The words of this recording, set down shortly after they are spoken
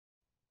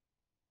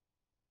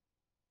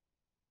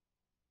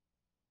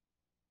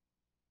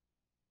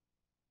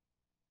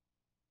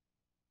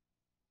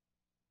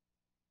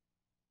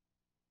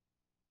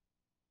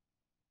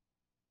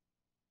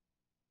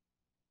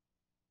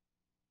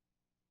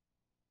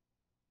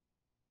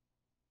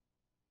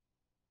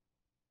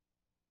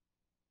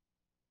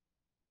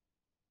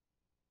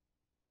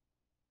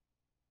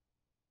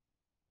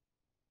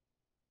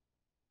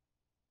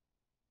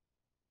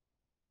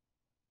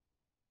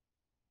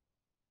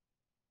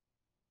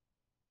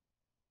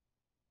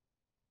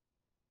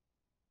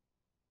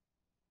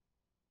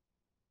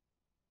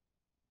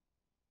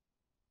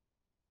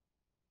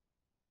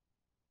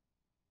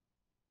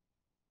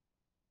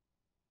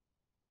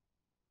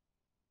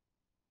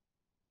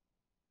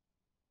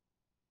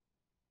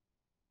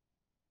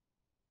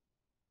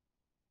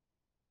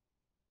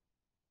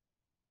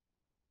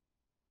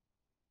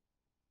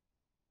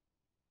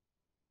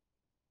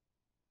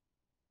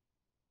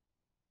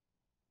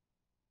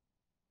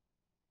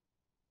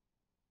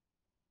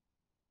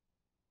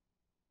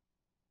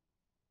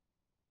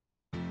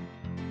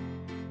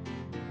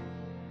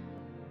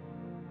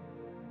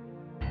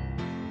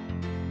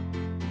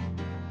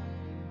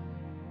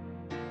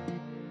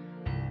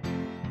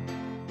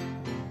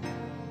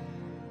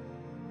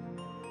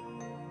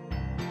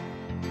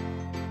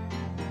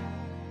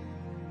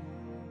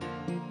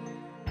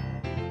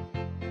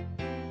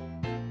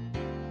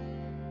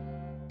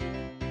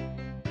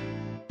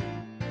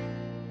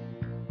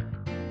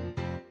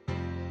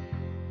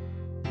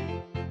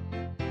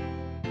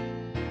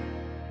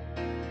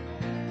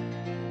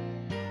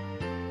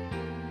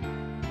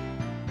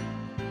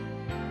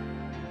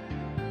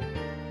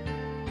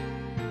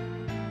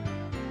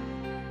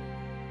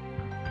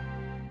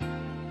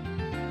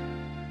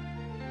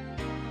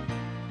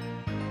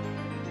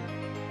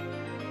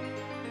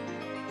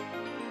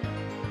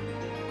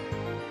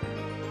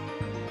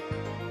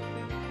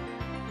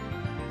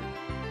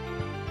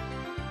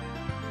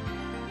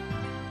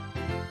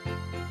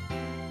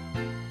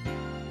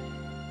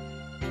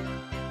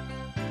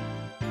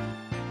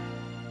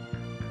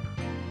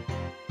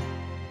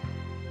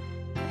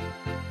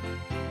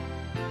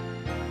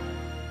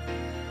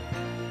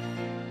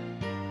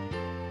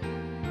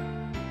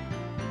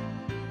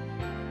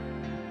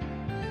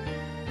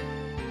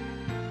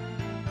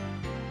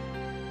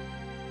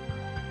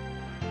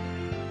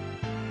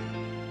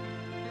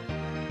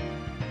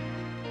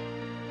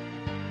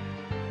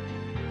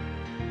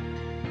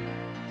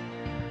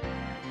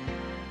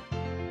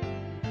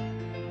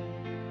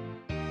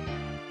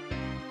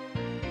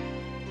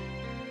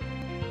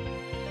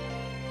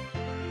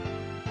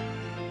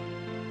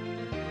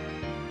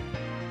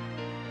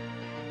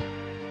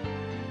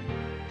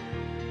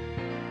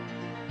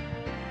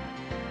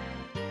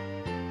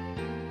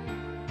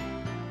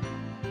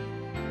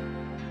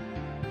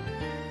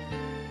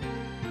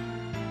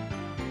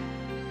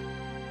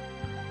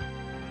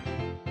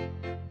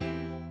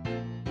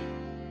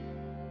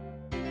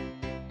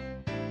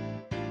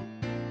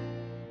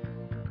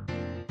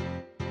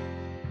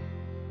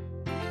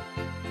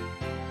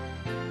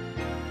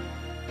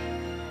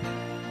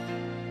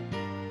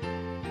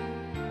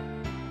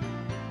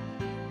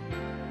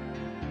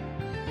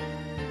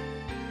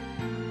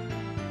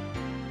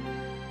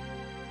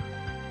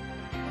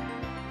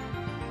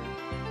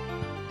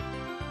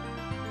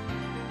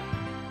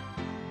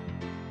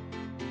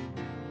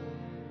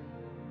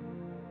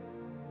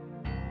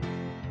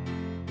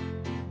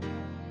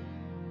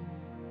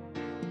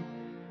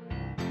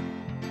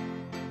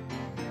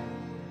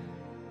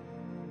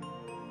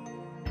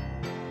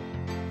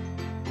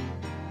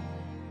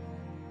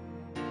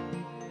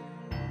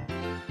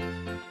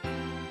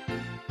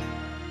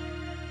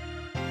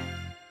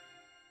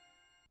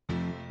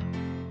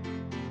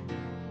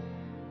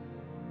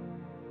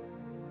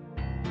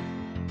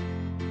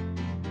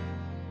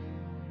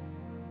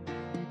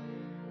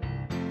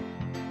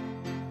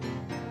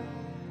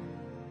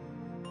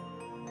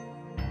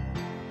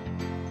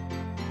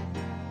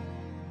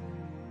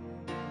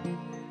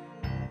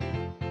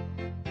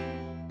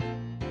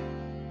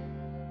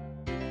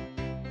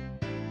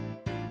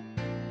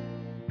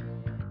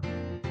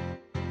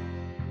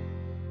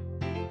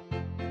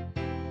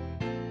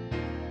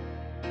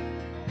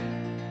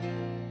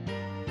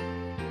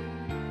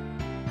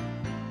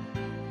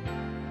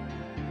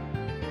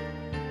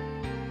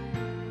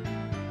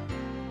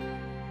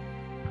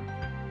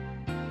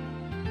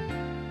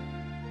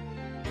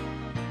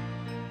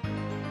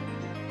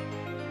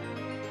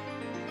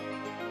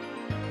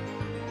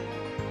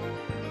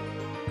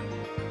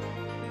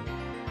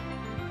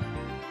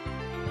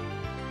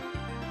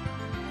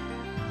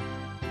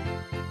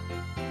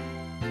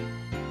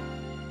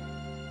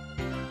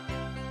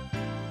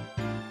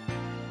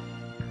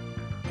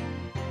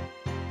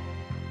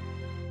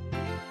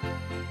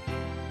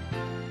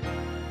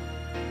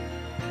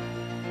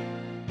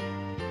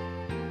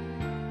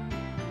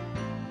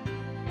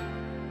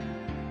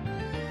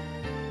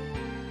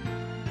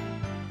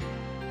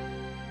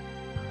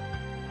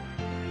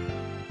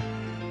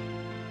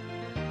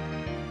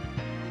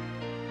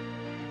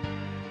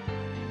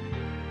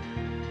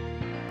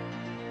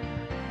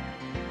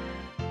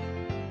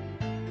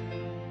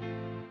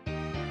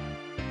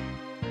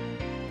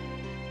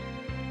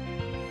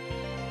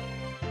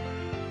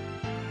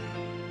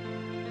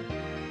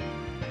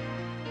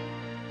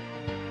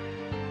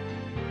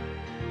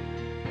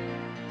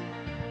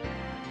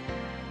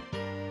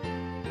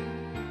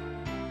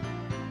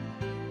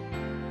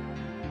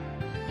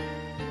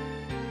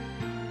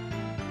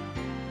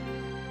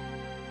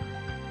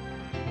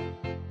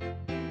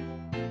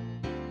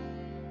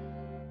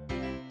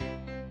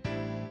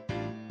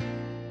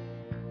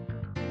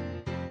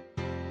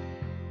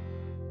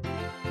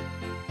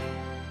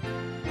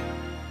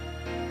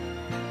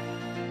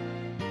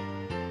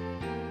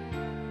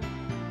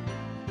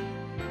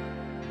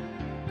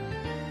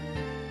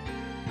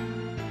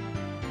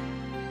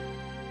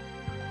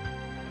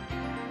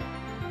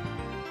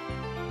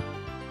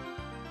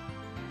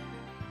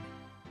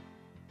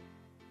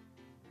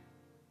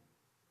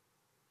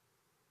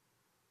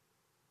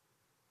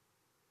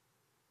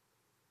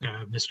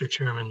Mr.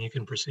 Chairman, you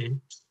can proceed.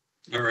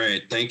 All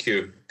right, thank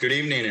you. Good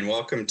evening and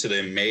welcome to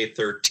the May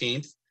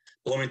 13th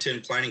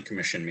Bloomington Planning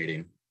Commission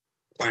meeting.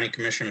 Planning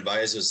Commission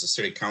advises the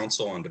City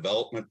Council on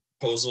development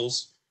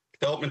proposals,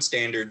 development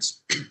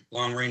standards,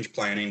 long-range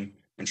planning,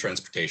 and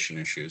transportation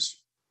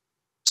issues.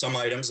 Some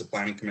items the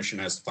Planning Commission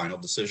has the final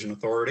decision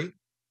authority.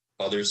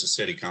 Others, the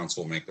City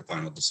Council will make the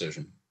final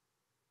decision.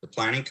 The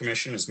Planning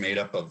Commission is made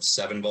up of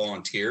 7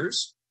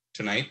 volunteers.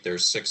 Tonight,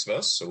 there's 6 of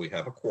us, so we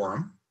have a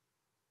quorum.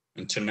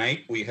 And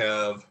tonight we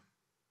have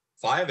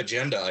 5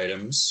 agenda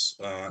items.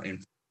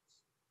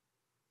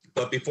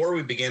 But before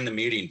we begin the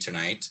meeting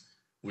tonight,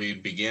 we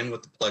begin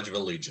with the Pledge of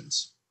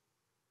Allegiance.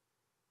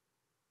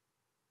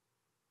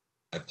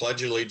 I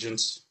pledge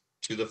allegiance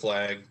to the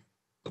flag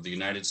of the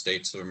United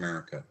States of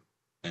America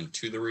and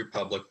to the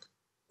republic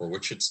for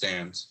which it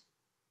stands,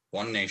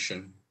 one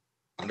nation,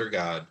 under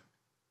God,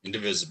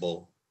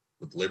 indivisible,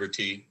 with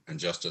liberty and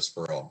justice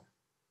for all.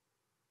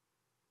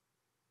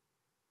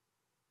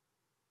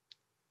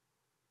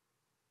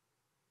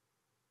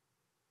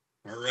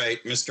 All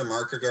right, Mr.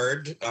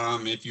 Markegard,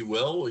 if you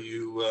will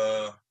you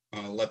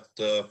let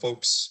the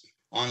folks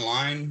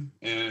online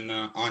and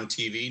on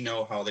TV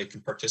know how they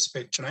can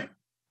participate tonight?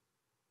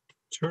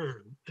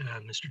 Sure.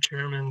 Mr.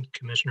 Chairman,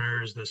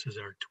 Commissioners, this is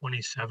our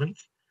 27th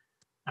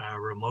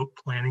remote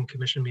planning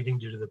commission meeting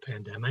due to the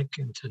pandemic.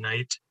 And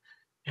tonight,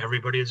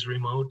 everybody is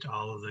remote.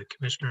 All of the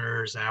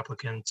commissioners,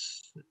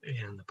 applicants,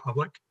 and the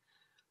public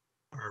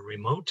are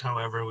remote.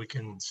 However, we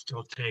can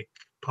still take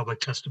public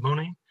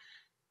testimony.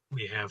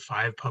 We have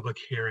 5 public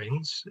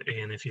hearings,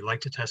 and if you'd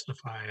like to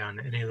testify on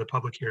any of the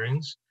public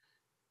hearings,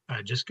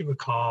 just give a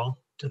call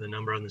to the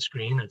number on the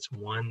screen. It's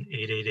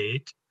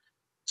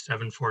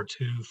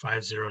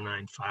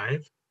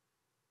 1-888-742-5095.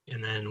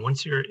 And then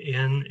once you're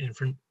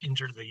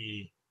enter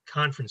the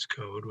conference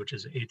code, which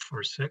is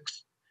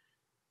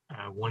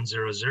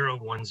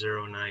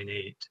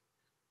 846-100-1098.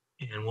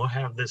 And we'll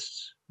have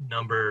this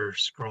number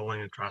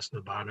scrolling across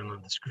the bottom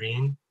of the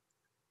screen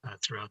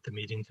throughout the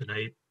meeting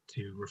tonight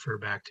to refer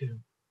back to.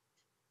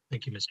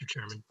 Thank you, Mr.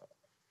 Chairman.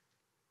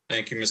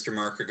 Thank you, Mr.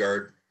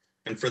 Markegard.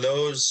 And for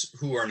those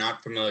who are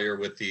not familiar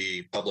with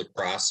the public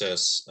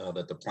process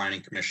that the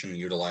Planning Commission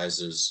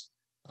utilizes,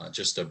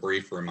 just a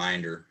brief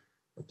reminder.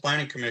 The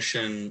Planning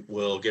Commission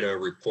will get a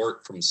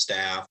report from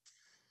staff,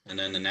 and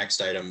then the next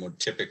item would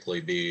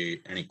typically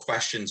be any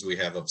questions we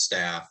have of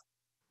staff,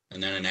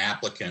 and then an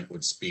applicant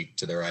would speak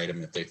to their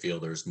item if they feel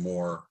there's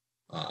more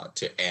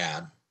to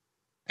add.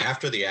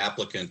 After the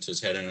applicant has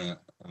had an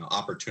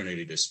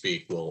opportunity to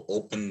speak, we'll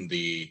open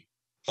the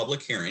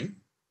public hearing,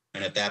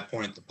 and at that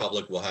point, the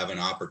public will have an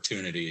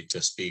opportunity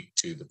to speak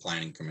to the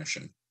Planning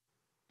Commission.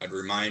 I'd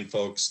remind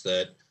folks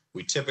that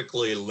we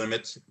typically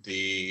limit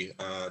the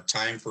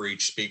time for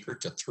each speaker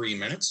to 3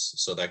 minutes,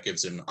 so that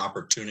gives an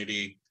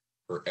opportunity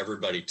for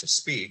everybody to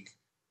speak.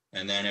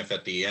 And then if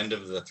at the end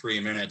of the 3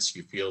 minutes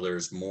you feel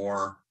there's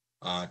more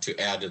to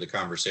add to the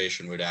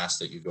conversation, we'd ask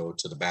that you go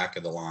to the back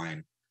of the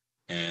line,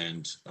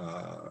 and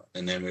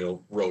then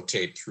we'll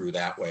rotate through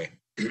that way.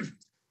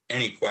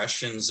 Any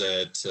questions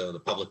that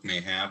the public may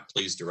have,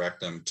 please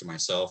direct them to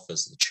myself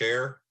as the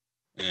chair,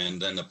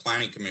 and then the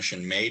Planning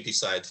Commission may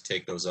decide to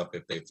take those up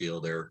if they feel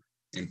they're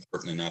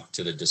important enough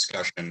to the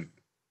discussion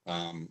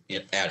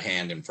at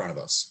hand in front of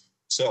us.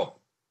 So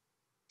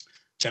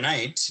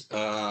tonight,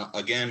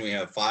 again, we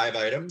have 5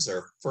 items.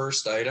 Our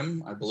first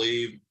item, I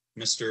believe,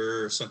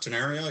 Mr.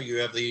 Centenario, you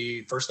have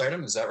the first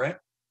item, is that right?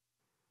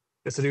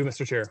 Yes, I do,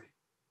 Mr. Chair.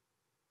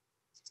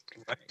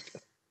 Right.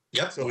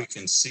 Yep, so we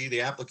can see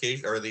the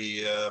application or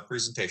the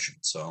presentation,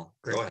 so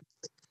Great. Go ahead.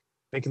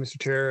 Thank you, Mr.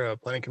 Chair,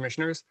 Planning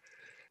Commissioners.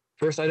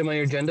 First item on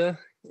your agenda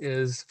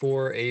is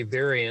for a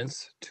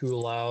variance to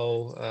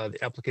allow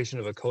the application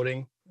of a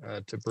coating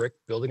to brick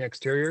building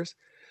exteriors,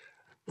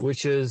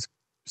 which is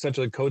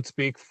essentially code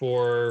speak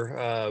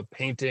for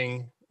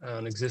painting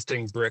an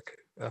existing brick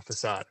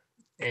facade.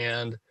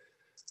 And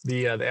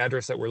the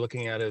address that we're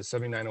looking at is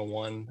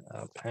 7901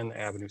 Penn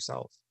Avenue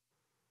South.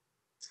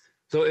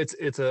 So it's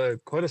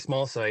quite a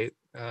small site,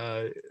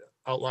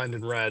 outlined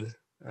in red.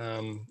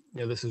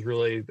 This is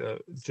really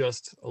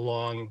just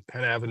along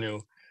Penn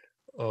Avenue,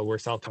 where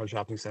Southtown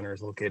Shopping Center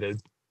is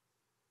located.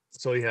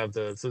 So you have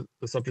the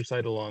subject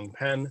site along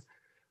Penn.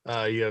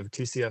 You have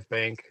TCF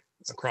Bank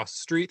across the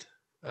street.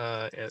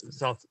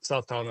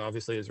 Southtown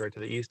obviously is right to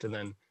the east, and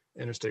then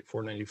Interstate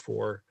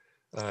 494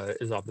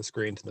 is off the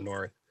screen to the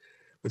north.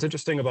 What's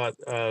interesting about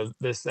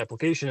this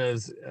application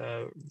is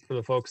for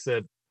the folks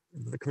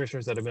the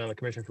commissioners that have been on the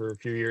commission for a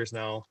few years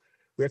now,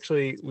 we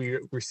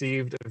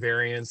received a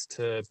variance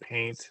to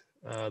paint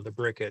the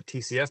brick at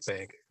TCF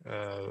Bank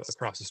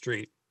across the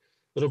street.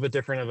 A little bit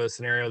different of a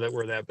scenario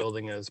where that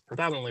building is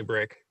predominantly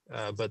brick,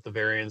 but the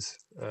variance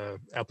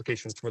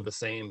applications for the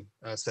same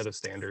set of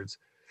standards.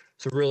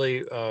 So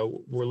really,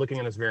 we're looking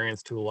at this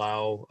variance to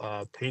allow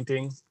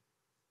painting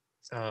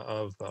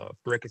of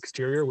brick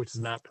exterior, which is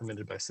not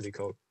permitted by city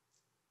code.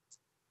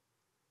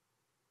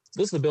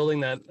 This is the building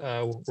that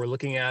we're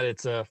looking at.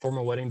 It's a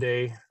former Wedding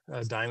Day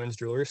Diamonds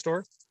Jewelry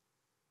Store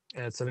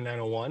at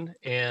 7901.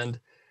 And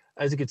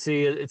As you can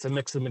see, it's a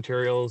mix of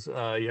materials.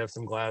 You have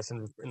some glass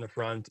in the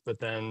front, but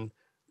then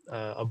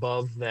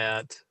above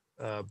that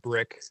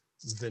brick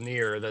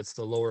veneer, that's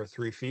the lower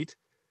 3 feet,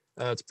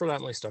 it's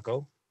predominantly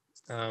stucco.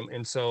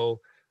 And so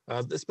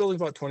this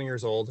building's about 20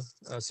 years old.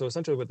 So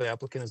essentially what the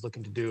applicant is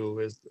looking to do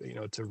is,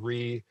 to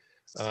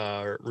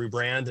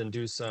rebrand and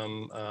do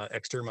some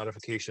exterior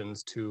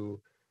modifications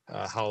to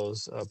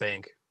house a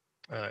bank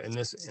in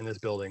this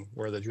building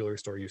where the jewelry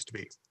store used to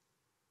be.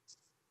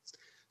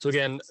 So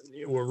again,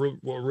 what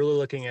we're really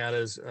looking at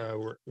is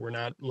we're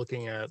not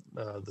looking at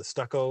the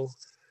stucco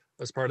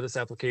as part of this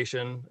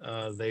application.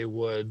 They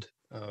would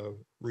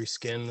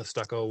reskin the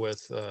stucco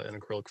with an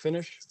acrylic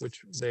finish, which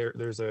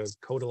there's a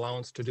code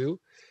allowance to do.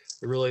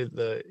 But really,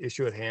 the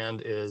issue at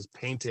hand is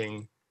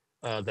painting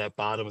that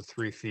bottom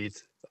 3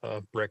 feet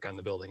of brick on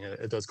the building.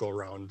 It does go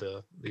around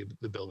the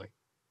building.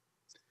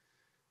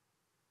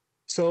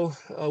 So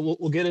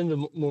we'll get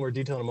into more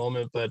detail in a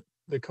moment, but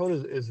the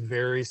code is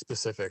very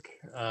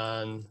specific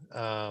on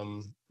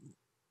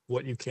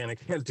what you can and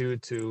can't do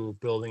to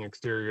building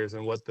exteriors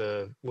and what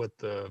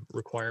the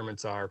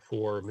requirements are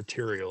for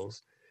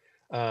materials.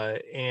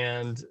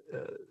 And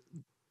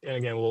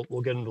again,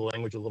 we'll get into the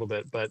language a little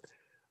bit, but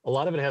a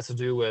lot of it has to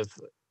do with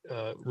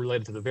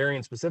related to the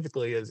variant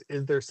specifically is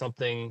there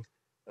something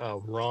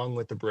wrong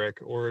with the brick,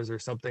 or is there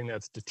something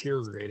that's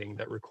deteriorating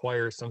that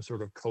requires some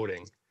sort of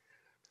coating?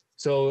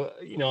 So,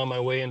 on my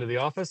way into the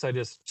office, I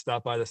just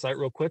stopped by the site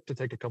real quick to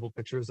take a couple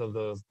pictures of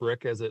the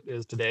brick as it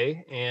is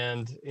today.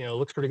 And, it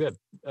looks pretty good.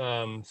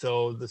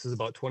 So this is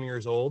about 20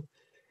 years old.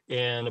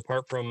 And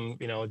apart from,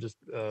 just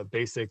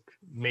basic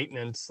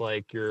maintenance,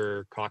 like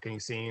your caulking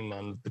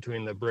seam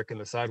between the brick and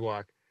the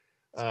sidewalk,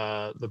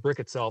 the brick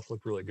itself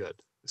looked really good.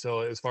 So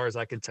as far as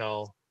I could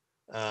tell,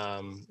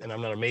 and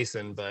I'm not a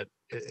mason, but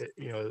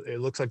it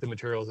looks like the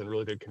material is in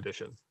really good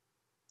condition.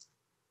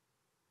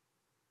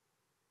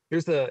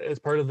 Here's as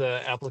part of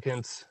the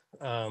applicant's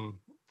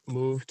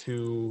move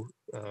to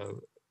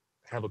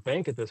have a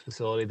bank at this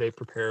facility, they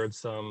prepared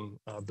some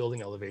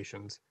building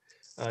elevations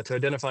to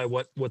identify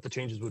what the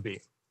changes would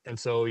be. And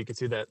so you can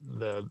see that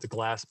the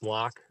glass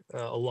block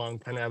along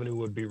Penn Avenue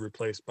would be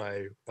replaced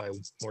by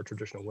more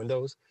traditional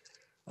windows.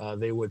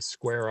 They would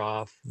square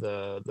off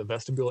the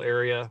vestibule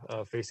area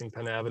facing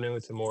Penn Avenue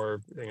to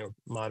more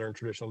modern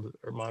traditional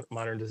or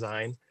modern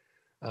design,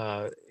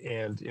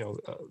 and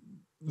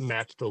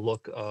match the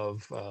look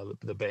of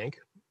the bank.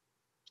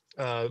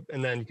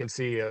 And then you can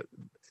see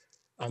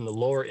on the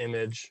lower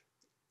image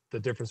the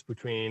difference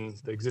between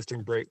the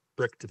existing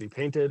brick to be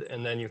painted,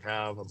 and then you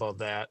have above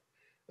that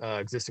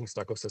existing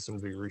stucco system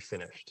to be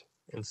refinished.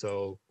 And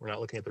so we're not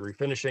looking at the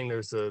refinishing.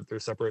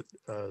 There's separate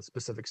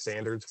specific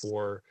standards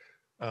for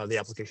the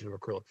application of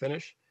acrylic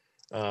finish,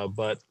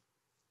 but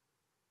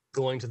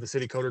going to the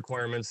city code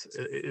requirements,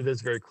 it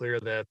is very clear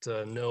that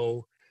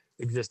no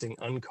existing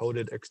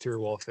uncoated exterior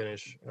wall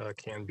finish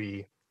can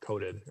be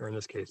coated, or in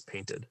this case,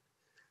 painted.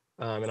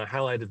 And I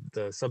highlighted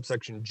the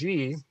subsection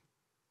G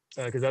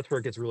because that's where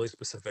it gets really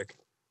specific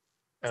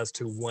as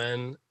to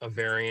when a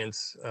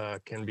variance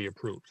can be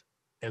approved.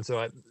 And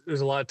so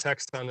there's a lot of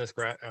text on this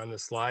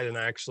slide, and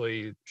I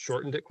actually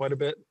shortened it quite a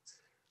bit.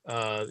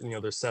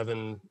 There's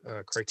 7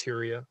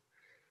 criteria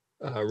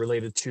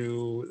related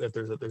to that.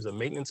 There's a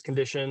maintenance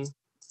condition,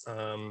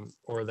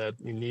 or that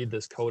you need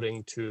this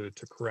coating to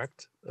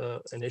correct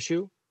an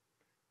issue,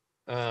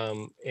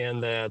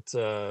 and that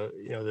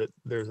that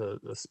there's a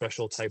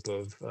special type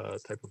of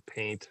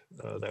paint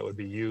that would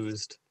be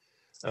used.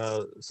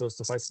 So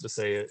suffice it to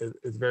say,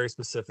 it's very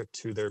specific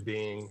to there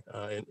being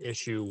an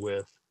issue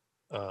with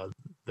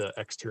the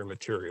exterior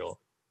material,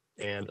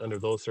 and under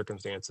those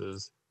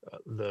circumstances,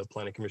 the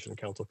Planning Commission and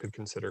Council could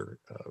consider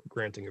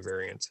granting a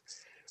variance.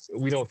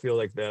 We don't feel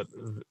like that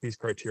these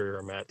criteria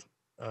are met.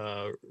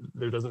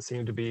 There doesn't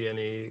seem to be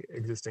any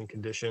existing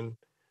condition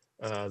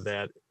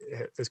that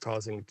is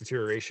causing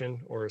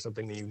deterioration or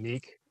something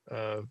unique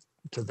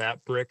to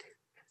that brick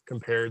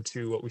compared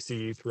to what we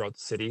see throughout the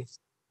city.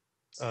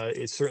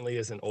 It certainly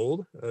isn't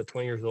old.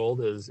 20 years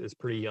old is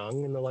pretty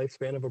young in the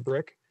lifespan of a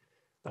brick.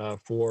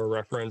 For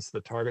reference, the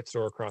Target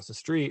store across the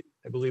street,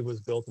 I believe, was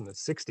built in the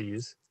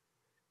 60s.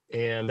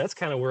 And that's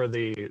kind of where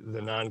the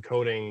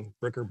non-coating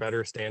brick or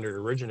better standard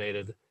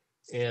originated.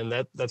 And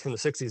that's from the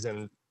 60s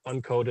and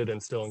uncoated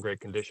and still in great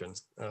condition.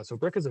 So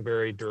brick is a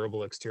very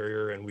durable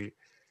exterior,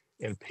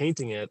 and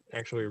painting it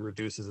actually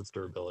reduces its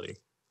durability.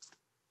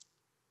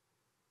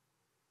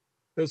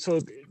 So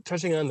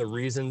touching on the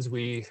reasons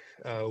we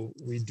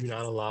do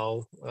not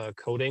allow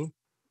coating,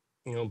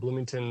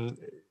 Bloomington,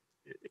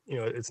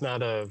 it's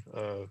not a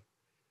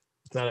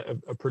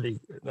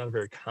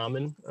very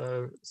common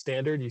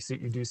standard.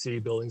 You do see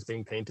buildings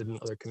being painted in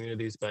other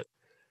communities, but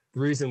the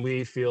reason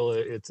we feel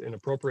it's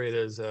inappropriate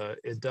is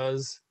it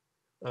does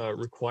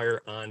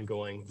require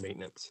ongoing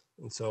maintenance.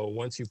 And so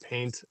once you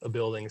paint a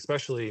building,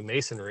 especially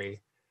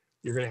masonry,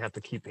 you're going to have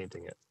to keep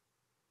painting it.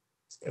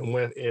 And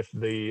if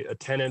the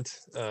tenant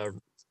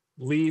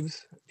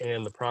leaves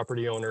and the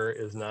property owner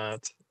is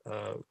not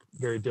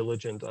very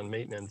diligent on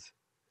maintenance,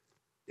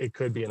 it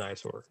could be an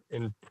eyesore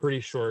in pretty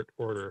short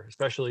order,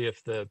 especially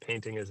if the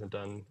painting isn't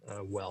done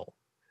well.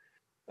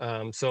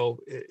 So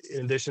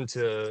in addition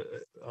to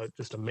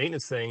just a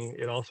maintenance thing,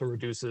 it also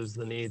reduces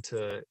the need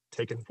to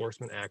take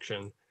enforcement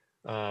action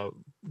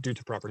due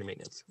to property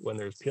maintenance when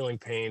there's peeling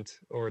paint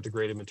or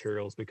degraded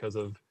materials because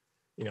of,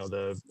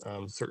 the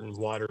certain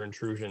water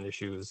intrusion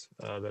issues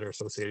that are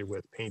associated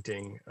with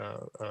painting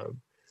a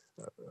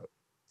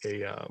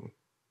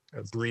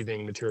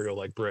breathing material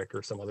like brick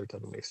or some other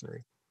type of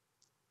masonry.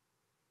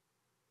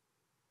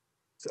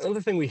 So another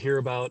thing we hear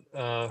about,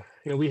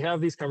 we have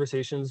these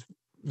conversations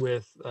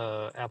with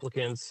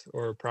applicants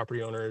or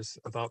property owners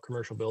about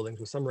commercial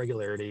buildings with some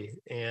regularity.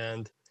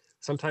 And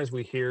sometimes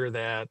we hear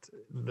that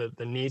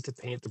the need to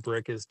paint the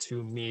brick is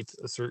to meet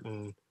a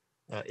certain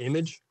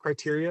image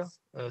criteria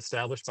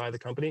established by the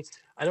company.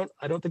 I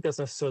don't think that's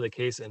necessarily the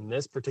case in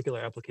this particular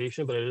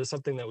application, but it is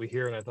something that we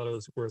hear, and I thought it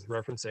was worth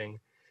referencing.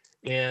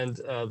 And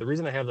the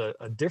reason I have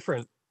a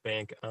different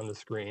bank on the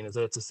screen is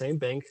that it's the same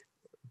bank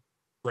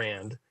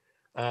brand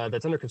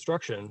that's under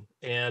construction.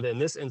 And in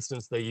this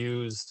instance, they're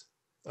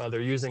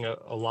using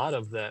a lot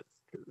of that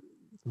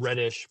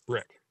reddish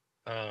brick.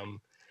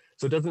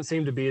 So it doesn't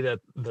seem to be that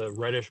the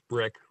reddish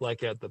brick,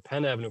 like at the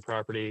Penn Avenue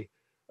property,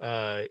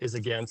 is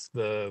against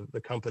the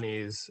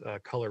company's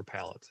color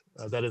palette.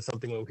 That is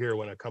something we'll hear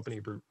when a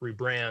company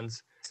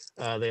rebrands.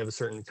 They have a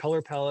certain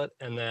color palette,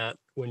 and that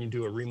when you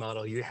do a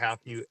remodel, you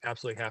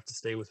absolutely have to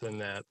stay within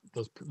the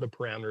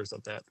parameters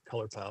of that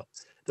color palette.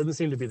 Doesn't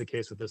seem to be the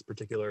case with this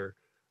particular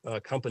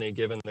company,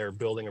 given they're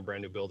building a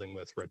brand new building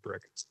with red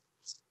brick.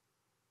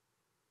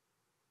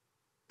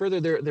 Further,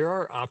 there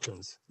are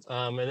options,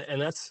 and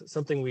that's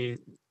something we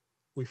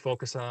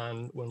focus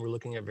on when we're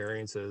looking at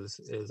variances.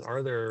 Is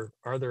are there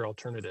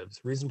alternatives,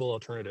 reasonable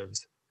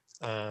alternatives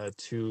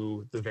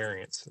to the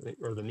variance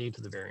or the need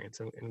to the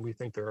variance? And we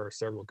think there are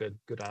several good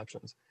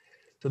options.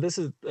 So this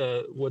is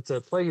what's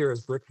at play here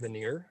is brick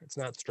veneer. It's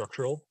not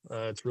structural.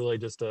 It's really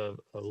just a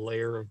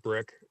layer of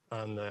brick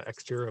on the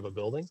exterior of a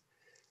building,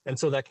 and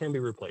so that can be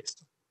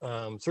replaced.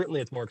 Certainly,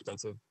 it's more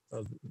expensive.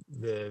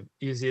 The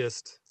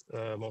easiest,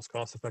 most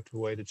cost-effective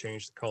way to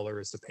change the color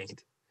is to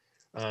paint.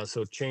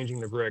 So changing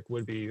the brick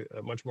would be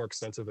a much more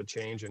extensive a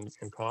change in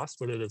cost,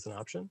 but it is an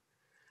option.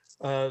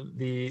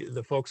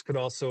 The folks could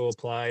also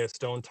apply a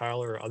stone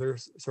tile or other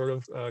sort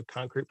of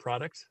concrete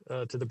product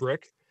to the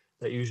brick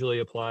that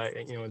usually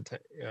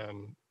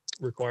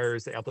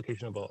requires the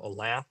application of a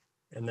lath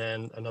and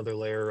then another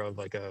layer of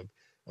like a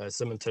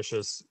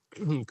cementitious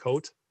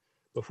coat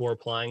before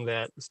applying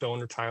that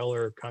stone or tile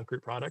or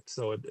concrete product.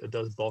 So it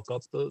does bulk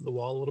up the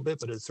wall a little bit,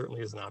 but it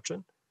certainly is an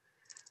option.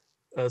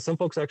 Some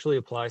folks actually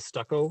apply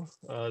stucco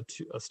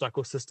to a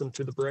stucco system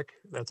to the brick.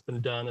 That's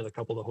been done at a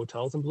couple of the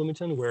hotels in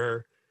Bloomington,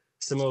 where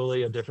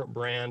similarly a different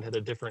brand had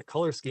a different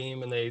color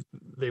scheme, and they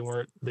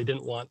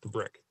didn't want the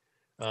brick,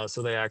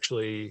 so they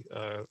actually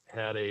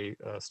had a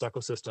stucco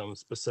system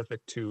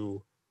specific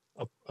to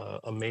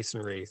a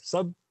masonry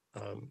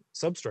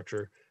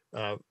substructure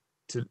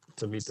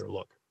to meet their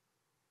look.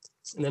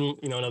 And then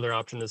another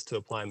option is to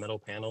apply metal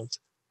panels.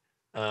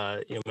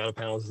 Metal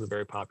panels is a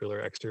very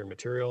popular exterior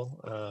material,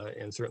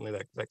 and certainly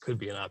that could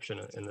be an option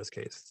in this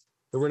case.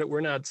 But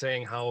we're not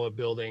saying how a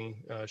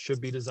building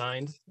should be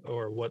designed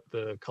or what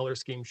the color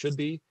scheme should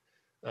be.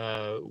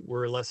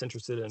 We're less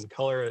interested in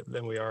color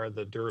than we are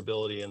the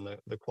durability and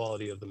the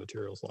quality of the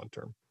materials long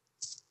term.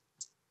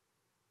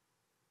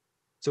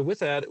 So with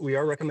that, we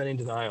are recommending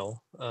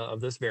denial of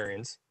this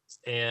variance.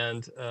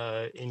 And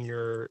in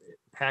your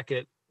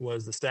packet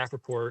was the staff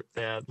report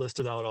that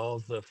listed out all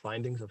of the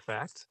findings of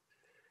fact.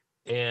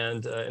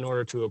 And in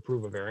order to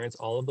approve a variance,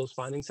 all of those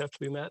findings have to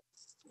be met.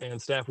 And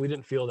staff, we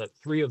didn't feel that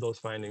 3 of those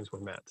findings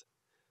were met.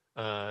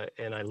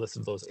 And I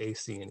listed those A,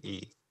 C, and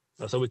E.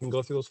 So we can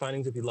go through those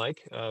findings if you'd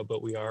like,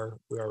 but we are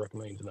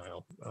recommending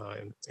denial,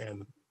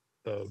 and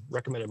the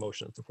recommended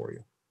motion is before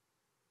you.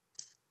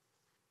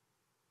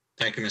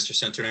 Thank you, Mr.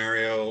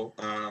 Centenario.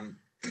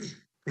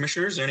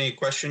 Commissioners, any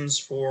questions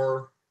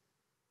for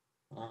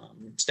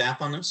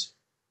staff on this?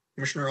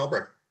 Commissioner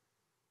Albrecht.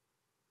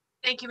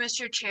 Thank you,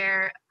 Mr.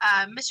 Chair.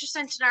 Mr.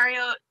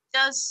 Centenario,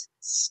 does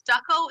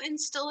stucco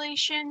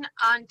installation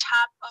on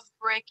top of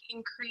brick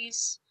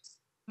increase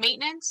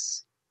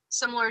maintenance,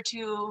 similar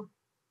to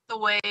the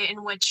way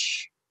in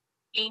which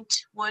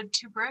paint would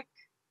to brick?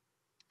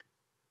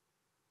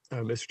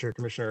 Mr. Chair,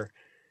 Commissioner,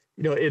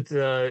 it's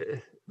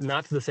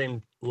not to the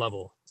same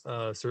level,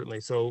 certainly.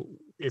 So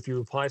if you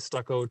apply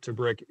stucco to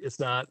brick, it's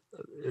not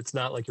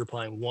like you're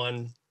applying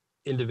one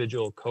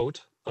individual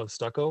coat of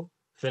stucco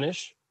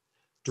finish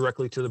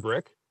directly to the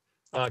brick,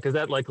 because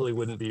that likely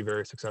wouldn't be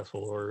very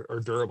successful or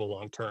durable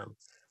long term.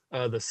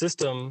 The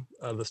system,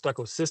 the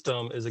stucco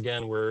system, is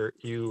again where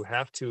you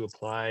have to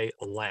apply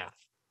a lath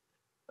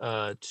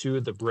to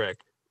the brick,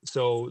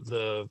 so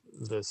the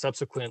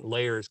subsequent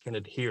layers can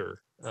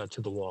adhere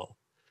to the wall.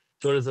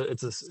 So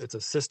it's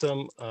a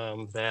system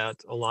that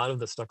a lot of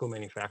the stucco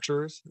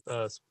manufacturers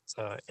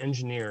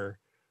engineer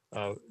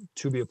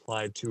to be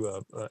applied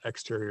to a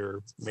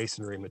exterior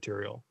masonry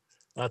material.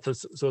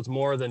 So it's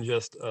more than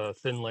just a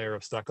thin layer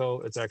of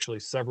stucco. It's actually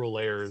several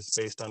layers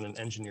based on an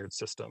engineered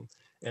system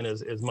and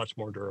is much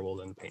more durable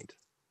than paint.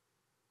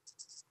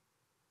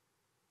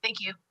 Thank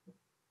you.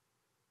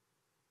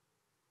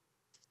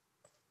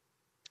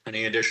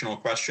 Any additional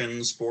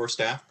questions for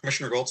staff?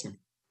 Commissioner Goldsman.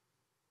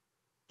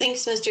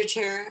 Thanks, Mr.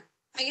 Chair.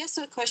 I guess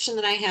the question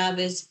that I have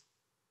is,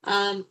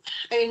 in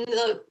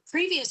the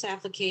previous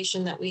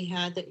application that we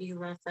had that you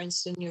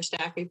referenced in your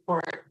staff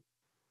report,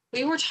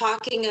 we were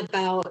talking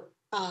about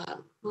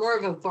more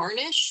of a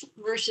varnish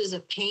versus a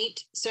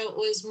paint. So it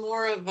was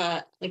more of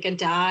a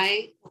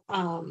dye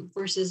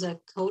versus a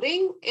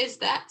coating. Is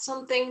that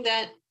something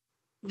that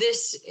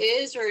this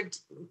is, or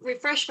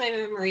refresh my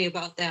memory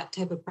about that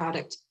type of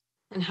product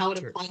and how it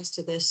Sure. applies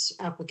to this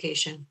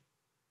application?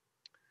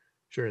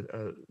 Sure.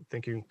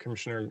 Thank you,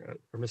 Commissioner,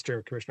 or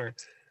Mr. Commissioner.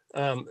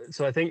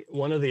 So I think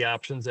one of the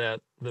options that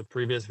the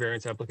previous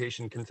variance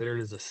application considered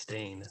is a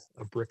stain,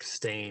 a brick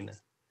stain.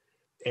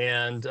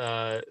 And,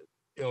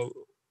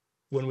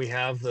 when we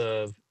have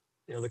the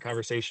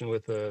conversation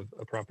with a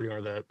property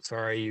owner that,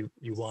 sorry,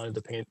 you wanted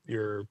to paint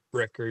your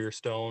brick or your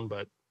stone,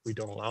 but we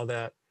don't allow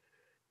that.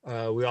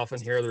 We often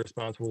hear the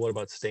response, well, what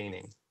about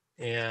staining?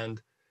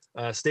 And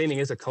staining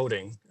is a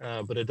coating,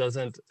 but it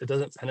doesn't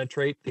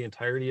penetrate the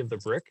entirety of the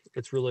brick.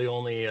 It's really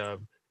only a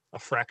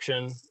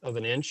fraction of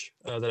an inch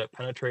that it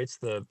penetrates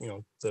the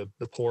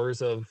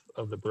pores of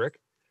the brick.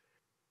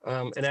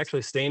 And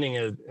actually staining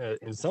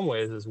in some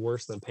ways is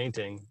worse than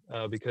painting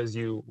because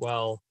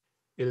while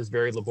it is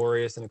very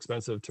laborious and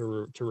expensive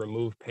to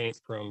remove paint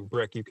from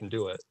brick, you can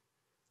do it.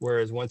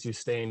 Whereas once you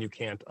stain, you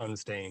can't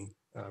unstain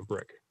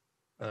brick.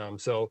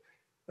 So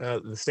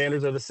the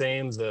standards are the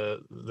same.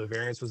 The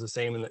variance was the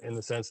same in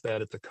the sense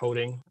that it's a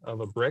coating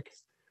of a brick,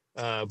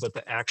 but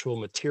the actual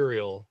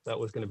material that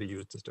was going to be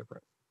used is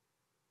different.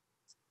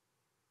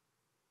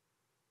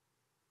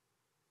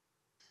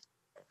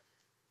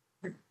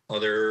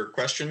 Other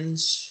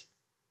questions,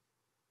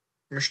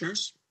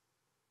 commissioners?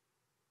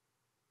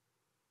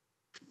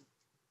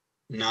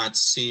 Not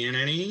seeing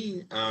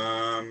any.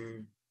 Why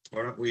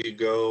don't we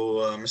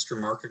go Mr.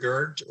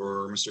 Markegard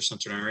or Mr.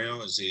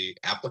 Centenario as the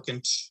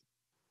applicant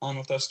on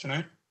with us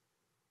tonight?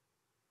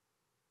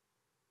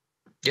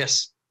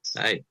 Yes.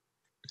 Hi.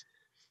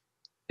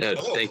 No,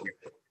 Hello. thank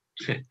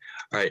you.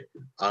 All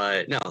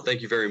right. No,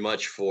 thank you very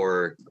much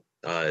for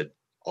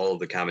all of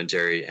the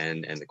commentary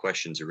and the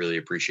questions. I really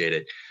appreciate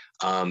it.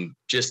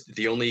 Just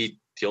the only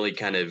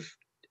kind of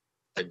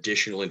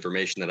additional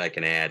information that I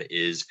can add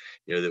is,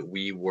 that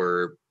we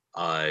were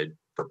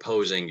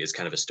proposing is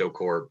kind of a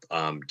Stocorp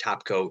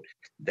top coat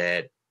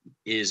that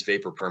is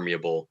vapor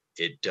permeable.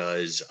 It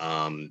does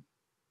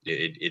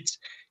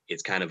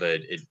it's kind of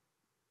it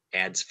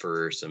adds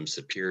for some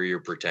superior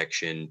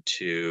protection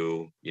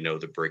to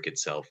the brick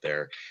itself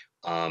there.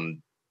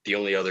 The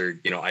only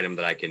other item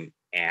that I can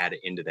add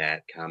into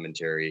that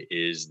commentary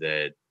is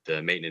that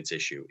the maintenance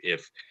issue.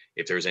 If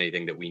there's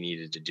anything that we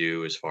needed to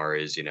do as far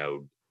as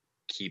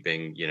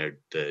keeping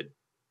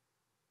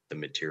the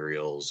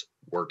materials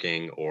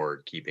working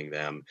or keeping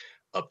them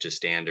up to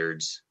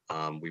standards,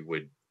 we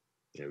would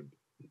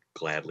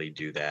gladly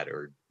do that,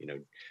 or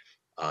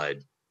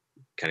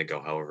kind of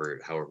go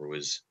however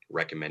was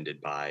recommended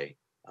by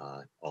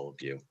all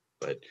of you.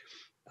 But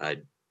I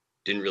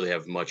didn't really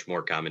have much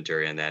more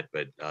commentary on that,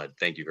 but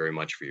thank you very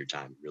much for your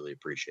time. Really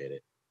appreciate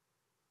it.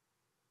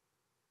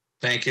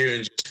 Thank you.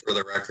 And just for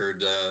the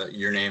record,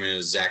 your name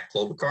is Zach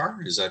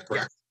Klobuchar, is that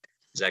correct?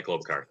 Zach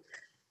Klobuchar.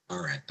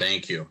 All right,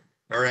 thank you.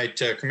 All right,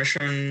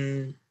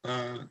 commissioners,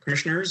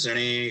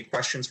 any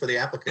questions for the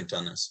applicant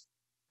on this?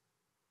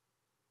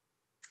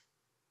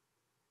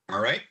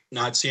 All right,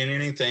 not seeing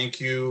any. Thank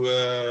you,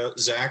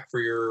 Zach, for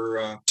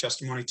your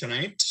testimony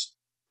tonight.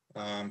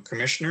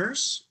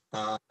 Commissioners,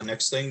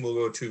 next thing we'll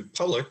go to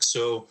public.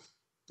 So,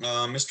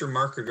 Mr.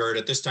 Markegard,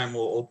 at this time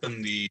we'll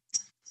open the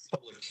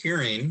public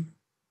hearing.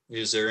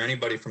 Is there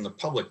anybody from the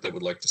public that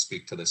would like to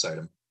speak to this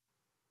item?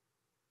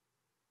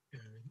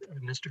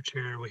 Mr.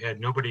 Chair, we had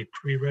nobody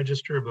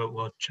pre-register, but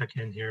we'll check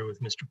in here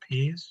with Mr.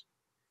 Pease.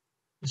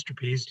 Mr.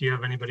 Pease, do you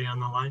have anybody on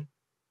the line?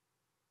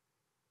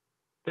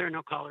 There are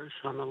no callers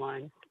on the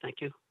line. Thank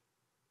you.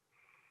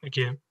 Thank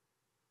you.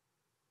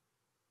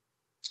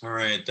 All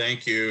right,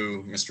 thank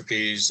you, Mr.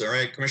 Pease. All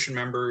right, commission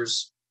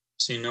members,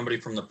 seeing nobody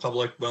from the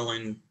public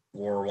willing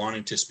or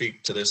wanting to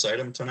speak to this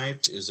item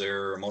tonight, is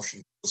there a motion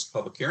to close the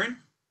public hearing?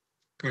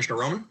 Commissioner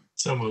Roman?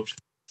 So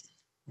moved.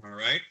 All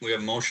right, we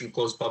have a motion to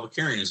close the public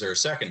hearing. Is there a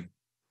second?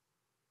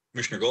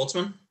 Commissioner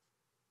Goldsman?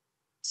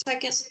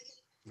 Second.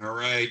 All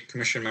right,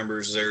 commission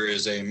members, there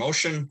is a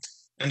motion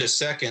and a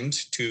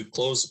second to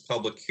close the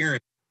public hearing.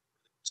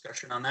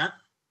 Discussion on that?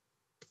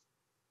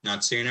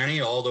 Not seeing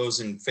any. All those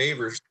in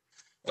favor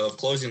of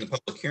closing the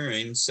public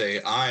hearing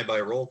say aye by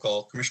roll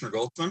call. Commissioner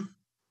Goldsman?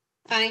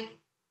 Aye.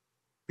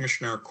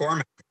 Commissioner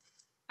Corman?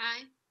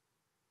 Aye.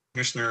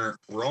 Commissioner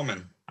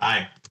Roman?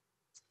 Aye.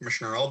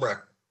 Commissioner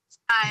Albrecht?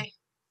 Aye.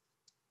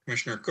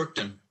 Commissioner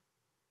Cookton?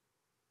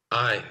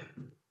 Aye.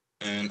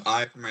 And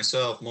I for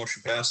myself,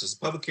 motion passes.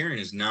 The public hearing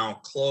is now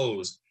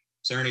closed.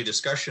 Is there any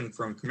discussion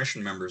from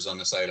commission members on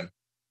this item?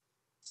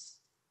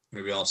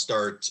 Maybe I'll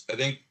start. I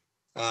think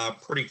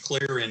pretty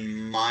clear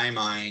in my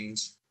mind.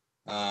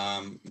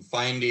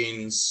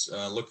 Findings,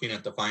 looking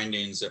at the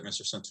findings that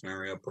Mr.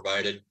 Centenario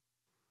provided,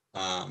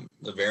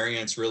 the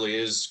variance really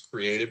is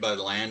created by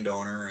the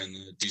landowner and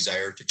the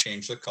desire to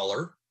change the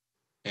color,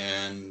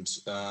 and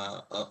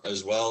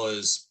as well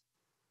as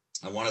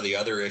one of the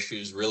other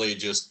issues, really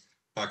just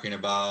talking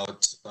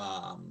about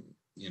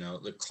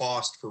the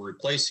cost for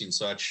replacing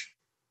such,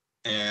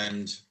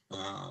 and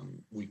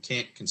we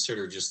can't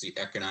consider just the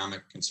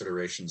economic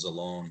considerations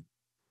alone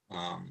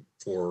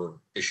for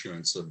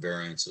issuance of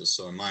variances.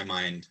 So in my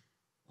mind,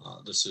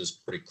 this is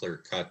pretty clear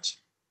cut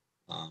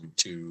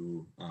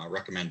to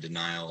recommend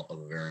denial of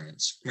a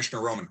variance.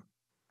 Commissioner Roman.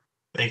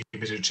 Thank you,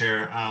 Mr.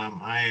 Chair.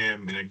 I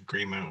am in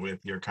agreement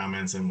with your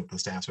comments and with the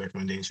staff's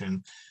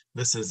recommendation.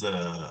 This is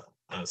a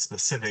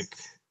specific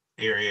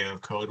area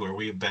of code where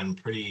we've been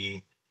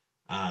pretty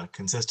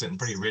consistent and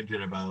pretty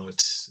rigid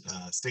about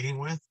sticking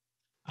with.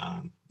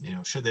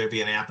 Should there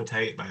be an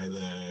appetite by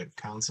the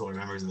council or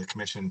members of the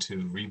commission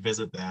to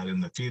revisit that in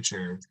the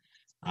future,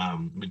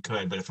 we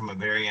could, but from a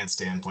variance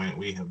standpoint,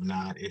 we have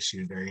not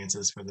issued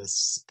variances for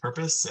this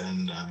purpose,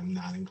 and I'm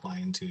not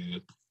inclined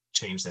to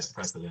change that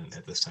precedent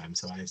at this time.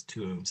 So I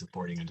too am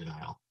supporting a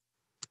denial.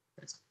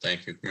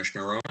 Thank you,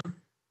 Commissioner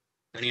Roman.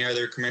 Any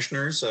other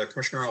commissioners?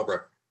 Commissioner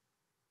Albrecht.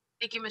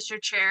 Thank you,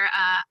 Mr. Chair.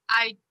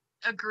 I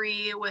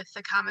agree with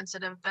the comments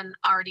that have been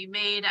already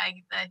made.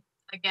 I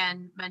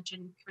again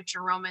mentioned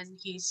Commissioner Roman.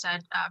 He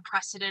said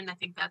precedent. I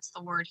think that's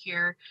the word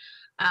here.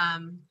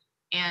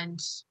 And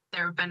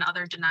there have been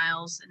other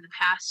denials in the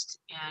past,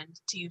 and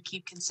to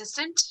keep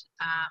consistent,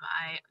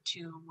 I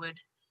too would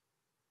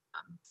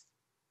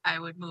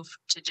move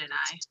to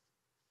deny.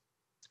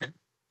 Okay,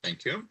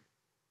 thank you.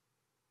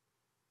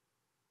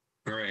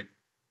 All right,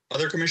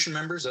 other commission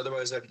members?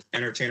 Otherwise, I'd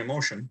entertain a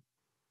motion.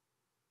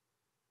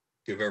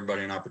 Give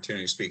everybody an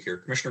opportunity to speak here.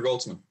 Commissioner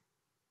Goldsman.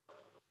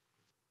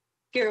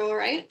 If you're all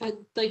right, I'd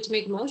like to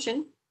make a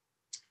motion.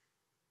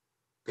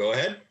 Go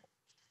ahead.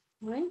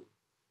 All right.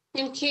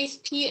 In case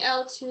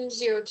PL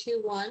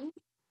 2021,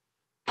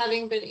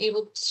 having been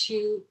able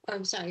to,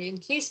 in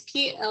case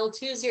PL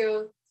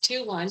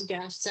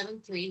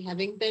 2021-73,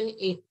 having been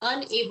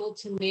unable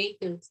to make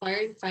the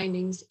required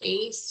findings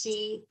A,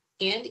 C,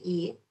 and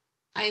E,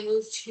 I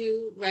move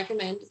to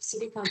recommend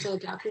City Council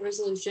adopt a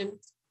resolution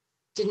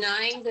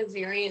denying the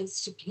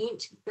variance to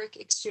paint brick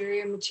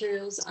exterior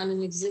materials on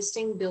an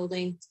existing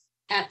building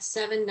at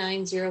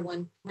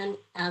 7901 Penn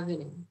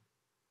Avenue.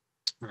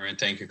 All right,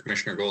 thank you,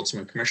 Commissioner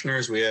Goldsman.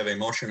 Commissioners, we have a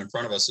motion in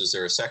front of us. Is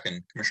there a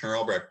second? Commissioner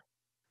Albrecht.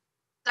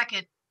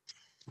 Second.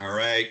 All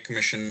right,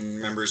 commission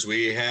members,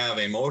 we have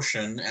a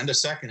motion and a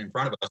second in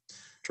front of us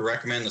to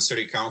recommend the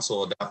City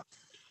Council adopt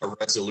a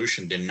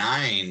resolution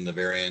denying the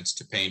variance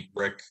to paint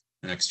brick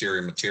and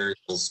exterior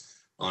materials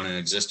on an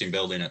existing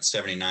building at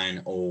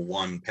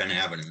 7901 Penn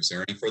Avenue. Is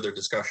there any further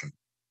discussion?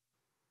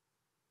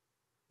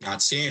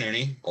 Not seeing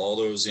any. All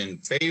those in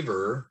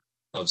favor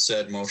of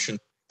said motion,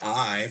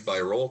 aye by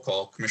roll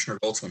call. Commissioner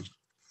Goldsman.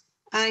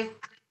 Aye.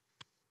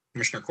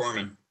 Commissioner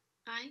Corman.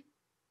 Aye.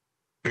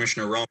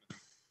 Commissioner Roman.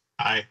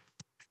 Aye.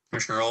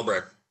 Commissioner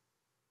Albrecht.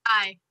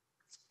 Aye.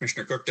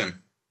 Commissioner Cookton.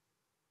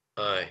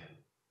 Aye.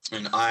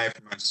 And aye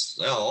for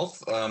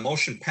myself.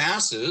 Motion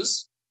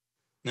passes.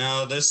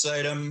 Now this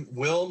item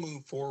will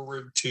move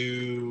forward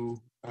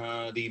to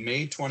the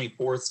May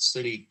 24th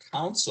City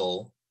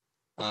Council.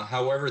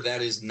 However,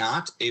 that is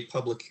not a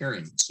public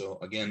hearing. So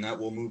again, that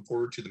will move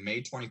forward to the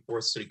May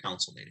 24th City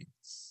Council meeting.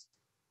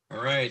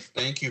 All right,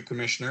 thank you,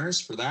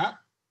 commissioners, for that.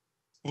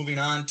 Moving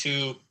on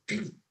to,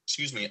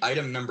 excuse me,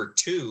 item number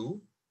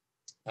 2.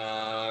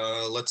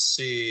 Let's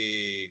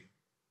see.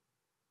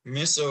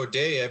 Miss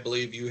O'Day, I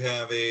believe you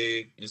have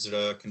is it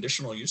a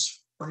conditional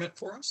use permit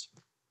for us?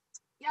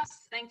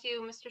 Yes, thank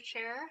you, Mr.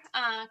 Chair.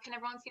 Can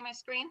everyone see my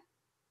screen?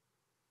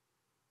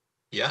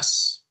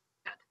 Yes.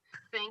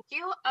 Thank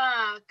you.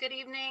 Good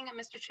evening,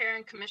 Mr. Chair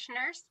and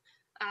Commissioners.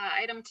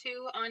 Item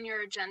 2 on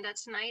your agenda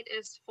tonight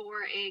is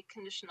for a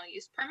conditional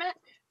use permit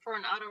for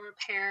an auto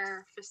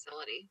repair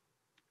facility.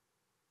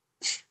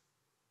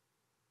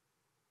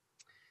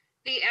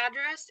 The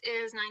address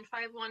is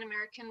 951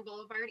 American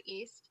Boulevard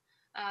East.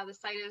 The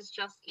site is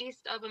just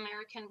east of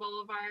American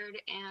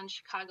Boulevard and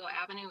Chicago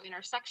Avenue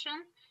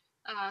intersection.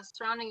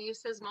 Surrounding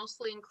uses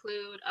mostly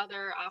include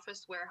other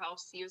office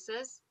warehouse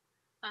uses.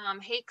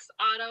 Hakes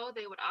Auto,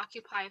 they would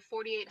occupy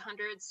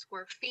 4,800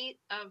 square feet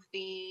of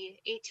the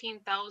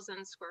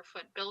 18,000 square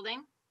foot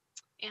building,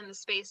 and the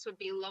space would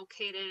be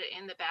located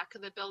in the back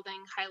of the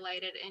building,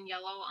 highlighted in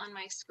yellow on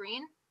my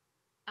screen.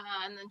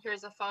 And then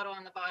here's a photo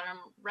on the bottom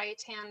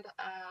right-hand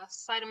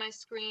side of my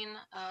screen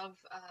of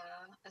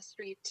a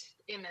street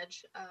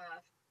image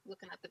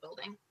looking at the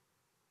building.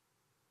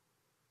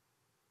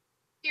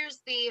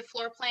 Here's the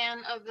floor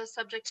plan of the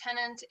subject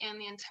tenant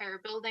and the entire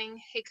building.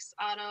 Hakes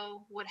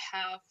Auto would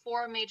have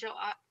 4 major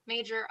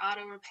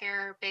auto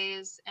repair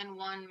bays and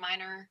 1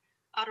 minor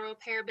auto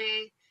repair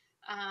bay.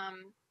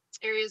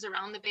 Areas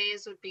around the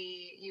bays would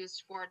be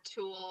used for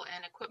tool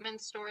and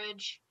equipment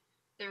storage.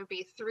 There would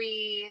be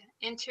 3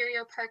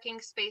 interior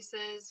parking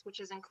spaces, which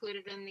is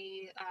included in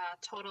the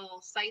total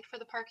site for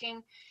the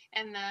parking,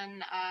 and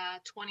then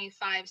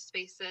 25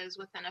 spaces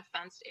within a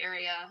fenced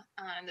area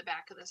in the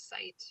back of the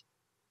site.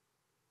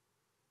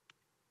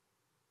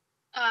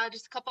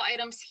 Just a couple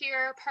items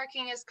here.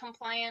 Parking is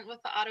compliant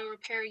with the auto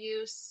repair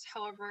use.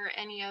 However,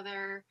 any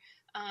other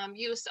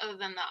use other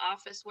than the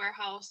office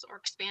warehouse or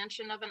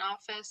expansion of an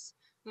office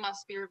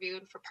must be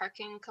reviewed for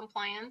parking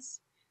compliance.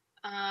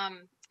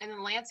 And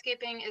then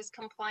landscaping is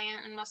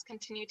compliant and must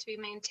continue to be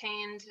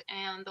maintained,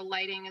 and the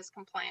lighting is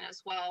compliant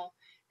as well.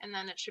 And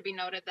then it should be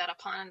noted that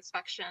upon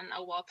inspection,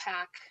 a wall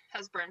pack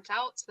has burnt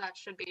out, so that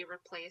should be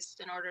replaced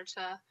in order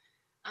to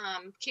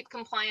keep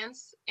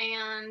compliance.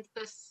 And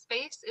the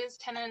space is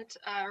tenant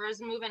or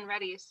is move-in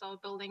ready, so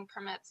building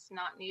permits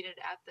not needed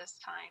at this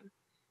time.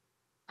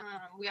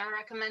 We are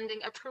recommending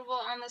approval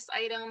on this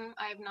item.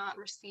 I have not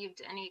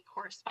received any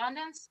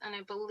correspondence, and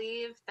I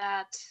believe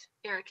that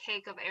Eric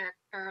Hake of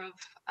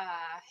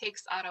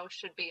Hake's Auto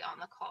should be on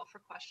the call for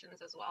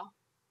questions as well.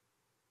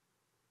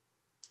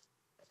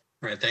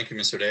 All right, thank you,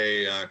 Ms.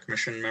 O'Day.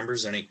 Commission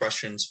members, any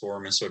questions for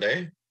Ms.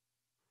 O'Day?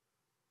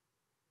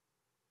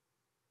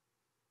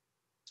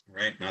 All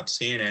right, not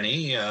seeing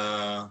any.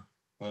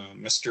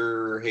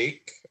 Mr.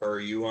 Hake, are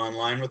you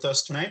online with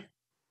us tonight?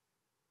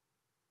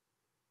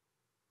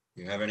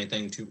 Do you have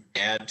anything to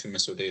add to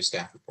Ms. O'Day's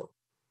staff report?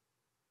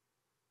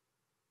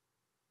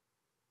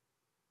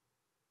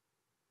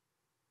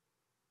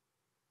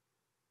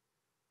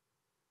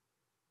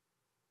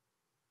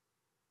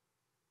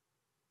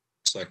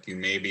 Looks like you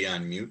may be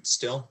on mute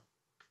still.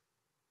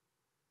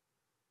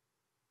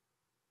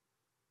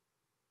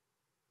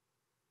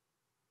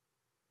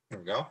 There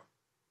we go.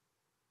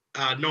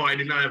 No, I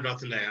do not have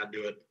nothing to add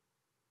to it.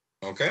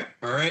 Okay,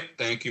 all right.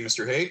 Thank you,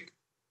 Mr. Hake.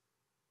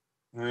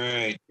 All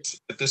right,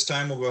 at this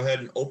time, we'll go ahead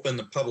and open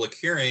the public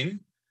hearing.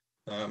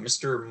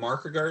 Mr.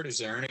 Markegard, is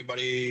there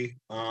anybody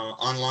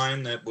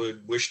online that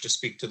would wish to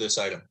speak to this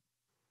item?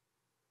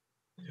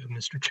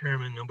 Mr.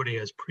 Chairman, nobody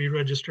has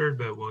pre-registered,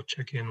 but we'll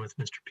check in with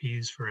Mr.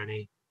 Pease for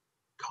any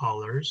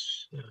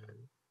callers.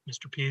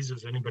 Mr. Pease,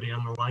 is anybody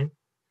on the line?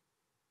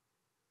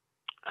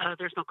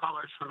 There's no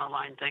callers on the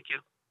line. Thank you.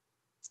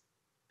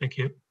 Thank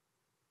you.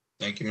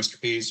 Thank you, Mr.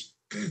 Pease.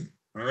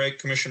 All right,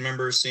 commission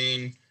members,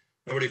 seeing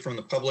nobody from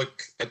the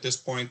public at this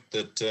point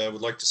that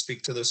would like to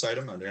speak to this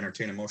item, I'd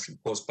entertain a motion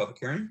to close public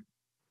hearing.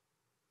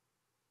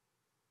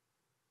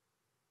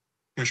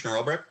 Commissioner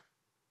Albrecht?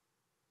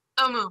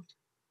 So moved.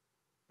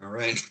 All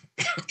right,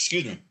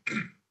 excuse me.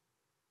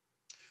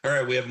 All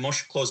right, we have a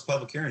motion to close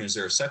public hearing. Is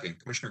there a second?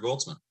 Commissioner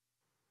Goldsman?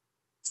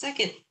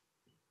 Second.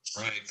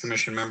 All right,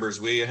 commission members,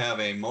 we have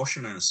a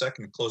motion and a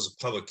second to close the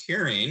public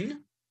hearing.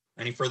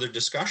 Any further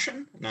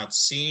discussion? Not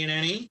seeing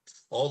any.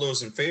 All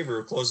those in favor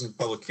of closing the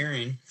public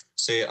hearing,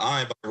 say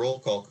aye by roll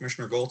call.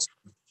 Commissioner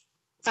Goldsman?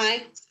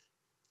 Aye.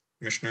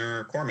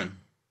 Commissioner Corman?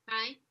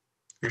 Aye.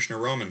 Commissioner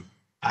Roman?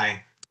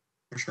 Aye.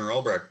 Commissioner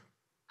Albrecht?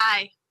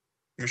 Aye.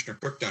 Commissioner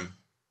Cookton?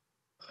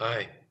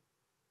 Aye.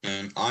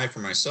 And I for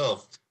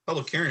myself.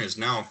 Public hearing is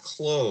now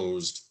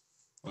closed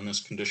on this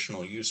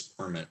conditional use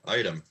permit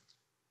item.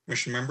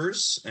 Commission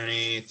members,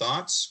 any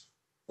thoughts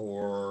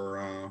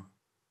or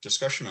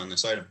discussion on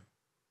this item?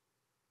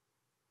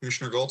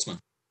 Commissioner Goldsman?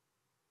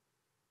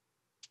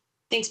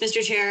 Thanks,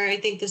 Mr. Chair. I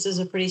think this is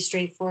a pretty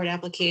straightforward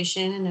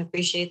application, and I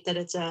appreciate that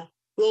it's a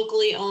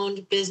locally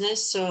owned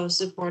business, so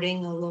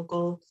supporting a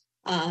local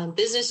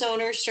business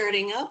owner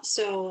starting up.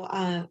 So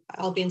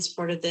I'll be in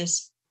support of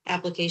this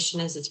application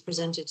as it's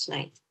presented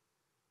tonight.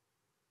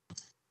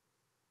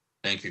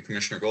 Thank you,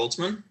 Commissioner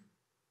Goldsman.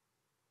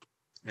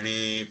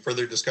 Any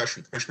further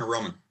discussion? Commissioner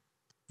Roman?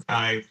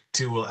 I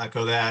too will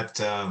echo that.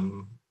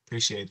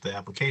 Appreciate the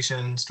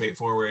application,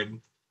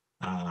 straightforward.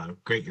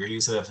 Great your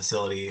use of the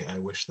facility. I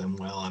wish them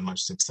well and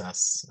much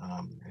success.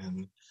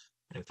 And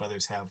if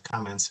others have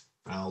comments,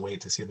 I'll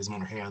wait to see if there's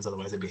more hands.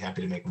 Otherwise, I'd be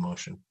happy to make a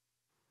motion.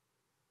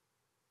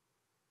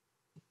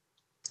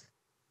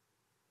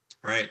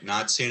 All right,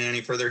 not seeing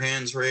any further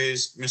hands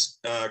raised.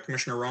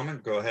 Commissioner Roman,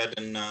 go ahead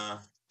and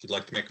if you'd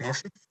like to make a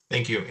motion.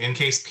 Thank you. In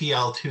case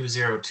PL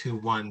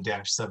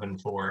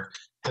 2021-74,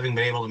 having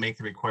been able to make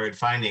the required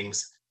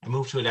findings, I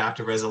move to adopt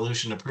a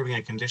resolution approving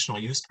a conditional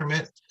use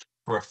permit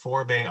for a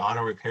 4-bay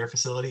auto repair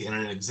facility in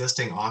an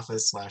existing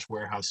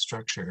office/warehouse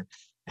structure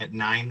at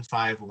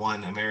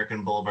 951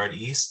 American Boulevard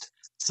East,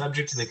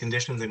 subject to the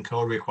conditions and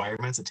code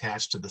requirements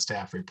attached to the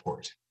staff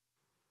report.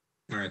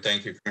 All right,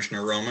 thank you,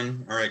 Commissioner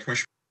Roman. All right,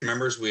 Commissioner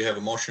members, we have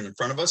a motion in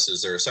front of us.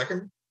 Is there a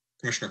second?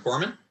 Commissioner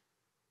Corman?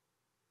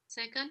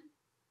 Second.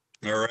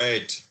 All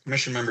right,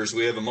 Commission members,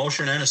 we have a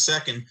motion and a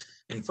second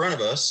in front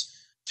of us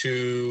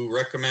to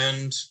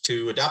recommend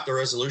to adopt a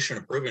resolution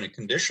approving a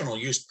conditional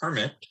use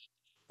permit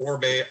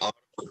 4-bay auto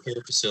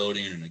repair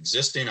facility in an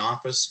existing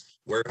office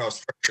warehouse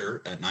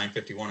structure at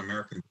 951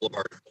 American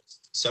Boulevard,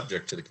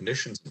 subject to the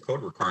conditions and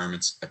code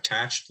requirements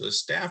attached to the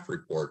staff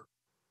report.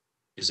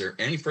 Is there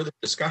any further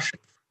discussion?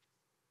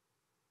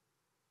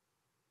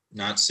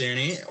 Not seeing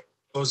any.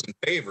 Those in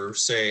favor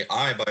say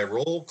aye by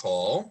roll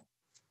call.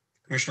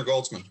 Commissioner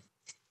Goldsman,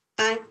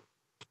 Aye.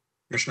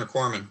 Commissioner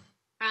Corman,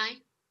 Aye.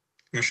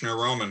 Commissioner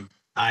Roman,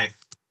 Aye.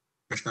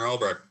 Commissioner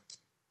Albrecht,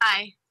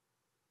 Aye.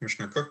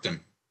 Commissioner Cookton,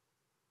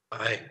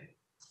 Aye.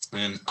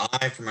 and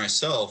I for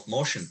myself.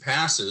 Motion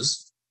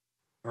passes.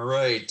 All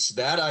right,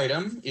 that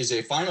item is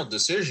a final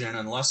decision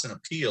unless an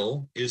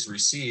appeal is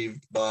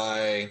received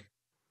by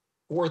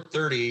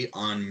 4:30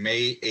 on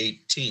May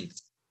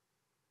 18th.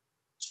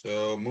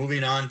 So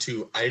moving on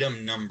to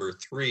item number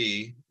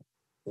 3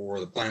 for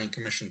the Planning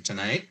Commission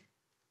tonight,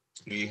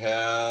 we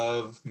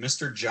have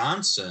Mr.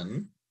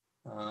 Johnson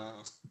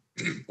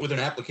with an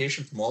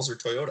application from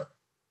Walser Toyota.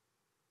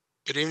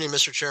 Good evening,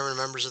 Mr. Chairman,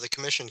 members of the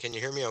commission. Can you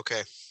hear me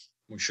okay?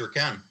 We sure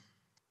can.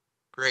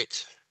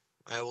 Great.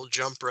 I will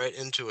jump right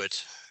into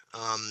it.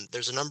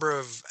 There's a number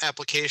of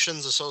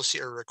applications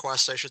associated, or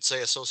requests, I should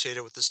say,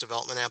 associated with this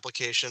development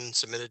application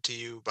submitted to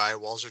you by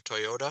Walser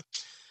Toyota.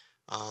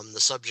 The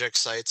subject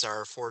sites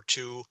are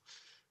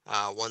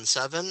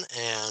 4217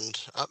 and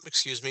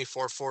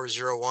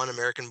 4401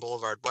 American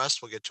Boulevard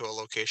West. We'll get to a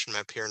location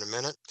map here in a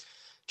minute.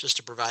 Just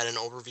to provide an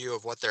overview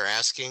of what they're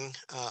asking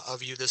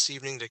of you this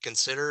evening to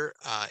consider,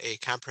 a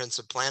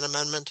comprehensive plan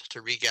amendment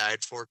to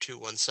re-guide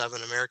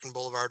 4217 American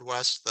Boulevard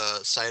West,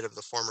 the site of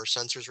the former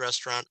Sensors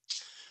Restaurant,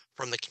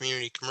 from the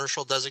community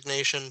commercial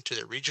designation to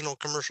the regional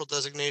commercial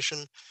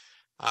designation,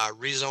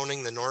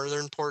 rezoning the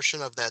northern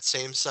portion of that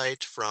same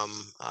site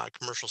from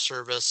commercial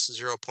service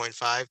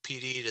 0.5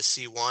 PD to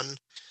C1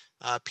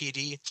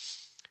 PD,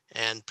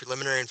 and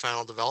preliminary and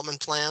final development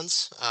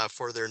plans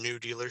for their new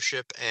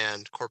dealership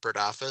and corporate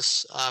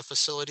office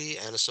facility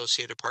and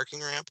associated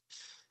parking ramp,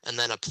 and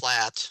then a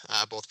plat,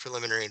 both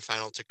preliminary and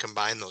final, to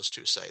combine those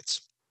two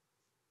sites.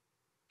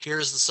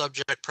 Here's the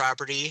subject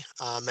property.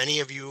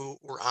 Many of you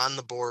were on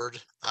the board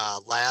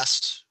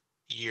last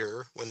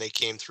year when they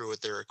came through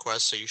with their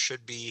request, so you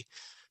should be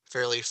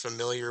fairly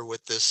familiar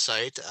with this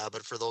site,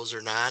 but for those who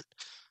are not,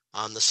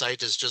 the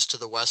site is just to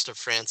the west of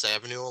France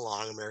Avenue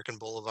along American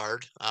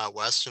Boulevard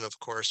West, and of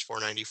course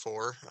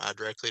 494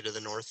 directly to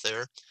the north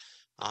there.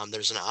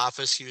 There's an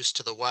office use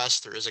to the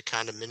west. There is a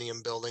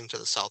condominium building to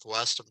the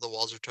southwest of the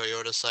Walser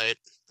Toyota site.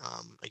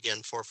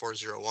 Again,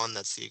 4401,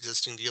 that's the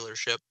existing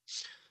dealership.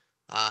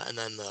 And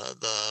then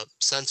the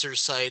Sensors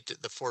site,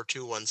 the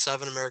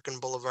 4217 American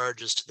Boulevard,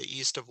 just to the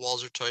east of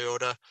Walser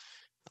Toyota.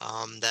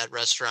 That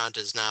restaurant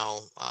is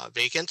now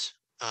vacant.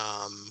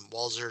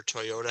 Walser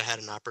Toyota had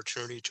an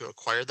opportunity to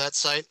acquire that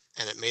site,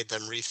 and it made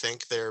them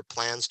rethink their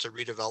plans to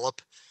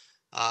redevelop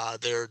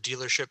their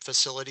dealership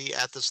facility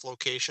at this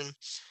location.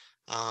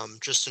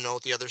 Just to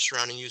note, the other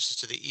surrounding uses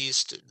to the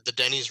east, the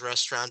Denny's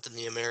restaurant and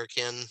the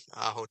American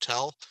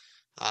Hotel.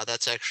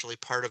 That's actually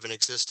part of an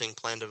existing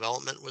plan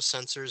development with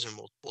Sensors, and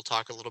we'll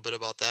talk a little bit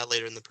about that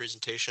later in the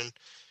presentation.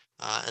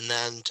 And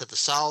then to the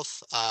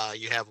south,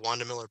 you have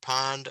Wanda Miller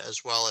Pond,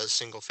 as well as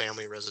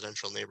single-family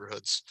residential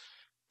neighborhoods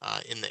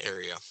in the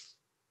area.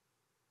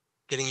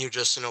 Getting you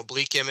just an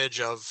oblique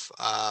image of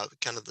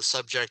kind of the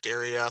subject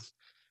area.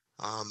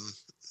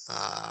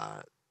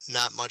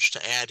 Not much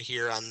to add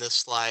here on this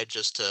slide,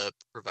 just to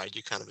provide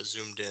you kind of a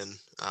zoomed in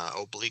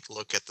oblique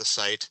look at the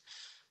site.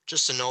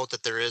 Just to note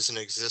that there is an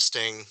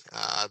existing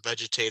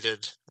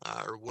vegetated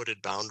or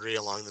wooded boundary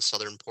along the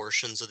southern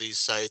portions of these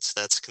sites.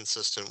 That's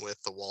consistent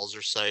with the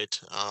Walser site.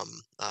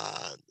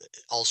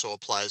 Also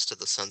applies to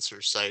the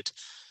Sensors site.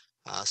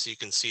 So you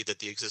can see that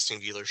the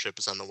existing dealership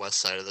is on the west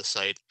side of the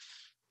site,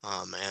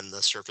 and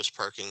the surface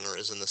parking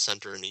is in the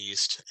center and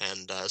east.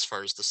 And as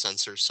far as the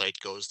Sensors site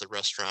goes, the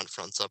restaurant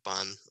fronts up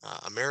on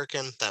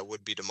American. That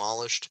would be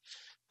demolished.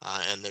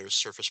 And there's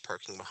surface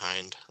parking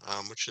behind,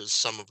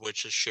 some of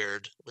which is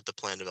shared with the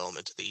plan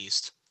development to the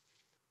east.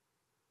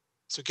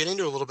 So getting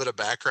to a little bit of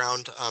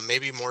background,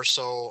 maybe more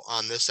so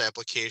on this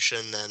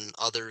application than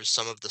others,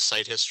 some of the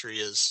site history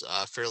is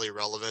fairly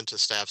relevant to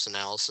staff's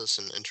analysis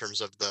and in terms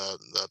of the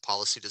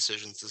policy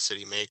decisions the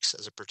city makes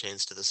as it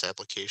pertains to this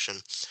application.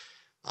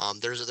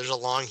 There's a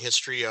long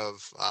history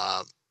of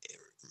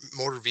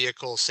motor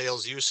vehicle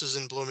sales uses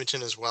in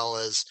Bloomington, as well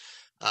as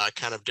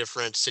kind of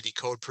different city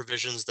code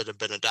provisions that have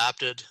been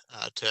adopted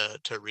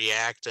to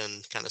react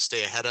and kind of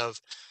stay ahead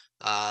of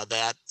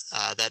that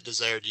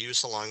desired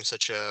use along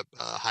such a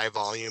high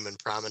volume and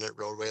prominent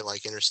roadway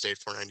like Interstate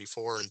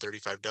 494 and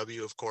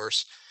 35W, of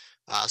course.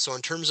 So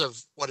in terms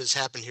of what has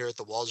happened here at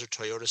the Walser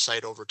Toyota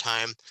site over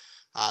time,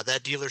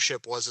 that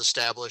dealership was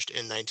established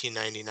in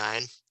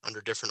 1999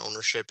 under different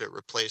ownership. It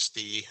replaced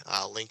the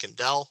Lincoln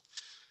Dell.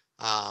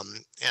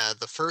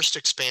 The first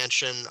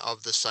expansion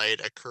of the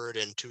site occurred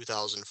in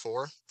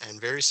 2004,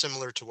 and very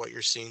similar to what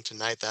you're seeing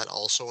tonight, that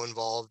also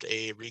involved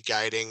a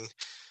re-guiding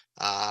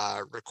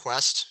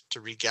request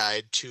to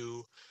re-guide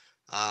to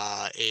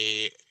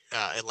a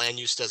land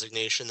use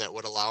designation that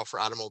would allow for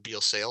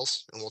automobile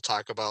sales, and we'll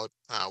talk about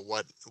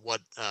what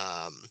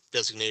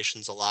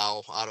designations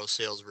allow auto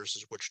sales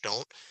versus which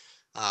don't.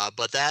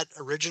 But that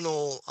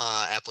original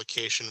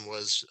application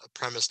was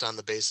premised on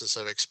the basis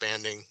of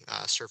expanding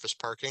surface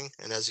parking.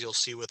 And as you'll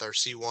see with our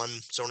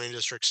C1 zoning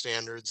district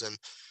standards and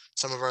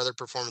some of our other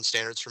performance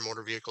standards for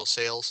motor vehicle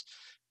sales.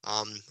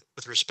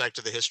 With respect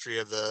to the history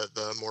of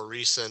the more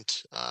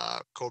recent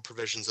code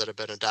provisions that have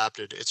been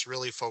adopted, it's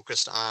really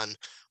focused on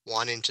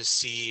wanting to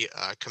see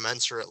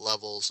commensurate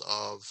levels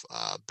of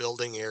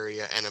building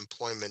area and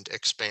employment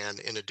expand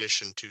in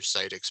addition to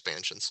site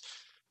expansions.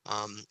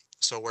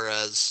 So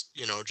whereas,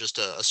 just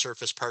a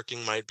surface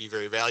parking might be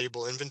very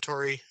valuable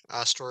inventory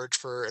storage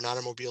for an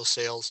automobile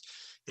sales,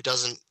 it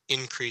doesn't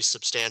increase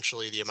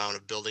substantially the amount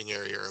of building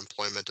area or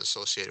employment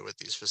associated with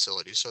these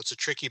facilities. So it's a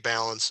tricky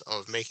balance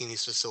of making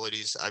these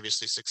facilities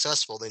obviously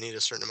successful. They need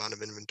a certain amount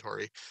of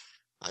inventory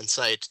on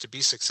site to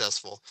be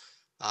successful.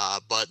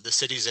 But the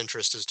city's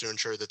interest is to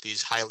ensure that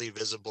these highly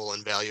visible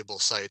and valuable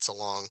sites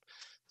along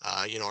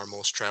our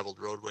most traveled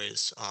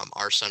roadways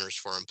are centers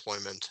for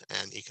employment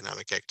and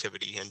economic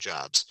activity and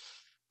jobs.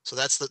 So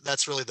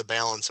that's really the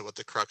balance of what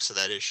the crux of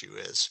that issue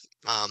is.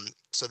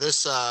 So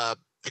this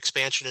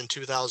expansion in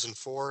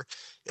 2004,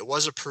 it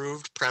was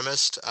approved,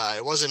 premised.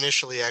 It was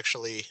initially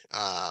actually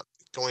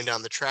going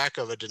down the track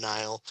of a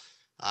denial,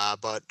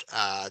 but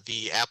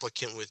the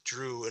applicant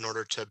withdrew in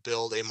order to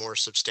build a more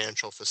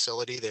substantial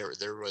facility.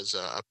 There was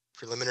a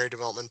preliminary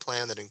development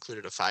plan that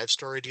included a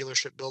 5-story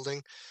dealership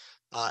building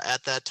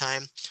at that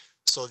time.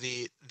 So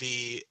the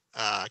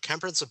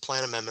comprehensive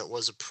plan amendment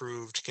was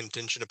approved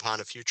contingent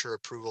upon a future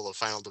approval of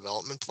final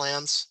development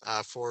plans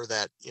for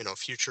that,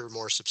 future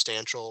more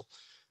substantial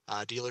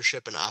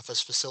dealership and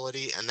office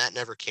facility, and that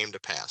never came to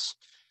pass.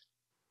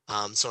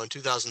 So in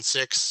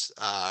 2006,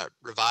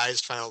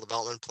 revised final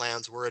development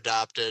plans were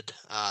adopted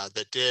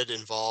that did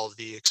involve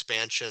the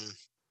expansion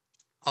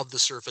of the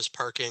surface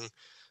parking.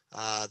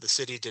 The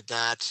city did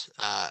not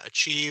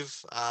achieve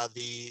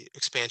the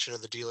expansion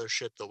of the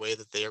dealership the way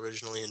that they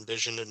originally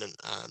envisioned, and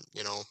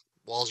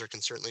Walser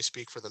can certainly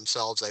speak for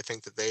themselves. I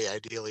think that they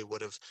ideally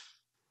would have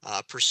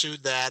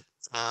pursued that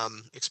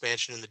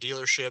expansion in the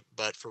dealership,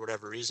 but for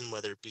whatever reason,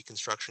 whether it be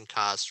construction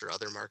costs or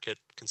other market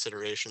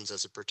considerations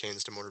as it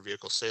pertains to motor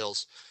vehicle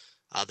sales,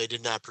 they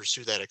did not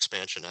pursue that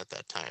expansion at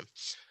that time.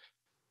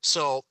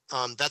 So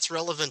that's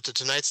relevant to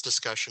tonight's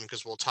discussion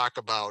because we'll talk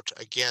about,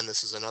 again,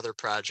 this is another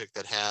project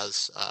that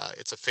has,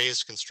 it's a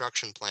phased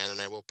construction plan,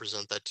 and I will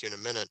present that to you in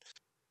a minute.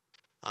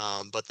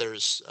 But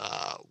there's,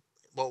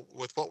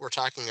 with what we're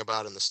talking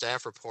about in the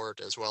staff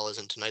report, as well as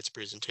in tonight's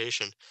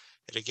presentation,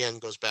 it again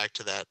goes back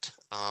to that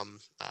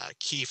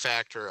key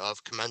factor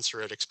of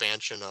commensurate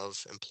expansion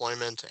of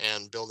employment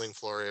and building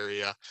floor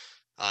area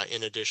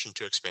in addition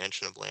to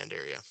expansion of land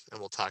area. And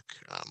we'll talk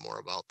more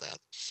about that.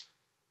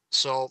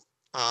 So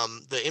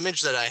the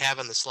image that I have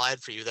on the slide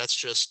for you, that's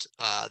just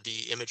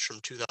the image from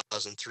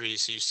 2003.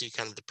 So you see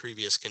kind of the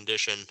previous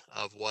condition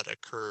of what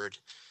occurred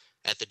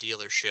at the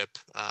dealership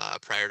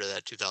prior to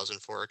that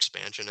 2004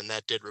 expansion. And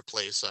that did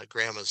replace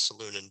Grandma's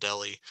Saloon and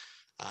Deli.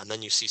 And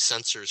then you see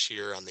sensors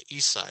here on the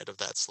east side of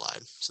that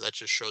slide. So that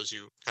just shows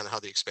you kind of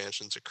how the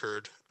expansions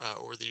occurred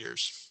over the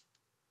years.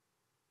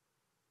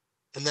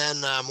 And then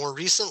more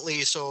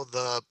recently, so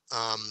the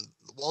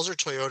Walser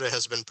Toyota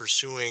has been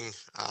pursuing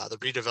the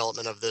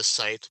redevelopment of this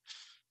site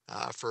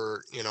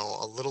for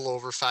a little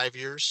over 5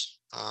 years,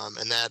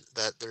 and that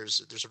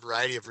there's a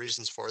variety of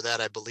reasons for that.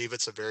 I believe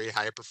it's a very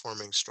high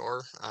performing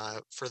store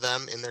for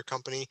them in their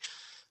company.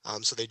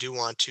 So they do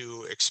want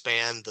to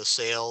expand the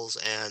sales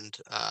and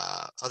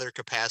other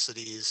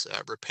capacities,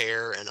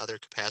 repair and other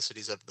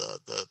capacities of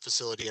the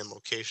facility and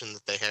location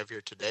that they have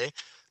here today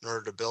in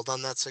order to build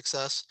on that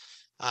success.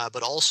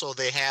 But also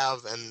they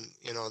have, and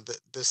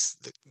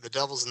the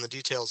devil's in the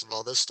details of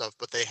all this stuff,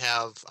 but they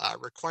have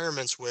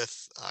requirements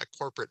with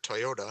corporate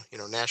Toyota,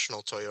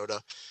 national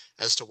Toyota,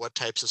 as to what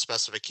types of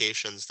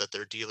specifications that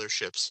their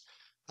dealerships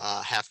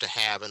have to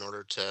have in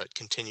order to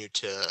continue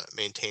to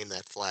maintain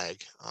that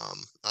flag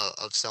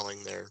of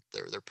selling their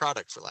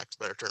product, for lack of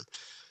a better term.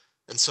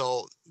 And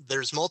so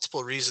there's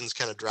multiple reasons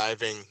kind of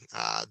driving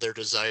their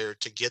desire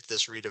to get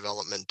this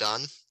redevelopment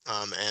done.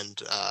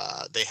 And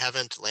they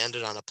haven't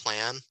landed on a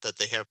plan that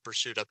they have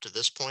pursued up to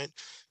this point.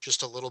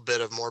 Just a little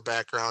bit of more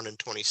background. In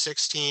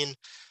 2016,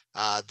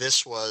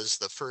 this was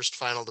the first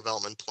final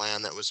development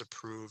plan that was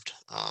approved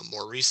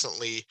more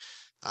recently.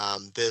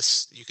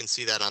 This, you can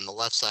see that on the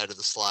left side of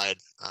the slide.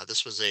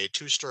 This was a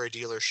 2-story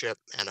dealership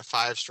and a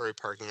 5-story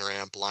parking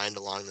ramp lined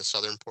along the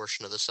southern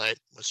portion of the site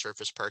with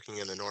surface parking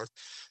in the north.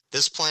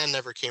 This plan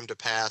never came to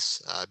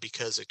pass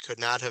because it could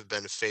not have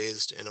been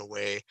phased in a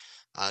way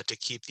to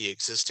keep the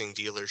existing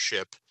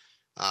dealership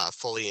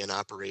fully in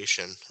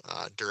operation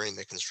during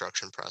the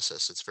construction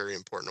process. It's very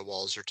important to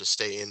Walser to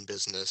stay in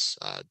business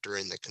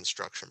during the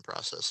construction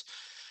process.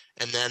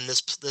 And then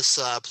this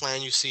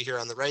plan you see here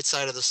on the right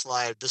side of the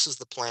slide, this is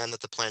the plan that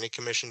the Planning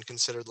Commission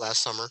considered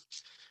last summer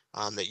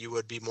that you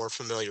would be more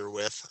familiar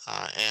with.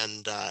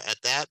 And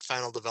at that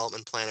final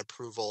development plan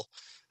approval,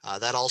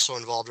 that also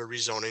involved a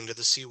rezoning to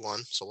the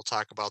C1. So we'll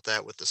talk about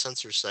that with the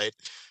sensor site.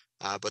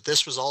 But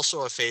this was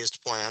also a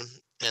phased plan.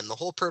 And the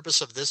whole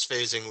purpose of this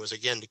phasing was,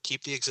 again, to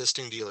keep the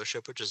existing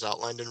dealership, which is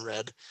outlined in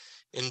red,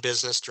 in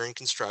business during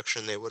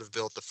construction. They would have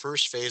built the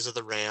first phase of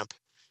the ramp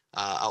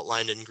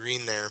outlined in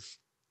green there.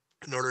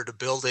 in order to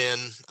build in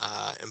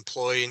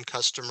employee and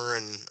customer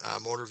and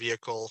motor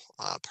vehicle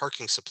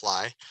parking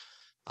supply,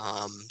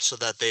 so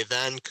that they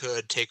then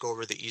could take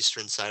over the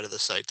eastern side of the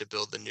site to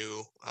build the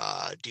new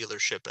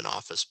dealership and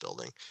office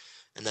building.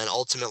 And then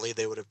ultimately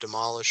they would have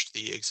demolished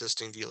the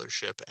existing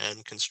dealership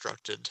and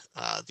constructed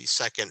the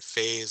second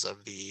phase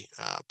of the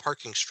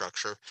parking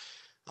structure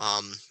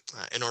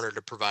in order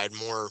to provide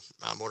more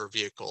motor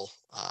vehicle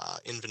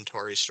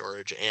inventory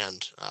storage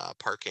and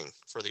parking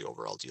for the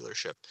overall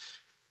dealership.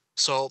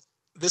 So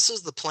this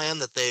is the plan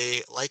that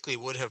they likely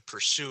would have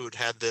pursued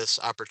had this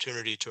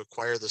opportunity to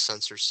acquire the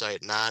sensor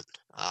site not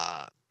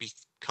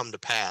come to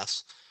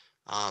pass.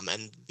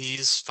 And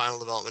these final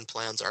development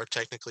plans are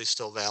technically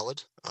still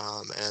valid,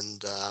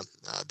 and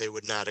they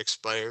would not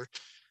expire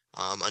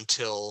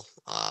until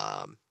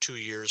 2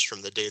 years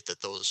from the date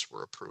that those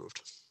were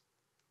approved.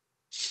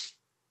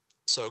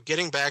 So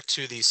getting back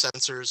to the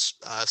sensors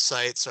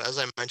site, so as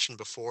I mentioned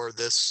before,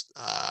 this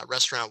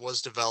restaurant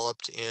was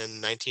developed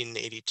in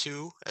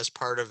 1982 as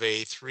part of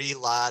a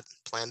 3-lot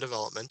plan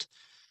development.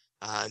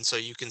 And so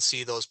you can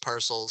see those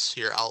parcels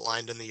here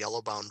outlined in the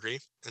yellow boundary.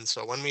 And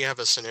so when we have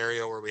a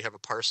scenario where we have a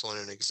parcel in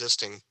an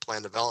existing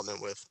plan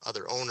development with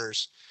other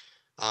owners,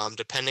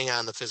 depending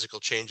on the physical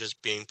changes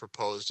being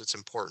proposed, it's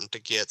important to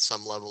get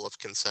some level of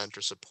consent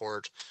or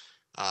support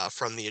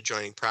from the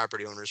adjoining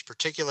property owners,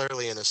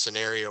 particularly in a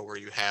scenario where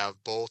you have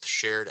both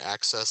shared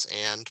access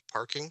and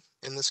parking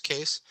in this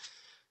case.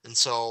 And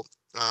so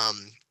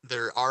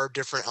there are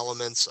different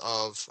elements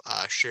of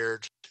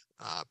shared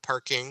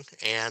parking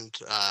and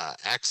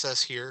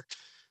access here.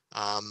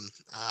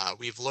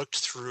 We've looked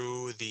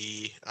through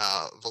the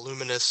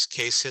voluminous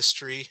case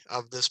history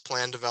of this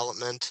plan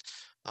development.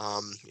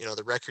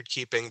 The record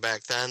keeping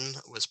back then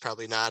was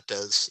probably not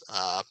as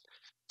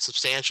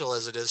substantial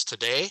as it is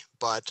today,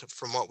 but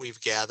from what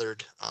we've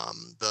gathered,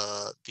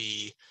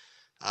 the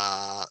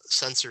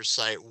sensor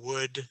site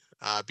would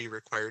be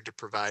required to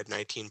provide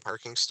 19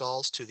 parking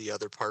stalls to the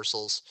other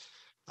parcels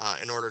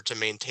in order to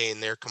maintain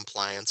their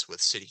compliance with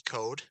city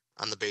code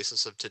on the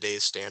basis of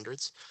today's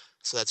standards.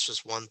 So that's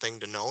just one thing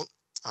to note.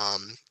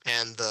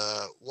 And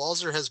the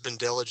Walser has been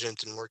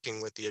diligent in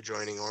working with the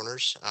adjoining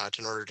owners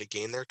in order to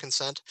gain their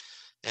consent.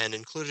 And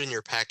included in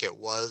your packet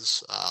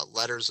was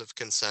letters of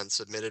consent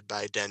submitted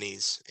by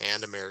Denny's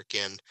and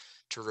American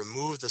to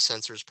remove the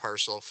sensors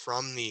parcel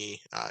from the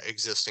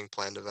existing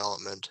plan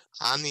development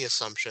on the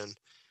assumption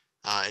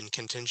and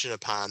contingent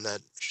upon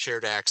that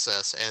shared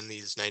access and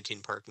these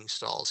 19 parking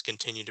stalls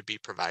continue to be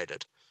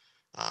provided.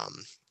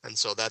 And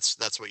so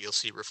that's what you'll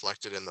see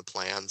reflected in the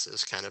plans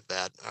is kind of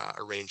that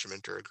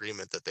arrangement or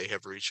agreement that they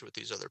have reached with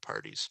these other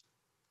parties.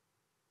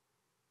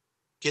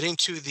 Getting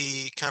to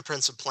the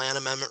comprehensive plan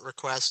amendment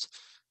request.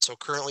 So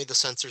currently the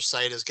sensor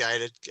site is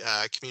guided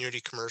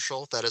community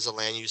commercial. That is a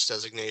land use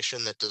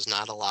designation that does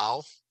not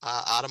allow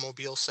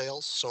automobile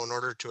sales. So in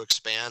order to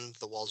expand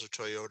the Walser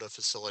Toyota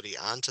facility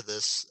onto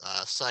this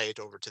site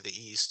over to the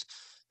east,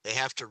 they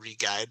have to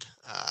re-guide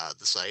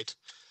the site.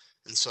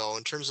 And so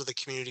in terms of the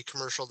community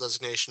commercial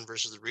designation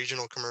versus the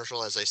regional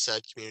commercial, as I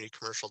said, community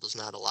commercial does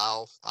not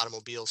allow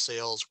automobile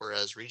sales,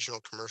 whereas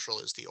regional commercial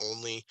is the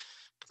only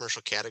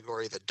commercial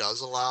category that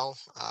does allow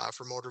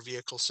for motor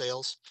vehicle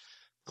sales.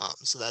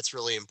 So that's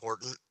really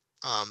important.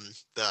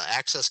 The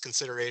access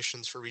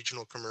considerations for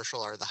regional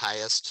commercial are the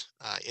highest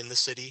in the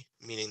city,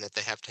 meaning that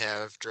they have to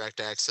have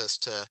direct access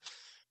to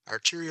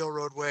arterial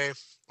roadway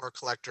or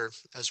collector,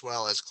 as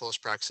well as close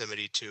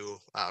proximity to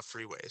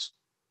freeways.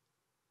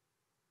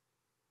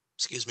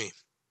 Excuse me.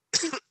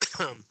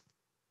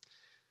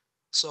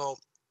 So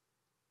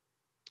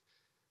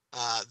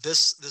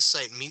this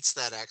site meets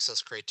that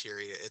access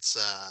criteria. It's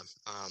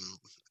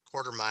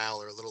quarter mile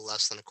or a little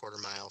less than a quarter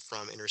mile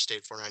from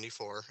Interstate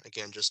 494,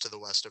 again, just to the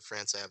west of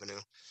France Avenue.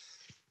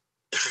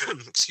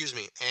 Excuse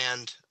me,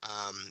 and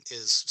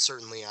is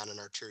certainly on an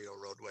arterial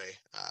roadway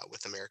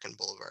with American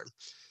Boulevard.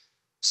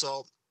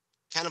 So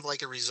kind of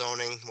like a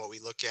rezoning, what we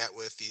look at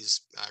with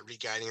these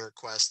re-guiding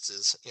requests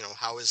is,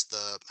 how is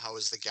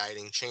the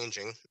guiding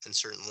changing? And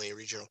certainly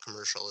regional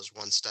commercial is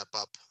one step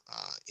up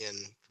in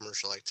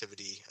commercial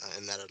activity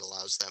in that it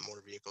allows that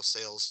motor vehicle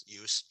sales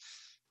use.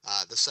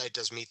 The site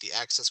does meet the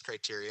access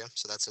criteria,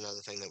 so that's another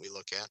thing that we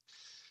look at.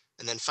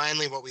 And then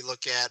finally, what we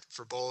look at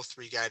for both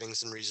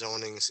re-guidings and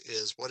rezonings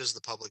is what is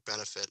the public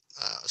benefit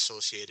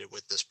associated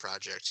with this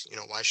project?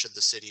 Why should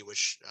the city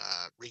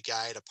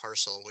re-guide a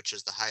parcel, which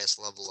is the highest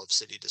level of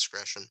city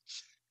discretion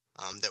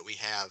that we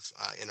have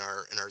in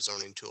our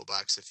zoning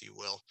toolbox, if you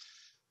will,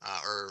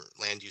 or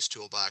land use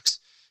toolbox?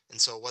 And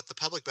so what the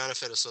public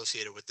benefit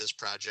associated with this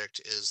project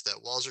is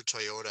that Walser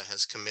Toyota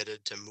has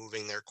committed to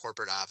moving their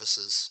corporate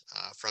offices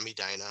from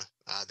Edina.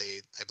 I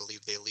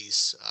believe they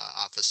lease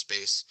office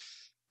space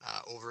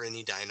over in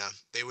Edina.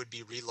 They would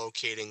be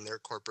relocating their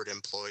corporate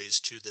employees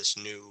to this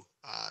new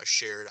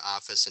shared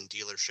office and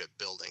dealership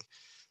building.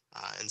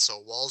 And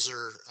so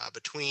Walser,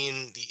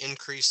 between the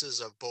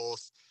increases of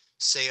both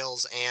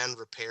sales and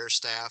repair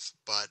staff,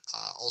 but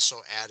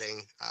also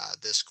adding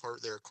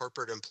their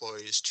corporate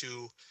employees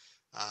to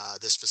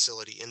this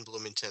facility in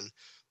Bloomington,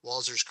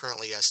 Walzer is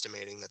currently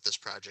estimating that this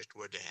project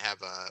would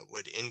have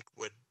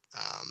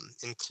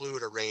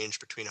include a range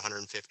between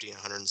 150 and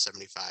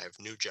 175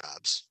 new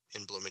jobs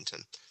in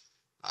Bloomington.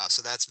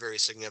 So that's very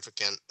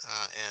significant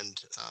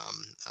and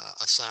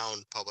a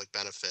sound public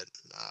benefit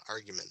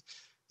argument.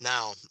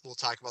 Now, we'll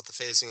talk about the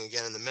phasing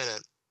again in a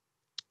minute.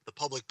 The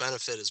public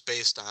benefit is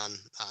based on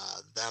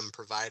them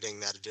providing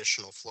that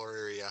additional floor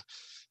area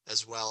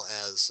as well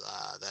as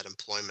that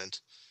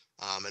employment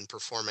and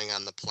performing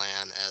on the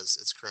plan as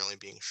it's currently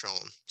being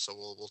shown. So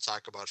we'll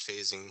talk about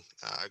phasing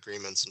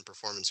agreements and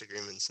performance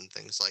agreements and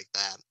things like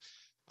that.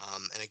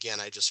 And again,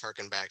 I just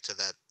harken back to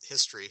that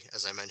history,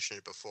 as I mentioned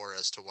it before,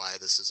 as to why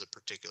this is a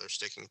particular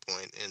sticking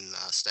point in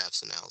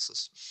staff's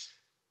analysis.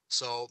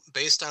 So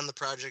based on the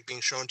project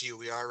being shown to you,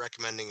 we are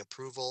recommending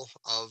approval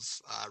of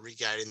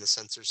re-guiding the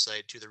sensor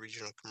site to the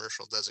regional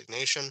commercial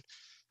designation.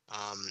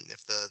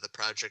 If the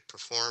project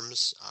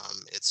performs,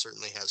 it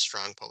certainly has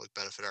strong public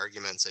benefit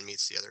arguments and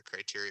meets the other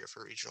criteria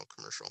for regional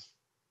commercial.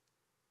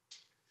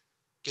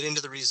 Getting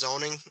to the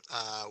rezoning,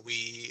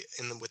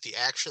 with the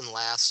action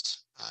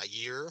last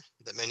year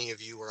that many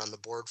of you were on the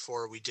board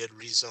for, we did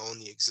rezone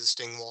the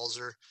existing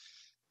Walzer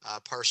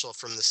parcel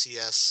from the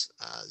CS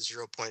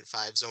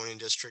 0.5 zoning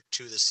district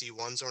to the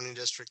C1 zoning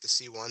district. The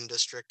C1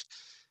 district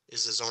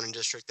is a zoning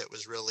district that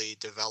was really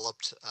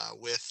developed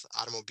with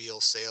automobile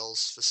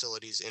sales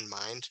facilities in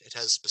mind. It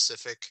has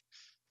specific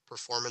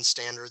performance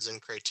standards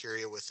and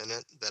criteria within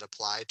it that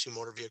apply to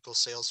motor vehicle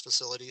sales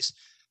facilities.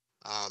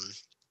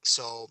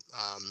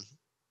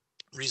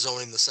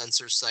 Rezoning the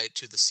sensor site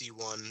to the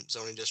C1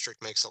 zoning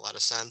district makes a lot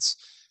of sense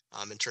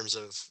in terms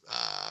of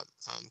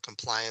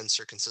compliance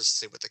or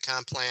consistency with the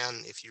comp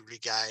plan. If you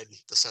re-guide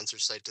the sensor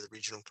site to the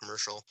regional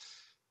commercial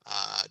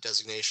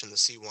designation, the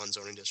C1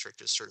 zoning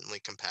district is certainly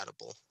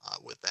compatible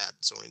with that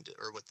zoning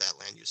or with that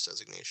land use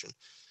designation.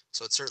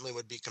 So it certainly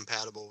would be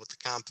compatible with the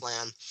comp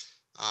plan.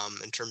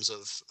 In terms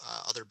of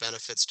other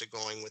benefits to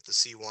going with the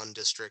C1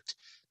 district,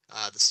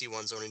 the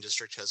C1 zoning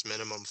district has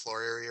minimum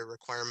floor area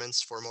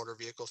requirements for motor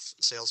vehicle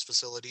sales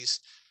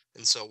facilities.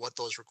 And so what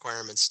those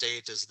requirements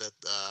state is that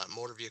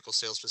motor vehicle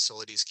sales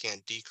facilities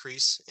can't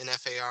decrease in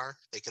FAR.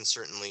 They can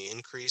certainly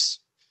increase,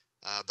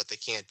 but they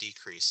can't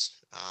decrease.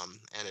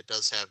 And it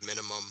does have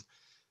minimum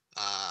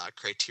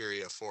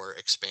criteria for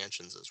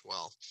expansions as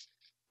well.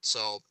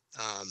 So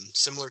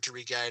similar to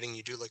re-guiding,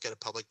 you do look at a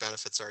public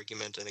benefits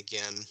argument. And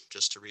again,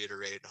 just to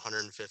reiterate,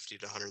 150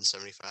 to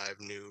 175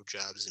 new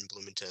jobs in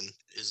Bloomington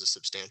is a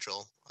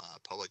substantial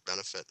public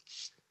benefit.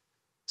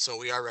 So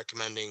we are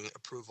recommending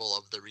approval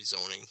of the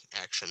rezoning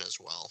action as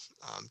well.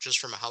 Just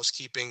from a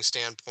housekeeping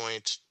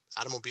standpoint,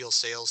 automobile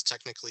sales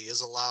technically is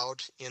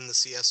allowed in the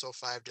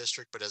CS05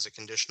 district, but as a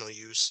conditional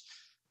use.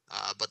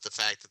 But the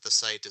fact that the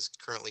site is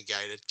currently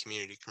guided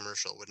community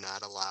commercial would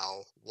not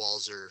allow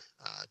Walzer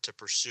to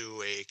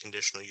pursue a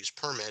conditional use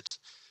permit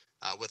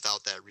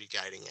without that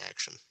re-guiding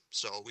action.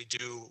 So we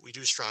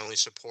do strongly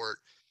support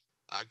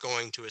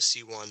going to a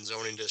C1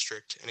 zoning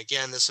district. And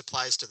again, this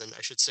applies to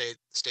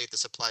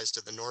this applies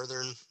to the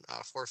northern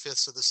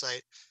 4/5 of the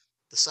site.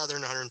 The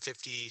southern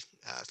 150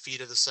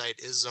 feet of the site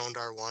is zoned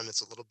R1. It's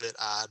a little bit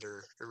odd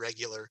or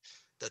irregular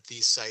that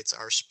these sites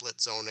are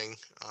split zoning.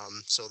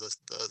 So the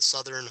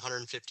southern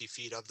 150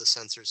 feet of the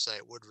sensor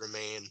site would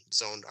remain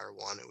zoned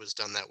R1. It was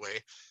done that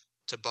way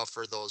to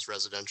buffer those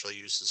residential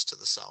uses to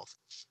the south.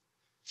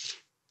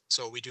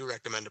 So we do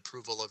recommend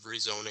approval of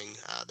rezoning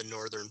the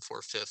northern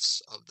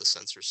 4/5 of the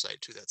sensor site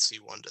to that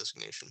C1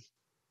 designation.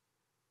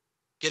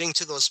 Getting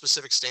to those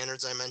specific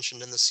standards I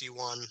mentioned in the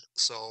C1,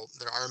 so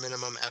there are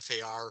minimum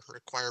FAR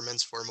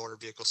requirements for motor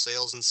vehicle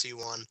sales in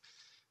C1.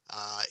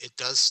 It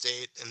does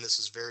state, and this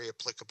is very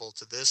applicable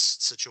to this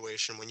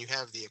situation, when you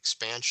have the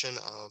expansion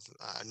of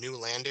new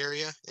land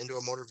area into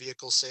a motor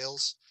vehicle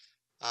sales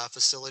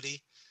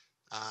facility,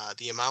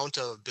 the amount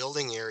of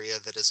building area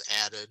that is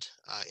added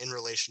in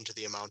relation to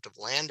the amount of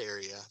land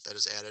area that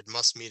is added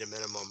must meet a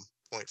minimum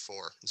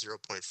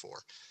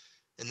 0.4.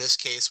 In this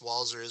case,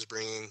 Walzer is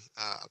bringing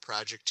a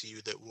project to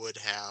you that would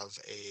have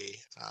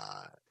a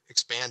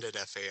expanded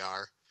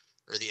FAR,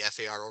 or the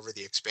FAR over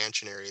the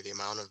expansion area, the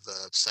amount of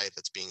the site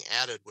that's being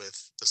added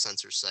with the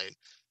sensor site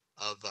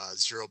of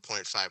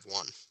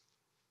 0.51.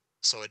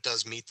 So it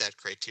does meet that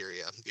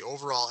criteria. The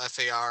overall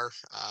FAR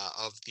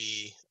of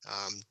the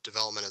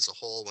development as a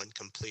whole when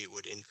complete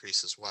would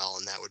increase as well,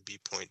 and that would be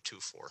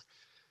 0.24.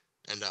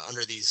 And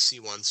under these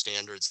C1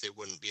 standards, they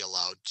wouldn't be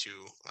allowed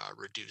to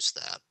reduce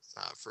that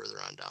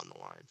further on down the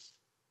line.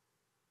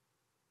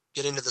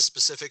 Getting to the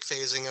specific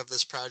phasing of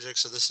this project,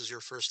 so this is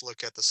your first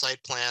look at the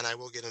site plan. I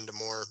will get into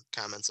more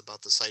comments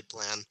about the site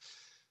plan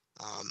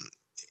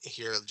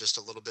here just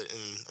a little bit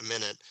in a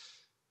minute.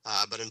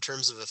 But in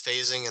terms of the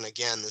phasing, and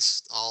again,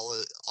 this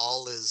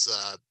all is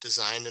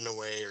designed in a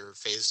way or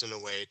phased in a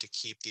way to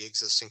keep the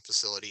existing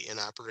facility in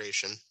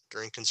operation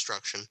during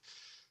construction.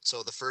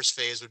 So the first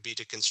phase would be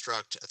to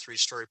construct a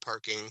 3-story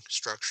parking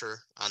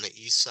structure on the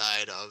east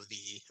side of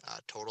the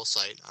total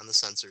site on the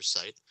sensor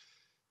site.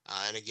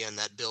 And again,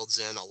 that builds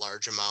in a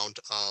large amount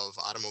of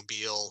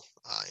automobile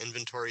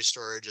inventory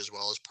storage as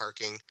well as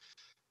parking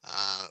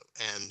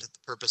and the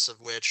purpose of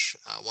which,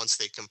 once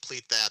they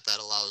complete that, that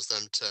allows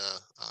them to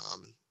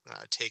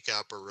take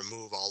up or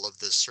remove all of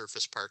this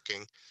surface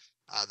parking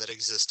that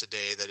exists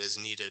today that is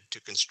needed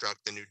to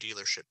construct the new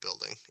dealership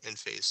building in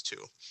phase 2.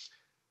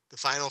 The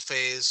final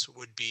phase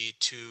would be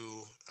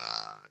to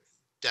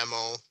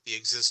demo the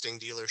existing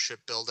dealership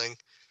building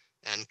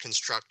and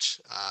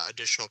construct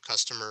additional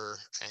customer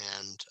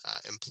and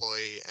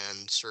employee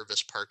and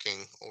service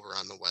parking over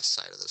on the west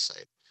side of the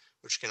site,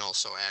 which can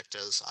also act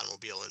as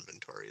automobile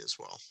inventory as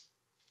well.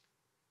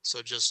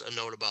 So just a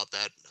note about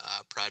that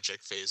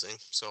project phasing.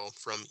 So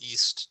from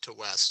east to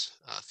west,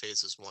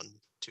 phases 1,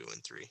 2,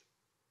 and 3.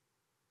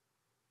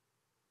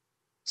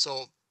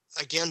 So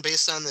again,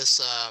 based on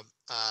this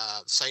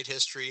site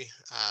history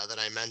that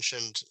I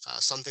mentioned,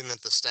 something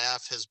that the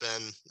staff has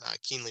been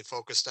keenly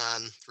focused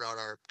on throughout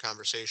our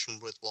conversation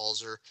with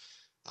Walser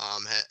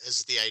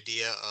is the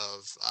idea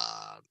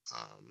of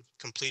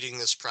completing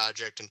this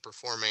project and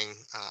performing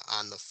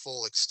on the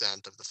full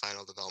extent of the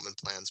final development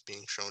plans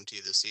being shown to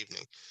you this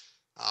evening.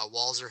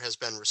 Walser has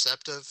been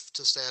receptive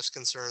to staff's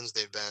concerns.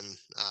 They've been,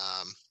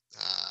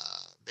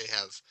 they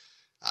have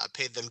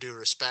paid them due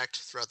respect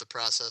throughout the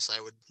process,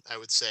 I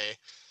would say.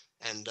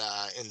 And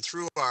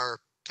through our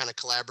kind of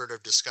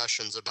collaborative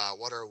discussions about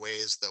what are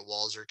ways that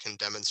Walser can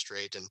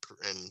demonstrate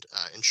and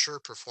ensure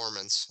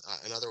performance,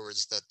 in other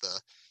words, that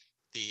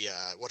the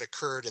what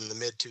occurred in the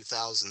mid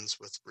 2000s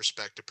with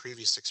respect to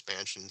previous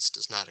expansions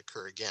does not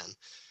occur again.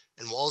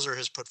 And Walser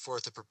has put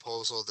forth a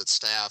proposal that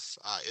staff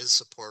is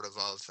supportive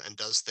of and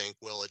does think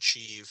will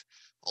achieve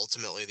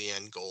ultimately the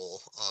end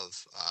goal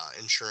of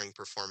ensuring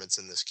performance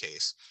in this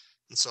case.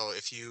 And so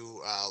if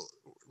you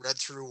read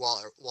through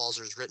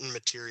Walser's written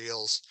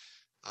materials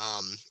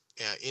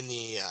in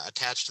the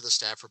attached to the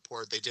staff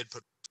report, they did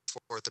put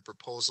forth a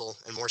proposal,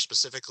 and more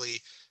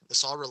specifically,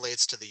 this all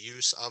relates to the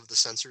use of the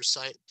sensor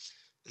site.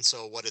 And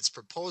so what it's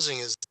proposing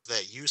is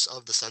that use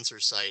of the sensor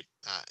site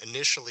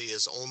initially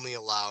is only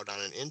allowed on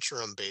an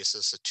interim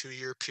basis, a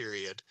 2-year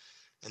period,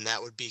 and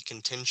that would be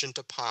contingent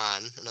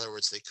upon, in other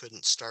words, they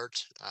couldn't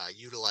start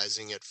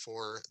utilizing it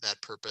for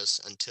that purpose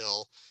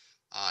until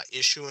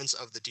issuance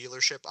of the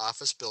dealership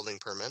office building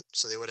permit.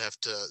 So they would have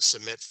to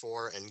submit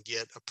for and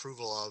get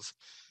approval of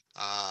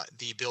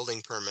the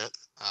building permit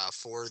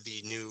for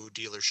the new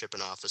dealership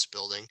and office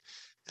building,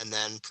 and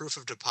then proof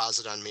of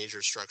deposit on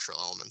major structural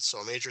elements.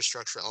 So major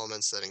structural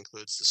elements that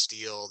includes the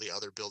steel, the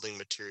other building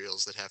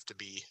materials that have to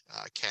be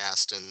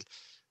cast and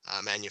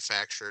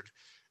manufactured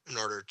in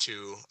order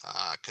to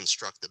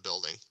construct the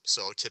building.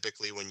 So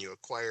typically when you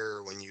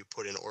acquire, when you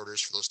put in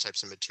orders for those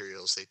types of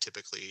materials, they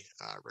typically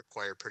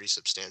require pretty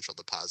substantial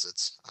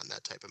deposits on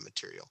that type of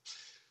material.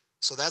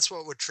 So that's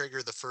what would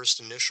trigger the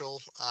first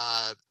initial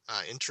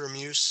interim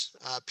use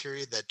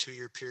period, that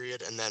 2-year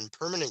period, and then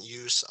permanent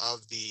use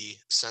of the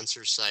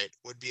sensor site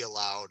would be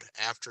allowed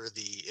after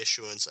the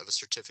issuance of a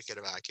certificate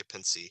of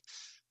occupancy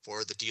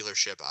for the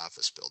dealership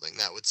office building.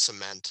 That would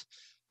cement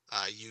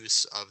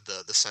use of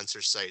the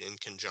sensor site in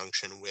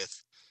conjunction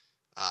with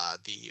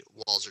the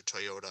Walser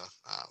Toyota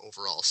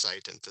overall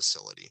site and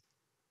facility.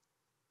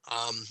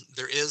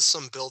 There is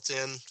some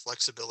built-in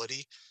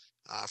flexibility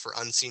for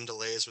unseen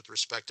delays with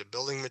respect to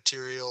building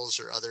materials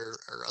or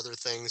other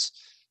things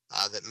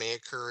that may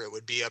occur. It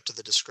would be up to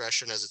the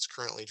discretion as it's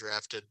currently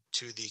drafted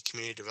to the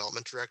community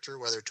development director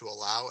whether to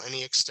allow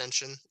any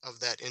extension of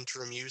that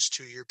interim use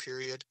 2-year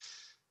period.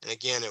 And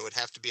again, it would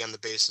have to be on the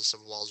basis of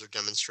Walser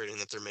demonstrating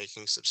that they're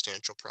making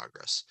substantial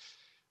progress.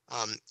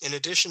 In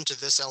addition to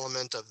this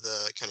element of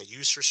the kind of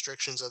use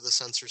restrictions of the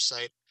sensor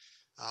site,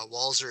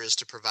 Walser is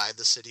to provide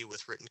the city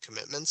with written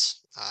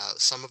commitments.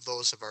 Some of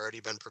those have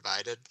already been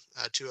provided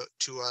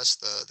to us.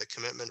 The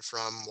commitment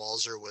from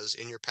Walser was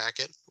in your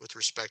packet with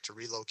respect to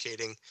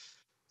relocating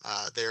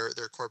their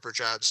corporate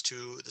jobs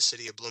to the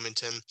city of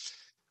Bloomington.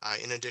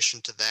 In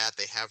addition to that,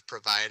 they have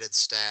provided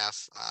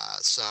staff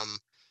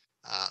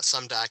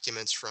some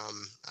documents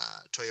from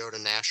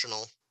Toyota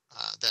National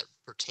that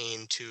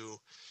pertain to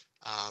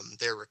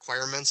their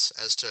requirements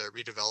as to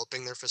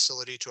redeveloping their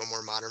facility to a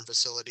more modern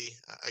facility.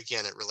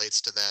 Again, it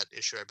relates to that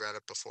issue I brought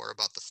up before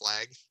about the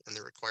flag and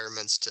the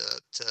requirements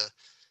to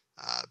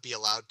be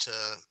allowed to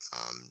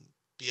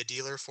be a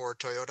dealer for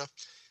Toyota.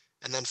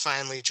 And then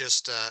finally,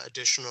 just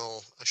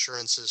additional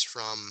assurances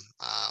from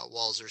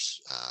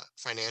Walser's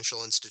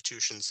financial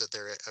institutions that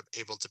they're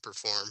able to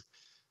perform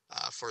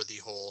for the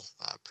whole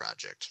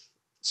project.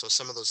 So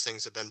some of those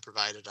things have been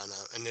provided on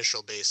an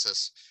initial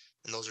basis,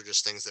 and those are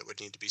just things that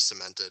would need to be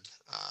cemented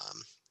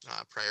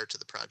prior to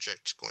the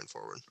project going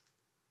forward.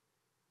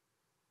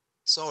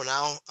 So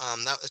now,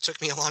 it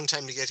took me a long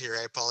time to get here,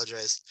 I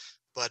apologize.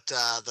 But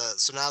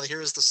so now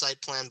here is the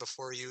site plan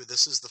before you.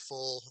 This is the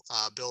full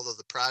build of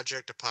the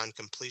project upon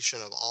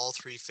completion of all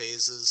 3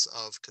 phases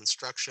of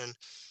construction.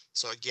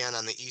 So again,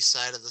 on the east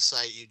side of the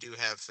site, you do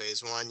have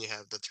phase 1. You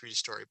have the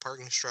 3-story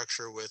parking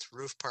structure with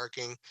roof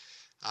parking.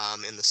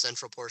 In the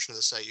central portion of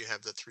the site, you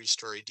have the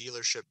 3-story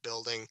dealership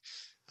building.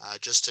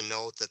 Just to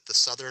note that the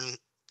southern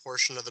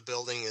portion of the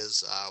building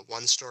is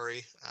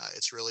 1-story.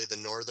 It's really the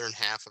northern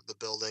half of the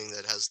building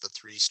that has the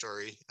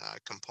 3-story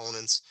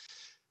components,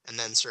 and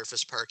then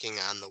surface parking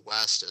on the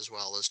west as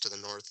well as to the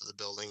north of the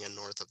building and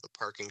north of the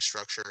parking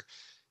structure.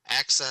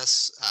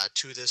 Access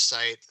to this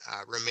site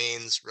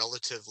remains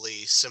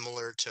relatively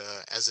similar to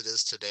as it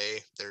is today.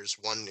 There's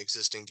one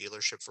existing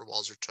dealership for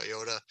Walser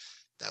Toyota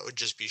that would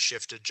just be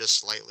shifted just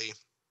slightly.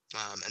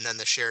 And then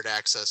the shared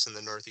access in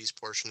the northeast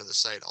portion of the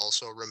site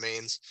also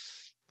remains.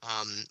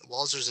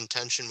 Walser's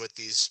intention with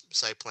these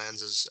site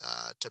plans is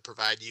to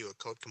provide you a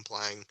code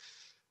complying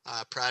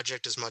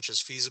project as much as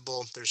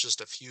feasible. There's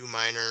just a few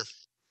minor,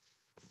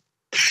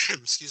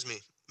 excuse me,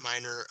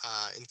 minor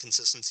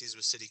inconsistencies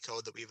with city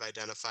code that we've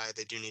identified.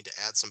 They do need to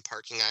add some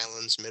parking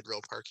islands,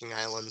 mid-row parking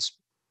islands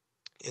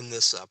in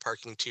this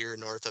parking tier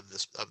north of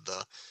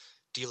the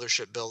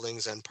dealership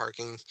buildings and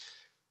parking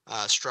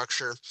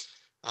structure.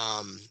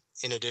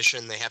 In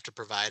addition, they have to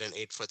provide an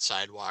 8-foot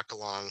sidewalk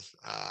along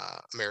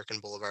American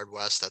Boulevard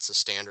West. That's a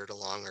standard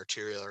along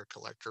arterial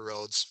collector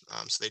roads.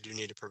 So they do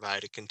need to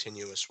provide a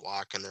continuous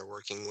walk, and they're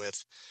working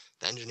with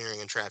the engineering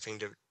and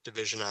traffic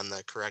division on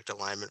the correct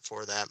alignment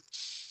for that.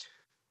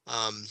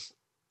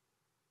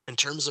 In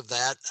terms of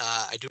that,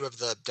 I do have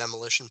the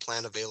demolition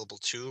plan available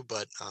too,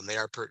 but they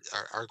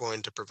are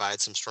going to provide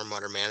some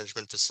stormwater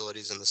management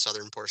facilities in the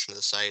southern portion of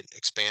the site,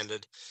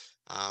 expanded.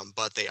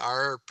 But they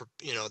are,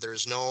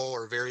 there's no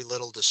or very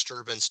little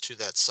disturbance to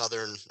that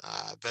southern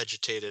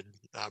vegetated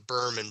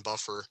berm and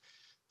buffer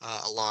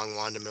along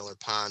Wanda Miller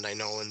Pond. I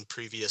know in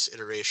previous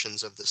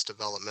iterations of this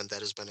development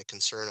that has been a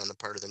concern on the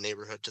part of the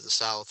neighborhood to the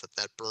south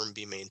that berm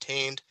be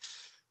maintained.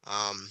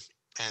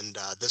 And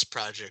this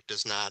project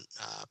does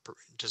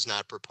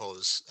not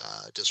propose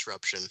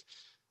disruption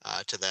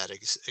to that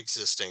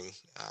existing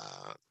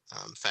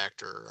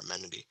factor or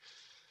amenity.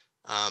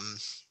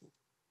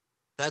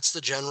 That's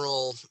the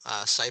general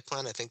site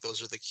plan. I think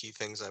those are the key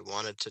things I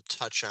wanted to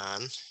touch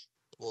on.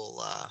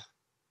 We'll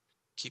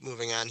keep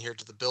moving on here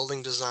to the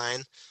building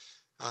design.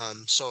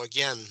 So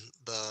again,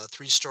 the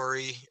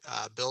 3-story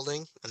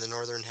building in the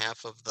northern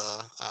half of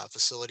the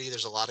facility,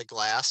 there's a lot of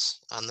glass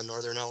on the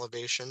northern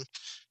elevation.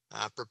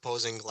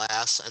 Proposing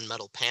glass and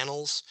metal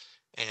panels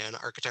and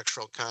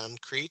architectural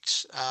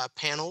concrete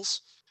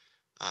panels.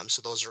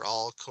 So those are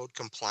all code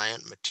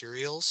compliant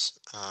materials.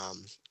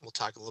 We'll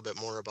talk a little bit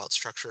more about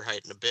structure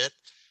height in a bit.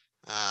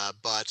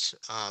 But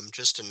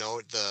just to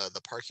note,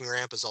 the parking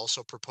ramp is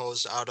also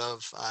proposed out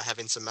of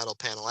having some metal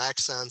panel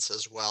accents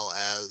as well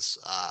as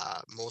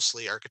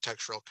mostly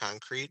architectural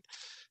concrete.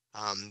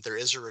 There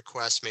is a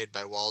request made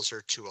by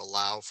Walser to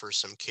allow for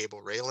some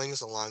cable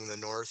railings along the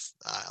north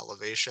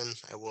elevation.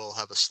 I will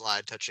have a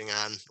slide touching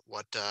on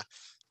what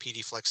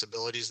PD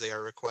flexibilities they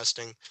are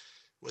requesting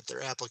with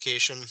their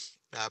application.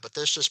 But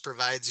this just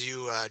provides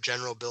you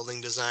general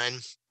building design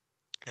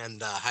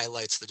and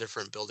highlights the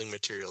different building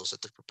materials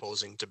that they're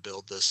proposing to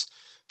build this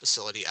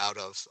facility out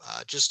of.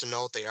 Just to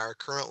note, they are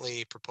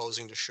currently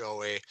proposing to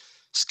show a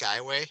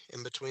skyway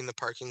in between the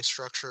parking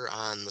structure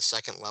on the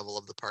second level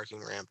of the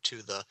parking ramp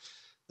to the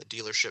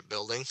dealership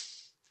building.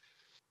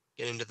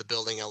 Get into the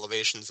building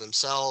elevations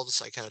themselves.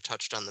 I kind of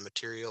touched on the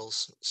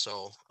materials,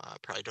 so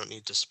probably don't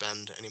need to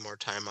spend any more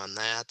time on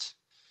that.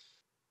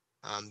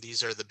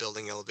 These are the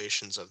building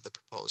elevations of the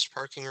proposed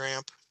parking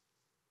ramp.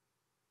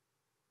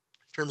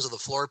 In terms of the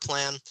floor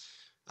plan,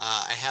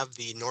 I have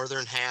the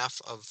northern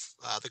half of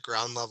the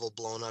ground level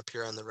blown up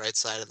here on the right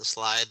side of the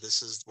slide.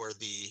 This is where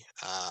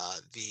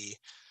the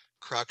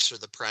crux or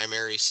the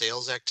primary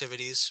sales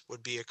activities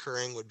would be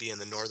in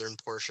the northern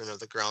portion of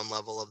the ground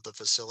level of the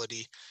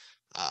facility.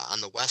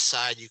 On the west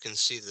side, you can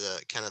see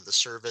the kind of the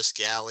service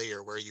galley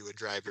or where you would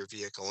drive your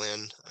vehicle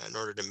in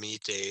order to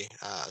meet a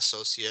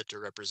associate or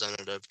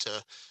representative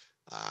to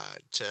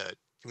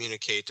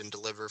communicate and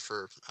deliver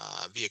for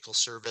vehicle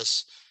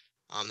service.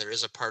 There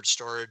is a part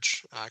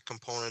storage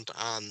component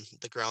on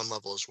the ground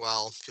level as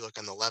well. If you look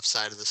on the left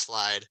side of the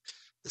slide,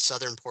 the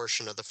southern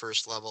portion of the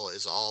first level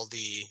is all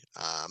the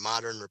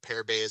modern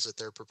repair bays that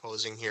they're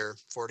proposing here,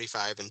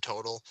 45 in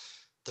total,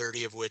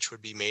 30 of which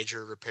would be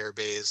major repair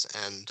bays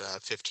and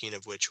 15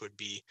 of which would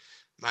be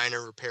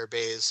minor repair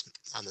bays.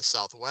 On the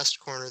southwest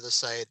corner of the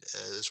site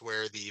is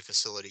where the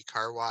facility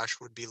car wash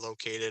would be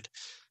located.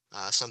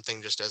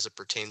 Something just as it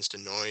pertains to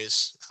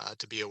noise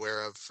to be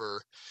aware of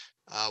for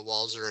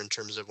Walser in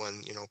terms of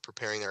when,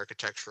 preparing the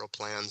architectural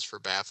plans for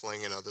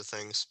baffling and other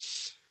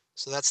things.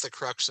 So that's the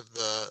crux of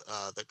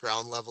the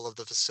ground level of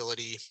the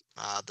facility.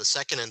 The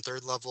second and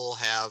third level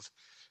have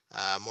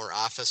more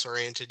office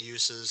oriented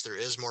uses. There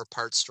is more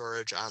part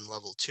storage on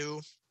level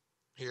 2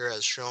 here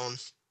as shown.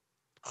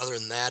 Other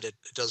than that, it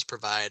does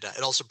provide,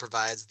 it also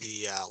provides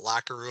the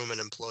locker room and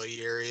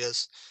employee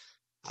areas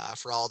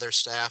for all their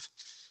staff.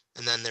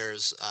 And then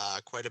there's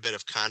quite a bit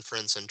of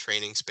conference and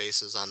training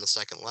spaces on the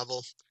second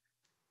level.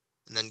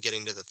 And then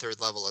getting to the third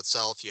level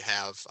itself, you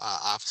have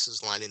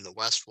offices lining the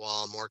west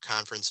wall, more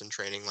conference and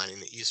training lining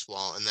the east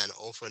wall, and then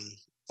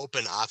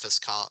open office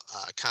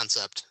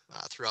concept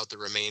throughout the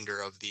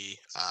remainder of the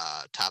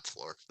top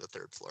floor, the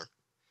third floor.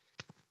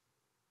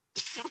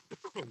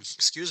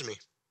 Excuse me.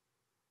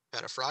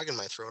 Had a frog in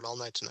my throat all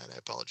night tonight. I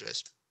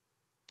apologize.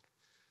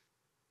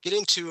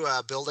 Getting to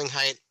building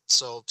height.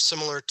 So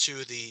similar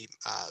to the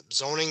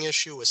zoning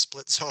issue with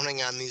split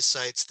zoning on these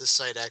sites, this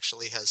site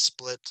actually has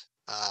split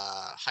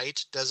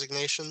height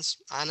designations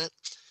on it.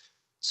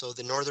 So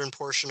the northern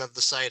portion of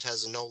the site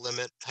has a no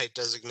limit height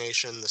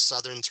designation. The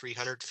southern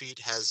 300 feet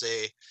has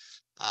a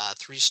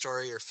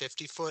 3-story or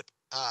 50-foot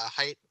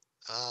height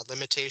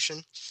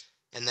limitation.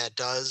 And that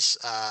does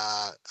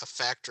a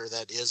factor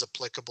that is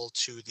applicable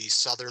to the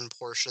southern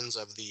portions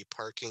of the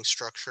parking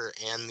structure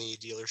and the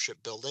dealership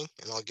building.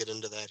 And I'll get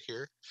into that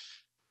here.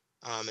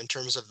 In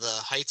terms of the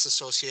heights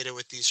associated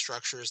with these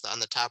structures, on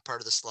the top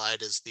part of the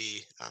slide is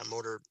the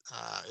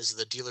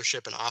the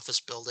dealership and office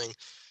building.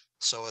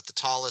 So at the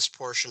tallest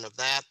portion of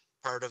that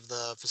part of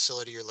the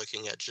facility, you're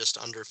looking at just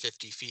under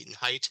 50 feet in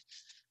height.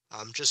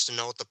 Just to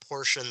note, the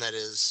portion that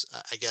is,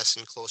 I guess,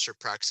 in closer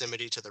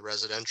proximity to the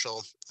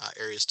residential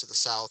areas to the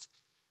south,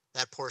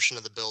 that portion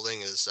of the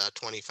building is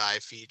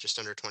 25 feet, just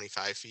under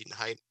 25 feet in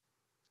height.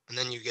 And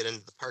then you get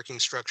into the parking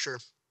structure.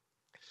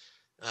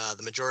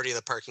 The majority of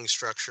the parking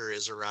structure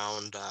is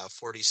around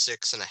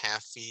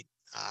 46.5 feet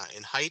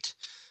in height.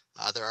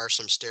 There are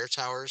some stair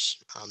towers.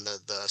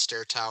 The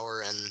stair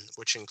tower, and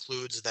which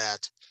includes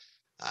that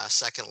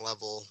second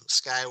level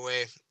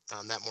skyway,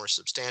 that more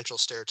substantial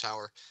stair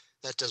tower,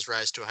 that does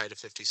rise to a height of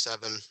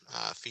 57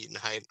 feet in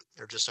height,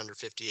 or just under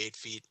 58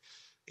 feet.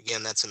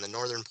 Again, that's in the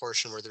northern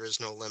portion where there is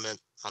no limit.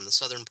 On the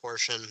southern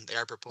portion, they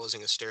are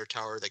proposing a stair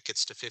tower that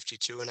gets to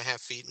 52.5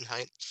 feet in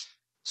height.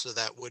 So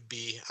that would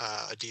be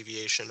a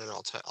deviation, and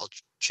I'll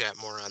chat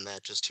more on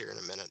that just here in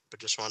a minute.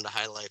 But just wanted to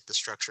highlight the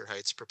structure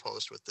heights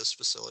proposed with this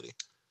facility.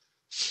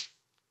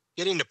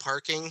 Getting to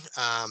parking,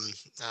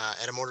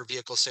 at a motor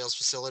vehicle sales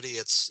facility,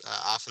 it's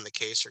often the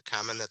case or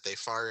common that they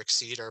far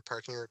exceed our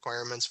parking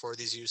requirements for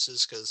these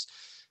uses, because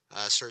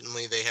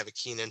certainly they have a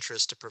keen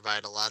interest to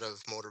provide a lot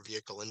of motor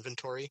vehicle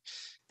inventory.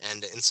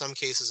 And in some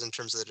cases, in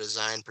terms of the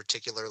design,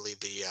 particularly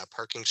the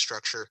parking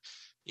structure,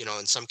 you know,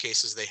 in some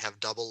cases they have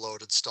double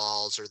loaded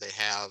stalls, or they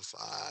have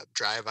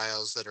drive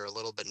aisles that are a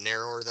little bit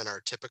narrower than our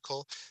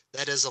typical.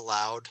 That is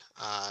allowed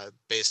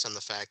based on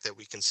the fact that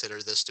we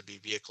consider this to be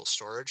vehicle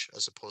storage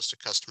as opposed to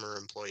customer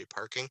employee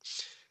parking.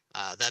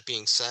 That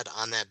being said,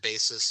 on that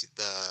basis,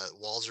 the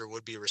Walser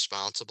would be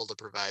responsible to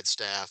provide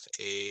staff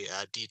a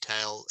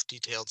detailed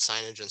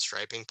signage and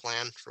striping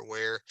plan for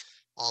where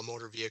all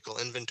motor vehicle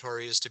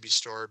inventory is to be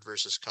stored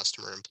versus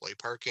customer employee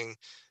parking,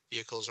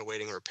 vehicles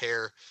awaiting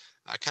repair,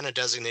 kind of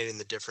designating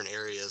the different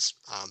areas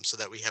so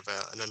that we have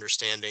an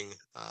understanding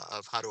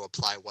of how to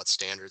apply what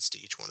standards to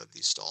each one of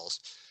these stalls.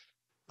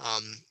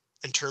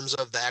 In terms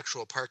of the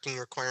actual parking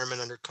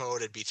requirement under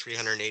code, it'd be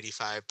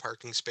 385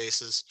 parking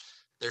spaces.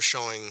 They're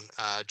showing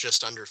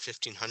just under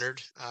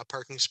 1,500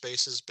 parking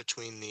spaces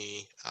between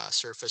the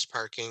surface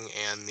parking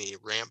and the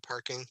ramp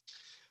parking.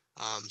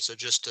 So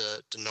just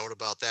to note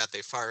about that,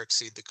 they far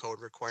exceed the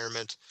code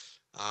requirement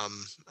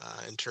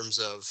in terms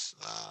of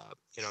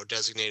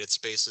designated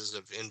spaces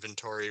of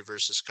inventory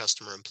versus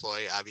customer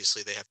employee.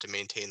 Obviously, they have to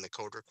maintain the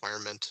code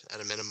requirement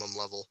at a minimum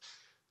level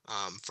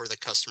for the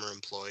customer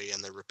employee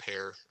and the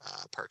repair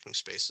parking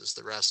spaces.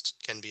 The rest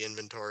can be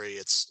inventory.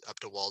 It's up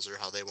to Walser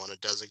how they want to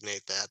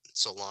designate that,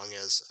 so long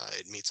as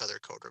it meets other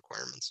code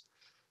requirements.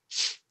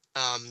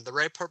 The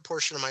right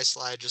portion of my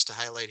slide, just to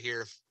highlight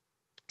here.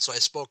 So I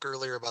spoke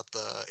earlier about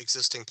the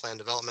existing plan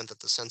development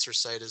that the sensor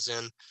site is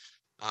in.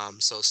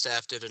 So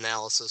staff did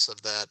analysis of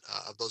that,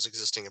 of those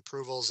existing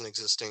approvals and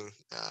existing,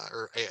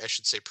 or I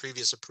should say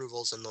previous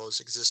approvals and those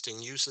existing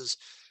uses,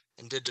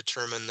 and did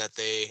determine that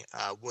they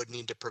would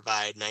need to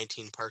provide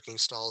 19 parking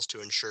stalls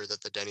to ensure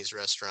that the Denny's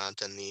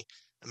restaurant and the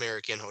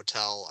American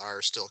Hotel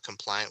are still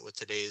compliant with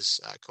today's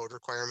code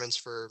requirements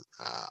for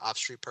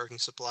off-street parking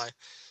supply.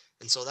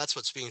 And so that's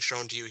what's being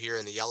shown to you here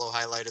in the yellow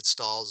highlighted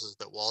stalls, is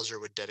that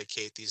Walser would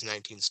dedicate these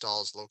 19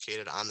 stalls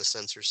located on the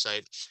sensor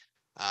site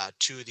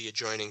to the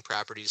adjoining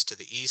properties to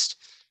the east.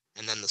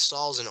 And then the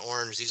stalls in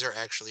orange, these are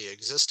actually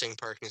existing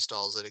parking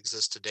stalls that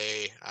exist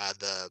today.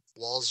 The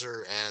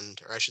Walser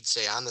or I should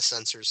say on the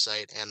sensor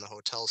site and the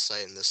hotel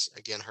site, and this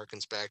again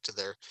harkens back to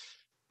their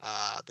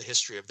the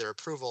history of their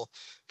approval,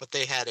 but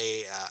they had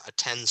a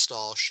 10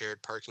 stall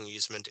shared parking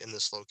easement in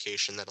this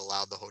location that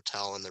allowed the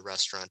hotel and the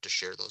restaurant to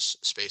share those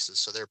spaces.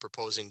 So they're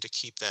proposing to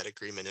keep that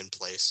agreement in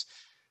place,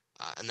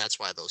 and that's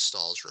why those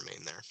stalls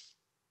remain there.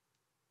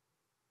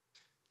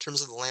 In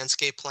terms of the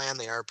landscape plan,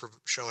 they are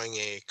showing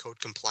a code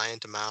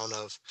compliant amount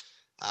of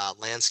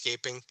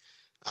landscaping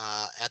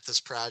at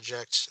this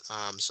project.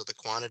 So the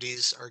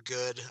quantities are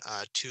good.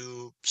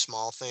 Two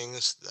small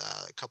things,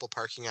 a couple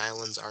parking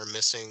islands are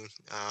missing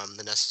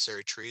the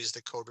necessary trees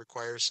the code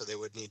requires, so they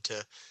would need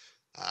to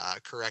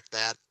correct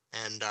that.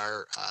 And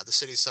the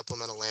city's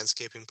supplemental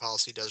landscaping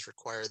policy does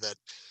require that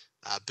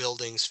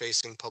buildings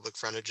facing public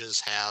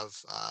frontages have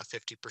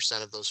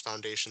 50% of those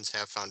foundations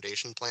have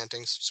foundation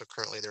plantings. So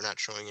currently they're not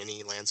showing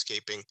any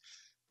landscaping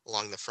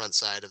along the front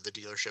side of the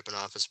dealership and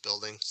office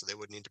building. So they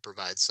would need to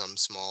provide some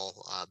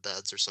small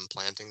beds or some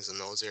plantings in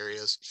those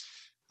areas.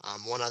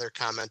 One other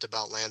comment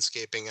about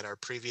landscaping at our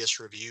previous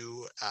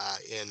review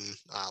in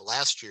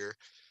last year,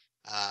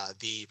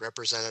 the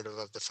representative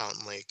of the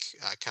Fountain Lake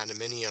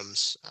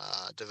condominiums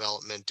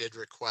development did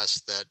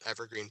request that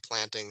evergreen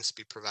plantings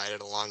be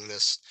provided along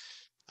this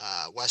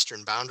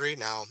western boundary.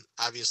 Now,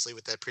 obviously,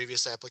 with that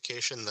previous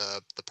application,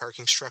 the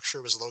parking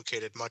structure was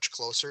located much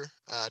closer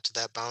to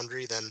that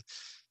boundary than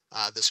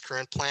this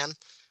current plan.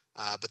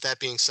 But that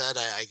being said,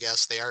 I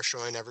guess they are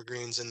showing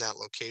evergreens in that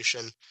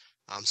location.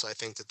 So I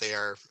think that they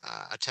are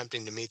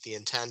attempting to meet the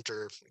intent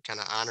or kind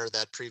of honor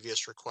that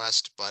previous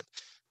request. But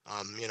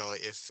you know,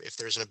 if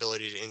there's an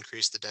ability to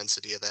increase the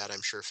density of that,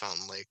 I'm sure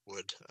Fountain Lake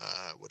would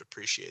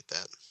appreciate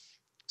that.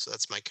 So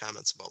that's my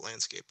comments about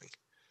landscaping.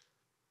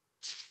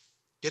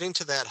 Getting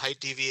to that height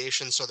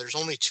deviation, so there's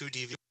only 2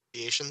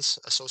 deviations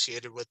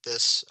associated with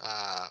this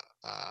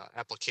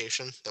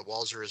application that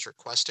Walser is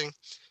requesting,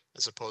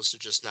 as opposed to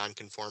just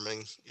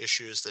non-conforming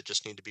issues that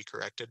just need to be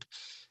corrected.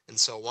 And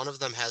so one of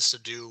them has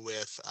to do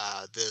with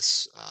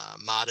this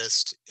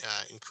modest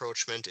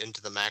encroachment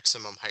into the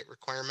maximum height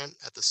requirement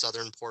at the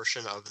southern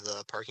portion of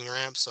the parking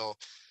ramp. So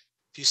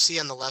if you see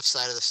on the left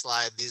side of the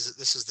slide,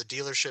 this is the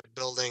dealership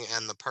building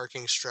and the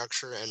parking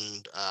structure.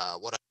 And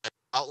what I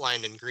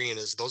outlined in green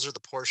is those are the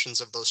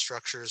portions of those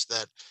structures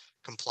that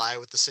comply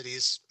with the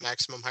city's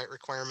maximum height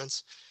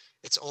requirements.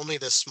 It's only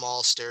this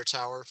small stair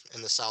tower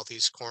in the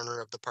southeast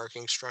corner of the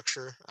parking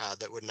structure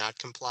that would not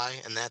comply.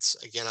 And that's,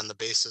 again, on the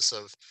basis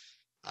of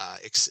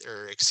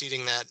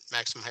exceeding that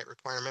maximum height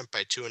requirement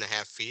by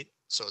 2.5 feet.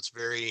 So it's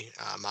very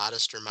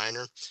modest or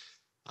minor,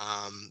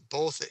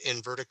 both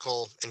in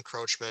vertical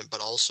encroachment, but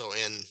also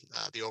in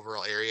the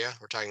overall area.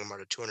 We're talking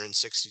about a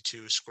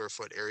 262 square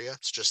foot area.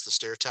 It's just the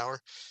stair tower.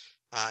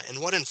 And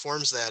what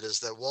informs that is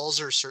that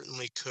Walser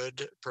certainly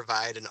could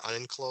provide an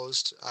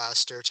unenclosed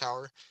stair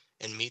tower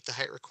and meet the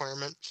height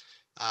requirement.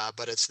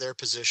 But it's their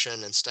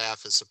position, and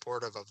staff is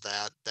supportive of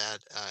that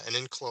an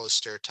enclosed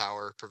stair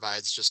tower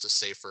provides just a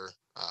safer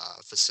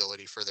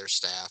facility for their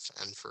staff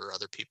and for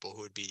other people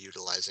who would be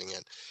utilizing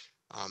it.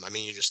 I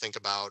mean, you just think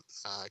about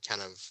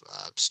kind of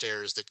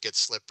stairs that get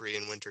slippery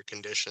in winter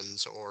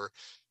conditions, or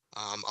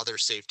other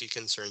safety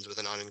concerns with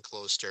an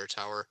unenclosed stair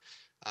tower,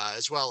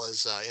 as well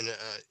as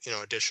you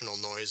know, additional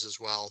noise as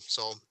well.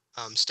 So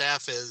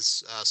staff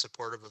is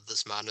supportive of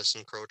this modest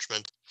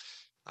encroachment.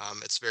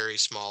 It's very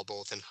small,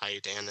 both in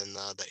height and in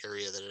the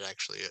area that it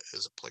actually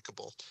is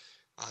applicable.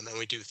 And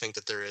we do think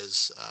that there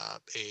is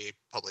a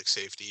public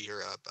safety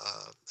or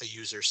a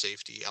user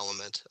safety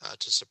element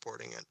to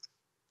supporting it.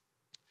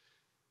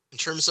 In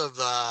terms of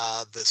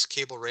this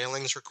cable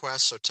railings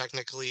request, so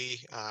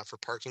technically for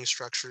parking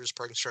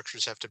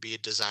structures have to be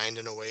designed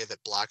in a way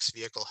that blocks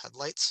vehicle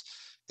headlights.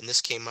 And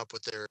this came up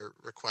with their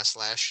request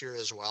last year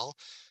as well.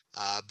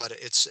 But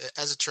it's,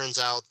 as it turns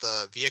out,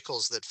 the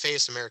vehicles that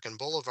face American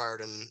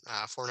Boulevard and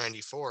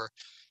 494,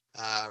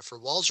 for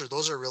Walser,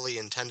 those are really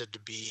intended to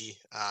be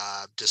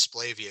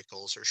display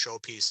vehicles or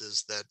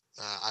showpieces that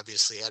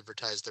obviously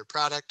advertise their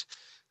product,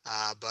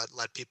 but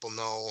let people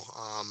know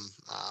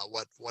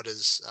what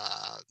is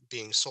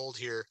being sold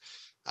here.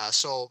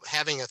 So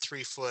having a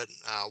 3-foot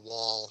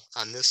wall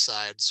on this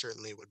side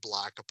certainly would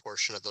block a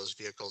portion of those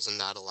vehicles and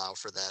not allow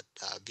for that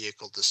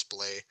vehicle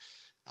display,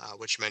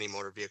 which many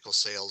motor vehicle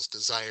sales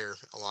desire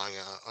along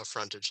a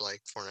frontage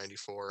like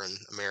 494 and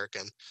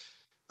American.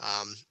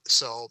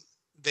 So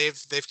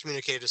they've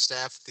communicated to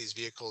staff that these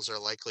vehicles are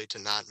likely to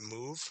not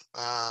move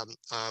a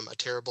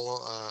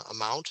terrible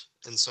amount.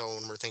 And so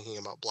when we're thinking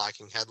about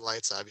blocking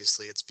headlights,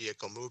 obviously it's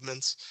vehicle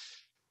movements,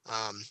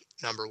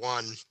 number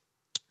one,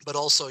 but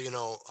also, you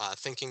know,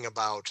 thinking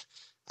about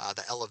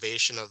the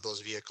elevation of those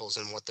vehicles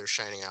and what they're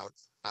shining out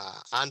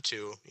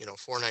onto. You know,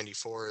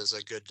 494 is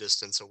a good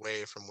distance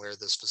away from where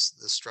this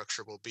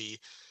structure will be,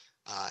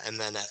 and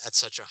then at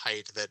such a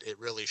height that it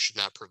really should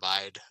not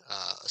provide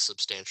a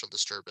substantial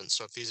disturbance.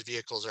 So if these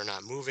vehicles are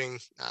not moving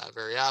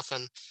very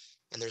often,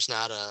 and there's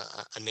not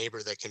a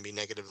neighbor that can be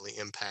negatively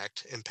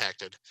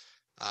impacted,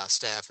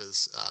 staff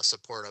is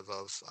supportive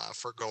of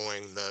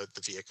foregoing the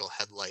vehicle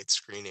headlight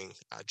screening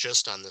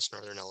just on this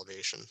northern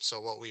elevation.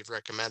 So what we've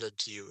recommended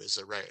to you is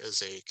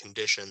a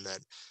condition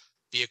that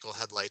vehicle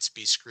headlights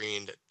be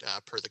screened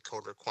per the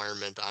code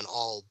requirement on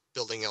all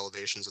building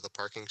elevations of the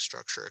parking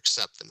structure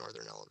except the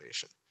northern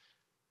elevation.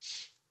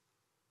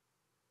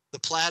 The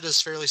plat is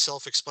fairly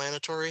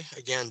self-explanatory.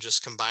 Again,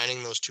 just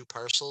combining those 2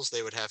 parcels,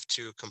 they would have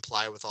to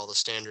comply with all the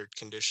standard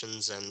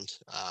conditions and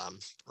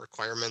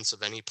requirements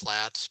of any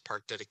plat,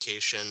 park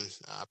dedication,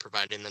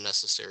 providing the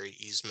necessary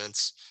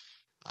easements,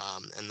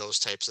 and those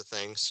types of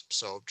things.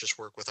 So just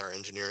work with our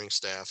engineering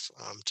staff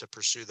to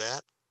pursue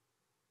that.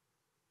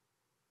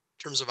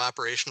 In terms of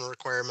operational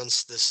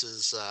requirements, this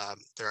is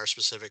there are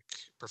specific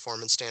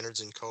performance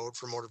standards in code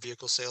for motor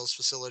vehicle sales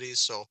facilities.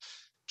 So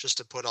just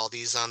to put all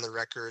these on the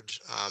record,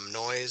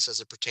 noise,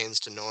 as it pertains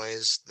to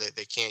noise,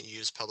 they can't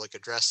use public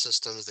address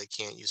systems. They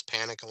can't use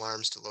panic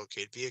alarms to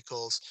locate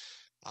vehicles.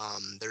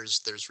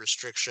 There's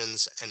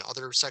restrictions in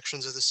other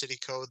sections of the city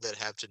code that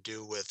have to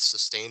do with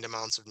sustained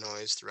amounts of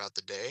noise throughout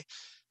the day.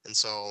 And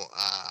so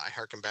I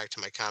harken back to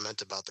my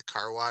comment about the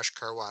car wash.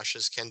 Car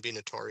washes can be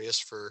notorious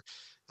for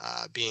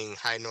being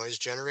high noise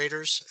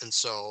generators. And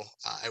so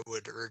I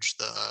would urge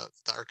the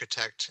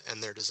architect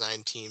and their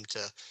design team to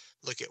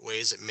look at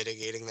ways at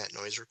mitigating that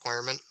noise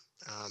requirement.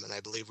 And I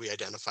believe we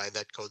identified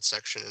that code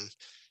section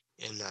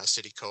in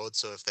city code.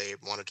 So if they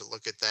wanted to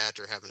look at that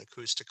or have an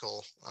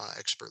acoustical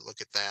expert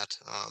look at that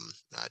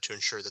to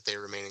ensure that they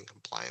remain in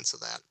compliance of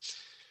that.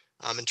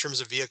 In terms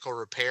of vehicle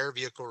repair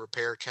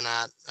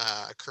cannot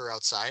occur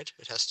outside.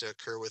 It has to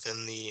occur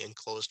within the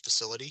enclosed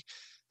facility.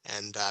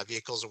 And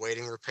vehicles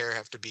awaiting repair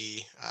have to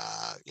be,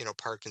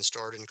 parked and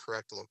stored in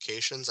correct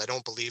locations. I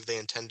don't believe they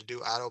intend to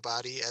do auto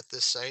body at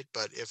this site,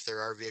 but if there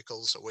are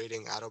vehicles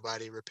awaiting auto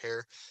body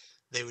repair,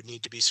 they would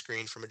need to be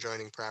screened from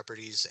adjoining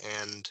properties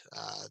and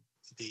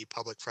the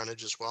public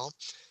frontage as well.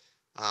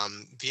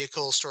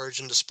 Vehicle storage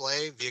and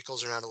display.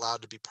 Vehicles are not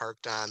allowed to be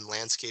parked on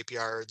landscape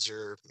yards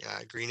or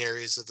green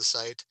areas of the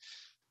site.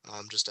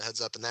 Just a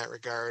heads up in that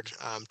regard.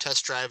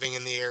 Test driving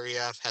in the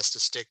area has to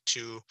stick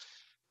to,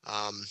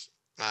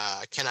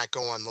 cannot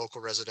go on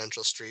local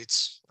residential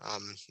streets.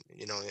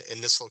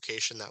 In this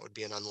location, that would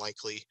be an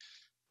unlikely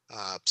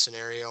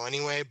scenario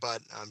anyway,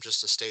 but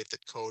just to state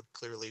that code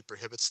clearly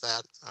prohibits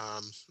that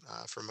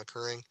from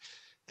occurring.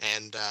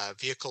 And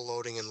vehicle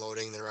loading and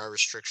loading, there are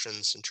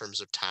restrictions in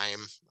terms of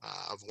time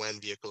of when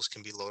vehicles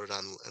can be loaded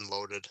on and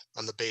loaded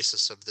on the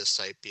basis of this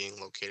site being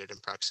located in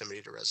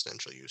proximity to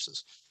residential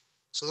uses.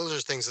 So those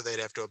are things that they'd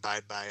have to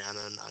abide by on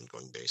an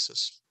ongoing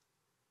basis.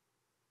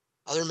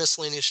 Other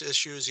miscellaneous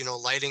issues,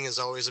 lighting is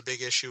always a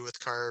big issue with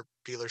car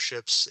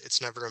dealerships.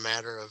 It's never a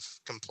matter of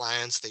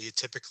compliance. They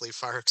typically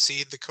far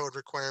exceed the code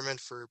requirement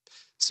for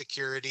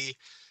security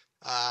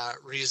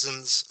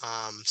reasons.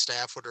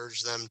 Staff would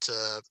urge them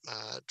to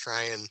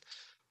try and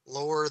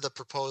lower the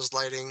proposed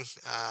lighting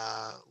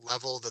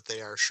level that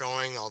they are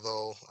showing,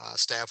 although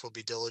staff will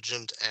be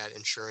diligent at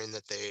ensuring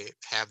that they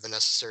have the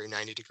necessary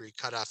 90-degree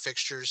cutoff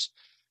fixtures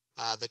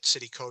that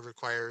city code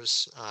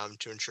requires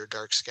to ensure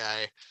dark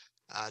sky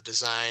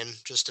design.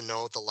 Just to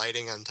note, the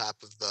lighting on top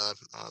of the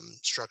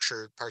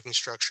parking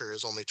structure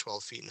is only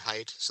 12 feet in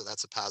height, so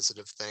that's a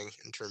positive thing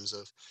in terms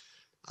of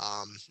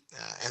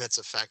and its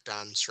effect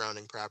on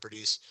surrounding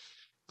properties.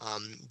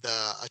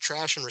 A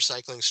trash and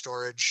recycling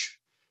storage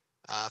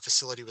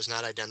facility was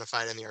not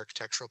identified in the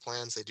architectural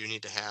plans. They do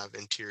need to have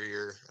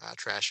interior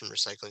trash and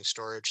recycling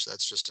storage. So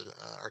that's just an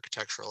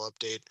architectural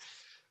update.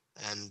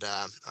 And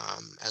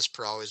as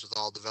per always with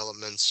all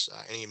developments,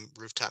 any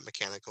rooftop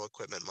mechanical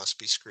equipment must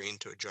be screened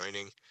to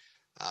adjoining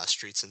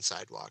streets and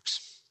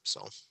sidewalks.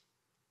 So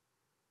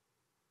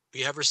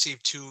we have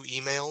received 2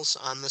 emails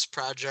on this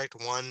project.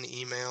 One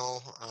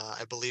email,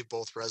 I believe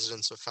both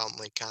residents of Fountain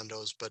Lake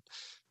condos, but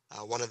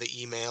one of the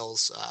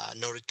emails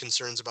noted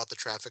concerns about the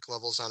traffic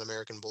levels on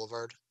American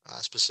Boulevard,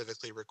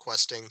 specifically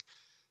requesting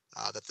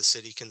that the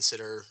city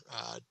consider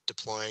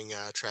deploying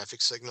a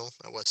traffic signal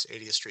at West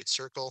 80th Street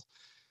Circle.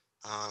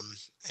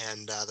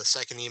 And the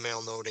second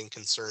email noting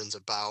concerns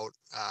about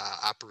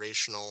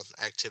operational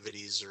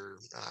activities or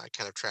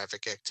kind of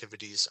traffic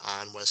activities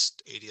on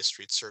West 80th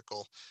Street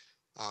Circle,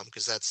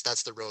 because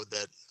that's the road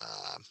that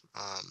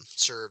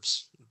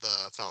serves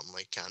the Fountain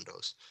Lake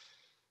condos.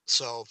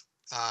 So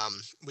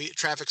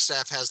traffic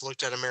staff has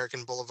looked at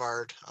American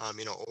Boulevard.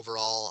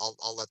 Overall,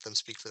 I'll let them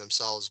speak for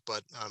themselves,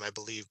 but I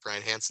believe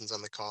Brian Hansen's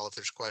on the call if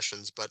there's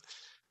questions. But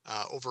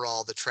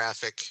overall, the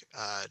traffic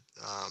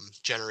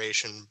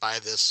generation by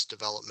this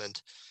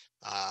development,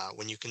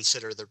 when you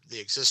consider the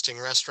existing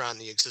restaurant,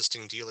 the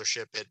existing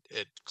dealership,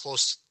 it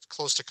close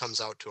to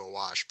comes out to a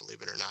wash,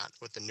 believe it or not,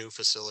 with the new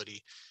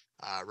facility,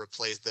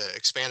 the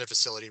expanded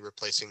facility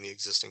replacing the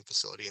existing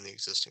facility and the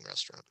existing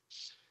restaurant.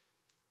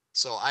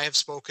 So I have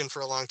spoken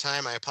for a long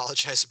time. I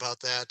apologize about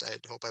that. I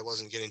hope I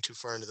wasn't getting too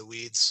far into the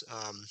weeds.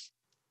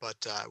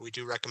 But we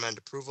do recommend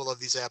approval of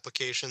these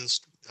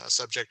applications,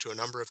 subject to a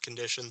number of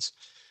conditions.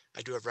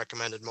 I do have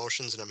recommended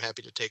motions, and I'm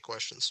happy to take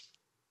questions.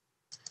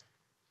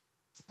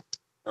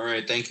 All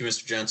right, thank you,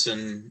 Mr.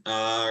 Jensen.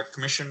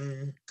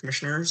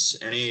 Commissioners,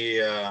 any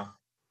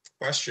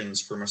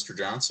questions for Mr.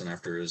 Johnson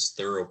after his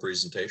thorough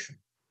presentation?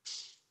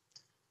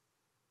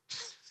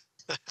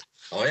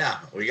 Oh yeah,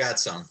 we got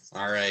some.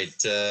 All right,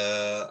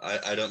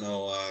 I don't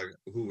know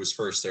who was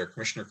first there.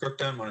 Commissioner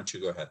Cookton, why don't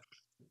you go ahead?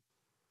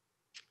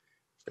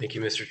 Thank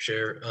you, Mr.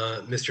 Chair.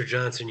 Mr.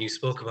 Johnson, you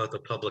spoke about the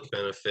public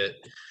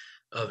benefit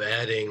of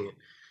adding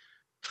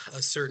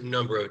a certain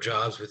number of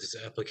jobs with this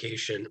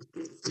application.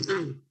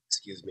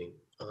 Excuse me.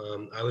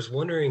 I was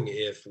wondering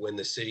if when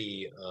the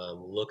city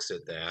looks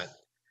at that,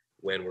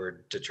 when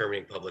we're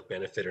determining public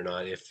benefit or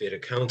not, if it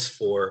accounts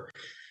for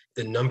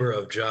the number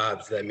of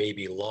jobs that may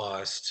be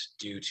lost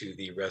due to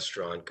the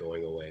restaurant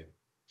going away.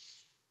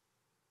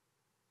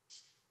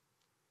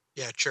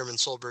 Yeah, Chairman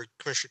Solberg,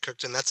 Commissioner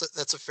Cookton,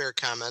 that's a fair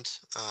comment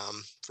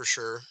for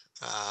sure.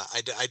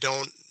 I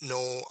don't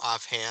know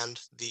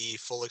offhand the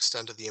full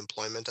extent of the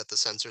employment at the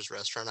Sensors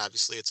restaurant.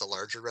 Obviously, it's a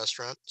larger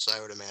restaurant, so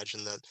I would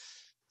imagine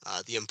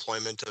that the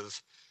employment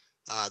of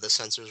the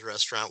Sensors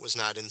restaurant was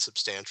not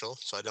insubstantial.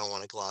 So I don't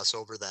want to gloss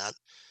over that.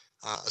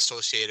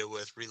 associated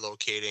with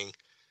relocating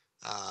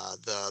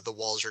the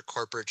Walzer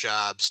corporate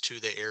jobs to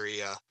the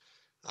area.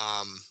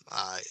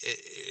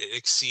 It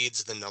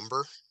exceeds the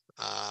number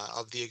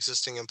of the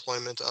existing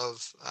employment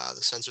of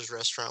the Sensors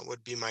restaurant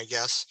would be my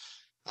guess.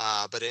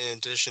 But in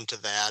addition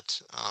to that,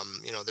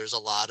 there's a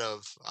lot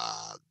of,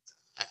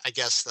 I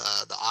guess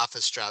the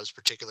office jobs,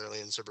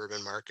 particularly in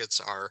suburban markets,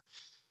 are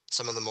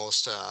some of the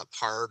most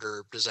hard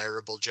or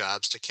desirable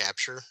jobs to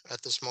capture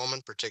at this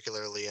moment,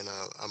 particularly in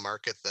a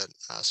market that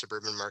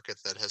suburban market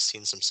that has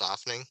seen some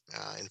softening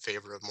in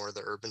favor of more of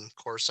the urban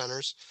core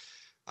centers.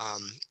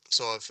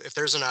 So if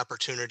there's an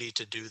opportunity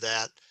to do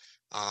that,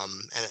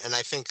 and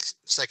I think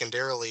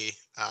secondarily,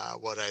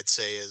 what I'd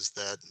say is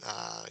that,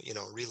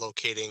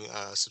 relocating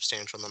a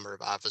substantial number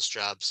of office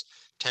jobs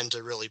tend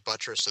to really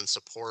buttress and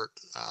support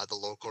the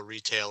local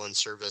retail and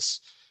service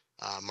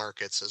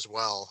markets as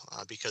well,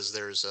 because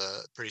there's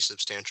a pretty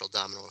substantial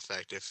domino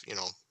effect. If,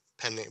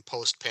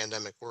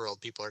 post-pandemic world,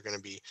 people are going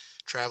to be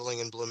traveling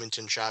in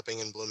Bloomington, shopping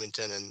in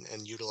Bloomington,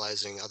 and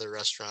utilizing other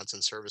restaurants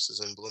and services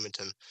in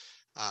Bloomington.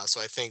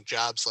 So I think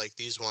jobs like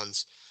these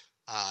ones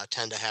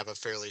tend to have a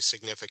fairly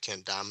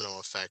significant domino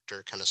effect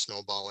or kind of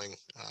snowballing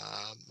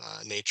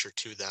nature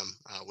to them,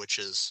 which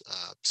is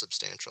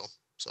substantial.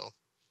 So.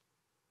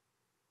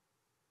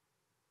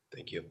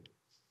 Thank you.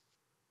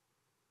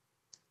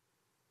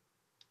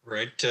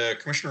 Right,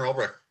 Commissioner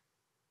Albrecht.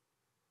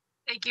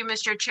 Thank you,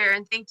 Mr. Chair,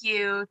 and thank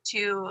you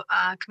to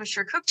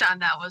Commissioner Cookjohn.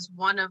 That was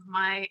one of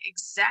my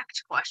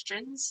exact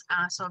questions,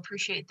 so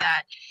appreciate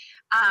that.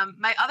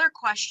 My other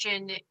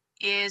question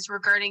is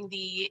regarding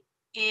the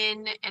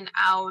in and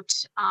out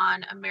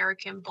on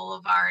American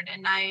Boulevard,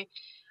 and I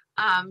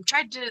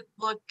tried to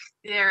look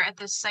there at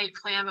the site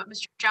plan, but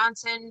Mr.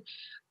 Johnson,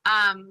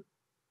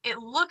 it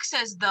looks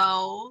as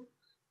though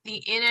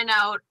the in and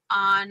out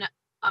on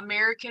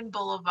American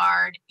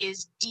Boulevard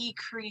is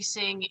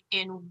decreasing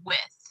in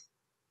width.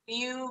 Can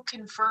you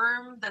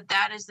confirm that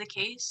that is the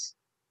case?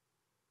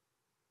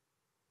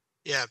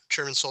 Yeah,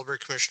 Chairman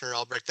Solberg, Commissioner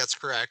Albrecht, that's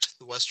correct.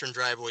 The western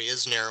driveway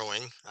is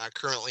narrowing.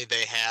 Currently,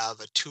 they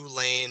have a two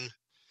lanes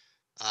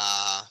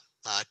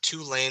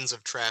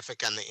of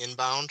traffic on the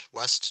inbound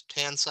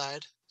west-hand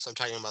side. So I'm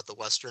talking about the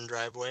western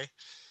driveway.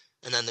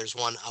 And then there's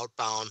one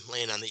outbound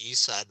lane on the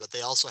east side, but they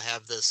also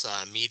have this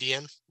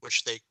median,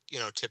 which they,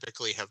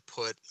 typically have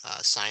put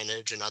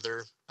signage and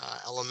other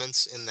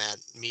elements in that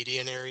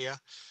median area.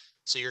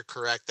 So you're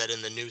correct that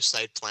in the new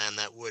site plan,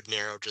 that would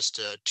narrow just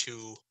to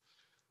two.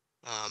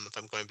 If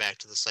I'm going back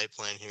to the site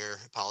plan here,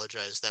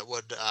 apologize. That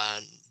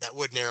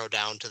would narrow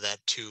down to that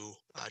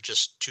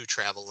just two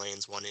travel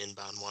lanes, one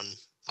inbound, one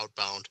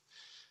outbound.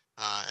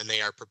 And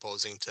they are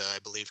proposing to, I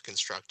believe,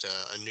 construct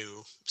a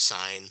new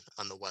sign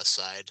on the west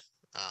side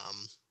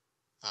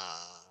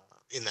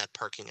in that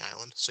parking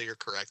island. So you're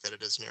correct that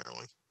it is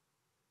narrowing.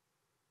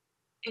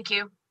 Thank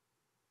you.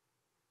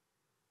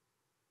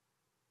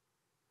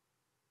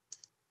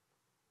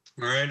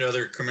 All right,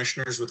 other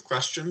commissioners with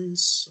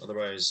questions?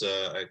 Otherwise,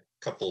 a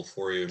couple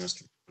for you,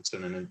 Mr.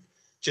 Johnson. And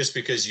just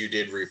because you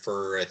did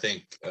refer, I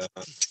think,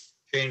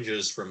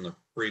 changes from the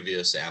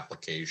previous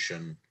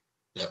application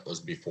that was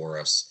before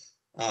us.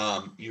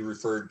 You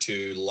referred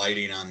to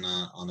lighting on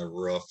the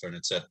roof, and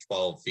it's at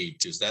 12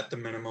 feet. Is that the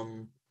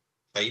minimum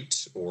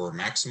height or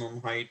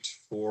maximum height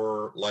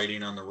for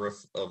lighting on the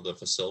roof of the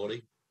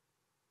facility?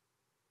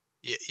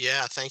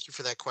 Yeah, thank you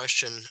for that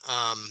question.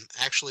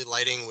 Actually,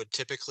 lighting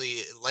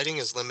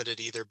is limited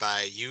either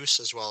by use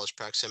as well as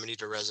proximity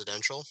to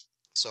residential.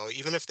 So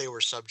even if they were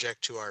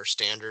subject to our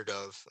standard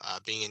of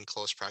being in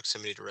close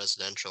proximity to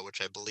residential, which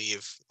I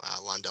believe,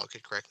 Londell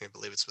could correct me, I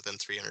believe it's within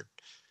 300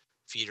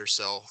 feet or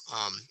so.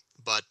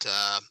 But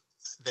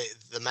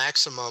the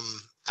maximum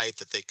height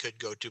that they could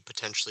go to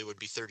potentially would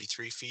be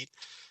 33 feet.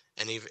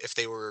 And if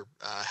they were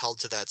held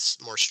to that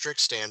more strict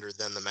standard,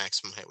 then the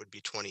maximum height would be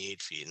 28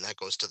 feet. And that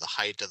goes to the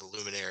height of the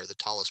luminaire, the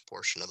tallest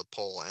portion of the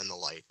pole and the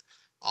light,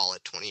 all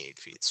at 28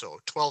 feet. So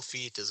 12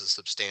 feet is a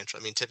substantial,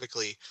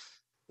 typically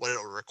what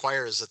it'll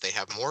require is that they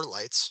have more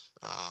lights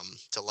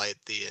to light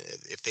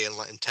if they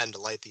intend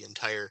to light the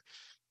entire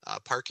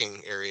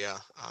parking area,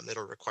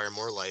 it'll require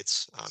more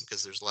lights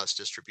because there's less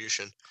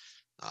distribution.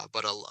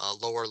 But a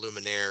lower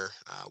luminaire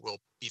will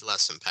be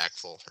less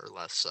impactful or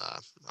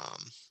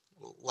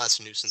less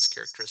nuisance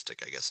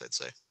characteristic, I guess I'd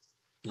say.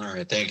 All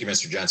right, thank you,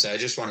 Mr. Johnson. I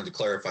just wanted to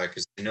clarify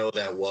because I know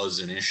that was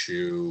an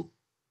issue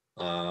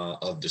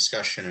of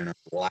discussion in our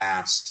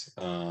last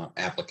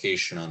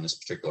application on this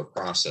particular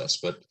process.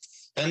 But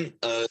then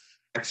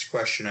next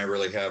question I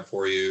really have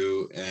for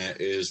you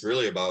is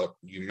really about,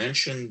 you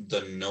mentioned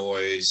the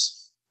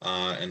noise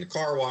and the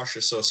car wash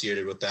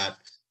associated with that.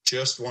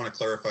 Just want to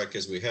clarify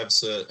because we have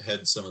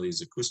had some of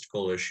these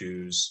acoustical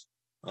issues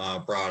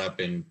brought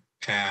up in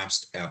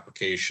past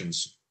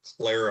applications.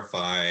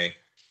 Clarify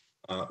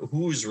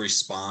who's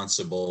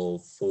responsible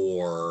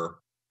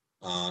for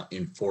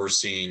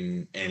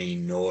enforcing any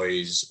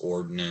noise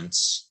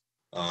ordinance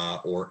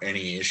or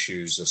any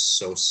issues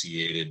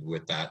associated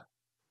with that,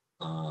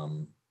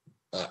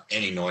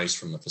 any noise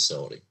from the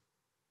facility.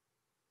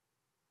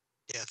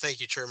 Yeah,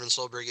 thank you, Chairman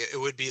Solberg. It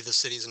would be the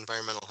city's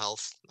environmental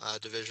health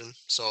division.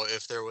 So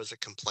if there was a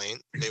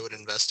complaint, they would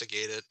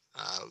investigate it.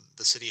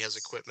 The city has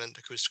equipment,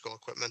 acoustical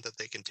equipment that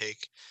they can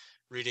take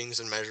readings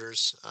and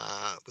measures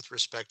with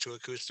respect to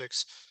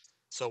acoustics.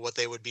 So what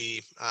they would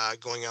be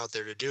going out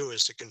there to do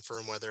is to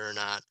confirm whether or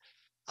not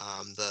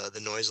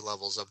the noise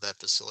levels of that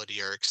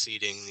facility are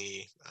exceeding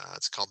the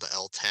it's called the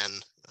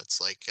L10. That's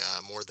like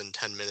more than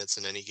 10 minutes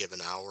in any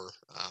given hour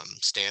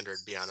standard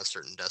beyond a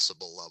certain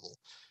decibel level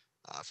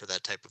for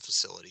that type of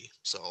facility.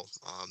 So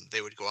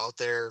they would go out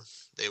there,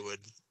 they would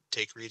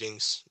take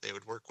readings, they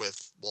would work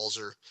with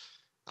Walzer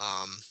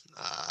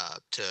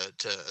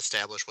to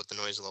establish what the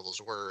noise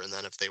levels were, and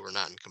then if they were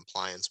not in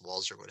compliance,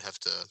 Walzer would have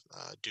to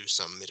do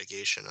some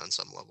mitigation on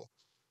some level.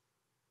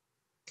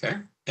 Okay,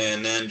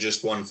 and then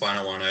just one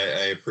final one.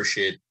 I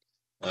appreciate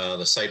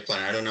the site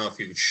plan. I don't know if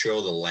you could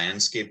show the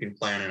landscaping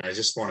plan, and I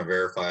just want to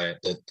verify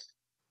that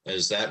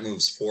as that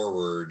moves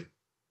forward,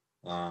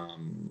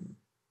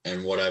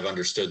 and what I've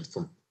understood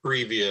from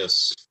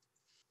previous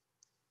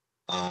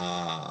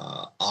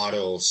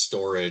auto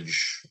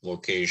storage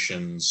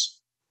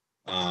locations,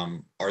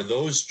 are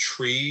those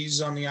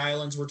trees on the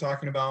islands we're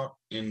talking about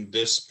in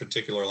this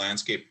particular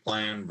landscape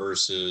plan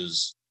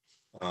versus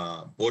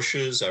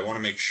bushes? I want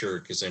to make sure,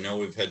 because I know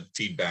we've had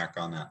feedback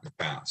on that in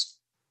the past.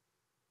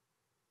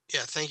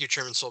 Yeah, thank you,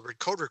 Chairman Solberg.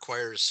 Code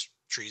requires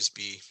trees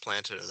be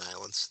planted on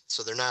islands,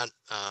 so they're not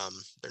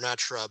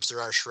shrubs.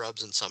 There are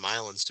shrubs in some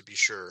islands, to be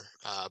sure,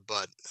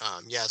 but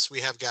yes, we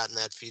have gotten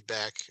that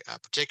feedback,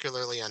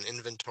 particularly on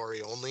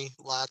inventory only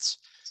lots,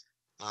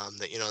 that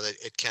that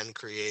it can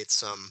create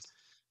some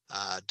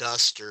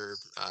dust or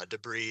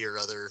debris or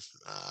other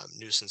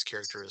nuisance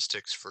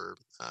characteristics for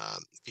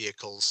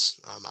vehicles.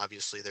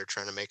 Obviously, they're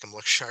trying to make them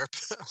look sharp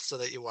so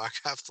that you walk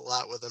off the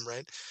lot with them,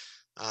 right?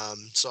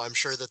 So I'm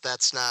sure that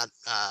that's not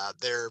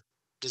their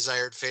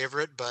desired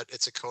favorite, but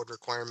it's a code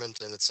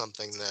requirement, and it's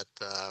something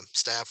that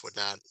staff would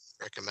not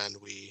recommend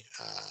we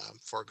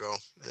forego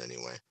in any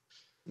way.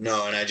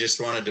 No, and I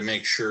just wanted to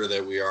make sure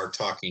that we are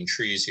talking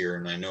trees here,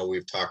 and I know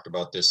we've talked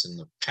about this in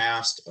the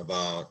past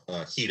about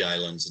heat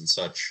islands and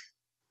such,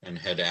 and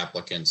had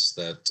applicants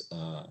that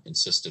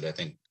insisted, I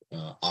think,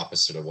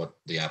 opposite of what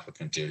the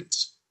applicant did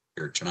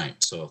here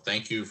tonight. So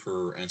thank you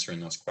for answering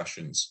those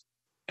questions.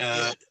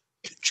 Yeah.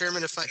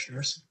 Chairman,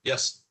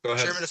 yes, go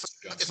ahead. Chairman,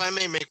 if I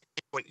may make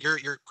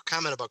your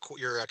comment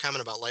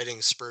about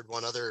lighting spurred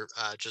one other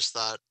just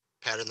thought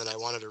pattern that I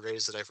wanted to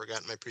raise that I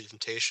forgot in my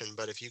presentation.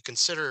 But if you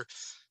consider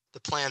the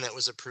plan that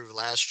was approved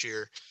last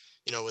year,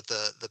 with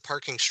the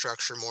parking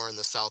structure more in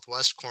the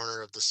southwest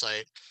corner of the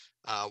site,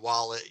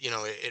 while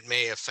it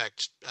may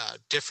affect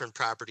different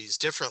properties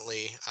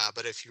differently,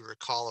 but if you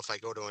recall, if I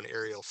go to an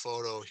aerial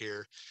photo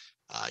here,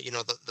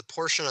 the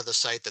portion of the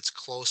site that's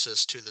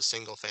closest to the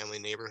single family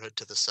neighborhood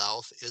to the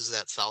south is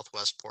that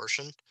southwest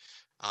portion.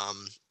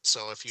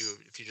 So if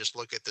you just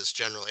look at this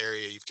general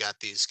area, you've got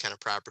these kind of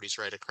properties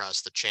right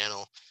across the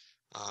channel.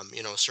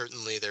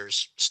 Certainly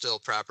there's still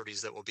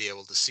properties that will be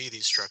able to see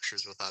these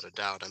structures without a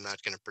doubt. I'm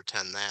not going to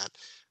pretend that.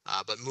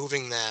 But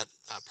moving that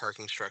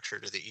parking structure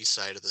to the east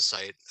side of the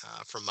site,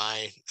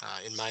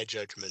 in my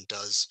judgment,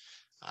 does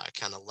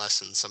kind of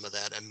lessen some of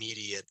that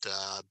immediate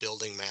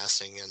building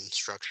massing and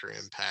structure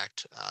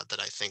impact that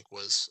I think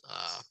was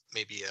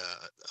maybe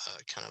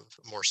a kind of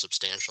more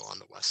substantial on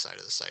the west side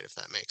of the site, if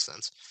that makes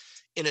sense.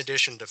 In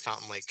addition to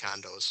Fountain Lake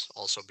condos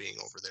also being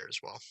over there as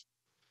well.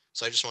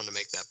 So I just wanted to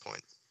make that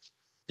point.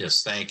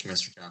 Yes, thank you,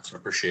 Mr. Johnson.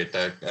 Appreciate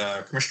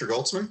that. Commissioner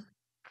Goldsman?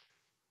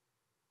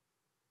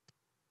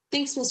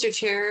 Thanks, Mr.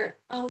 Chair.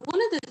 One of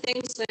the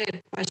things that I have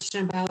a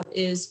question about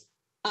is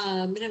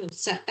minimum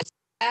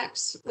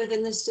setbacks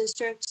within this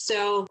district.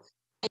 So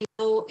I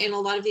know in a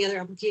lot of the other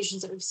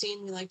applications that we've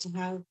seen, we like to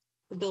have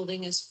the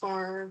building as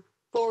far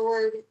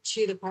forward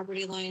to the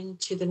property line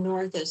to the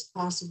north as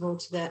possible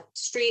to that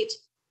street.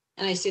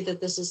 And I see that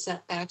this is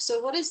setback.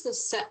 So what is the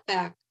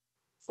setback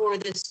for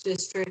this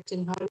district,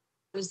 and how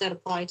does that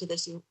apply to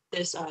this new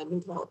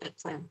development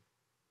plan?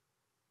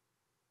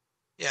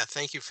 Yeah,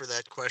 thank you for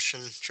that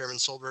question, Chairman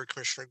Solberg,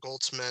 Commissioner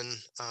Goldsman.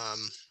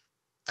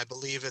 I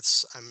believe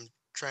I'm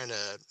trying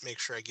to make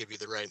sure I give you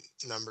the right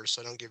number,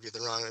 so I don't want to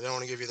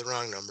give you the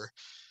wrong number.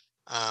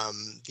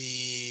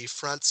 The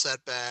front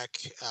setback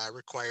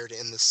required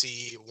in the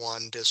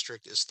C1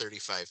 district is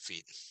 35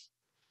 feet.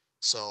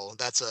 So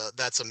that's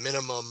a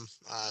minimum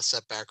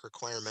setback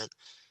requirement.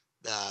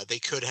 They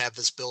could have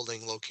this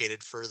building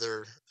located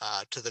further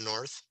to the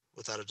north,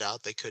 without a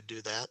doubt. They could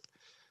do that.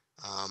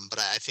 But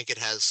I think it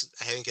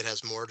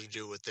has more to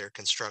do with their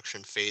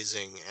construction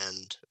phasing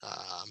and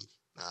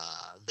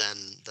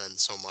than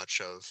so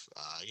much of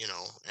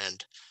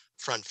and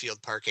front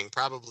field parking.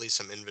 Probably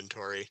some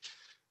inventory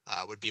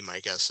would be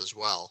my guess as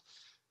well.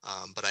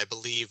 But I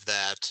believe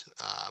that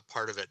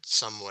part of it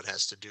somewhat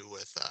has to do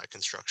with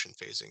construction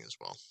phasing as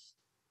well.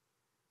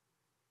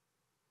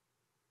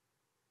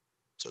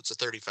 So it's a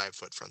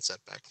 35-foot front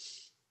setback.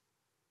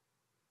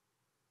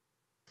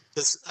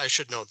 I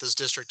should note, this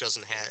district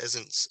isn't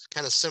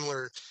kind of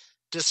similar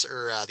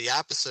the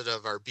opposite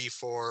of our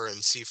B4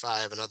 and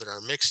C5 and other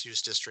our mixed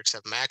use districts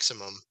have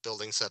maximum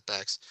building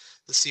setbacks.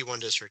 The C1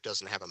 district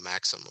doesn't have a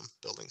maximum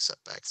building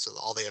setback, so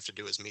all they have to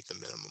do is meet the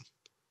minimum.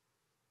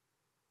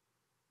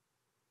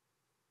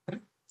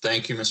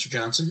 Thank you, Mr.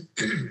 Johnson.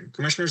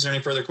 Commissioners, any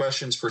further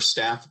questions for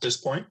staff at this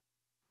point?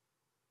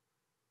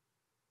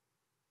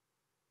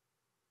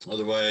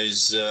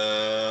 Otherwise,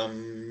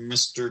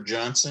 Mr.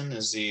 Johnson,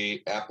 is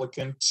the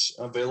applicant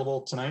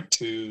available tonight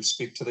to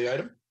speak to the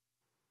item?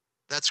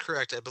 That's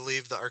correct. I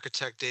believe the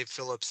architect, Dave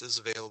Phillips, is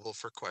available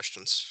for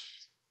questions.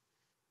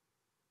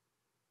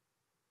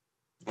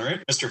 All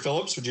right, Mr.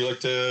 Phillips, would you like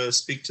to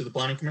speak to the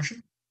Planning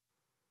Commission?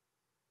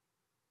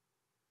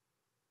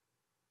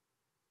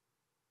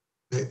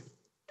 I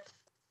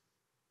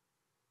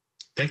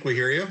think we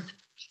hear you.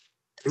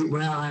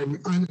 Well,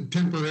 I'm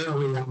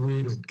temporarily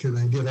unmuted. Can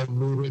I get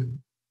unmuted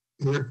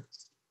here?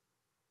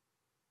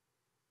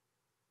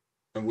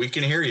 And we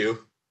can hear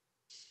you.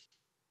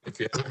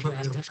 Okay, I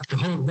have to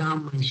hold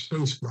down my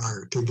space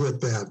bar to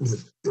get that.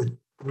 And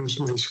it was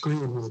my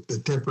screen with the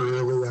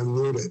temporarily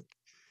unmuted.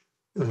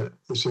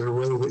 Is there a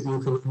way that you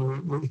can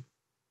unmute me?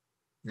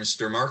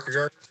 Mr.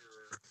 Markegard,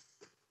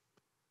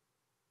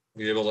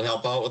 are you able to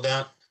help out with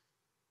that?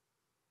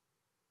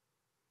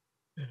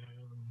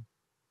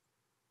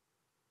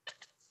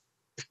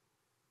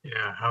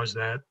 Yeah, how's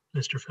that,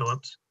 Mr.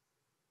 Phillips?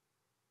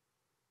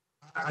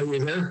 Are you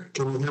there?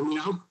 Can you hear me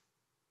now?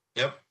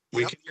 Yep,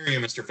 we can hear you,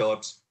 Mr.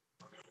 Phillips.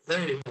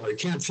 There you go. I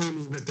can't see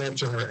me, but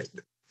that's all right.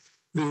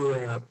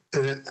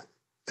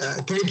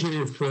 Thank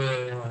you for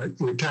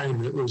your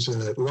time. It was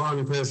a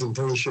long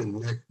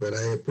presentation, Nick, but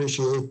I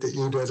appreciate that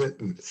you did it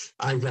and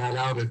I got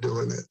out of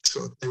doing it.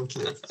 So thank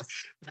you.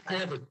 I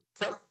have a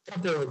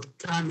couple of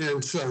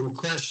comments on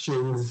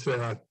questions.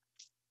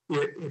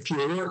 If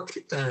you look,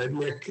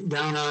 Nick,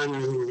 down on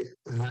the,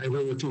 I don't know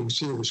if you can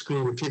see the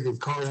screen, if you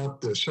could call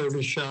up the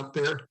service shop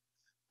there.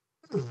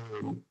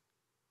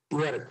 You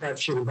had a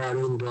question about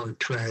indoor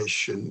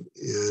trash, and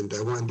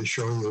I wanted to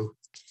show you.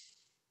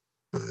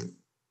 I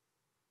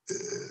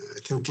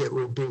think it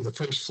will be the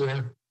first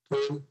floor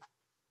plan.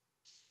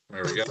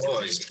 There we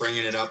go. He's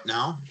bringing it up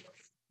now.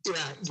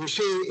 Yeah, you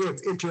see,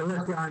 if you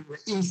look on the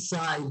east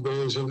side,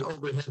 there's an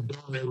overhead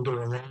door into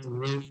a long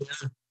room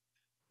there.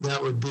 That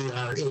would be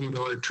our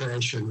indoor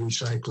trash and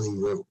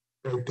recycling room,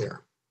 right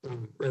there,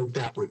 right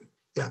that one.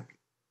 Yeah.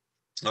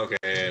 Okay,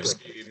 I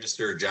see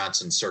Mr.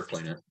 Johnson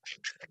circling it.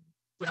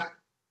 Yeah,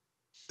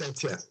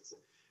 that's it.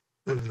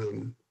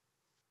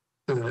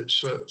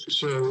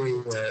 So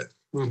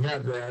we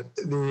have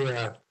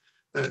that.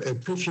 I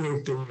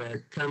appreciate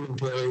the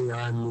commentary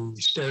on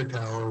the stair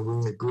tower.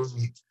 We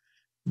agree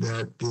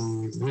that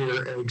the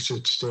rear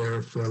exit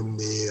stair from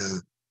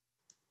the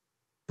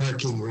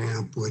parking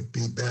ramp would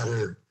be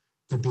better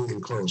to be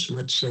enclosed,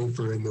 much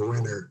safer in the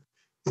winter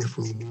if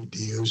we need to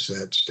use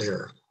that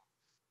stair.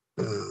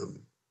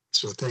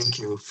 So thank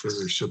you for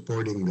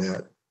supporting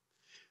that.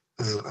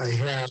 I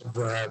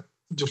have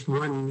just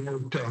one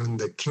note on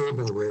the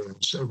cable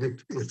rails. So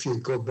if you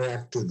go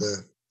back to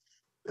the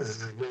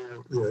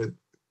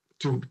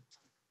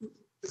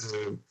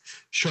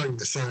showing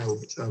the side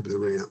of the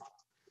ramp.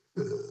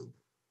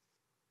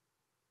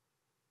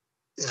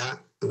 Yeah,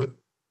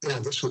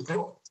 this one.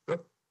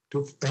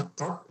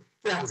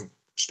 Yeah,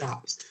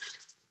 stop.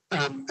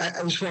 I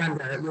just wanted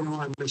to, I don't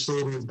want to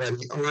mislead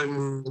anybody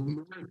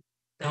on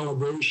the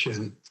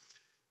elevation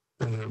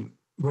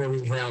where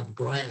we have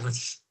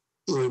glass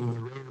in the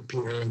ramp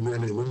here and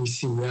then an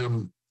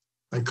ECM,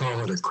 I call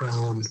it a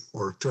crown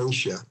or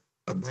fascia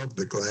above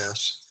the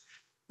glass.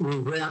 We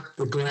wrap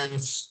the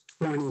glass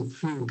 20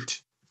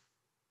 feet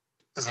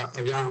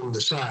around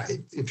the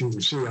side. If you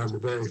can see on the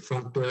very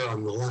front there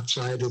on the left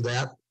side of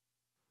that,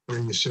 where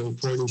you say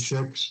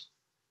 46,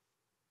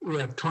 we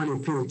have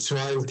 20 feet. So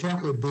our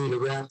intent would be to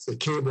wrap the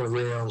cable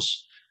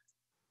rails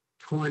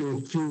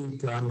 20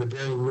 feet on the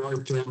very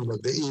north end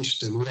of the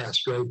east and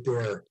west, right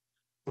there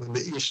on the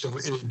east, in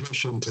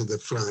addition to the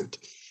front.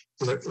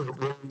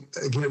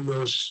 Again,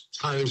 those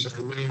cars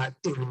are not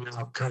in and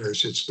out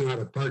cars. It's not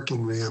a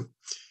parking ramp.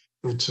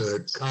 It's a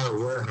car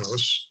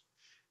warehouse.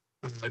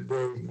 They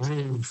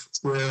move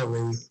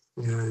rarely,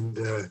 and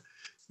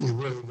you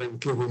really don't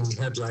get any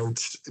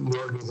headlights,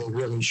 nor do they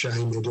really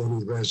shine at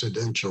any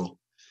residential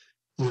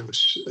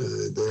use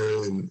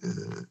there and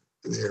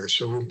there.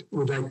 So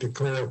we'd like to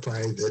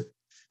clarify that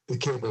the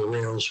cable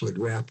rails would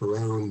wrap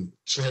around,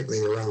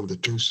 slightly around the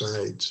two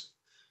sides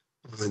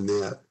on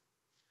that.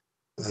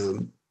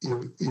 In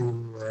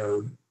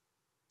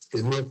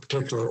no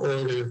particular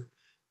order,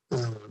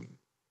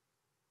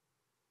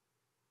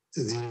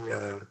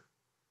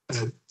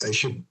 I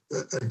should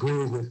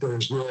agree that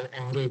there's no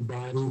auto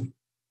body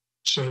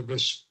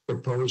service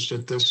proposed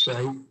at this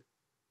site.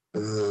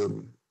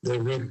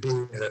 There would be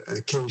an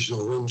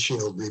occasional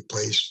windshield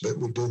replaced, but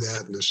we do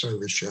that in the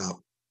service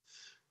shop.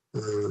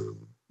 The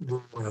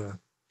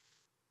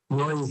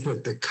noise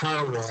at the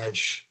car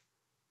wash,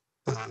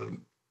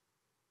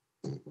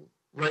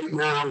 right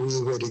now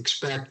we would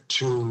expect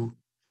to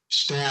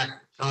stack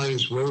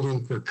cars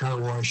waiting for car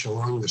wash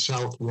along the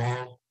south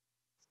wall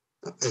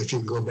If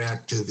you go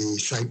back to the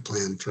site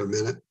plan for a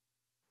minute.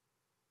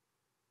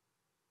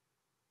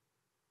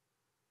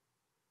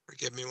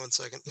 Give me 1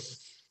 second.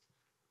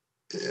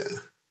 Yeah.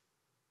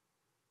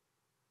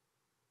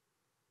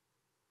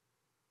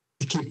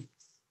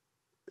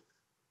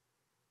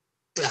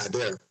 Yeah,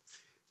 there.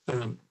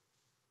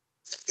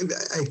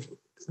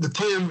 The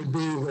plan would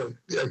be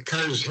that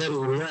cars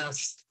heading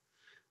west,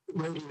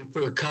 waiting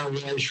for a car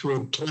wash,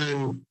 would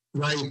turn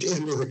right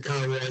into the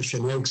car wash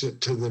and exit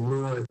to the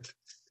north.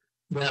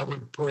 That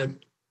would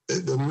put,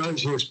 the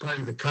noisiest part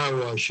of the car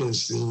wash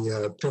is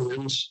the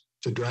pillars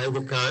to drive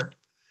the car.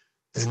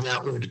 And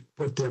that would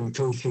put them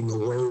facing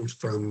away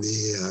from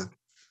the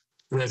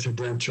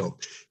residential.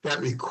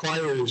 That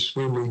requires,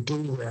 when we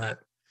do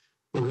that,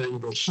 we're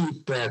going to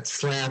heat that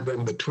slab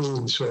in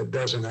between so it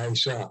doesn't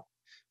ice up.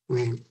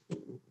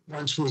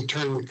 Once we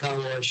turn the car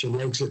wash and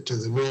exit to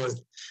the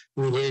north,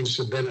 we lose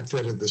the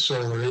benefit of the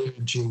solar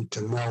energy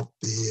to melt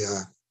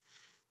the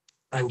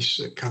ice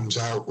that comes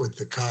out with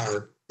the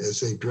car as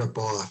they drip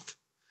off.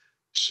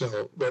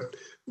 So, but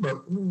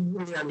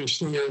we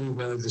understand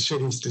the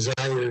city's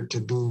desire to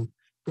be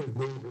good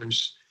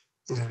neighbors,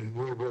 and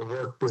we will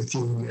work with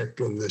you, Nick,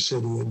 and the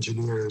city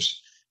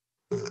engineers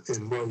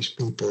and most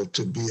people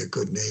to be a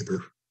good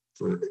neighbor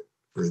for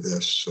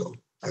this. So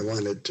I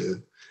wanted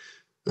to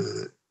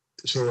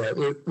say that.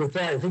 With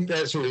that, I think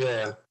that's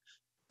I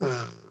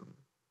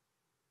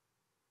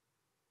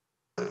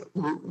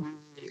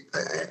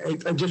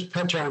just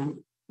touch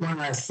on one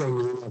last thing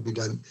and then I'll be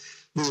done.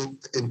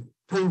 In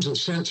terms of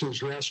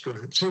Sensor's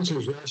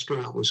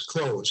Restaurant was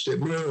closed.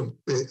 You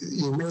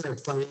may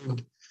have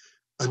found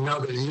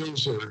another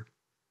user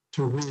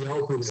to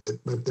reopen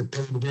it, but the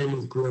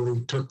pandemic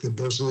really took the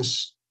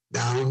business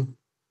down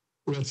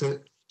with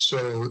it.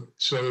 So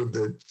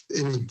that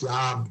any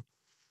job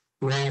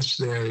lost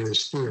there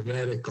is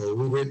theoretical.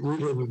 We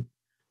didn't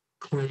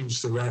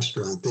close the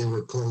restaurant; they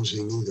were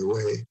closing either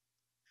way.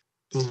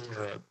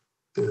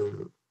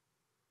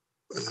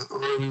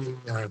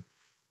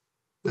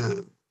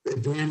 The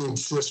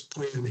advantage this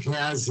plan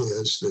has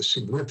is the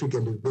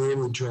significant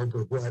advantage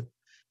over what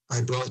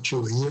I brought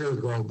you a year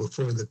ago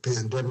before the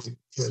pandemic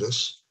hit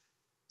us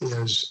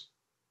is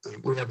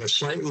we have a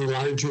slightly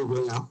larger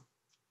ramp,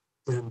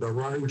 and the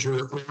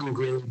larger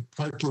on-grade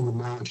parking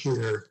amount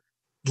here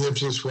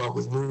gives us what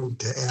we need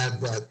to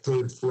add that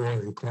third floor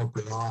and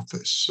corporate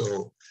office.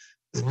 So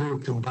the new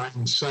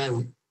combined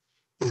site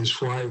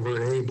is why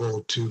we're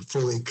able to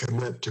fully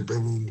commit to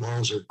bringing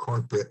Walser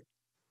corporate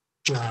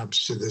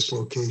jobs to this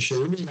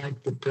location. And we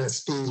like the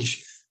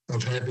prestige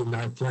of having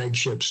our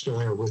flagship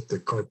store with the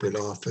corporate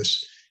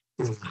office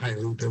in a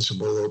highly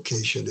visible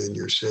location in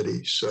your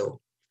city.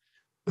 So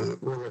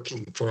we're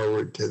looking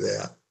forward to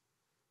that.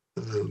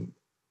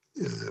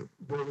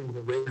 Building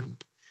the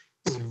ramp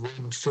in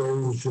one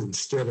phase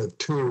instead of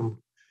two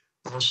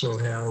also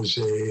has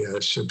a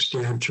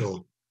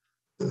substantial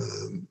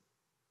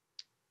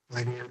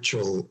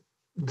financial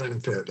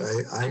benefit.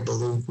 I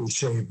believe we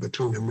saved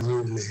between $1.5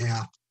 million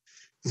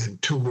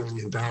and $2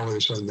 million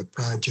on the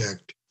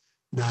project,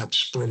 not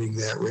splitting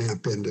that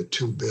ramp into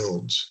two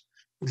builds.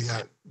 We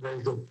got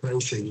very good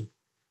pricing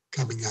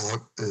coming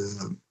out.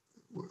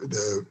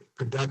 The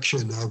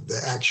production of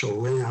the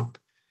actual ramp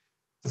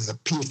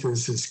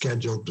pieces is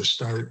scheduled to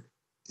start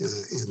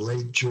in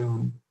late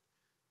June.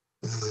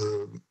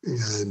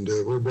 And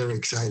we're very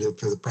excited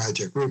for the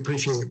project. We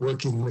appreciate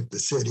working with the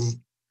city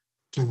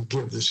to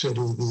give the city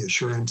the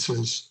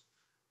assurances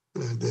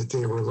that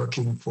they were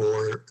looking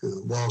for.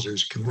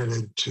 Walser's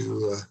committed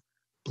to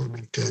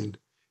Bloomington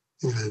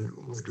and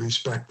would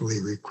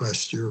respectfully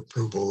request your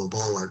approval of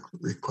all our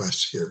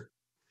requests here.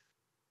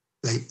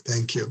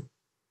 Thank you.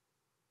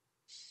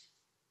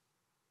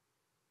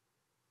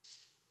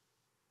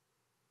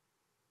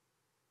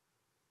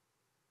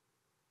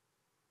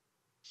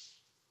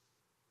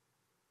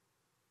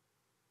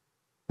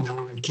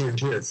 No, I can't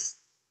hear.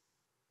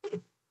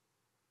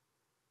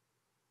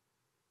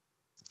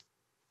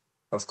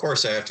 Of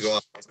course, I have to go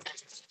off.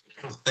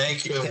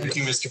 Thank you,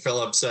 Mr.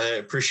 Phillips. I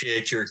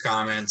appreciate your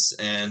comments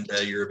and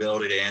your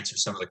ability to answer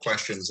some of the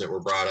questions that were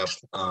brought up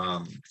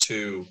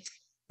to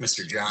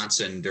Mr.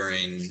 Johnson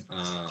during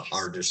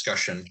our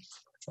discussion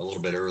a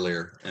little bit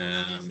earlier.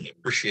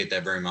 Appreciate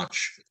that very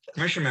much.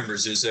 Commission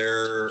members, is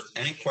there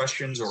any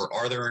questions or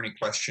are there any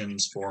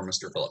questions for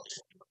Mr. Phillips?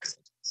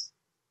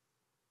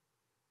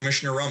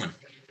 Commissioner Roman.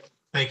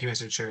 Thank you,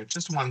 Mr. Chair.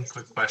 Just one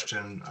quick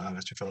question,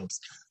 Mr. Phillips.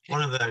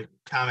 One of the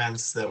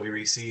comments that we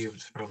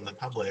received from the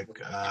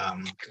public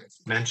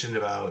mentioned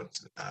about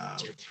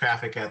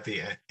traffic at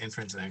the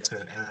entrance and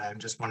exit, and I'm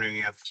just wondering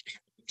if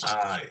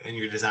in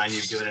your design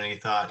you've given any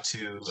thought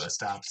to a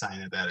stop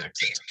sign at that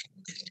exit.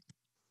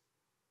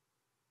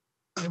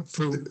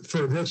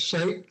 For this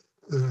site?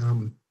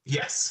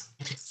 Yes.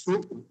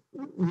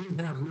 We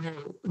have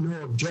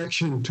no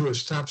objection to a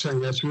stop sign.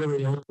 That's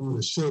really on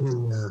the city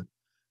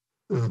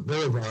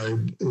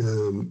boulevard.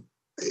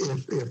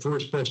 If we're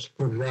supposed to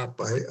put it up,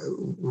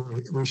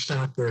 we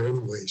stop there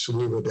anyway, so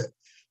we would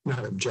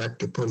not object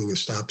to putting a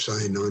stop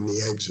sign on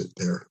the exit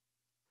there.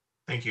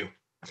 Thank you.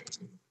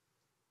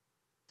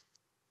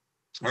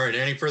 All right,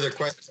 any further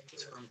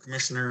questions from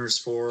commissioners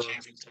for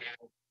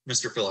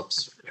Mr.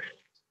 Phillips?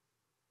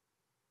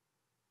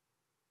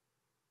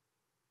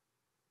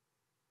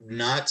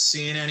 Not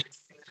seeing any.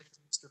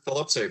 Mr.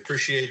 Phillips, I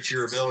appreciate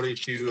your ability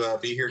to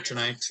be here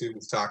tonight to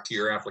talk to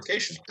your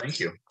application. Thank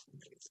you.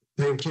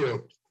 Thank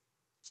you.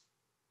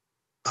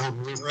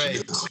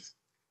 Right.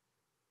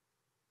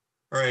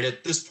 All right,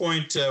 at this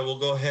point, we'll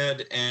go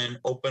ahead and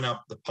open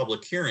up the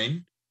public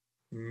hearing.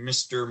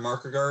 Mr.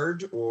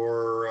 Markegard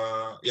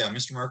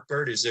Mr.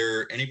 Markegard, is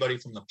there anybody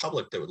from the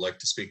public that would like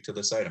to speak to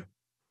this item?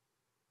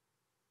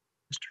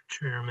 Mr.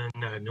 Chairman,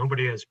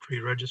 nobody has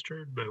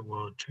pre-registered, but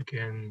we'll check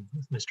in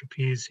with Mr.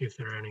 Pease, see if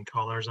there are any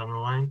callers on the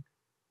line.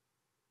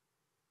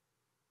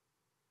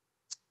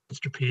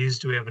 Mr. Pease,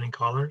 do we have any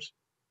callers?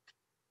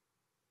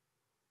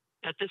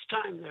 At this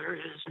time, there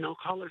is no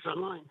callers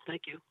online.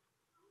 Thank you.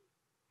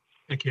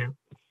 Thank you.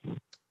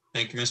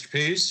 Thank you, Mr.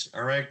 Pease.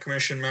 All right,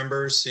 commission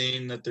members,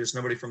 seeing that there's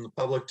nobody from the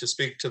public to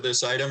speak to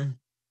this item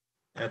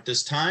at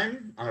this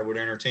time, I would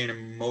entertain a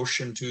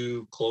motion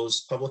to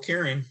close public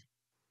hearing.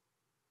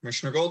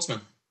 Commissioner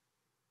Goldsman.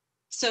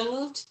 So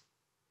moved.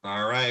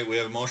 All right, we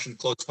have a motion to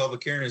close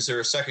public hearing. Is there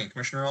a second?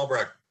 Commissioner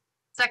Albrecht.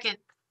 Second.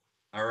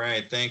 All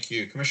right, thank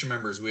you. Commission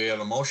members, we have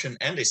a motion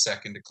and a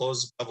second to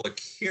close the public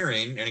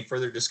hearing. Any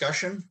further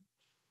discussion?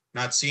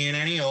 Not seeing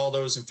any. All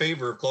those in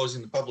favor of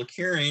closing the public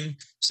hearing,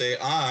 say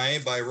aye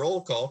by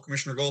roll call.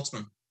 Commissioner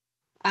Goldsman.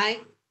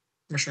 Aye.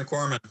 Commissioner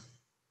Corman.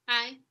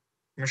 Aye.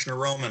 Commissioner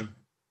Roman.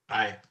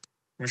 Aye.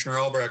 Commissioner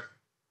Albrecht.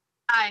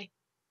 Aye.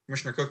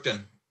 Commissioner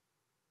Cookton.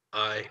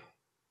 Aye.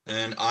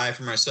 And aye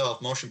for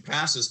myself. Motion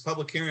passes.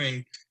 Public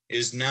hearing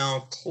is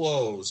now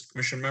closed.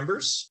 Commission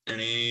members,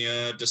 any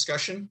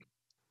discussion?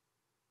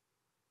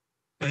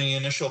 Any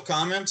initial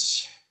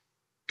comments?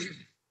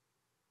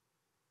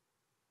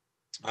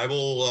 I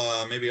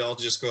will, maybe I'll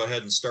just go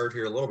ahead and start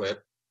here a little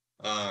bit.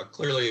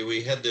 Clearly,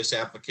 we had this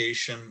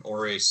application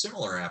or a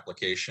similar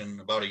application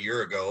about a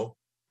year ago.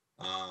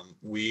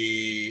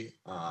 We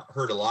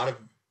heard a lot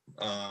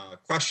of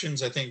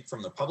questions, I think,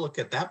 from the public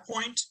at that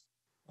point.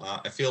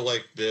 I feel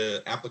like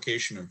the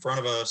application in front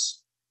of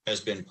us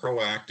has been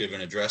proactive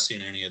in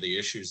addressing any of the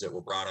issues that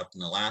were brought up in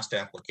the last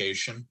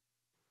application.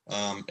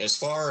 As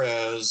far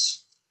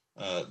as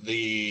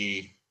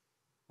the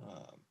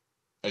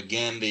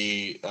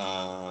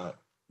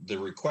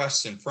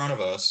requests in front of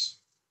us,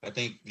 I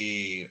think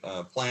the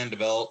plan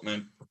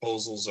development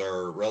proposals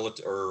are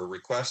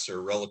requests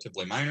are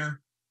relatively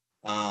minor.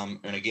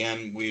 And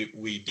again,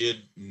 we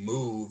did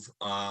move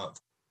a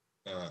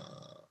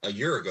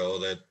year ago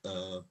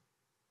that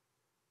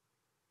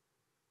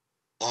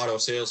auto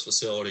sales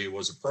facility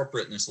was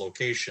appropriate in this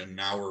location.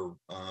 Now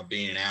we're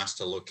being asked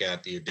to look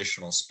at the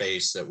additional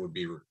space that would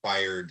be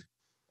required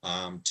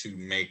to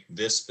make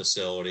this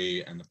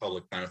facility and the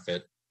public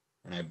benefit,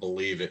 and I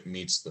believe it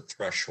meets the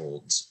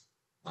thresholds.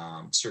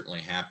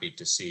 Certainly happy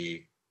to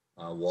see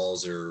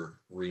Walser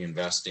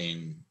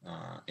reinvesting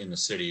in the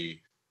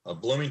city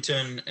of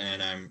Bloomington,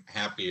 and I'm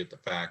happy at the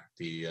fact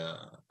the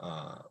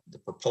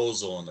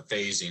proposal and the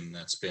phasing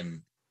that's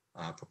been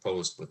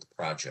proposed with the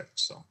project.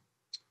 So,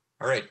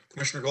 all right,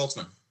 Commissioner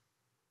Goldsman.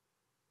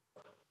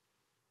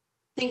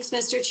 Thanks,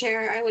 Mr.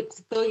 Chair. I would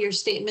echo your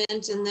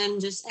statement and then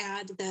just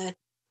add that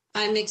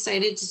I'm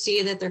excited to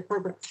see that their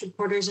corporate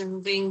headquarters are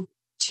moving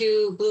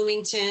to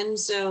Bloomington.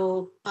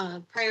 So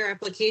prior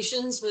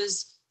applications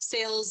was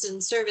sales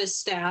and service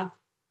staff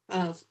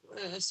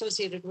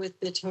associated with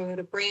the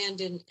Toyota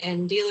brand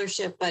and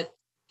dealership, but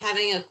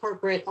having a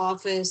corporate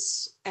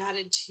office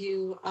added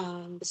to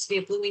the city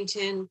of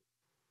Bloomington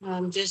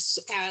just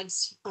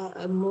adds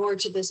more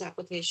to this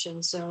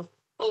application. So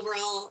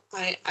overall,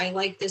 I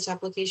like this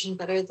application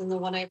better than the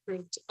one I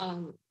approved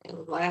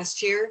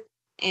last year,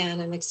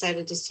 and I'm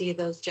excited to see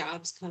those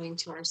jobs coming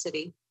to our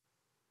city.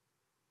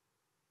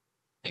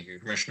 Thank you,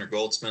 Commissioner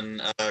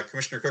Goldsman.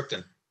 Commissioner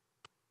Cookton.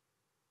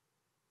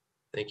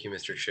 Thank you,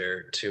 Mr.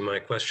 Chair. To my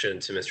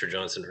question to Mr.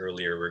 Johnson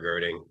earlier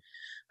regarding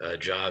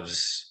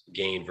jobs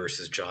gained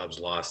versus jobs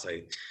lost,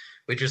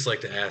 we'd just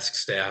like to ask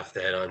staff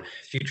that on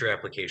future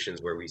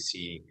applications where we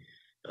see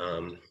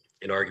an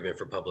argument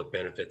for public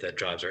benefit that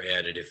jobs are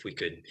added, if we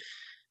could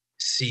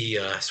see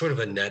sort of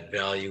a net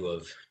value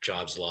of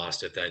jobs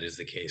lost, if that is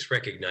the case,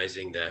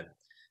 recognizing that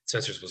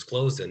Sensors was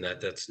closed and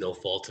that's no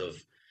fault of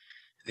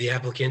the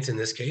applicant in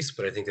this case,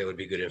 but I think that would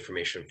be good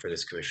information for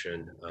this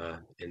commission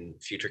in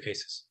future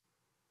cases.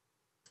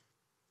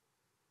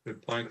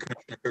 Good point,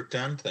 Commissioner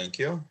Cookton. Thank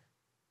you.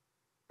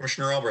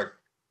 Commissioner Albrecht.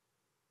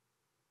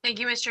 Thank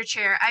you, Mr.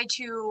 Chair. I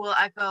too will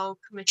echo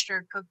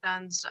Commissioner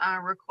Cookton's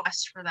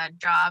request for that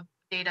job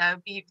data.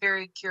 I'd be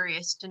very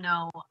curious to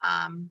know.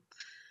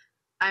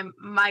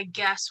 My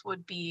guess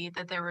would be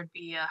that there would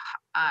be a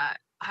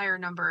higher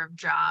number of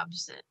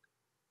jobs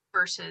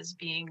versus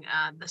being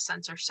the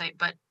sensor site,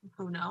 but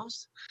who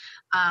knows?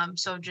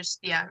 So just,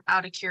 yeah,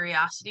 out of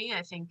curiosity,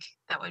 I think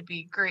that would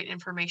be great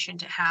information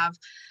to have.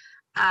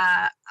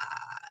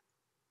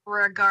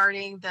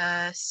 Regarding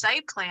the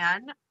site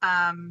plan,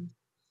 I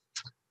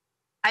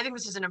think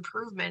this is an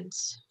improvement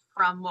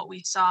from what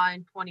we saw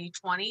in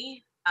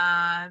 2020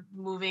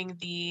 moving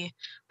the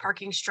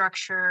parking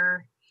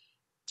structure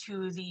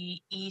to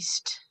the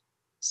east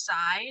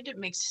side. It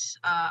makes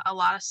a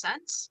lot of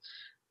sense.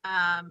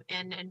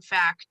 And in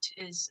fact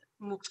is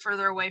moved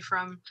further away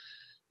from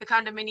the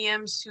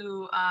condominiums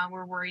who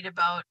were worried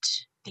about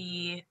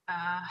the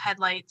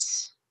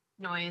headlights,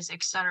 noise,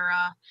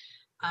 etc.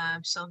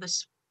 So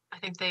this, I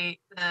think the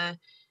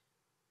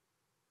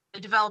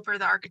developer,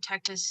 the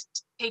architect, has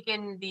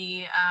taken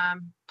the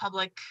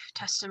public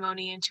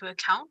testimony into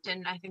account,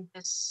 and I think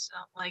this,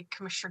 like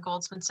Commissioner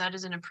Goldsman said,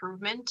 is an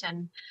improvement,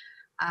 and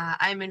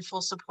I'm in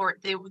full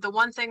support. The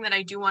one thing that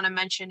I do want to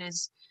mention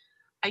is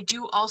I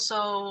do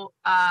also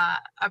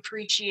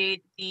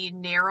appreciate the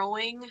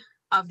narrowing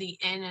of the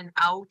in and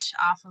out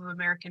off of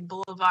American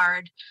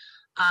Boulevard,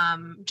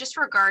 just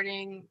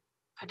regarding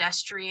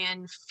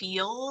pedestrian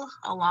feel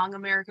along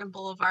American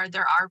Boulevard.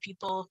 There are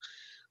people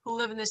who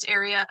live in this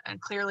area, and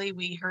clearly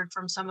we heard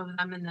from some of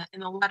them in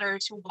the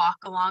letters who walk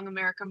along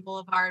American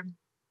Boulevard.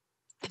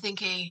 I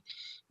think a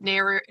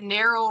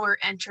narrower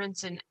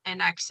entrance and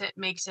exit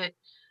makes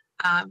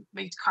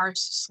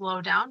cars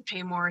slow down,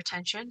 pay more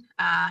attention,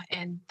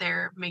 and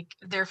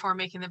therefore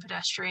making the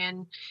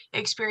pedestrian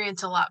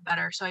experience a lot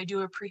better. So I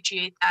do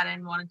appreciate that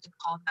and wanted to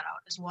call that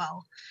out as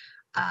well.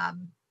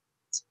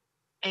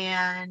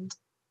 And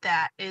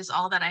that is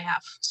all that I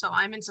have. So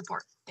I'm in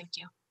support. Thank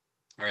you.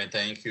 All right,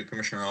 thank you,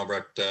 Commissioner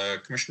Albrecht.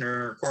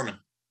 Commissioner Corman.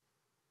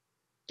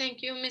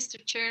 Thank you,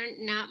 Mr. Chair.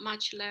 Not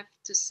much left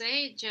to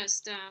say.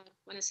 Just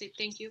want to say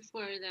thank you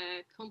for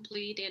the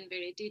complete and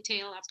very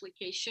detailed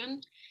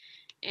application.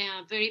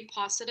 Very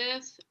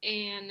positive.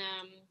 And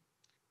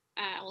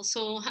I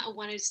also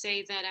wanted to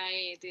say that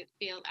I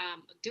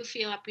do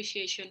feel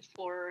appreciation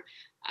for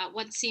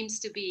what seems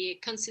to be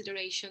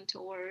consideration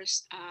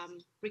towards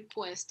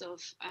request of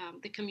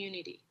the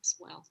community as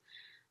well.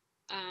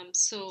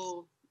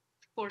 So,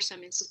 of course,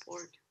 I'm in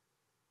support.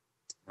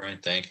 All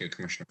right, thank you,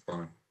 Commissioner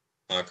Corman.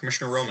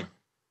 Commissioner Roman.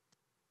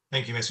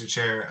 Thank you, Mr.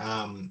 Chair.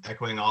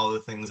 Echoing all of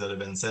the things that have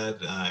been said,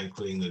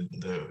 including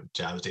the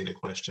jobs data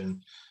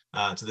question,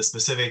 to the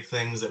specific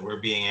things that we're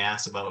being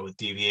asked about with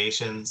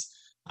deviations.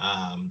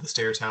 The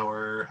stair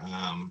tower,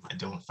 I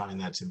don't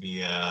find that to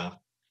be a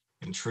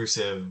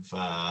intrusive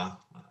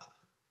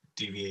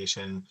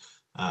deviation.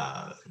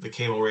 The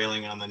cable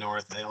railing on the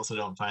north, I also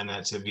don't find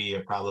that to be a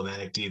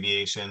problematic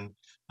deviation.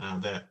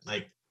 That,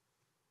 like,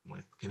 I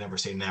can never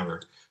say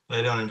never, but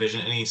I don't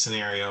envision any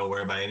scenario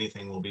whereby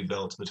anything will be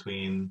built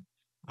between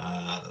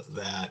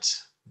that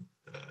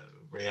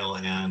rail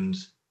and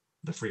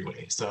the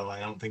freeway. So I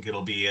don't think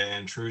it'll be an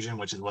intrusion,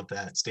 which is what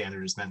that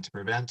standard is meant to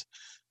prevent.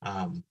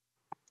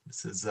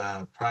 This is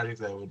a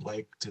project I would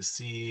like to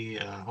see.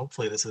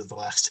 Hopefully this is the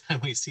last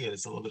time we see it.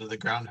 It's a little bit of the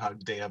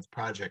Groundhog Day of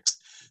projects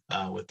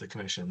with the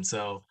commission.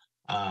 So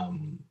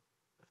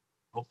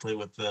hopefully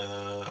with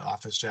the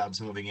office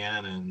jobs moving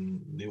in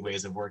and new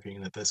ways of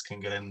working, that this can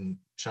get in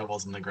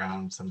shovels in the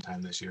ground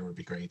sometime this year would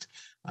be great.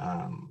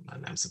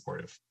 And I'm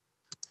supportive.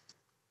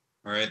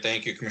 All right,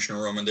 thank you,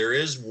 Commissioner Roman. There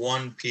is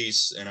one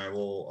piece, and I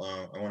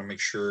want to make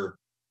sure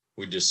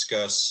we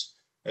discuss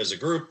as a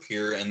group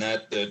here, and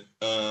that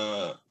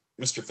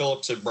Mr.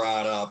 Phillips had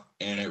brought up,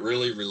 and it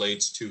really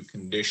relates to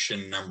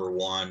condition number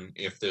 1.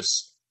 If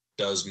this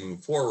does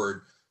move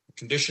forward,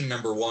 condition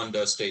number 1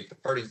 does state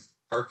the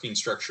parking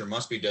structure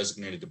must be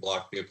designated to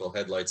block vehicle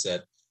headlights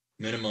at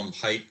minimum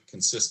height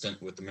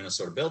consistent with the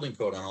Minnesota Building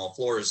Code on all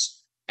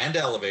floors and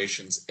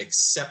elevations,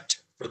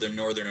 except for the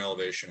northern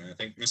elevation. And I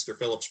think Mr.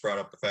 Phillips brought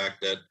up the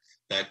fact that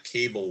that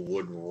cable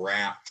would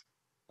wrap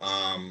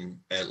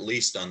at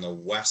least on the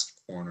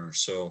west corner.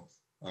 So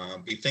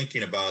be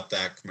thinking about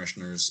that,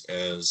 commissioners,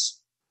 as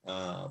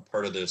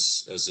part of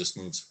this as this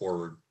moves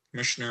forward.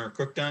 Commissioner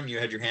Cookdon, you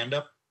had your hand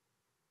up.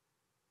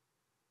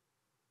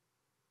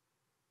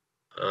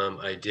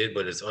 I did,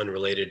 but it's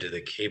unrelated to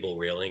the cable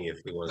railing. If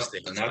we want to stay,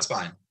 and that's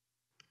fine.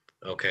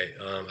 Okay,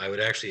 I would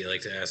actually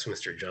like to ask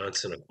Mr.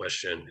 Johnson a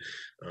question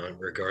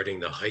regarding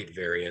the height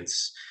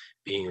variance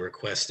being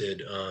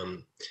requested.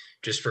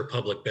 Just for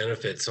public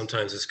benefit,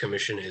 sometimes this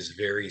commission is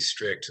very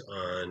strict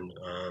on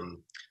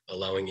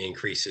allowing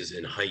increases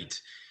in height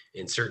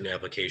in certain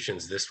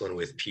applications. This one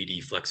with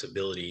PD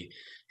flexibility,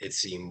 it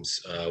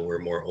seems we're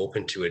more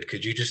open to it.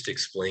 Could you just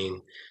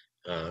explain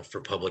for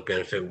public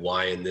benefit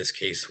why in this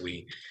case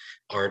we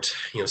aren't,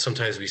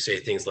 sometimes we say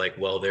things like,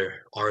 well,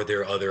 are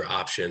there other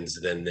options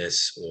than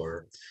this,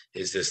 or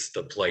is this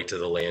the plight of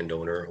the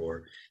landowner,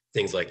 or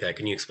things like that?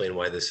 Can you explain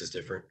why this is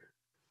different?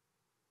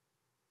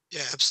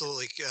 Yeah,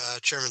 absolutely.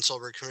 Chairman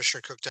Solberg,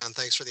 Commissioner Cookdon,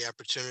 thanks for the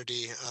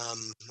opportunity.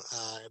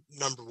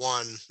 Number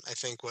one, I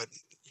think what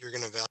you're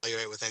going to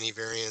evaluate with any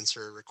variance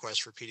or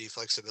request for PD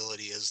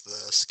flexibility is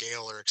the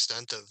scale or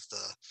extent of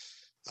the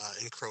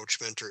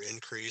encroachment or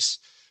increase.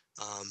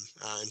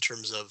 In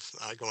terms of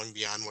going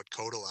beyond what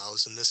code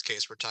allows. In this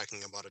case, we're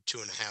talking about a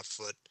 2.5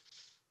 foot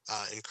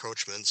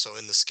encroachment. So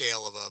in the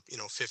scale of a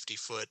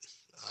 50-foot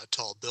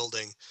tall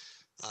building,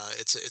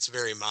 it's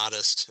very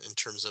modest in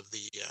terms of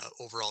the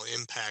overall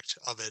impact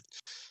of it.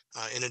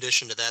 In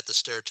addition to that, the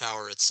stair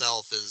tower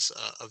itself is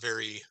a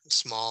very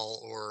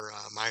small or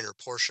minor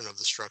portion of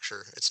the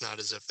structure. It's not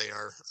as if they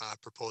are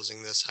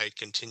proposing this height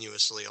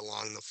continuously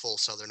along the full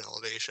southern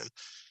elevation.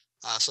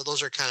 So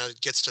those are kind of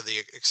gets to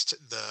the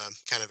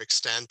kind of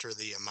extent or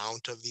the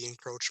amount of the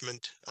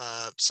encroachment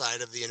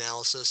side of the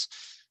analysis.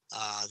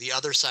 The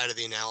other side of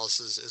the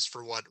analysis is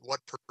for what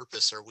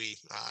purpose are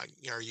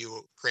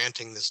you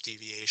granting this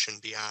deviation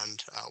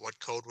beyond what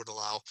code would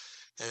allow?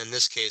 And in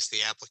this case,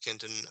 the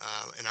applicant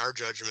in our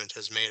judgment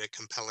has made a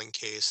compelling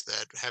case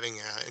that having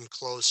an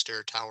enclosed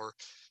stair tower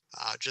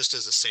just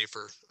is a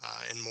safer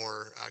and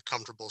more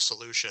comfortable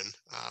solution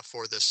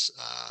for this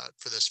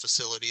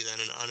facility than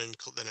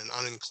an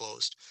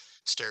unenclosed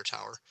stair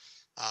tower.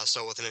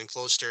 So with an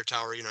enclosed stair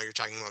tower, you're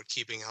talking about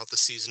keeping out the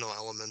seasonal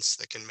elements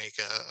that can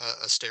make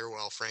a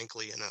stairwell,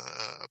 frankly, in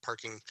a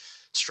parking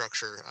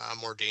structure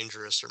more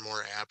dangerous or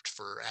more apt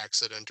for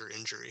accident or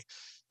injury.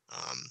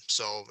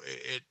 So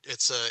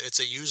it's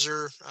a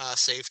user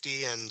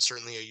safety and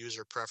certainly a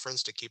user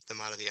preference to keep them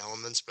out of the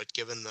elements, but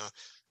given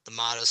the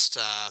modest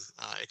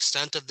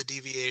extent of the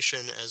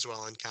deviation as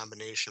well in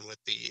combination with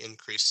the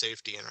increased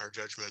safety in our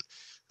judgment,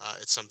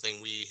 it's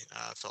something we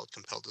felt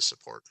compelled to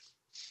support.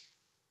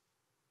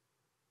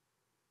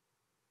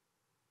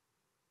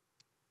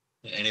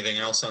 Anything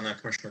else on that,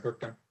 Commissioner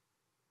Cook?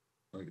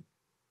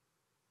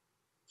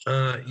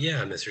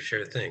 Yeah, Mr.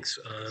 Chair, thanks.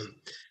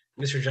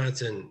 Mr.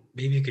 Johnson,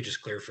 maybe you could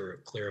just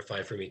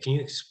clarify for me. Can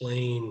you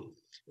explain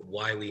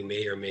why we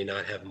may or may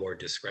not have more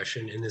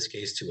discretion in this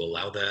case to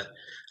allow that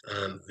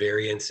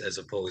variance as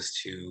opposed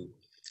to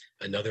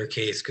another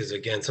case? Because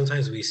again,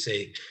 sometimes we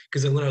say,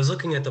 because when I was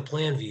looking at the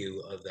plan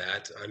view of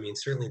that, I mean,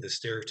 certainly the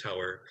stair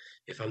tower,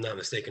 if I'm not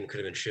mistaken,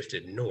 could have been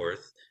shifted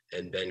north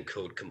and been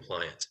code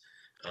compliant.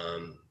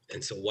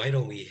 And so why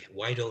don't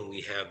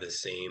we have the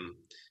same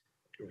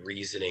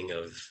reasoning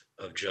of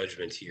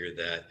judgment here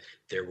that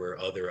there were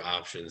other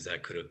options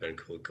that could have been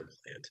code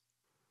compliant?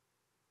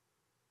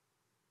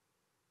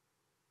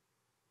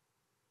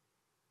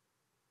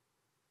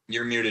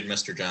 You're muted,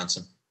 Mr.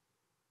 Johnson.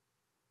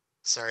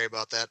 Sorry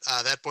about that.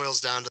 That boils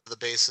down to the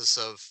basis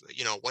of,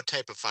 what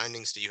type of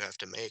findings do you have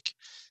to make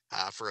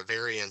for a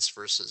variance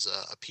versus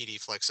a PD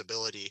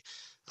flexibility?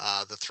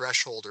 The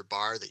threshold or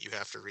bar that you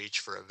have to reach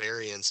for a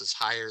variance is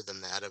higher than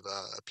that of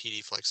a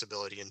PD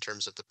flexibility in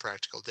terms of the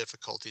practical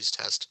difficulties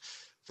test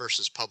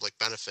versus public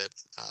benefit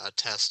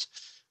test.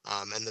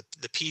 And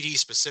the PD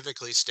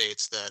specifically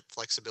states that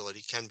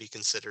flexibility can be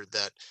considered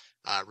that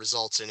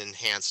results in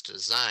enhanced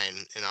design.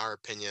 In our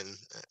opinion,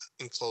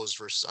 enclosed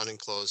versus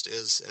unenclosed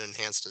is an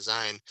enhanced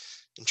design.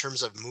 In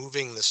terms of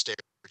moving the stair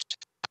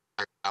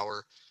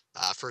tower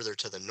further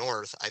to the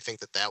north, I think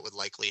that would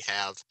likely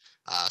have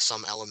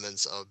some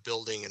elements of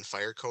building and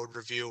fire code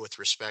review with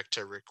respect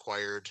to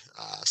required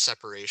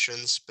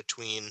separations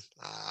between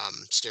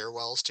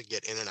stairwells to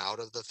get in and out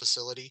of the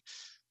facility.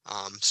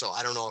 So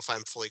I don't know if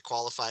I'm fully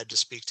qualified to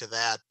speak to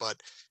that,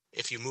 but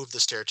if you move the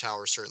stair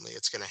tower, certainly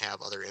it's going to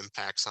have other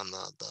impacts on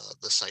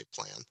the site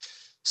plan.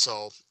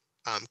 So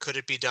could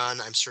it be done?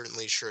 I'm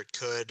certainly sure it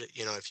could.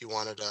 If you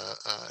wanted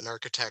an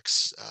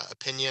architect's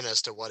opinion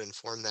as to what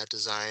informed that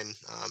design,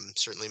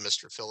 certainly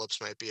Mr. Phillips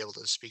might be able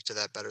to speak to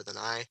that better than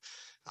I.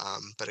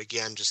 But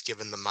again, just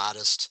given the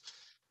modest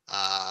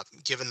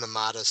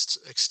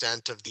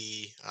extent of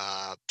the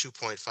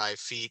 2.5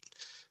 feet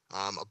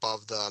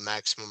above the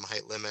maximum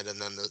height limit, and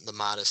then the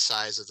modest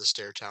size of the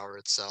stair tower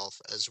itself,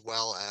 as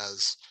well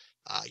as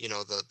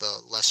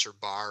the lesser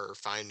bar or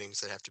findings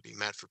that have to be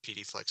met for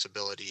PD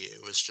flexibility,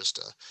 it was just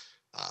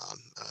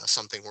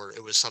something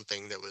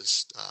that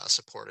was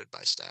supported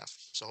by staff.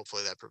 So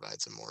hopefully that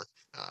provides a more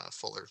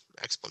fuller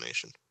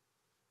explanation.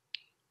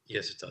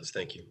 Yes, it does.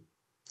 Thank you.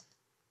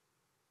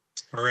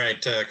 All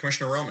right,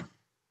 Commissioner Roman.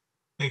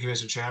 Thank you,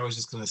 Mr. Chair. I was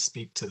just going to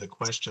speak to the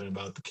question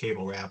about the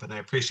cable wrap, and I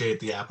appreciate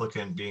the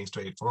applicant being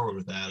straightforward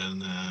with that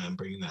and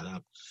bringing that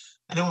up.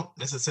 I don't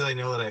necessarily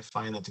know that I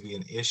find that to be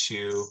an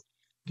issue,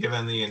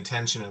 given the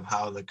intention of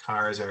how the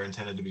cars are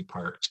intended to be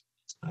parked.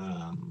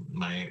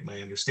 My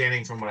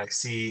understanding from what I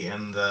see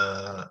in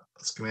the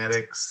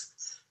schematics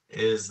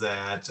is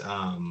that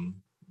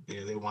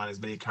they want as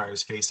many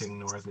cars facing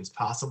north as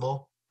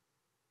possible.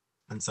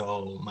 And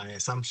so my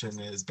assumption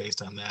is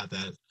based on that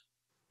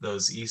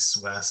those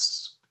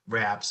east-west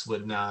wraps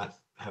would not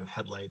have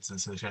headlights and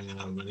so shining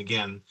on them. And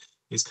again,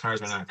 these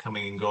cars are not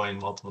coming and going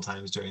multiple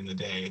times during the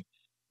day.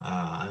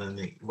 And on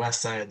the west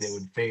side, they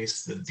would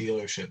face the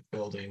dealership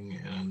building,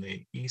 and on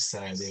the east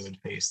side, they would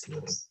face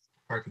the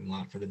parking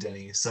lot for the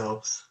Denny.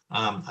 So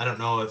I don't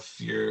know if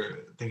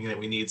you're thinking that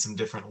we need some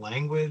different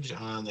language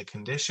on the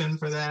condition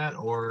for that,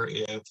 or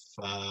if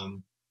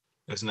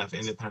there's enough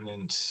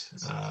independent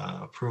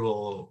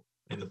approval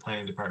in the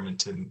planning department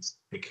to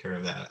take care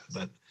of that.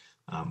 But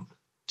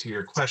to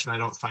your question, I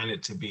don't find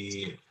it to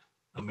be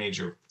a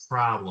major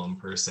problem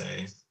per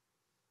se.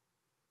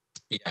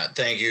 Yeah,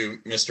 thank you,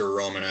 Mr.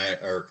 Roman,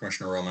 or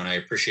Commissioner Roman. I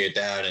appreciate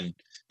that. And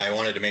I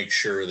wanted to make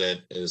sure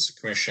that as the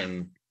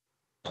commission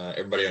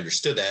everybody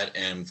understood that.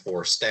 And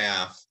for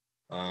staff,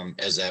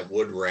 as that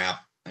wood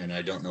wrap, and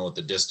I don't know what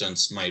the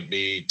distance might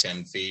be,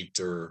 10 feet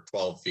or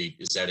 12 feet,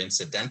 is that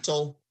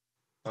incidental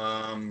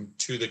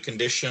to the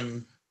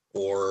condition,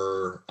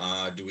 or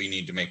do we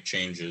need to make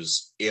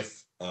changes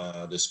if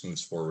this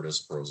moves forward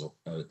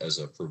as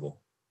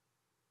approval?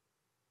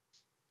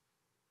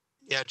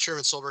 Yeah,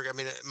 Chairman Solberg, I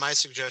mean, my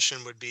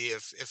suggestion would be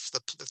if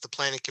the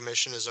planning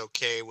commission is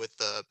okay with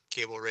the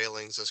cable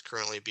railings as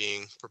currently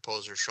being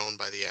proposed or shown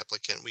by the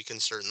applicant, we can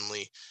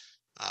certainly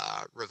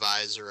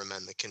revise or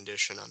amend the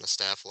condition on a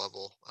staff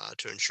level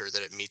to ensure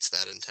that it meets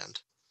that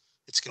intent.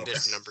 It's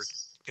condition number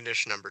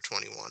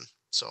 21.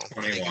 So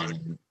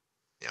 21.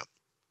 Yep.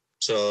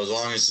 So as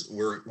long as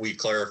we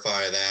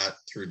clarify that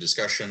through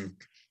discussion,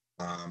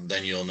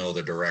 then you'll know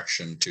the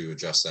direction to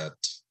adjust that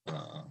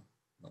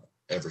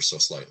ever so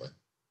slightly.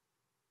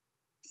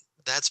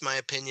 That's my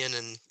opinion,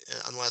 and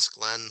unless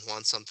Glenn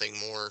wants something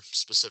more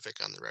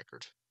specific on the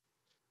record.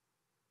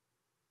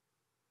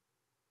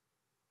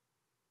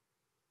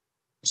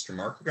 Mr.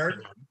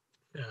 Markegard?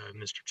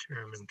 Mr.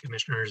 Chairman,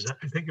 Commissioners,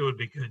 I think it would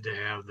be good to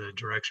have the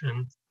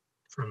direction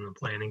from the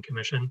Planning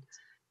Commission,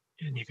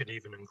 and you could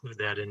even include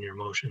that in your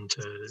motion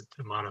to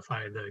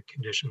modify the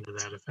condition to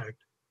that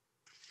effect.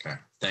 Okay,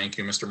 thank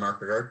you, Mr.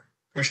 Markegard.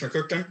 Commissioner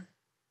Cookton?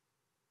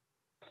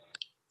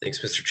 Thanks,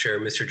 Mr. Chair.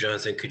 Mr.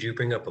 Johnson, could you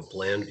bring up a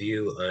plan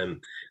view? I'm a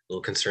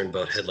little concerned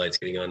about headlights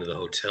getting onto the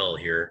hotel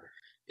here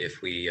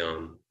if we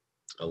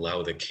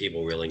allow the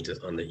cable railing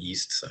on the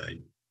east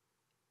side.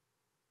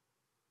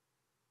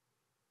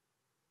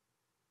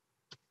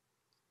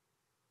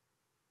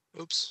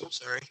 Oops,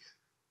 sorry.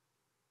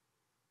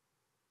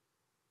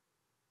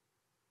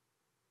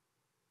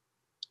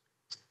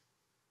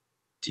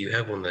 Do you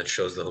have one that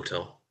shows the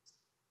hotel?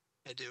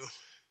 I do.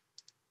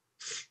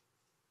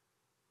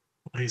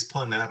 When he's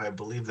pulling that up, I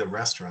believe the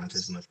restaurant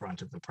is in the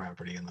front of the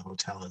property and the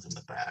hotel is in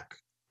the back.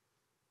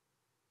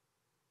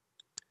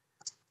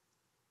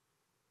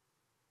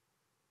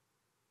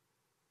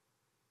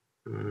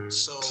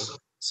 So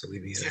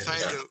if I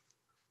had to,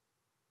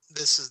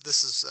 this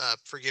is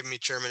forgive me,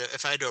 Chairman,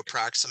 if I had to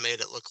approximate,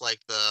 it looked like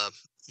the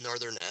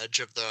northern edge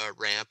of the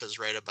ramp is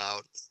right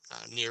about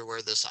near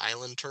where this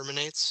island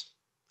terminates,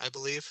 I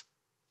believe.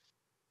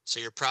 So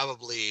you're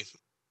probably,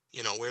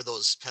 you know, where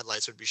those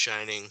headlights would be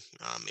shining.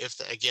 If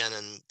again,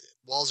 and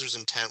Walzer's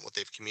intent, what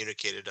they've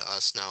communicated to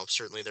us now,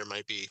 certainly there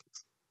might be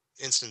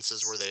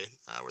instances where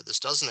where this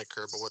doesn't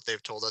occur, but what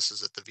they've told us is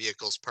that the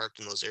vehicles parked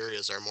in those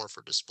areas are more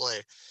for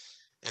display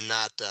and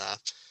not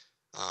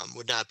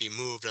would not be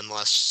moved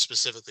unless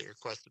specifically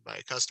requested by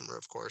a customer,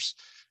 of course.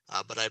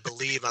 But I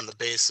believe on the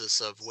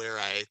basis of where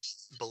I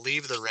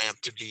believe the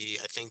ramp to be,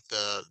 I think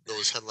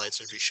those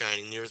headlights would be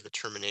shining near the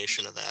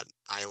termination of that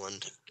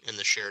island in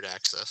the shared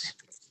access.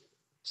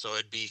 So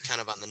it'd be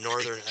kind of on the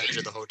northern edge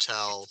of the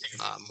hotel,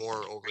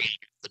 more over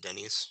the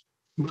Denny's.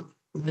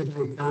 May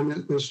I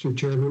comment, Mr.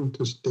 Chairman,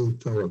 to Steve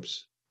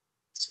Phillips?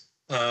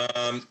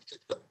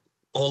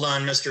 Hold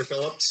on, Mr.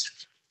 Phillips.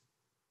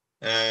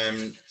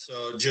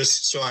 So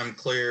just so I'm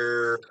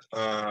clear,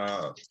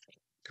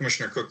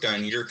 Commissioner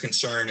Cookton, your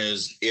concern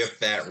is if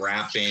that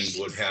wrapping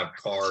would have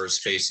cars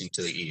facing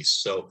to the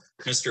east. So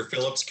Mr.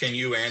 Phillips, can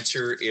you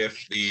answer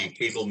if the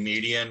cable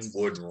median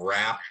would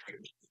wrap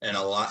and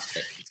a lot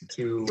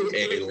to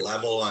a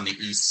level on the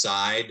east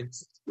side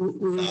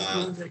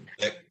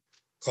that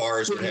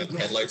cars would have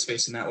headlights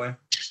facing that way?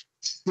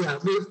 Yeah,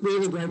 we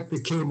would like the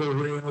cable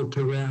rail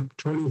to wrap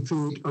 20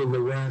 feet on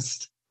the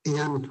west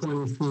and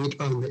 20 feet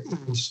on the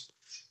east.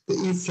 The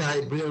east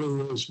side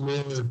really is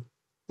more,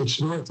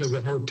 it's north of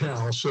the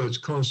hotel, so it's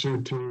closer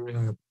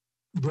to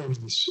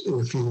Denny's.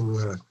 If you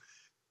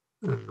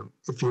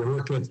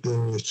look at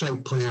the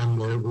site plan,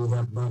 where we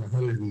have about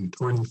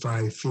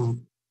 125 feet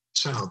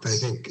south, I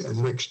think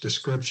Nick's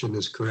description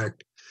is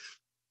correct.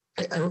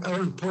 I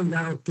want to point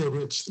out that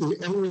it's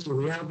the only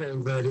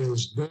level that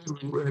is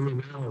daily in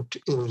and out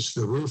is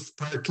the roof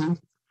parking.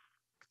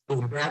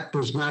 And that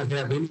does not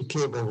have any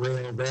cable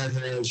rail. That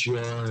has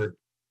your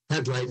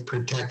headlight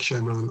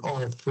protection on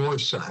all four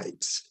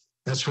sides.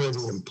 That's where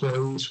the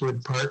employees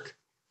would park.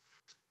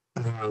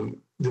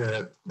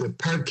 The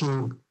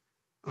parking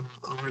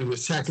on the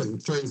second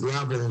and third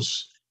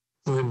levels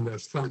in the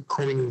front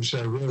corners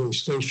are really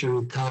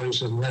stationary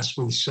cars unless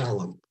we sell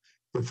them.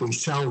 If we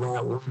sell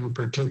that one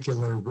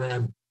particular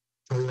red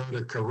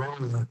Toyota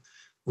Corona,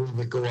 we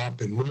would go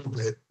up and move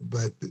it,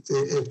 but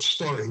it's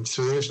storage.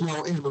 So there's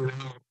no in and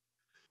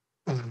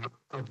out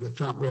of the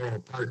front row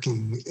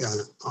parking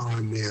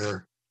on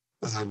there.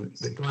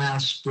 The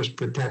glass just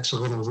protects a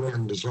little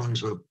wind as long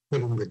as we're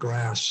putting the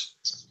glass.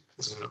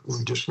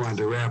 We just wanted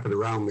to wrap it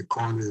around the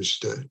corners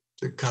to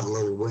cut a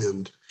little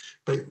wind.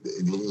 But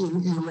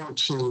you won't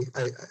see,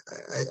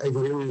 I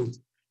really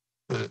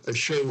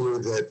assure you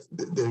that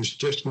there's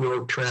just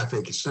no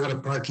traffic. It's not a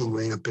parking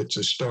ramp, it's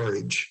a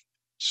storage.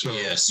 So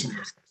yes.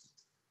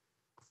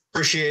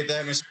 Appreciate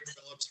that, Mr.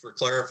 Phillips, for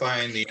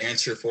clarifying the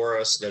answer for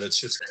us, that it's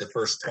just the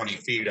first 20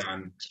 feet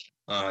on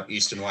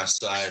east and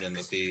west side and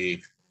that the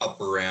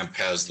upper ramp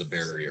has the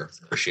barrier.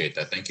 Appreciate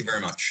that. Thank you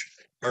very much.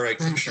 All right,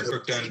 Commissioner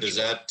Cookton, does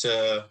that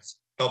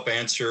help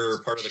answer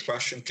part of the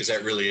question? Because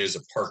that really is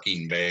a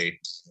parking bay.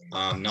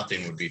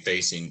 Nothing would be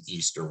facing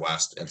east or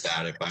west at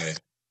that if I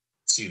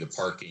see the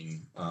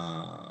parking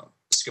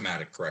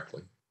schematic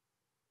correctly.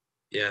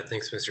 Yeah,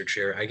 thanks, Mr.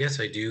 Chair. I guess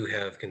I do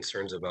have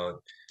concerns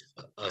about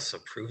us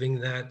approving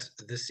that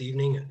this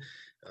evening,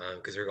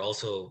 because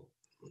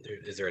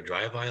is there a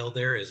drive aisle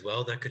there as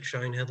well that could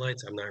shine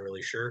headlights? I'm not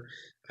really sure.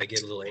 I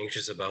get a little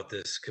anxious about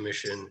this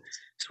commission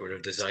sort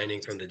of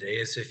designing from the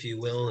dais, if you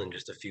will, in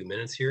just a few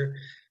minutes here.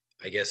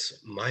 I guess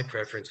my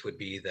preference would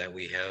be that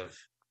we have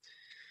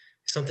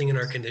something in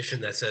our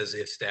condition that says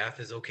if staff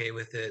is okay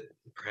with it,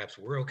 perhaps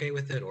we're okay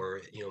with it,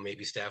 or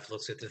maybe staff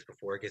looks at this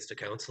before it gets to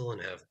council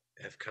and have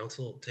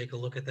council take a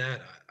look at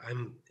that.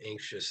 I'm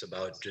anxious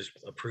about just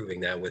approving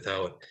that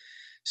without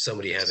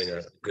somebody having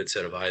a good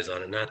set of eyes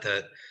on it. Not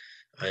that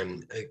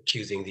I'm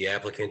accusing the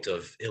applicant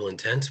of ill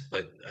intent,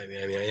 but I mean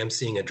I am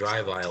seeing a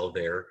drive aisle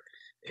there,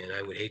 and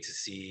I would hate to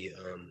see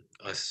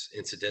us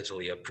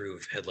incidentally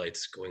approve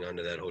headlights going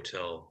onto that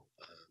hotel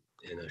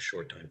in a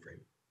short time frame.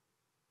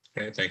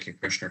 Okay, thank you,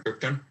 Commissioner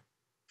Cookton.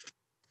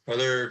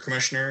 Other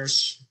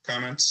commissioners,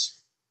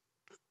 comments?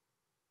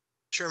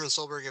 Chairman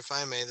Solberg, if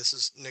I may, this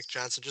is Nick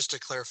Johnson. Just to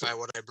clarify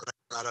what I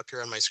brought up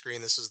here on my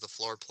screen, this is the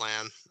floor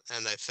plan,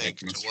 and I think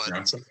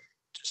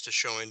just to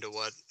show into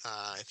what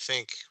I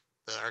think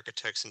the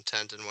architect's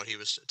intent and what he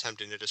was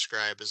attempting to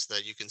describe is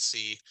that you can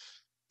see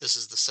this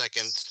is the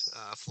second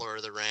floor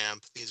of the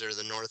ramp. These are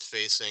the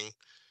north-facing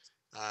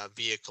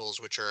vehicles,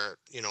 which are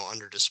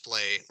under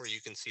display, where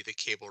you can see the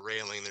cable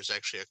railing. There's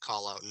actually a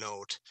call out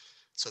note.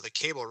 So the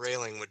cable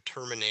railing would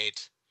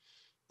terminate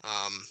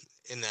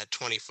in that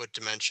 20-foot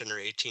dimension, or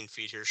 18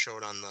 feet here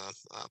showed on the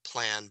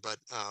plan, but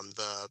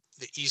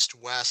the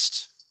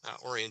east-west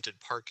oriented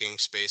parking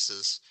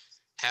spaces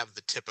have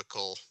the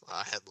typical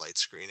headlight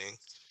screening,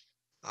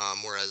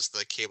 whereas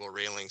the cable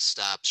railing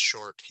stops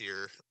short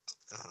here.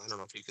 I don't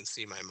know if you can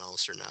see my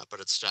mouse or not,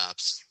 but it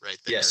stops right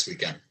there. Yes, we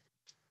can.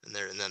 And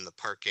then the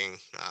parking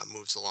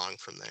moves along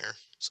from there.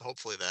 So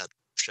hopefully that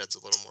sheds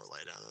a little more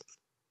light on it.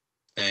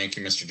 Thank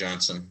you, Mr.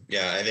 Johnson.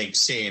 Yeah, I think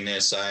seeing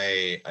this,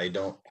 I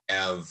don't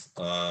have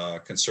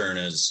concern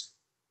as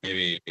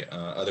maybe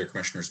other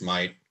commissioners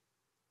might,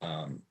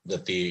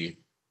 that the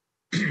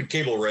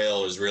cable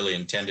rail is really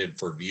intended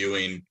for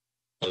viewing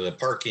the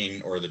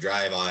parking or the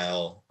drive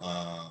aisle,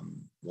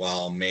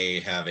 while may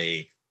have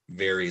a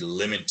very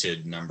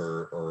limited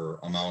number or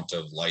amount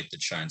of light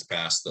that shines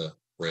past the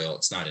rail.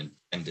 It's not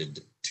intended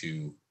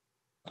to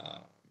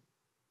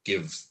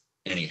give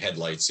any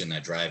headlights in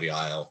that drive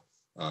aisle,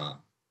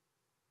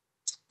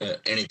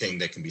 anything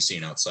that can be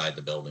seen outside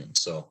the building.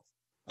 So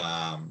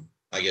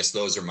I guess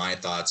those are my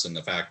thoughts, and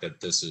the fact that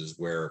this is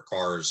where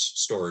cars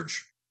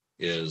storage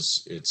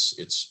is,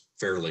 it's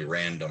fairly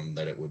random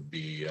that it would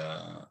be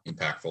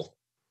impactful,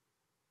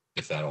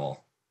 if at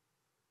all.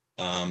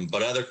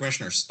 But other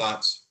commissioners'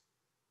 thoughts?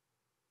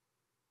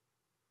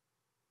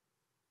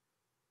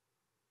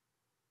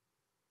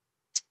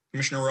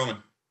 Commissioner Roman.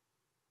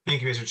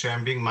 Thank you, Mr. Chair.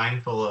 I'm being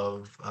mindful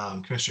of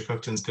Commissioner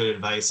Cookton's good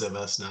advice of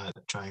us not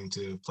trying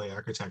to play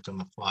architect on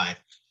the fly.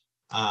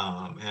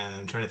 And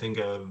I'm trying to think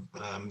of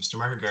Mr.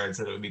 Markegard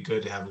said it would be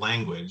good to have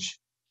language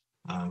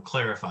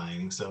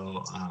clarifying.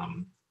 So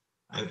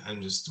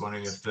I'm just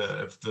wondering if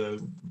the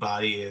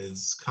body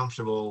is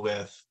comfortable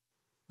with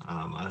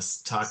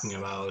us talking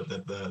about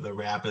that the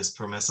wrap is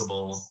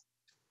permissible,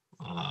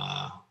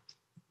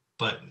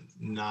 but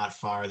not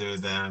farther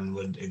than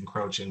would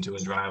encroach into a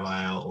drive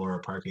aisle or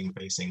parking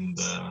facing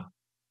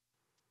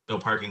no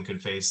parking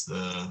could face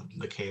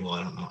the cable.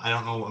 I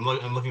don't know.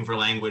 I'm looking for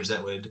language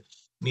that would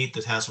meet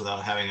the test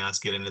without having us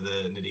get into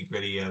the nitty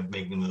gritty of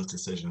making those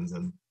decisions.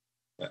 And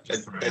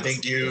I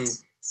think you,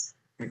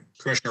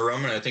 Commissioner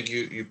Roman, I think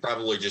you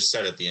probably just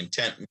said it. The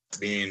intent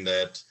being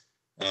that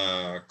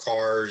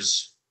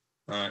cars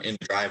in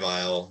the drive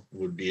aisle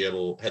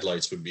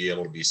headlights would be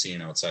able to be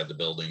seen outside the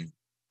building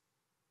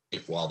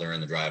while they're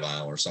in the drive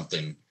aisle or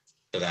something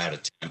to that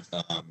extent.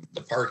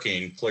 The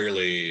parking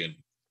clearly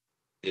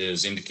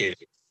is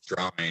indicated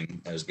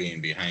drawing as being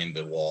behind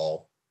the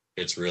wall.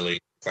 It's really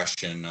a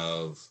question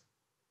of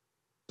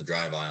the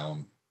drive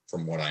aisle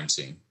from what I'm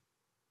seeing.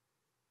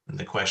 And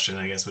the question,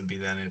 I guess, would be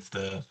then if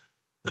the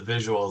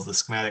visuals, the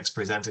schematics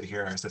presented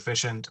here are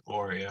sufficient,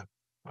 or if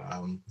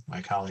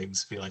my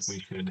colleagues feel like we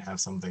should have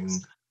something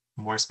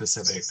more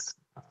specific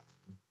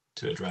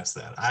to address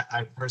that.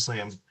 I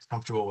personally am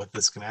comfortable with the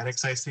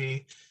schematics I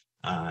see,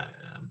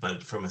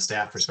 but from a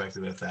staff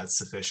perspective, if that's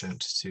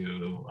sufficient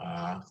to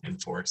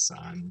enforce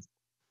on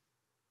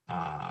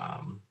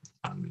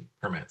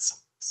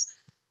permits.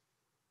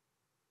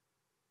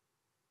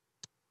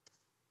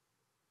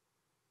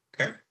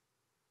 Okay.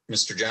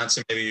 Mr.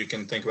 Johnson, maybe you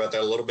can think about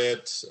that a little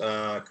bit.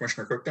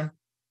 Commissioner Cookton?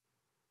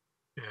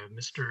 Yeah,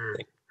 Mr.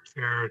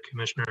 Chair,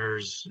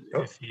 Commissioners,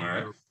 Oh,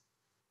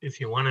 if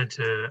you wanted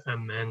to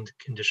amend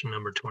condition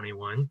number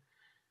 21,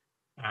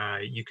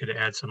 you could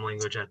add some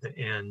language at the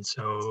end.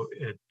 So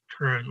it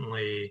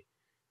currently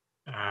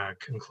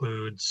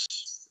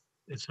concludes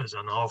it says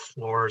on all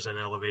floors and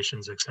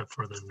elevations except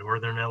for the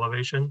northern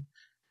elevation.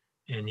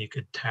 And you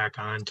could tack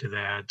on to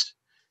that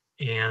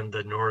and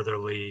the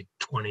northerly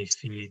 20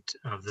 feet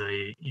of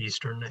the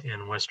eastern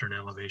and western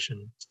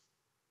elevation.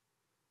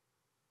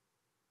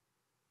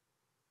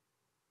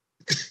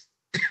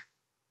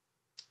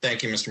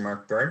 Thank you, Mr.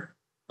 Markegard,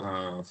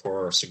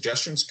 for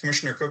suggestions.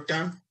 Commissioner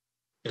Cookdown,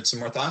 had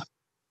some more thoughts?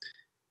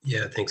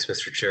 Yeah, thanks,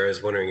 Mr. Chair. I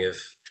was wondering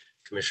if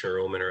Commissioner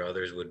Roman or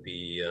others would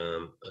be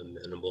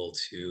amenable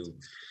to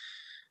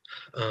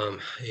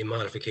a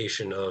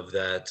modification of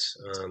that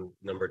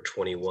number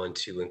 21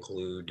 to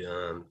include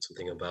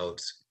something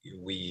about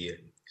we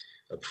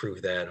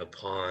approve that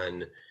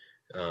upon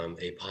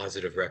a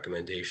positive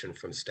recommendation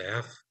from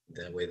staff.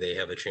 That way they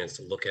have a chance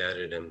to look at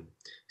it and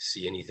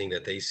see anything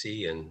that they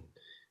see, and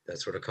that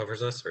sort of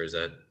covers us. Or is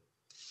that,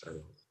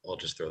 I'll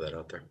just throw that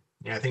out there.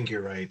 Yeah, I think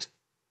you're right.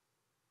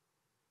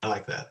 I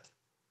like that.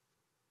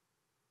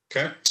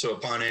 Okay, so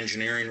upon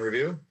engineering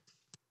review,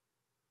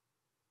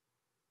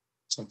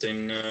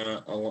 something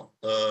to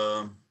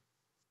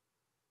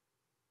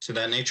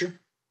that nature.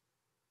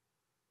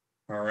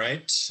 All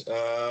right,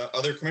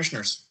 other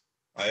commissioners.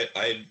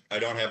 I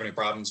don't have any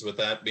problems with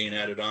that being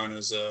added on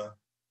as a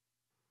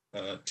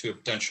to a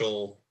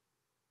potential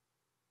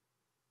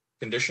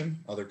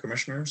condition. Other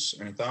commissioners,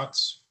 any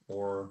thoughts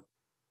or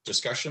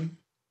discussion?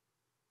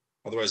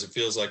 Otherwise, it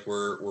feels like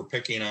we're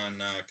picking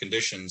on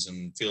conditions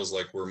and feels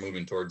like we're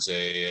moving towards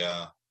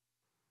a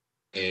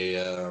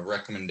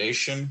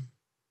recommendation,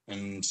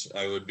 and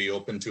I would be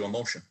open to a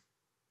motion.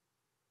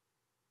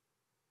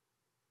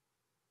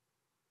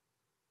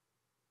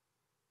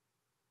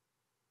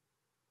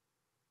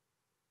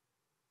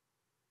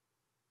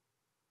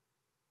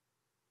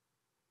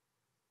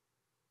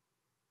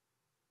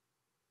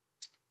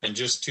 And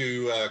just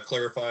to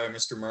clarify,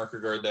 Mr.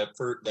 Markegard,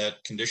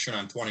 that condition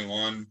on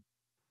 21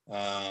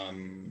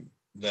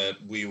 that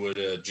we would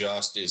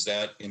adjust, is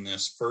that in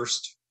this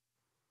first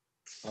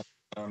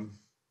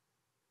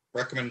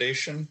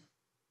recommendation?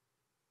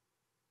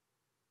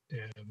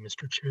 Yeah,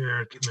 Mr.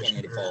 Chair,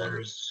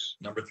 Commissioners.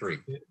 Number 3.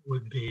 It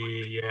would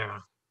be, yeah,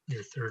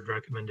 your third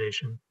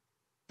recommendation.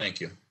 Thank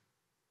you.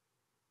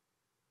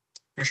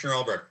 Commissioner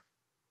Albrecht.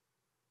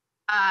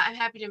 I'm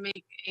happy to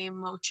make a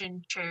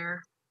motion,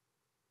 Chair.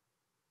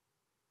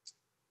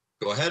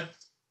 Go ahead.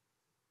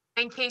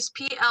 In case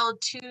PL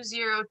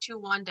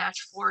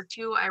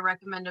 2021-42, I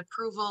recommend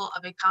approval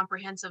of a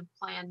comprehensive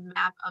plan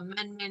map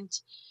amendment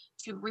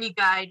to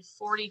re-guide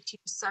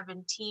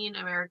 4217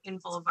 American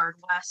Boulevard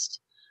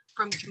West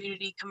from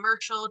community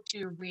commercial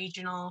to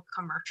regional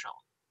commercial.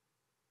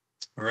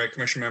 All right,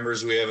 Commissioner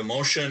members, we have a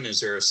motion.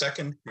 Is there a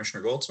second?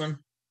 Commissioner Goldsman?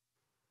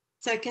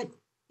 Second.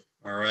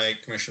 All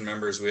right, Commission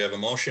members, we have a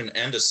motion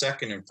and a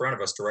second in front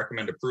of us to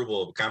recommend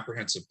approval of a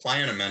comprehensive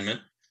plan amendment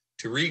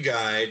to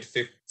re-guide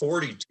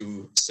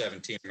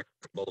 4217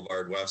 American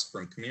Boulevard West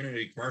from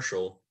community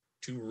commercial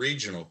to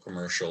regional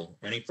commercial.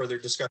 Any further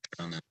discussion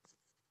on that?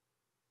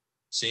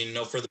 Seeing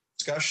no further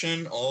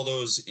discussion, all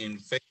those in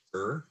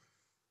favor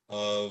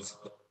of,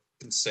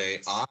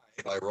 say aye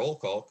by roll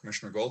call.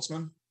 Commissioner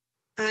Goldsman?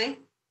 Aye.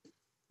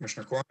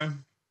 Commissioner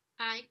Corman?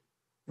 Aye.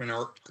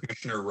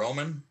 Commissioner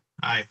Roman?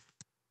 Aye.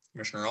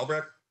 Commissioner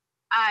Albrecht?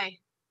 Aye.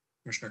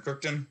 Commissioner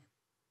Cookton?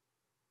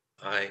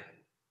 Aye.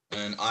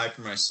 And aye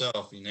for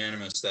myself,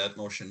 unanimous. That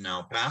motion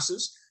now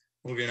passes.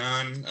 Moving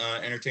on,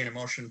 entertain a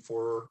motion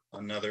for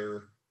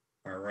another.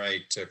 All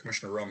right,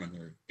 Commissioner Roman,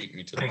 you're beating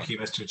me to the Thank you,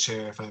 Mr.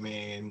 Chair. If I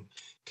may, in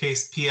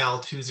case PL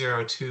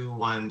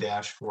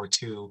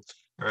 2021-42,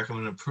 I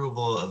recommend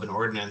approval of an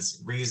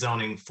ordinance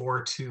rezoning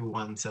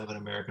 4217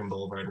 American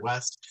Boulevard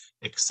West,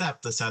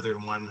 except the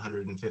southern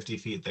 150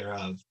 feet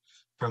thereof,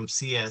 from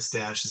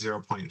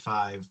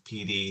CS-0.5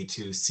 PD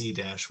to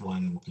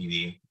C-1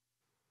 PD.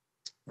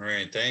 All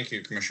right, thank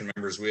you, Commission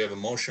members. We have a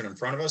motion in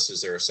front of us.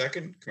 Is there a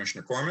second?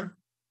 Commissioner Corman?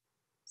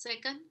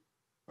 Second.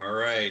 All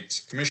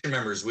right, Commission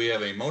members, we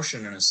have a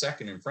motion and a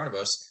second in front of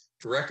us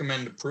to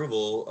recommend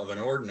approval of an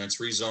ordinance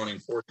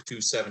rezoning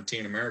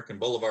 4217 American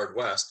Boulevard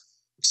West,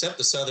 except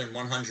the southern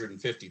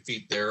 150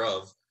 feet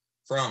thereof,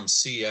 from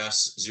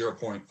CS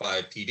 0.5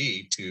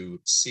 PD to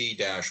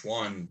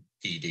C-1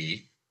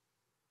 PD.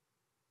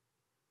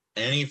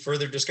 Any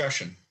further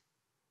discussion?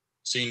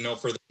 Seeing no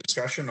further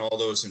discussion, all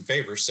those in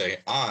favor say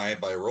aye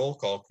by roll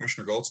call.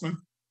 Commissioner Goldsman?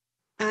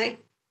 Aye.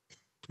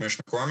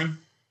 Commissioner Corman?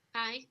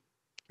 Aye.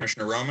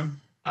 Commissioner Roman?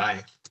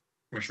 Aye.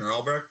 Commissioner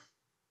Albrecht?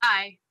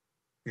 Aye.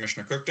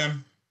 Commissioner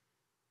Cookton?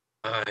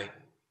 Aye.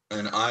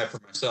 And aye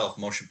for myself.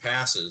 Motion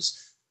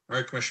passes. All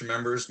right, Commission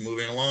members,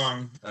 moving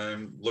along,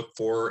 and look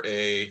for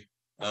a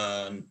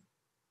third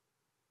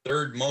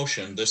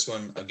motion. This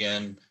one,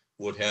 again,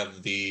 would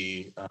have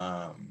the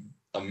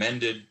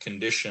amended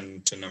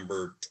condition to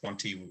number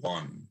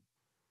 21.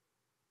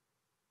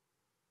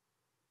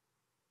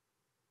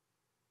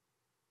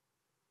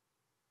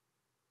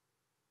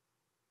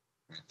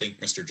 I think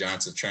Mr.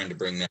 Johnson's trying to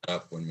bring that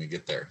up when we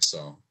get there,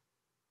 so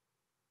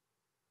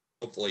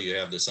hopefully you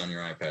have this on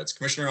your iPads.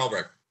 Commissioner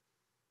Albrecht.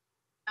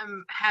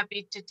 I'm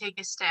happy to take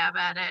a stab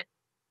at it.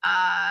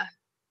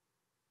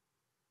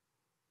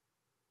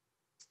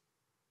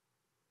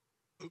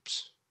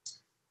 Oops.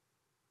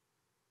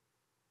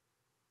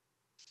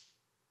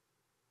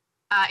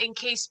 In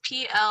case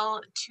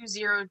PL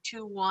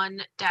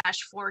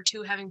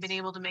 2021-42, having been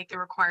able to make the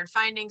required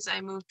findings,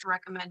 I move to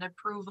recommend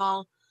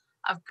approval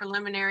of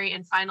preliminary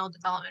and final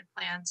development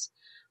plans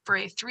for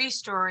a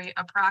 3-story,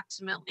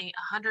 approximately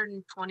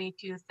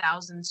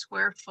 122,000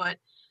 square foot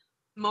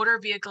motor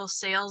vehicle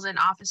sales and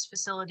office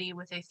facility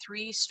with a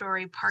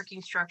 3-story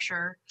parking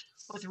structure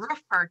with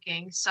roof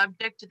parking,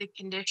 subject to the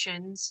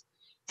conditions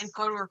and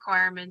code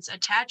requirements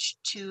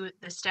attached to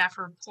the staff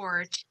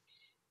report,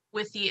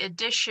 with the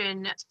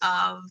addition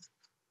of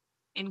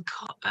in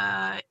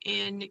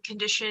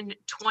condition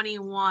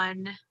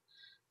 21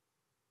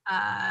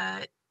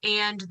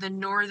 and the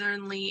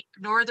northerly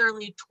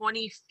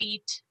 20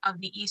 feet of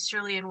the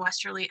easterly and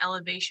westerly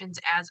elevations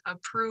as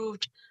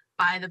approved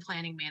by the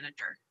planning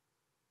manager.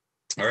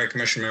 All right,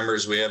 commission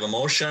members, we have a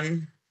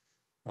motion.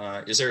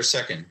 Is there a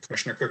second?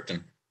 Commissioner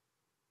Crichton.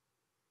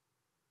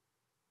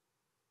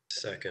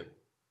 Second.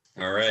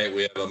 All right,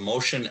 we have a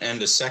motion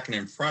and a second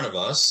in front of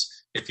us.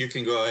 If you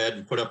can go ahead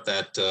and put up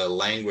that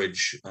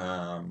language,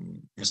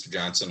 Mr.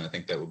 Johnson, I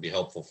think that would be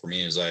helpful for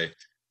me as I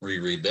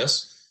reread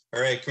this. All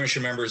right,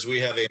 commission members, we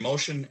have a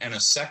motion and a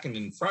second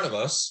in front of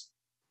us.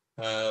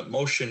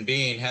 Motion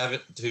being have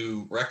it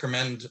to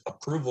recommend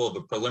approval of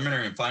the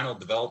preliminary and final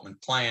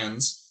development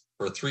plans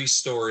for a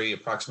 3-story,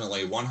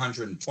 approximately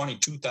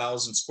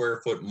 122,000 square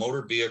foot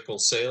motor vehicle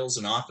sales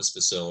and office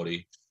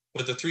facility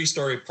with a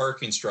 3-story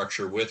parking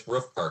structure with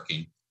roof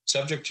parking,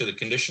 subject to the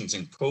conditions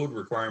and code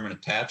requirements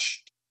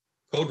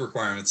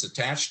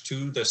attached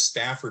to the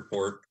staff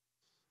report,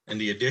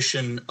 and the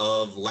addition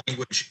of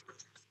language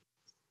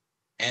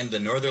and the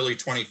northerly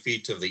 20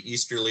 feet of the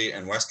easterly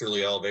and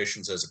westerly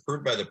elevations as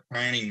approved by the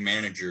planning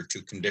manager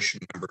to condition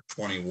number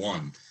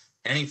 21.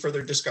 Any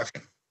further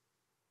discussion?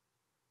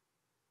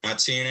 Not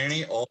seeing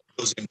any. All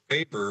those in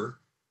favor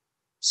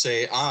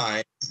say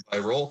aye by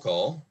roll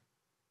call.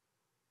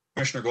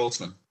 Commissioner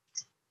Goldsman.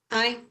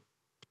 Aye.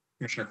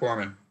 Commissioner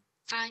Corman.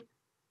 Aye.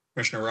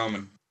 Commissioner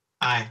Roman.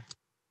 Aye.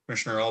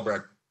 Commissioner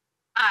Albrecht.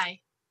 Aye.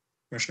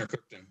 Commissioner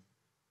Crichton.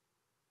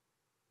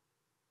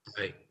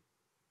 Aye.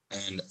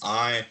 And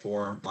I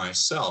for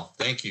myself.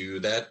 Thank you.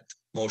 That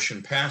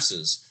motion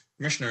passes.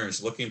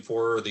 Commissioners, looking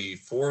for the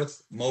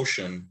 4th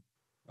motion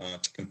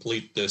to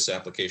complete this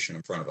application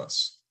in front of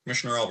us.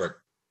 Commissioner Albrecht.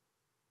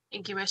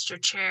 Thank you, Mr.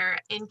 Chair.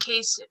 In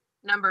case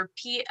number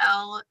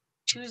PL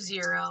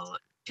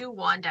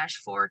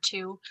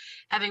 2021-42,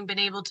 having been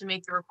able to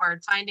make the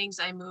required findings,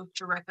 I move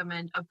to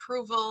recommend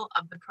approval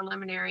of the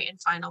preliminary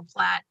and final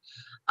plat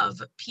of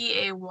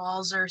PA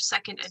Walzer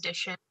 2nd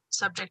edition,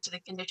 subject to the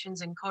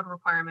conditions and code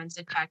requirements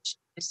attached to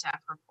the staff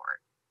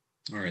report.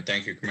 All right,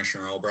 thank you,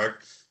 Commissioner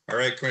Albrecht. All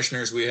right,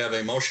 commissioners, we have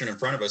a motion in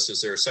front of us.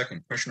 Is there a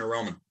second? Commissioner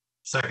Roman.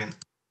 Second.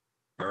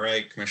 All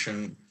right,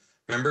 commission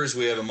members,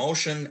 we have a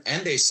motion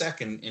and a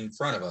second in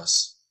front of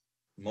us.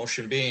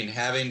 Motion being,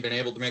 having been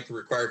able to make the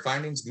required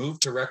findings, move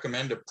to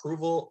recommend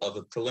approval of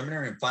the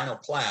preliminary and final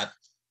plat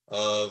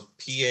of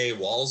PA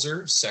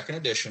Walzer 2nd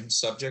edition,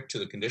 subject to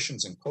the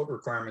conditions and code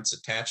requirements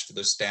attached to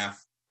the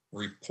staff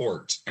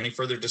report. Any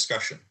further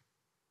discussion?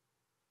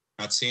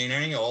 Not seeing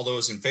any. All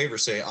those in favor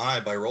say aye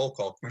by roll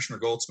call. Commissioner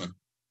Goldsman.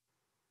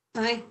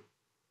 Aye.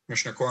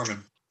 Commissioner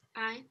Corman.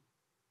 Aye.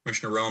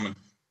 Commissioner Roman.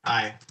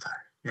 Aye.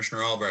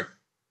 Commissioner Albrecht.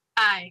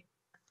 Aye.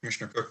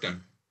 Commissioner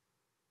Crichton.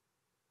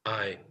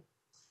 Aye.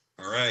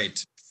 All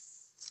right.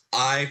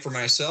 Aye for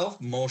myself.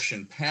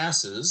 Motion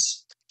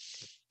passes.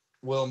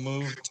 We'll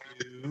move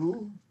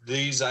to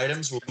these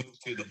items. We'll move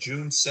to the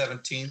June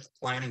 17th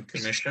Planning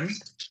Commission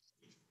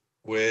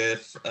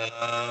with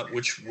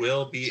which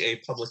will be a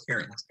public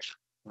hearing.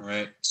 All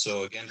right.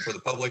 So again, for the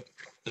public,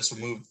 this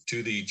will move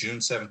to the June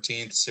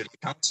 17th City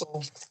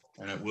Council,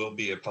 and it will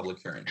be a public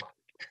hearing.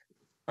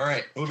 All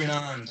right. Moving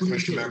on,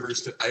 commission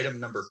members, to item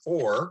number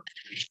 4,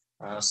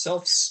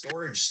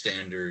 self-storage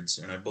standards.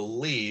 And I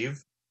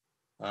believe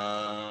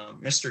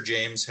Mr.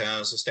 James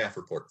has a staff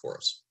report for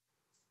us.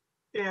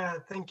 Yeah,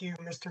 thank you,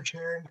 Mr.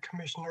 Chair and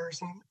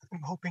commissioners. And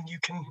I'm hoping you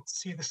can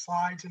see the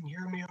slides and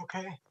hear me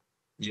okay.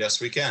 Yes,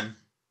 we can.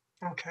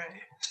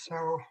 Okay,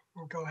 so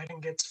we'll go ahead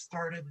and get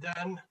started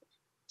then.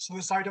 So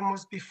this item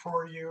was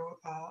before you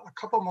a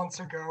couple months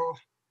ago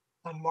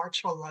on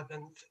March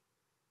 11th.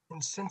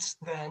 And since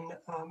then,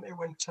 it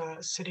went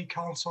to City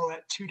Council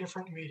at 2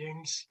 different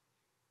meetings.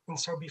 And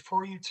so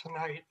before you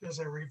tonight is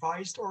a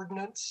revised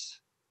ordinance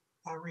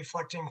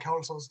reflecting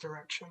council's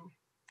direction.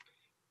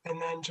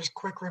 And then just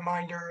quick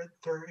reminder,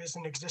 there is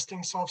an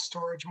existing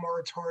self-storage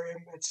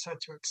moratorium. It's set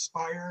to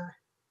expire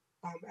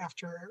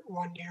after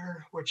 1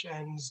 year, which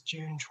ends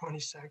June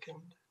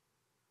 22nd.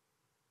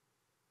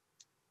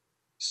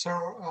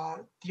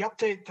 So the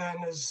update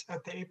then is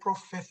at the April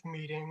 5th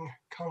meeting,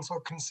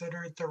 council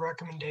considered the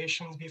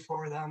recommendations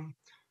before them,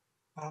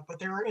 but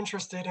they were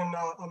interested in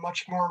a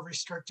much more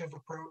restrictive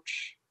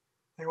approach.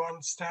 They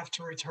wanted staff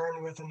to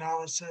return with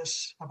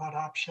analysis about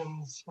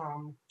options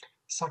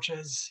such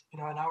as,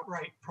 an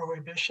outright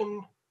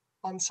prohibition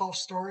on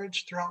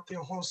self-storage throughout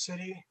the whole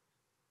city,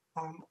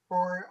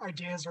 or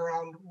ideas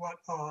around what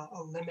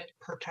a limit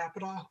per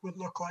capita would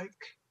look like.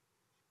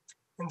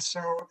 And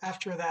so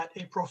after that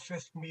April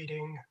 5th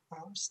meeting,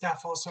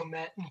 staff also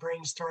met and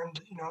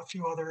brainstormed, a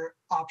few other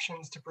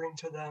options to bring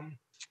to them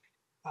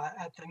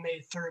at the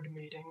May 3rd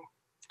meeting.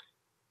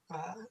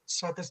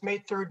 So at this May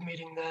 3rd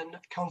meeting, then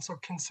council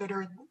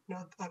considered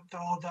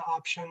all the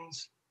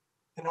options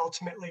and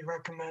ultimately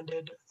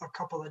recommended a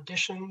couple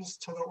additions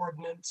to the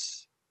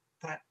ordinance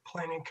that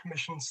Planning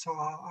Commission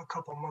saw a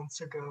couple months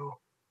ago.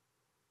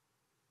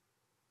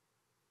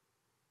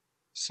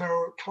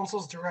 So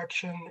council's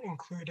direction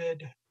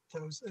included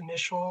those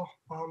initial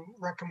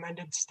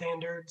recommended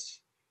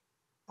standards.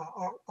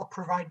 I'll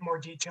provide more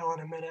detail in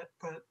a minute,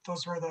 but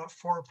those were the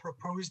 4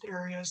 proposed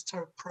areas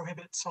to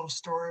prohibit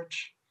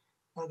self-storage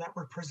that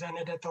were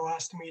presented at the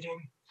last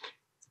meeting.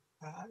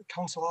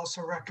 Council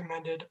also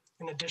recommended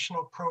an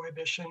additional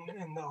prohibition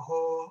in the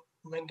whole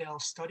Lindale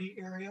study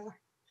area.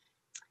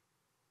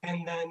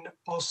 And then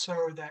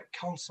also that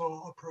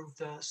council approved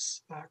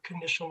this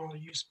conditional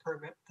use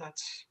permit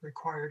that's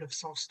required of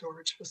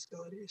self-storage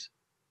facilities.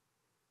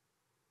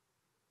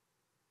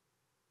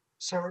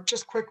 So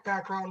just quick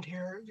background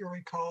here, you'll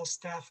recall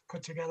staff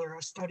put together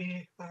a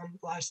study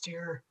last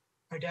year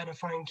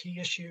identifying key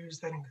issues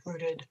that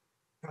included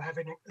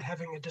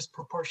having a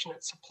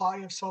disproportionate supply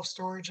of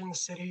self-storage in the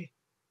city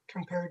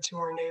compared to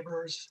our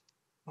neighbors.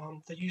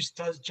 The use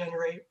does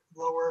generate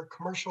lower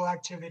commercial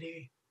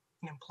activity,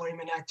 and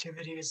employment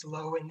activity is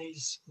low in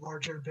these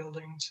larger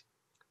buildings.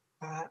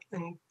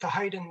 And the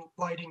height and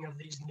lighting of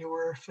these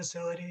newer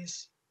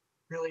facilities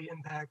really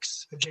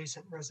impacts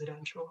adjacent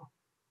residential.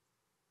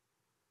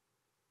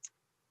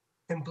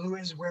 And blue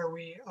is where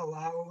we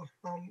allow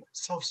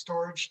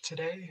self-storage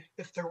today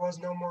if there was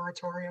no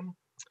moratorium.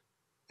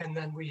 And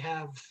then we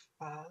have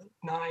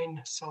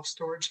 9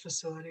 self-storage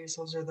facilities.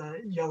 Those are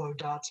the yellow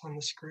dots on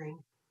the screen.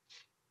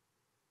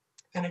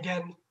 And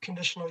again,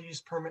 conditional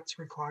use permits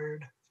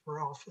required for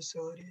all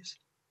facilities.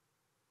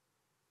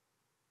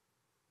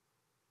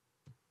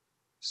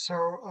 So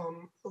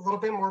a little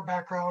bit more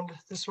background.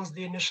 This was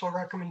the initial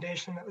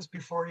recommendation that was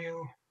before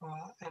you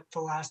at the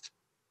last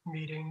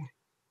meeting.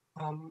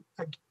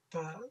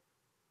 The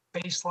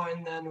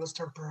baseline then was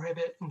to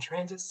prohibit in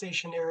transit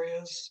station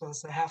areas. So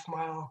it's a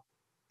half-mile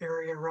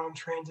area around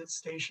transit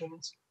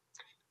stations.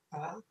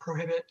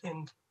 Prohibit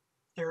in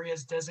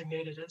areas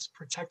designated as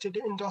protected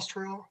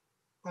industrial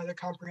by the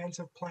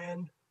comprehensive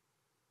plan.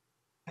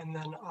 And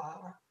then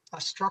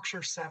a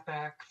structure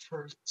setback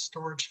for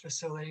storage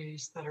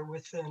facilities that are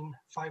within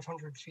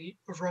 500 feet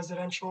of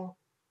residential,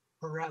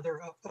 or rather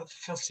a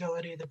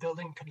facility, the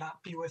building could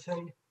not be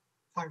within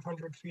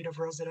 500 feet of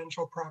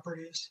residential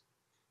properties.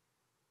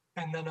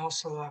 And then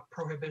also a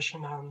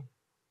prohibition on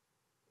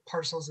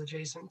parcels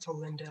adjacent to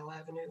Lindale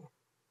Avenue.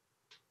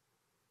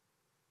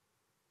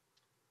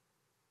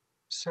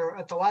 So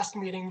at the last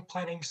meeting,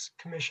 Planning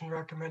Commission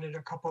recommended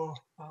a couple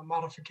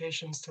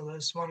modifications to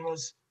this. One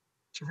was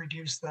to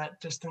reduce that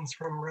distance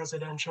from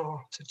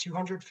residential to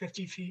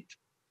 250 feet,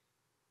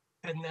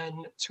 and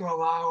then to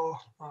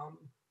allow,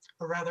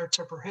 or rather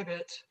to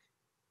prohibit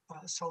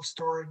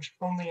self-storage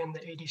only in the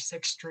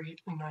 86th Street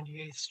and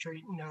 98th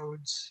Street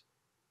nodes,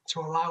 to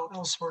allow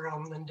elsewhere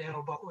on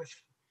Lindale, but with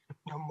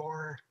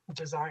more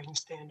design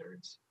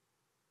standards.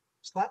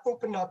 So that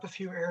opened up a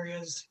few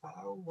areas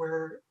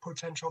where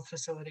potential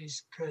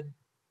facilities could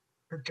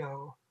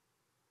go.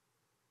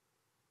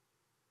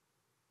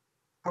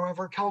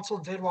 However, council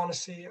did want to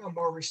see a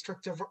more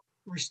restrictive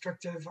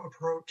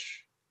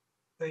approach.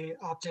 They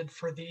opted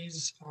for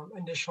these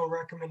initial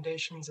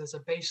recommendations as a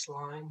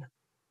baseline.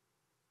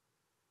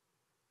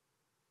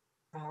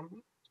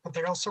 But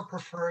they also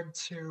preferred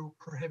to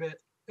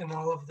prohibit in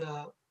all of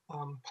the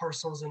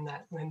parcels in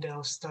that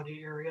Lindale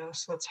study area.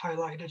 So it's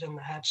highlighted in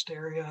the hatched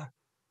area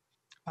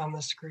on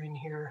the screen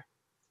here.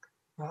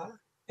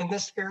 In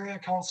this area,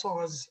 council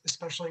was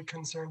especially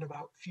concerned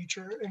about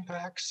future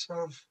impacts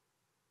of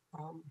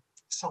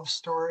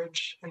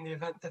self-storage in the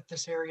event that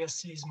this area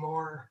sees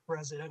more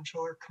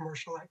residential or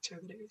commercial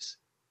activities.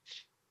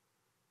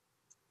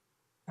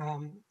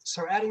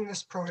 So adding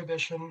this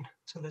prohibition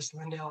to this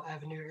Lindale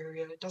Avenue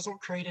area, it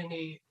doesn't create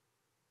any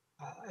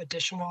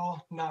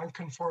additional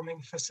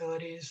non-conforming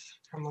facilities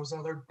from those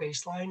other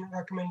baseline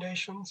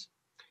recommendations,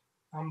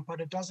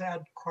 but it does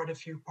add quite a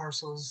few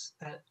parcels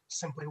that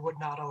simply would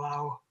not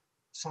allow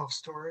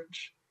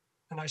self-storage.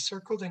 And I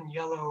circled in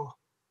yellow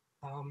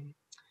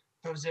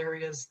those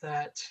areas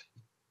that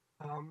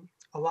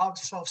allowed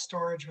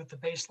self-storage with the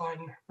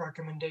baseline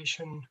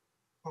recommendation,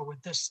 but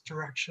with this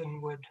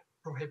direction would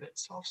prohibit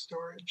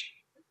self-storage.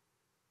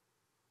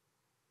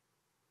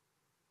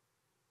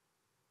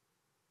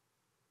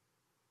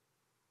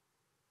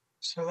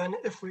 So then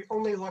if we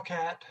only look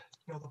at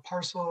the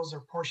parcels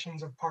or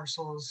portions of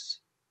parcels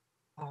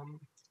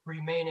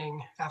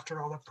remaining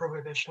after all the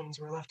prohibitions,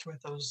 we're left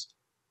with those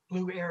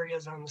blue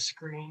areas on the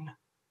screen.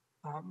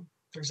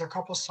 There's a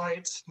couple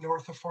sites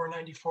north of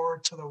 494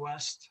 to the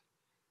west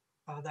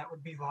that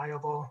would be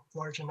viable,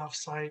 large enough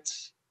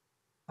sites.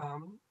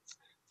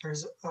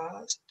 There's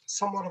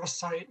somewhat of a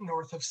site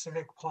north of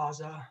Civic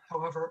Plaza.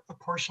 However, a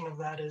portion of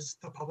that is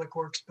the Public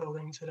Works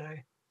building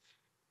today.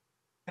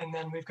 And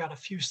then we've got a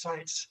few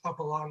sites up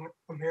along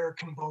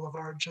American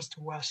Boulevard, just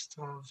west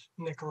of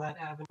Nicollet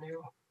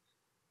Avenue.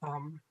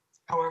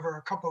 However,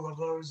 a couple of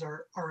those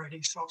are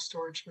already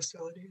self-storage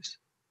facilities.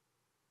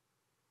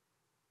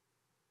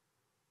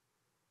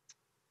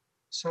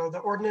 So the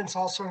ordinance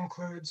also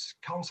includes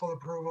council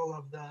approval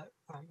of the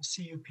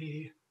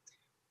CUP.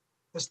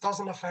 This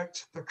doesn't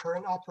affect the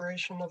current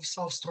operation of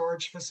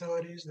self-storage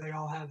facilities. They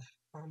all have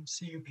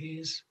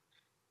CUPs,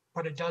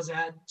 but it does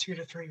add 2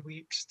 to 3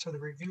 weeks to the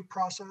review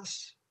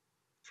process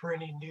for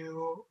any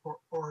new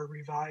or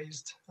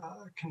revised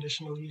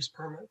conditional use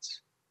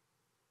permits.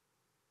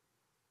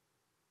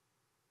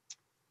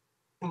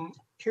 And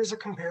here's a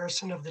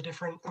comparison of the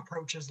different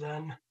approaches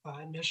then,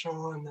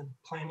 initial and then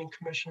planning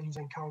commissions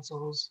and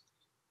councils.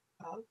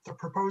 The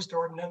proposed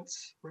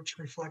ordinance, which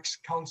reflects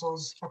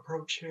council's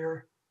approach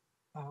here,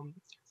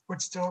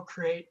 would still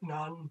create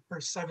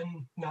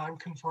 7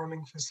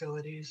 non-conforming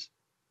facilities.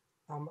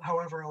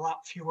 However, a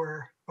lot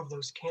fewer of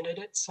those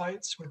candidate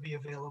sites would be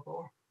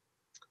available.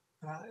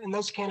 In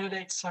those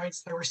candidate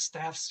sites, there were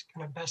staff's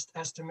kind of best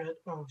estimate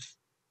of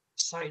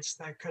sites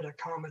that could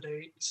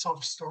accommodate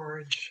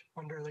self-storage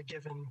under the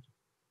given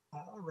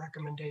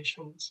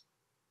recommendations.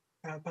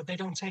 But they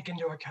don't take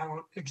into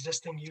account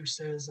existing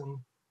uses and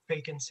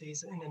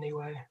vacancies in any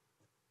way.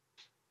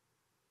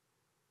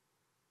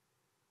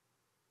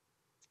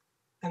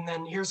 And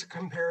then here's a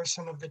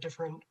comparison of the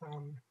different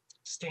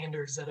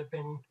standards that have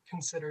been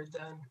considered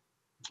then.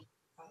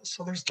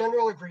 So there's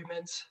general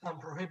agreements on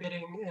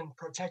prohibiting in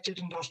protected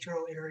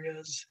industrial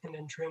areas and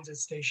in transit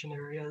station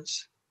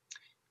areas.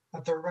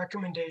 But their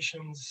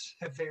recommendations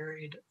have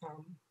varied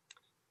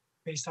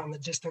based on the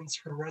distance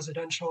from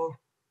residential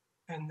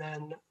and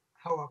then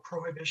how a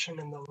prohibition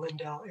in the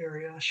Lindale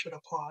area should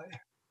apply.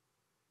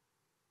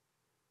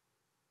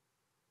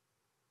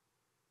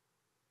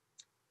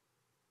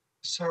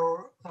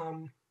 So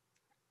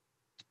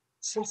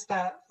since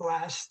that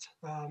last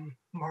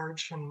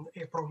March and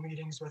April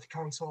meetings with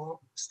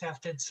council, staff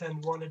did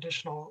send one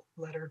additional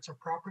letter to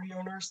property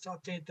owners to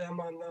update them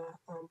on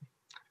the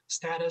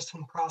status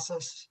and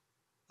process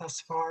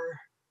thus far.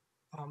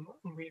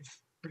 We've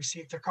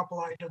received a couple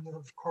items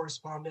of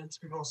correspondence.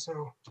 We've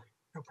also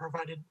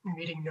provided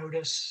meeting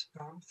notice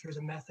through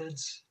the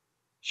methods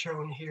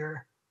shown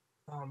here.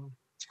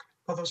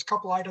 But those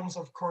couple items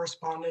of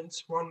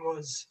correspondence, one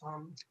was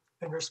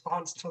in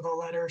response to the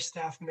letter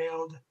staff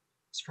mailed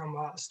from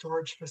a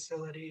storage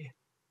facility,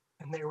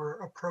 and they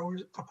were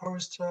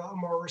opposed to a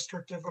more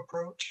restrictive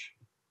approach.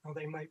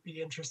 They might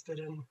be interested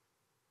in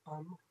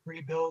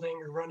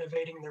rebuilding or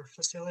renovating their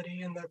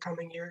facility in the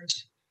coming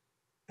years.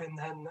 And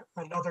then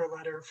another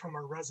letter from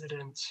a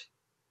resident,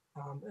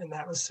 and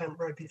that was sent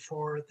right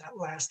before that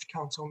last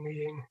council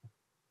meeting.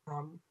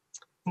 And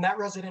that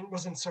resident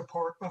was in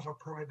support of a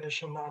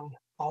prohibition on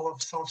all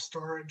of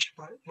self-storage,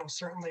 but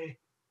certainly,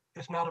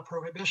 if not a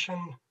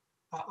prohibition,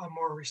 a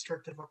more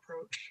restrictive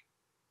approach.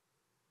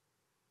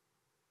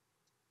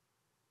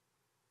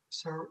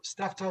 So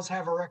staff does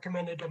have a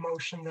recommended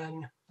motion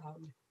then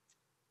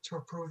to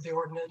approve the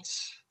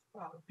ordinance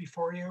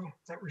before you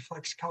that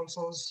reflects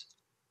council's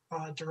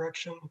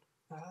direction,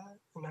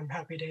 and I'm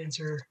happy to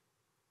answer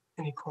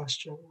any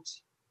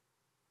questions.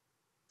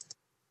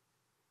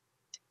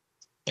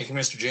 Thank you,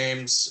 Mr.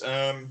 James.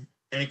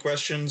 Any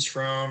questions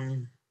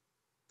from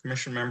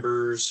commission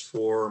members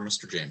for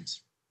Mr.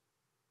 James?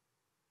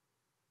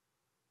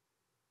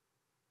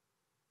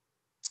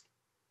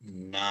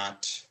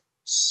 Not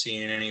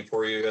seeing any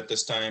for you at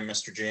this time,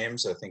 Mr.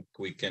 James. I think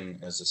we can,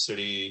 as a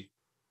city,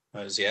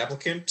 as the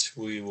applicant,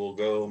 we will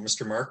go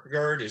Mr.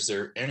 Markegard. Is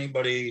there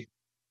anybody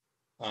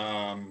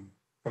from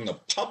the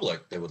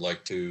public that would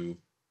like to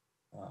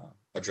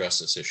address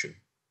this issue?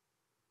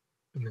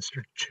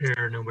 Mr.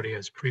 Chair, nobody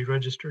has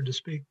pre-registered to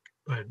speak,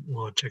 but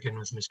we'll check in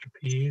with Mr.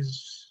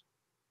 Pease.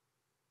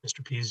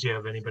 Mr. Pease, do you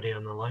have anybody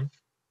on the line?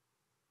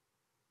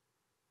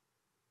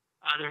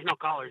 There's no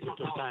callers at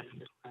this time.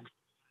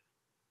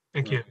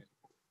 Thank you.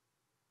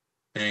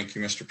 Thank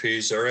you, Mr.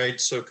 Pease. All right,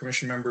 so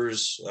commission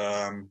members,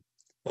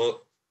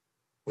 well,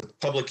 with the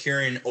public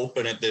hearing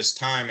open at this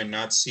time and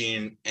not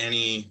seeing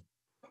anybody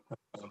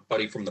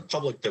from the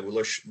public that would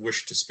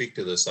wish to speak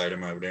to this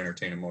item, I would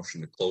entertain a motion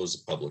to close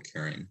the public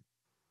hearing.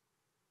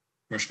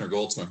 Commissioner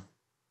Goldsman.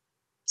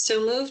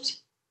 So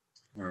moved.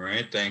 All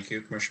right, thank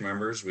you, commission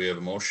members. We have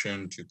a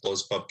motion to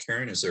close the public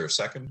hearing. Is there a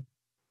second?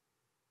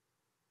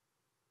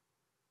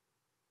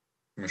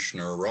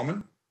 Commissioner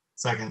Roman.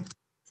 Second.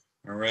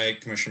 All right,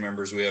 commission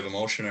members, we have a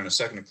motion and a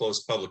second to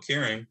close the public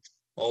hearing.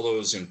 All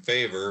those in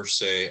favor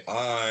say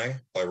aye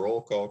by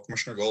roll call.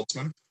 Commissioner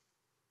Goldsman.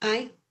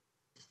 Aye.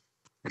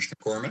 Commissioner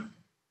Corman.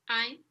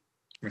 Aye.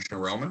 Commissioner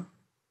Roman.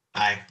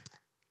 Aye.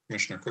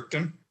 Commissioner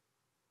Cookton.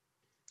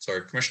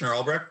 Sorry, Commissioner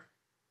Albrecht.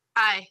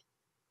 Aye.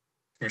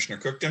 Commissioner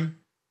Cookton.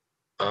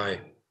 Aye.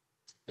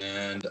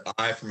 And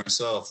aye for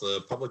myself.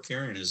 The public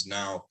hearing is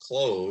now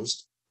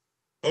closed.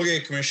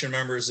 Okay, commission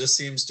members, this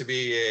seems to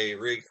be a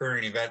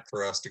recurring event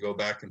for us to go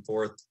back and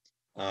forth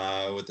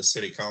with the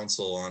city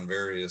council on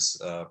various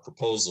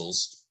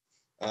proposals.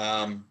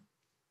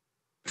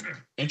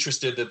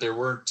 Interested that there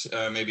weren't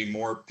maybe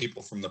more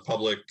people from the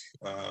public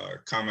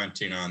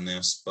commenting on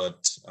this,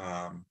 but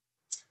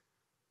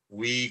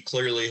we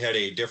clearly had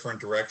a different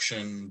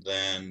direction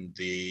than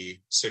the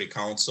city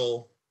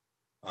council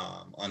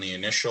on the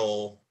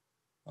initial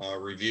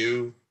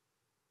review.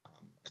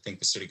 I think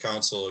the city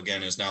council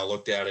again has now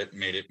looked at it and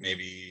made it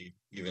maybe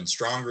even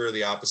stronger,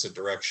 the opposite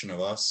direction of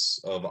us,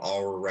 of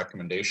our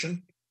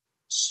recommendation.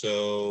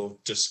 So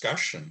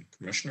discussion,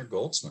 Commissioner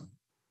Goldsman.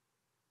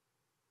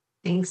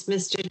 Thanks,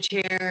 Mr.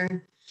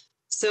 Chair.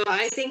 So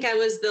I think I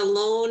was the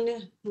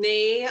lone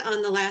nay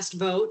on the last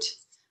vote.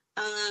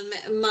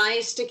 My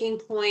sticking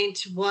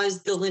point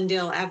was the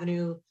Lindale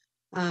Avenue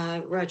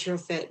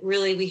retrofit.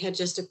 Really, we had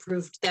just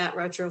approved that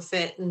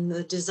retrofit and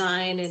the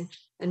design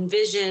and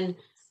vision,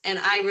 and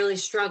I really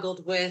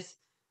struggled with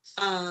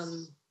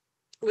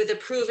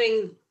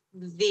approving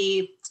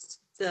the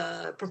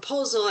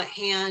proposal at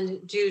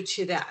hand due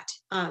to that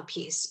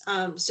piece.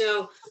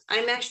 So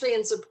I'm actually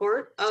in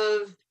support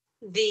of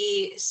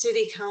the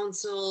city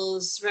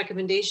council's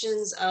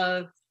recommendations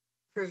of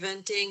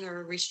preventing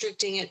or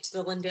restricting it to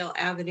the Lindale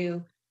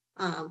Avenue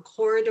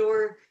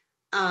corridor.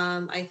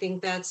 I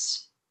think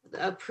that's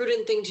a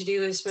prudent thing to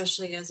do,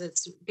 especially as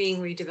it's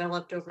being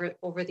redeveloped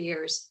over the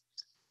years.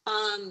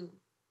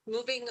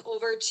 Moving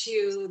over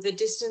to the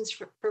distance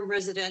from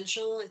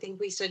residential, I think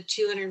we said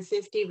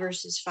 250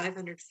 versus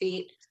 500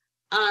 feet.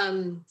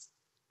 I'm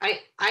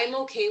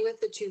okay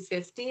with the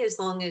 250 as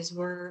long as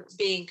we're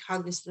being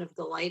cognizant of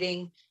the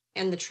lighting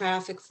and the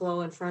traffic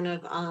flow in front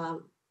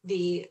of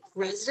the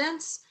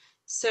residents.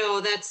 So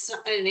that's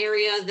an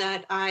area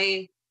that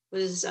I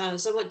was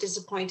somewhat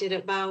disappointed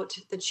about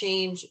the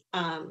change,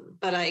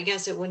 but I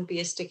guess it wouldn't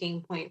be a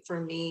sticking point for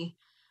me.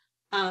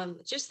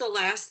 Just the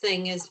last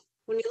thing is,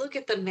 when you look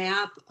at the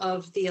map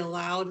of the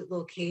allowed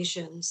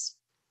locations,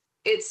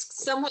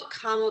 it's somewhat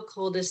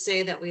comical to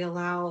say that we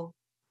allow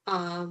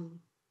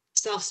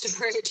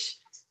self-storage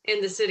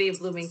in the city of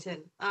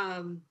Bloomington,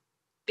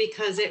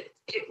 because it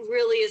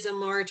really is a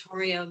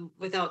moratorium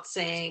without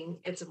saying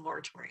it's a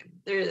moratorium.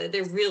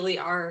 There really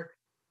are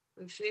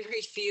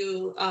very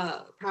few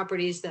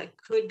properties that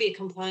could be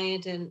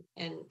compliant, and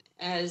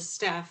as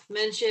staff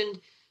mentioned,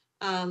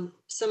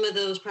 some of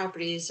those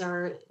properties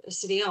are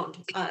city owned,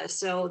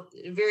 so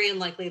very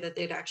unlikely that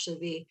they'd actually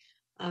be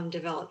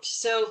developed.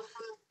 So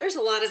there's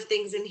a lot of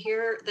things in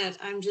here that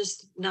I'm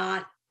just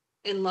not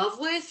in love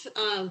with,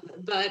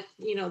 but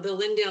you know, the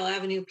Lindale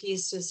Avenue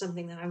piece is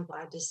something that I'm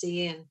glad to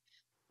see, and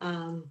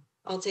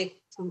I'll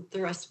take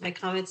the rest of my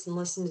comments and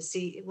listen to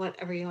see what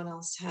everyone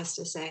else has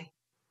to say.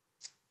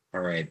 All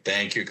right,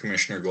 thank you,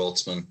 Commissioner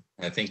Goldsman.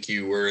 I think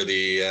you were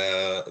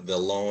the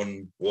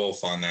lone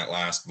wolf on that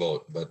last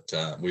vote, but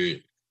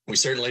we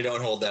certainly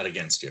don't hold that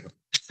against you.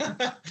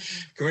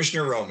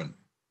 Commissioner Roman.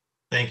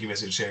 Thank you,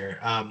 Mr. Chair.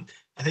 I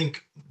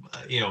think,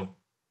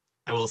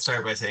 I will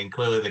start by saying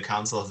clearly the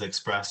council has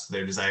expressed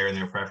their desire and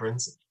their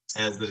preference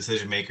as the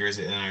decision makers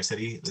in our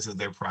city. This is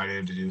their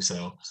prerogative to do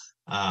so.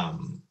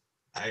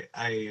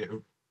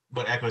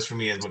 What echoes for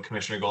me is what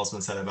Commissioner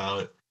Goldsman said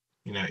about,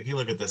 if you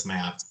look at this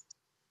map,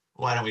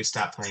 why don't we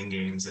stop playing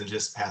games and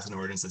just pass an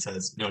ordinance that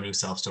says no new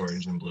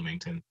self-storage in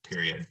Bloomington,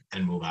 period,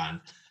 and move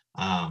on.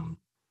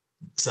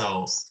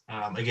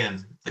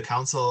 Again, the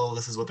council,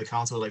 this is what the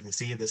council would like to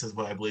see. This is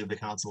what I believe the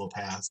council will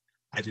pass.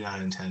 I do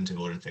not intend to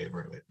vote in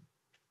favor of it.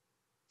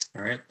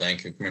 All right,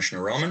 thank you,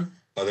 Commissioner Roman.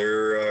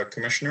 Other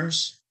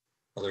commissioners?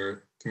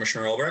 Other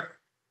Commissioner Albrecht?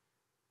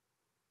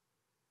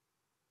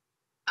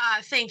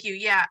 Thank you.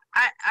 Yeah,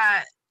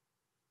 I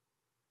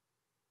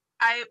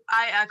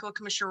echo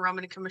Commissioner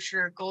Roman and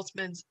Commissioner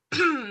Goldsman's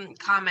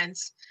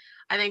comments.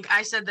 I think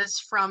I said this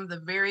from the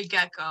very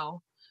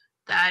get-go,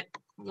 that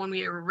when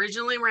we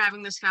originally were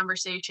having this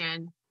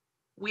conversation,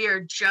 we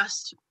are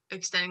just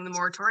extending the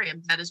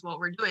moratorium. That is what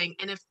we're doing.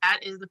 And if that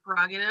is the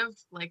prerogative,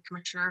 like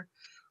Commissioner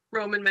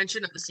Roman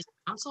mentioned, of the city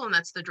council, and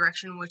that's the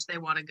direction in which they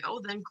want to go,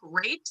 then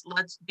great,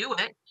 let's do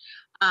it.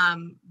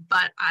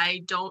 But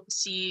I don't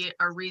see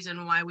a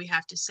reason why we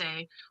have to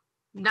say,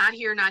 not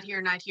here, not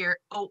here, not here.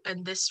 Oh,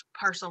 and this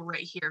parcel right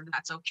here,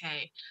 that's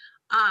okay.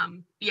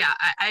 Yeah,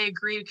 I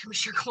agree with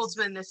Commissioner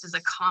Goldsman. This is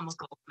a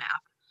comical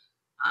map.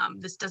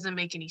 This doesn't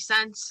make any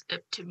sense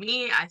to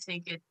me. I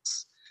think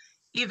it's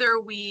either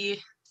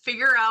we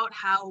figure out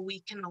how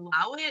we can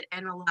allow it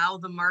and allow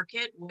the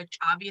market, which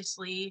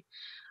obviously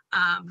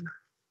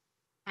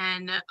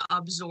can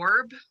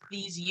absorb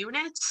these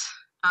units,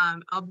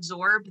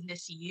 absorb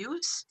this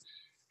use,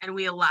 and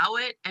we allow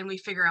it and we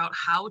figure out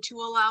how to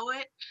allow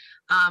it,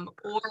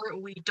 or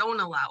we don't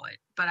allow it.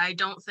 But I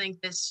don't think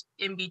this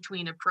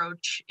in-between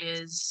approach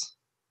is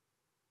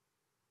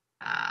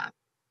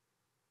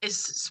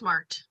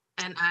smart,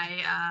 and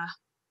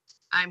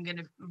I'm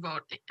gonna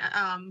vote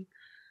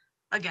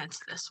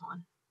against this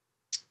one.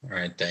 All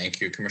right,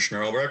 thank you,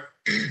 Commissioner Albrecht.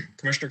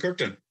 Commissioner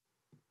Cookton.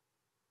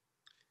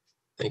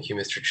 Thank you,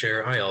 Mr.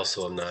 Chair. I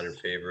also am not in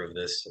favor of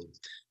this. And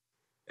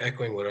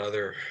echoing what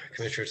other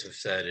commissioners have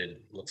said,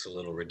 it looks a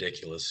little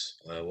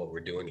ridiculous what we're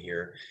doing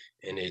here.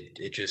 And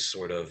it just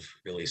sort of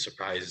really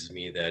surprises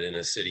me that in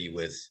a city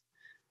with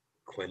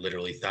quite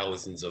literally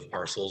thousands of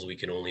parcels, we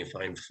can only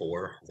find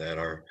 4 that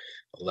are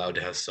allowed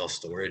to have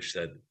self-storage,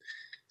 that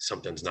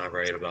something's not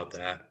right about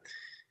that.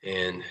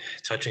 And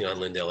touching on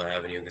Lindale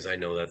Avenue, because I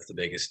know that's the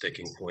biggest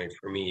sticking point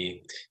for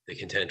me, the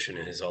contention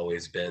has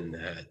always been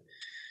that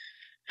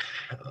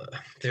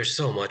there's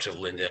so much of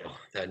Lindale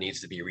that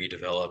needs to be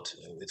redeveloped.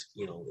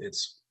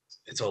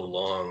 It's a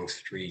long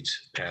street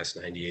past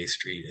 98th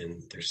Street,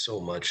 and there's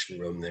so much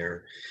room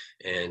there.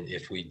 And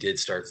if we did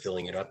start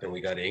filling it up and we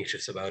got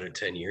anxious about it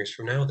 10 years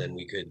from now, then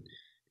we could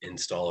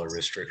install a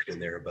restriction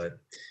there. But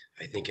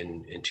I think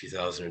in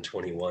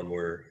 2021,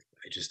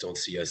 I just don't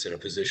see us in a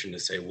position to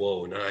say,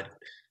 whoa, not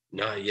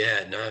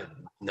yet,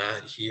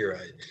 not here.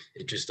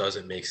 It just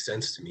doesn't make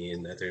sense to me,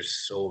 and that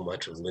there's so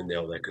much of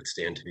Lindale that could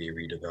stand to be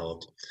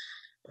redeveloped.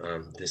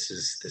 This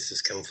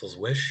is council's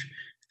wish.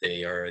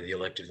 They are the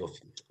elected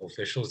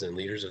officials and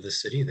leaders of the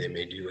city. They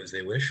may do as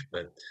they wish,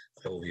 but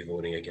I will be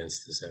voting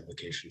against this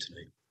application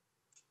tonight.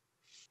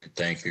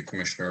 Thank you,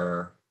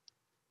 Commissioner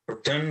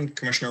Crookton.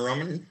 Commissioner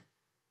Roman?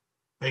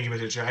 Thank you,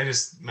 Mr. Chair. I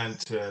just meant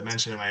to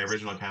mention in my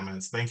original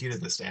comments, thank you to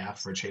the staff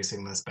for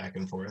chasing this back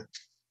and forth.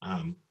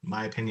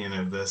 My opinion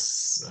of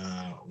this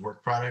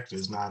work product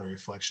is not a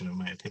reflection of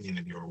my opinion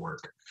of your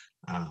work.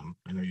 I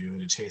know you're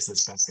going to chase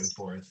this back and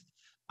forth.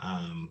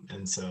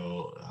 And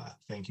so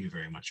thank you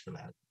very much for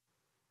that.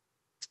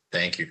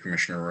 Thank you,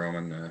 Commissioner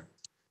Roman.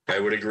 I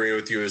would agree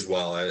with you as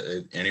well.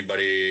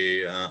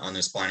 Anybody on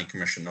this planning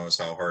commission knows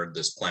how hard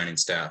this planning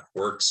staff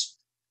works,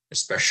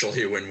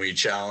 especially when we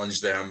challenge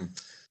them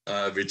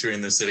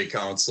between the city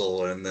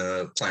council and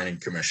the planning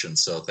commission.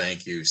 So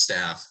thank you,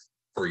 staff,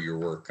 for your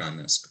work on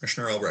this.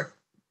 Commissioner Albrecht.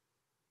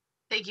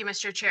 Thank you,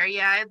 Mr. Chair.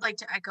 Yeah, I'd like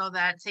to echo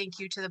that. Thank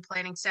you to the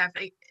planning staff.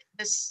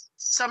 This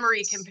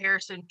summary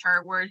comparison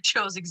chart where it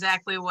shows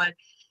exactly what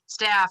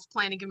staff,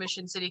 planning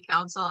commission, city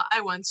council, I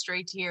went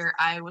straight to here.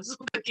 I was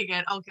looking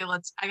at, okay,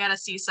 I gotta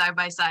see side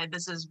by side.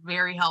 This is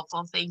very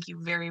helpful. Thank you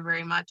very,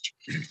 very much.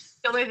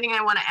 The only thing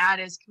I want to add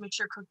is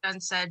Commissioner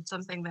Crookton said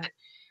something that,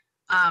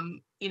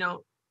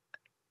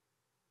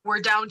 we're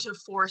down to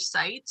 4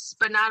 sites,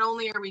 but not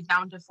only are we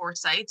down to 4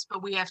 sites,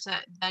 but we have to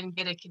then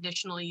get a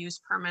conditional use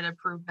permit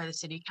approved by the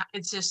city.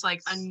 It's just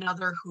like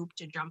another hoop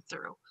to jump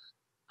through.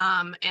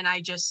 And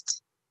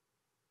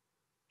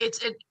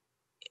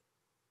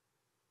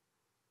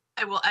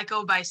I will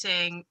echo by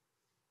saying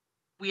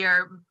we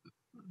are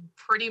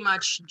pretty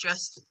much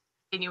just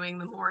continuing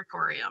the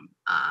moratorium.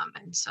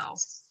 And so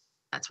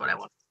that's what I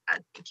want to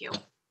add. Thank you.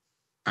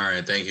 All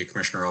right. Thank you,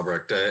 Commissioner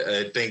Albrecht.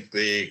 I think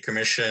the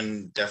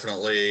commission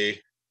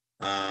definitely,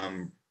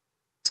 I'm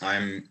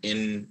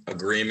in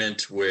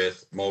agreement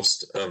with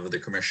most of the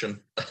commission.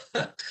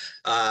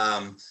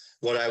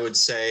 What I would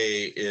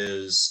say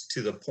is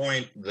to the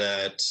point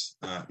that,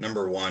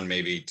 number one,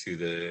 maybe to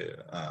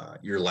the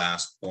your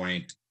last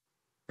point,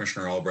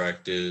 Commissioner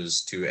Albrecht,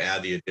 is to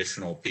add the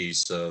additional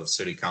piece of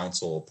city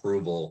council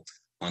approval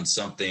on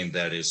something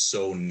that is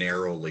so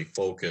narrowly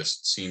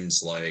focused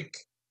seems like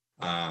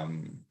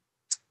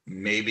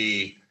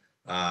maybe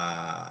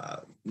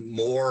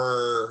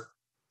more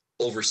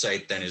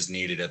oversight than is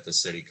needed at the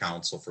city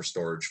council for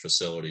storage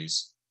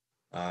facilities.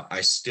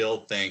 I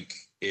still think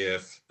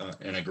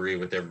and agree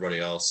with everybody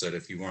else that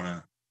if you want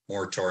a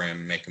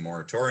moratorium, make a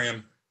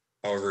moratorium.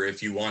 However,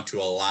 if you want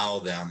to allow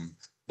them,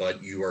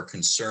 but you are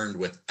concerned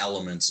with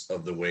elements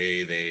of the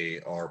way they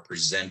are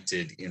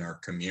presented in our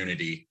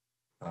community,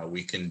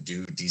 we can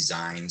do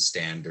design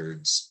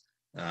standards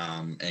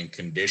and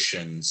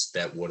conditions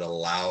that would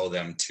allow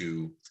them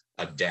to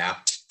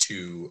adapt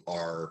to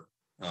our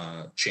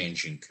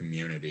changing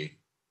community.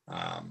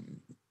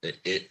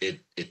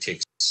 It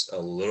takes a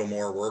little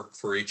more work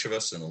for each of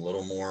us and a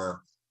little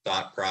more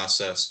thought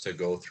process to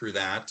go through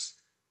that,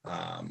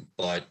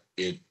 but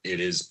it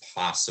is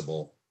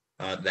possible.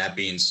 That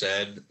being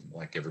said,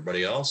 like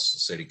everybody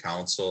else, city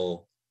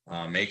council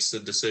makes the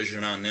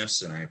decision on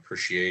this, and I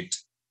appreciate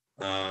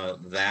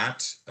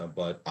that,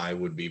 but I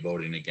would be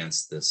voting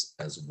against this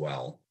as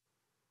well.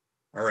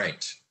 All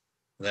right.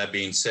 That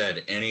being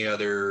said, any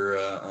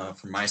other,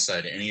 from my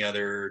side, any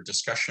other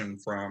discussion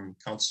from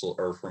council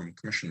or from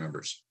commission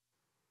members?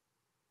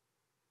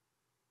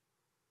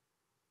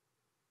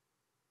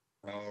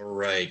 All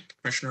right,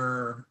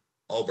 Commissioner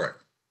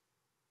Albrecht.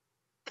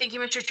 Thank you,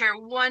 Mr. Chair.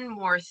 One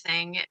more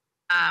thing.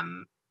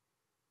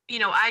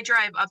 I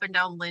drive up and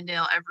down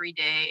Lindale every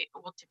day,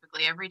 well,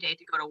 typically every day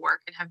to go to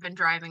work, and have been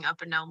driving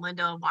up and down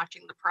Lindale and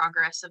watching the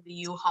progress of the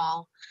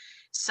U-Haul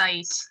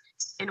site,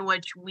 in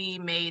which we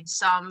made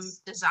some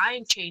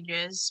design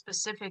changes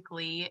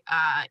specifically,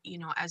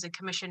 as a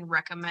commission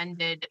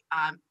recommended,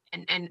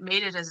 and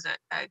made it as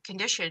a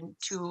condition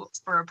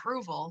for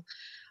approval,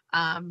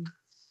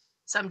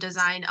 some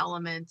design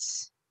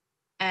elements.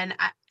 And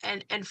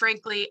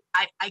frankly,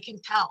 I can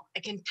tell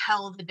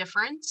the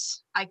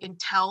difference. I can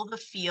tell the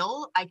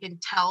feel. I can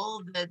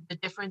tell the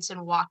difference in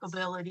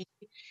walkability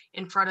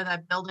in front of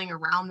that building,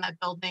 around that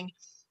building.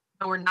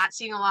 but we're not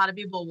seeing a lot of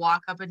people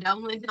walk up and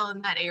down Lindale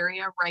in that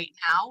area right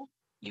now.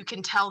 You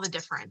can tell the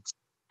difference.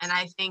 And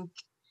I think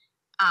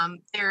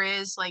there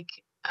is, like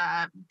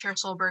Chair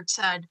Solberg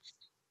said,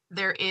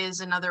 there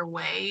is another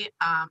way.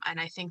 And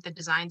I think the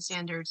design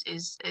standards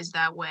is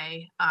that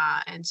way.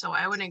 And so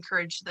I would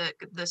encourage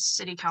the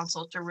city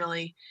council to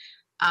really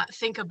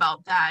think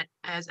about that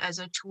as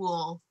a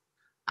tool.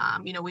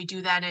 You know, we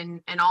do that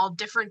in all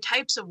different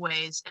types of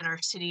ways in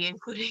our city,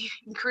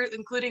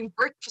 including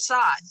brick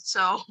facade.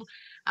 So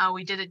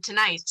we did it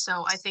tonight.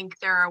 So I think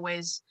there are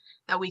ways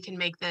that we can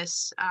make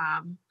this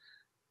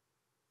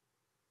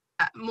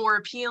more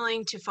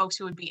appealing to folks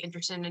who would be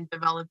interested in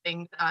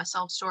developing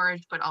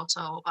self-storage, but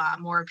also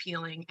more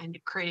appealing and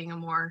creating a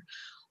more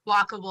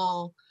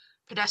walkable,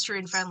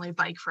 pedestrian-friendly,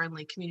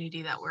 bike-friendly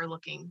community that we're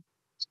looking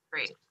to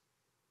create.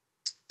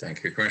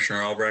 Thank you,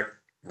 Commissioner Albrecht.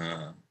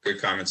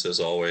 Good comments as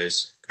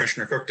always.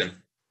 Commissioner Cookton.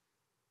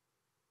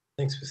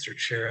 Thanks, Mr.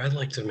 Chair. I'd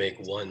like to make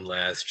one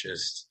last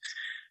just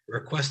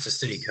request to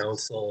City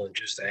Council and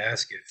just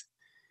ask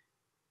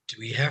do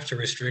we have to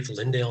restrict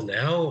Lindale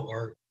now,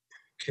 or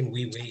can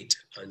we wait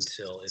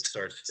until it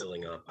starts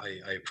filling up?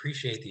 I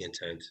appreciate the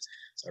intent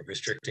of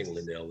restricting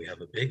Lindale. We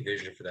have a big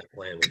vision for that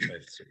plan, which I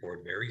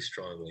support very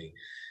strongly,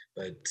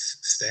 but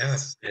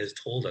staff has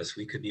told us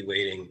we could be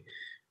waiting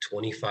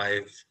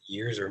 25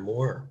 years or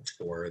more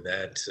for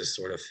that to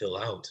sort of fill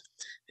out.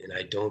 And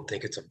I don't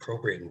think it's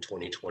appropriate in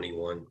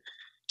 2021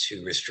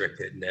 to restrict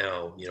it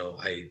now. You know,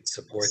 I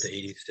support the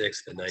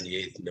 86th and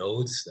 98th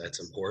nodes. That's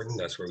important.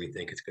 That's where we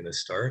think it's going to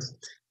start.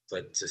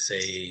 But to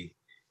say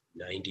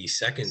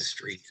 92nd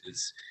Street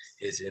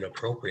is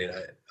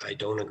inappropriate. I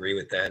don't agree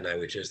with that. And I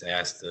would just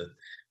ask the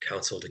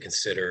council to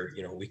consider,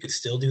 you know, we could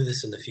still do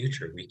this in the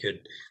future. We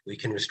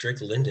can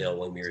restrict Lindale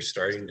when we are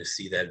starting to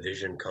see that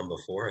vision come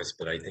before us,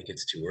 but I think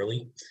it's too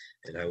early.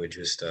 And I would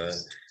just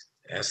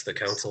ask the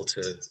council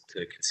to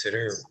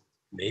consider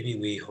maybe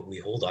we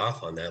hold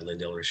off on that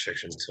Lindale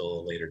restriction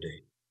until a later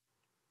date.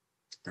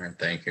 All right,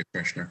 thank you,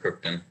 Commissioner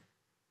Cookton.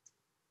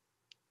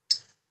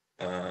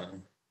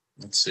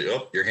 Let's see.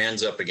 Oh, your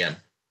hand's up again.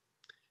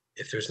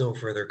 If there's no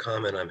further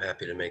comment, I'm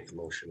happy to make the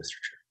motion, Mr.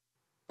 Chair.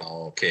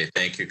 Okay,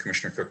 thank you,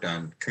 Commissioner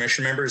Cookton.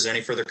 Commission members, any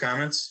further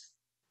comments?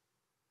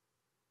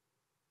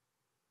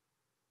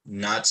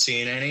 Not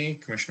seeing any.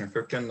 Commissioner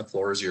Cookton, the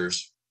floor is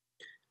yours.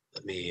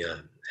 Let me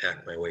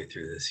hack my way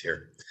through this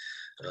here.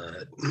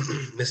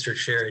 Mr.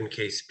 Chair, in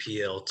case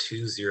PL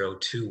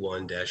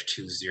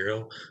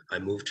 2021-20, I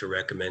move to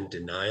recommend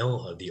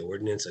denial of the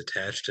ordinance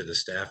attached to the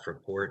staff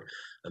report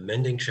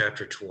amending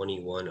Chapter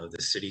 21 of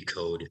the City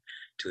Code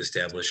to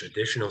establish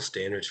additional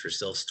standards for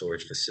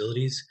self-storage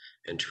facilities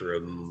and to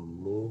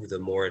remove the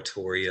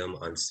moratorium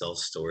on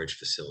self-storage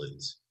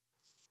facilities.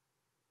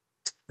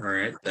 All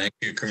right, thank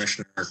you,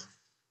 Commissioner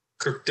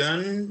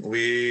Cookton.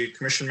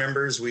 Commission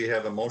members, we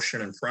have a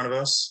motion in front of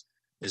us.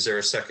 Is there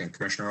a second?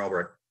 Commissioner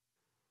Albrecht.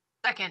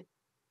 Second.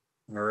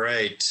 All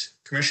right,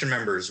 commission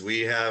members,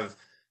 we have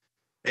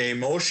a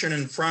motion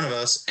in front of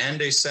us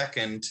and a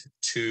second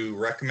to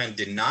recommend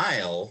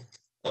denial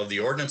of the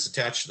ordinance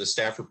attached to the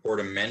staff report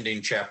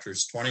amending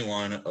chapters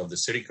 21 of the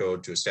city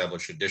code to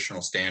establish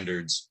additional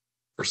standards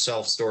for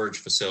self-storage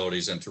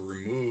facilities and to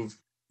remove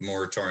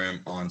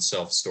moratorium on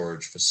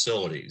self-storage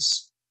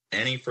facilities.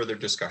 Any further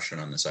discussion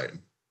on this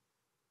item?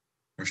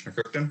 Commissioner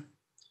Cookton?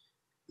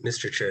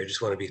 Mr. Chair, I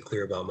just want to be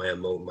clear about my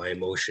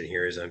emotion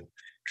here as I'm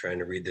trying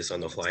to read this on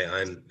the fly.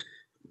 I'm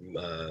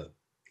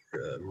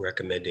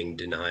recommending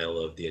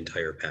denial of the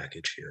entire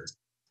package here.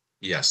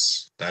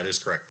 Yes, that is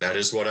correct. That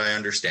is what I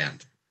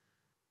understand.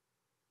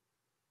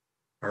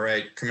 All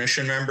right,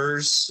 commission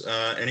members,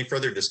 any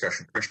further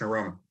discussion? Commissioner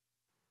Roman.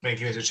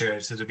 Thank you, Mr. Chair.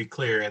 So to be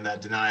clear, in that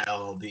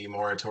denial, the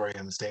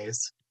moratorium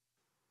stays.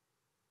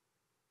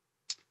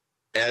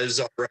 As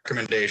a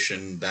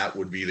recommendation, that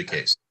would be the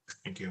case.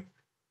 Thank you.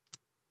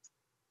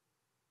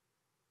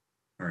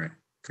 All right,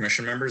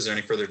 commission members,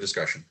 any further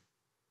discussion?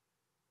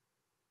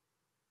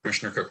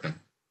 Commissioner Cookton.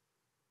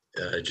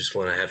 I just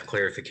want to have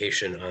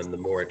clarification on the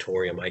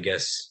moratorium. I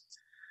guess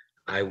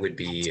I would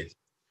be,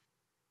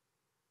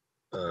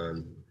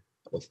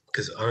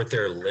 because aren't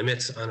there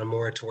limits on a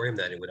moratorium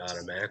that it would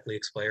automatically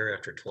expire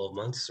after 12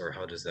 months, or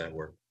how does that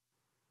work?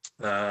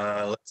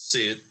 Let's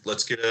see.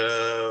 Let's get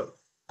a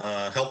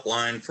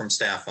helpline from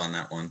staff on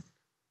that one.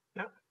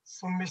 Yeah.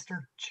 So,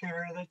 Mr.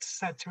 Chair, that's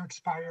set to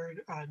expire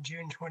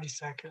June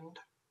 22nd.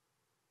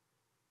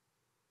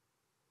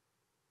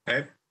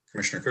 Okay,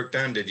 Commissioner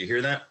Cookton, did you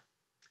hear that?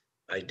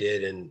 I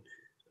did, and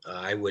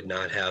I would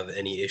not have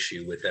any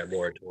issue with that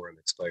moratorium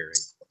expiring.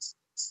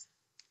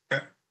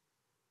 Okay.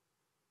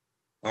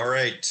 All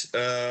right,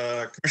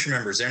 commission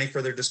members, any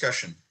further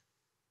discussion?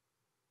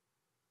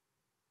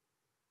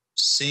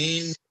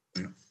 Seeing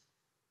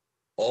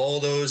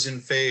all those in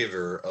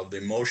favor of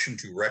the motion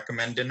to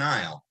recommend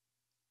denial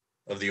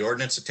of the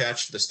ordinance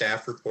attached to the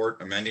staff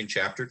report amending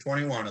chapter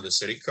 21 of the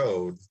city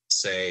code,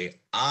 say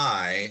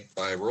aye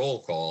by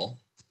roll call.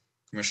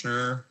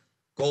 Commissioner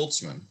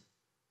Goldsman.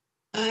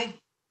 Aye.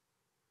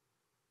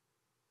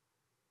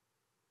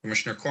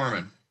 Commissioner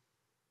Corman.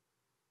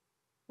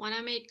 want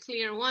to make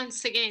clear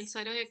once again, so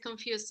I don't get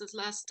confused as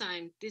last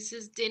time. This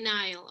is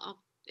denial of,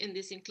 and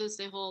this includes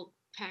the whole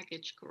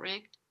package,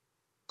 correct?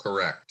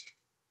 Correct.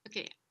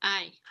 Okay,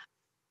 aye.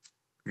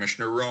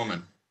 Commissioner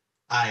Roman,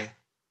 Aye.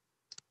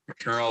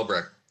 Commissioner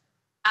Albrecht,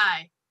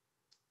 Aye.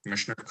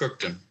 Commissioner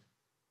Cookton,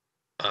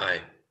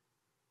 Aye.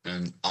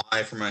 and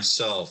I for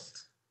myself.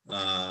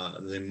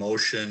 The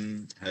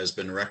motion has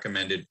been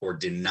recommended for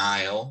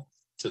denial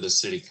to the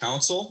city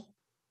council.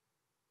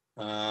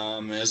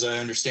 As I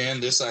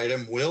understand, this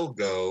item will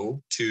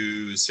go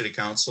to city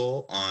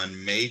council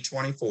on May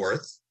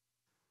 24th,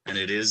 and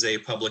it is a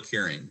public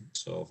hearing.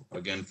 So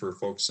again, for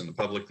folks in the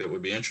public that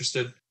would be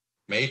interested,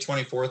 May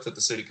 24th at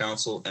the city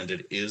council, and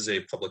it is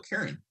a public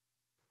hearing.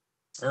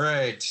 All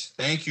right,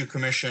 thank you,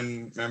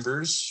 commission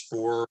members,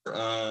 for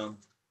your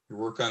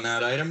work on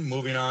that item.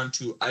 Moving on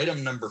to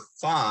item number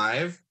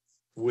 5,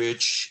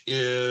 which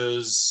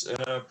is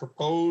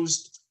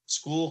proposed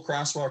school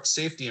crosswalk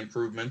safety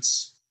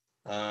improvements,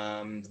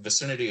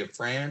 vicinity of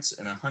France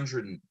and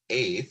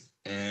 108th,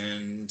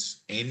 and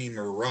Amy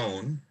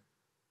Marone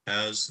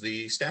has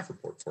the staff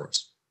report for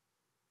us.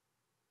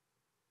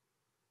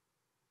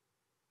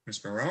 Ms.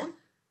 Marone?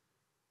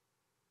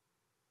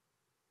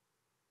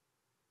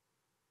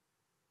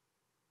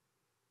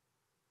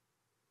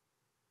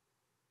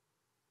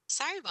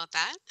 Sorry about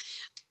that.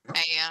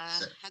 I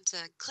had to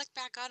click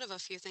back out of a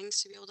few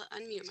things to be able to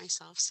unmute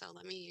myself. So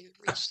let me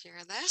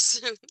reshare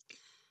this.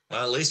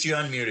 Well, at least you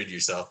unmuted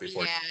yourself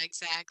before. Yeah,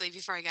 exactly.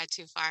 Before I got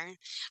too far.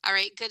 All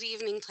right. Good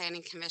evening,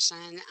 Planning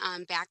Commission.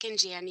 Back in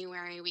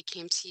January, we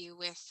came to you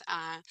with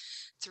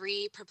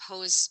 3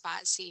 proposed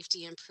spot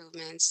safety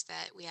improvements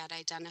that we had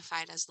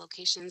identified as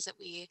locations that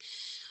we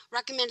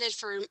recommended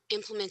for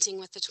implementing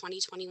with the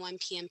 2021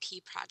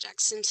 PMP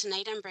projects. And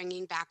tonight I'm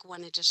bringing back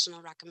 1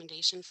 additional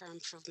recommendation for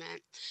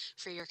improvement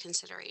for your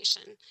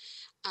consideration.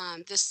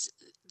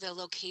 The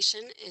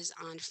location is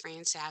on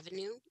France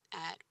Avenue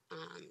at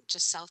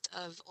just south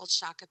of Old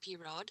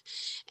Shakopee Road,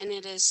 and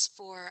it is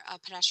for a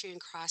pedestrian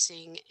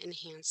crossing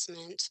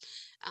enhancement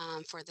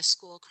for the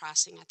school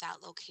crossing at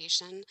that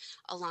location,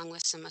 along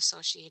with some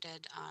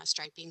associated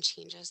striping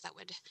changes that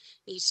would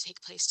need to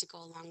take place to go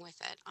along with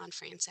it on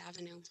France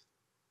Avenue.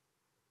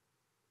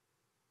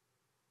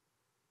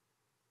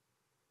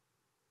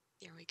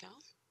 There we go.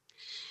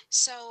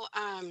 So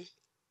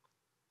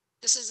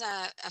this is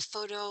a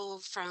photo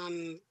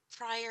from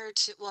prior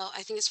to, well,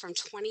 I think it's from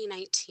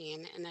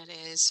 2019, and it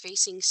is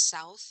facing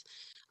south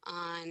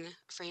on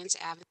France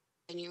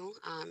Avenue,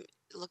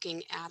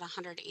 looking at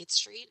 108th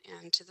Street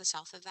and to the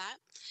south of that.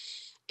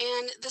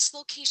 And this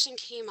location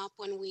came up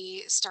when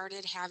we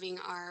started having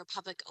our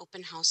public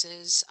open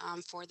houses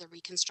for the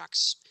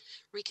reconstruction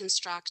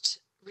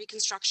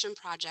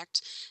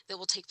project that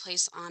will take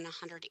place on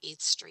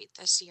 108th Street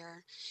this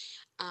year.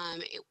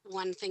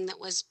 One thing that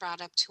was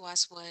brought up to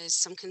us was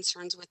some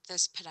concerns with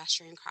this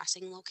pedestrian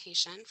crossing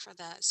location for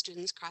the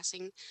students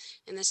crossing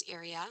in this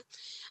area.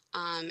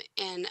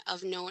 And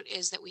of note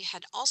is that we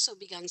had also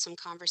begun some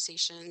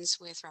conversations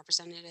with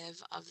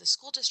representative of the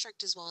school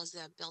district as well as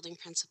the building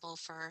principal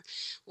for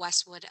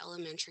Westwood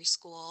Elementary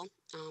School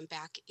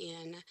back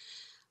in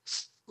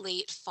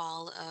late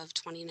fall of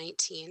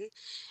 2019.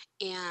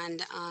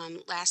 And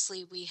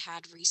lastly, we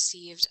had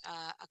received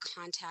a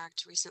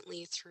contact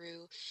recently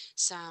through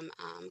some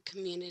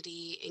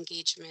community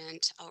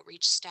engagement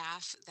outreach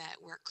staff that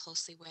work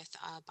closely with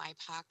a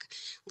BIPOC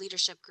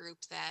leadership group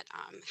that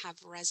have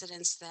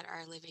residents that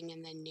are living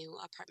in the new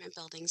apartment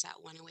buildings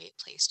at 108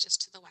 Place,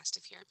 just to the west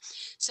of here.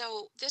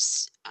 So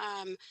this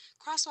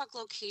crosswalk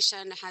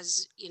location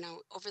has,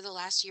 over the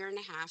last year and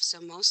a half,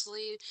 so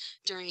mostly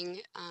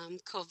during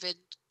COVID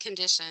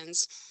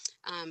conditions,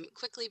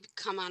 quickly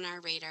come on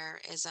our radar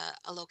as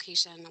a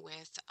location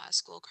with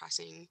school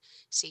crossing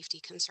safety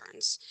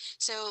concerns.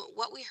 So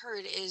what we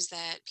heard is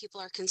that people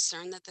are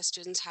concerned that the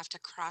students have to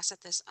cross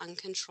at this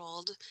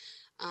uncontrolled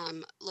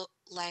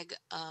leg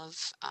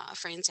of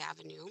France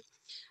Avenue.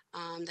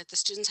 That the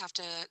students have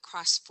to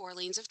cross 4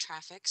 lanes of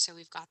traffic. So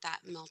we've got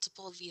that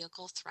multiple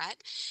vehicle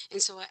threat.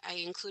 And so I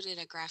included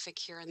a graphic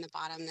here in the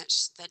bottom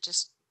that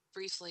just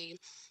briefly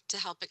to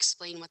help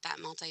explain what that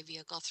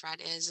multi-vehicle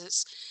threat is.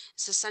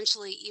 It's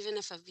essentially, even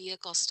if a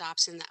vehicle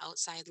stops in the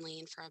outside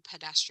lane for a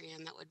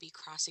pedestrian that would be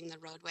crossing the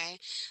roadway,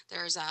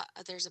 there's a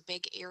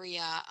big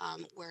area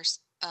where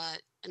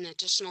an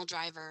additional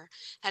driver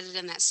headed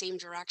in that same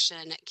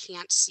direction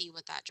can't see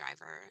what that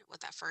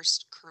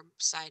first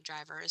curbside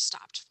driver is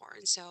stopped for.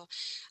 And so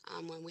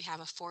when we have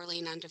a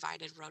 4-lane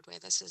undivided roadway,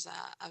 this is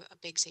a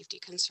big safety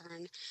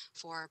concern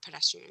for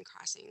pedestrian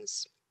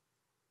crossings.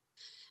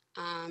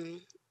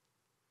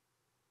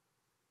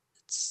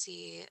 Let's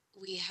see,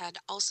 we had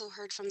also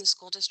heard from the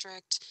school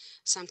district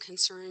some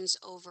concerns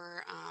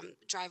over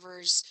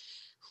drivers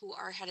who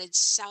are headed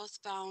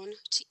southbound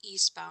to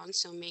eastbound,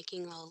 so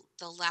making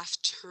the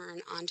left turn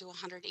onto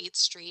 108th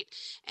Street,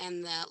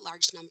 and the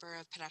large number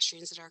of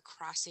pedestrians that are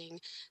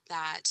crossing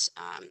that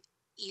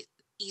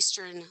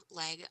eastern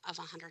leg of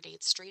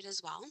 108th Street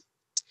as well.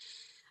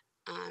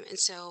 And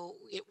so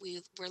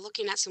we're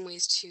looking at some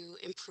ways to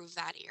improve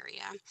that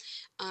area.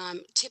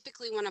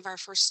 Typically, one of our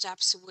first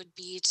steps would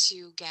be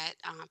to get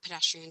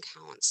pedestrian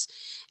counts.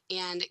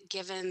 And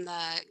given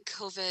the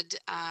COVID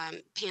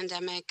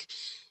pandemic,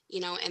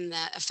 and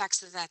the effects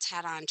that that's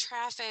had on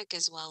traffic,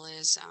 as well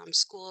as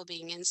school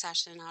being in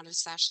session, out of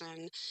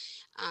session,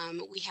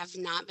 we have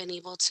not been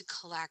able to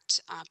collect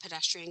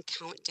pedestrian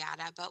count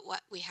data. But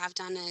what we have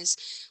done is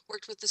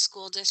worked with the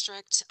school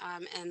district,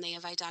 and they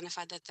have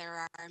identified that there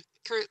are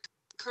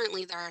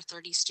currently there are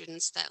 30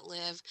 students that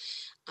live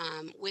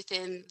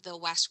within the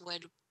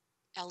Westwood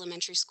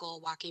Elementary School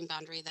walking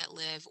boundary that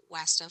live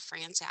west of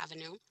France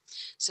Avenue.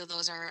 So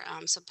those are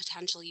some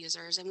potential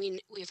users, and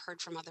we've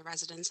heard from other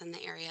residents in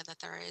the area that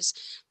there is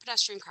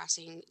pedestrian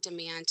crossing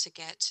demand to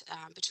get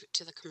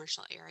to the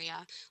commercial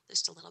area,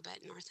 just a little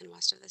bit north and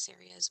west of this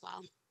area as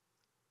well.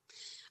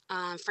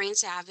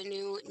 France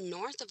Avenue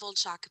north of Old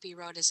Shakopee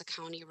Road is a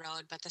county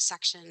road, but the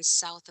section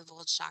south of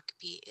Old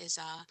Shakopee is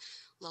a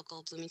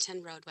local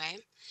Bloomington roadway.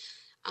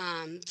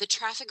 The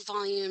traffic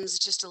volumes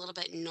just a little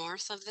bit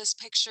north of this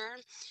picture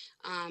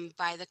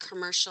by the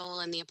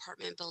commercial and the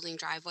apartment building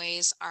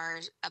driveways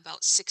are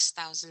about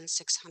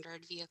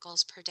 6,600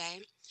 vehicles per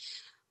day.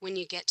 When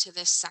you get to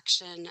this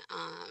section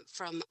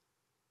from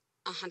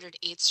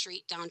 108th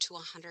Street down to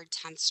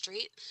 110th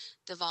Street,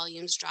 the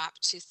volumes drop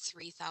to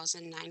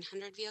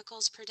 3,900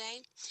 vehicles per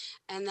day.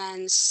 And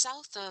then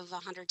south of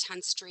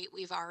 110th Street,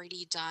 we've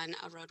already done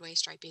a roadway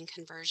striping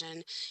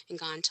conversion and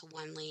gone to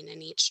one lane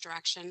in each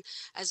direction,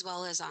 as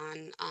well as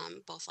on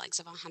both legs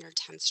of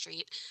 110th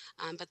Street.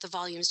 But the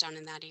volumes down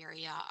in that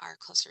area are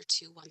closer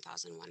to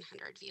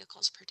 1,100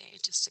 vehicles per day,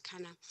 just to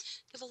kind of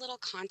give a little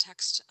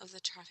context of the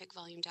traffic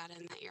volume data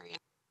in that area.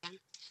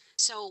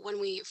 So when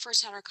we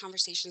first had our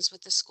conversations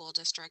with the school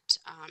district,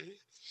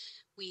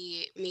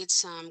 we made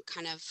some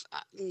kind of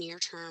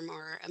near-term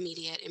or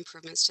immediate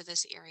improvements to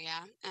this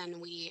area. And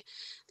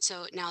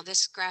so now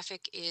this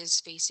graphic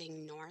is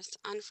facing north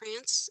on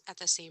France at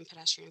the same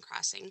pedestrian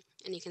crossing.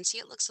 And you can see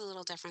it looks a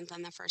little different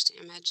than the first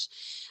image.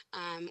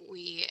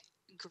 We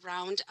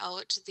ground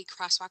out the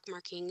crosswalk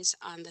markings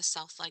on the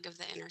south leg of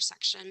the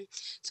intersection.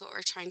 So what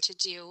we're trying to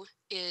do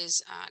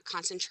is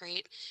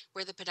concentrate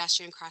where the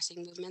pedestrian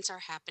crossing movements are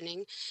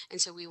happening.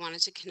 And so we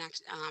wanted to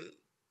connect,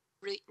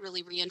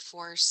 really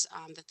reinforce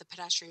that the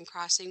pedestrian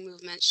crossing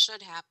movement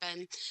should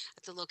happen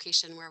at the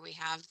location where we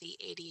have the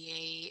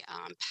ADA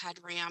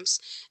ped ramps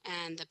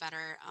and the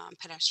better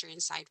pedestrian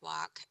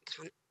sidewalk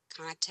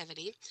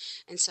connectivity.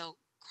 And so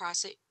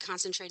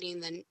concentrating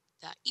the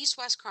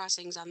east-west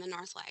crossings on the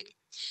north leg.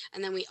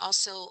 And then we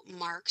also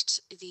marked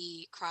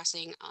the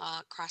crossing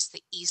across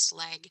the east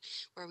leg,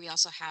 where we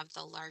also have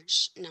the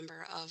large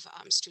number of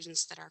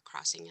students that are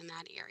crossing in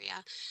that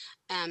area.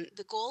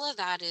 The goal of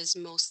that is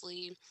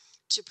mostly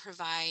to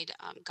provide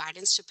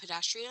guidance to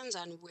pedestrians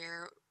on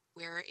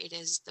where it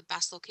is the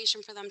best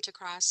location for them to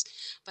cross,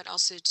 but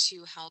also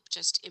to help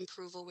just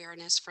improve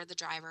awareness for the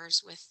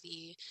drivers with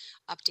the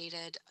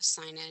updated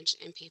signage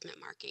and pavement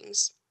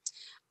markings.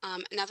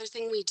 Another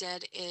thing we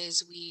did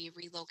is we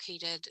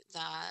relocated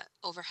the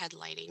overhead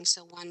lighting.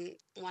 So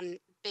one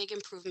big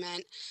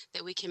improvement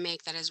that we can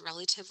make that is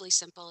relatively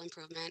simple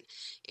improvement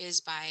is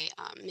by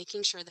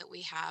making sure that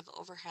we have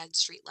overhead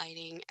street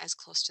lighting as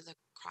close to the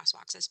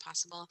crosswalks as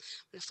possible.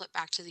 I'm going to flip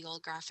back to the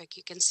old graphic.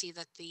 You can see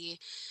that the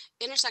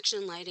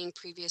intersection lighting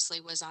previously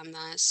was on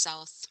the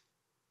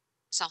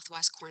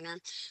southwest corner.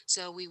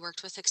 So we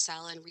worked with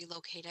Excel and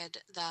relocated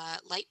the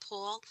light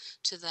pole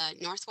to the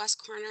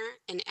northwest corner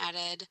and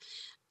added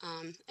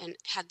and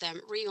had them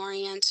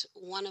reorient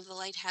one of the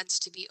light heads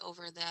to be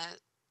over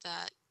the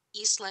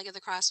east leg of the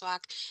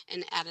crosswalk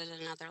and added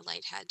another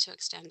light head to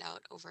extend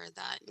out over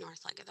the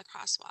north leg of the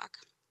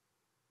crosswalk.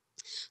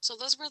 So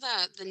those were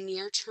the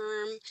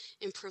near-term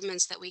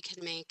improvements that we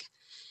could make.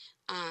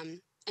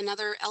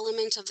 Another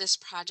element of this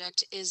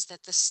project is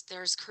that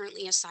there's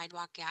currently a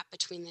sidewalk gap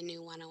between the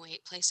new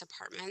 108 Place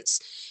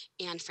Apartments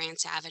and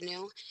France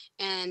Avenue,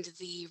 and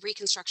the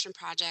reconstruction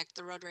project,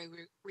 the roadway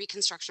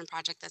reconstruction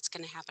project that's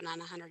going to happen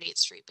on 108th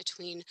Street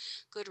between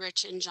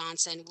Goodrich and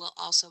Johnson will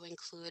also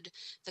include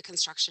the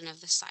construction of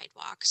the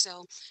sidewalk.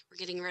 So we're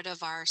getting rid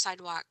of our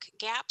sidewalk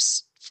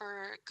gaps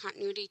for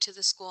continuity to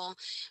the school,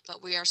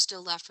 but we are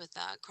still left with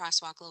a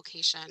crosswalk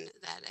location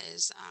that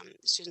is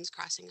students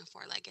crossing a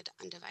four-legged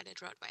undivided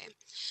roadway.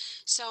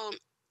 So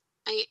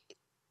I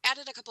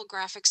added a couple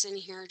graphics in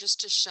here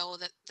just to show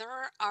that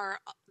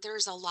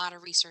there's a lot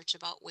of research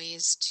about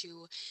ways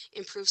to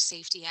improve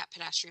safety at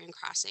pedestrian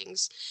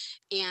crossings.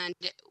 And,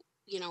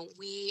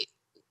 we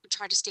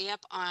try to stay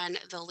up on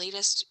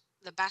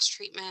the best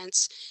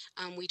treatments.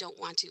 We don't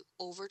want to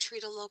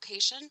over-treat a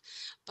location,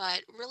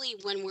 but really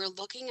when we're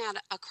looking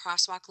at a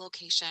crosswalk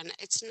location,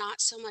 it's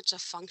not so much a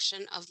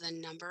function of the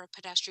number of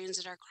pedestrians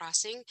that are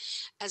crossing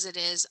as it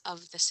is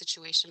of the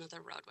situation of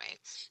the roadway.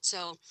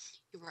 So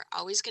we're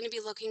always going to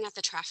be looking at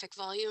the traffic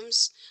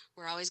volumes.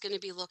 We're always going to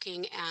be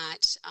looking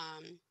at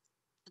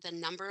the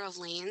number of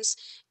lanes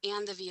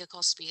and the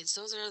vehicle speeds.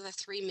 Those are the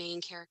three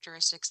main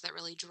characteristics that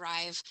really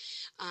drive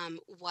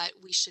what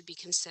we should be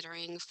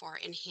considering for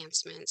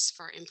enhancements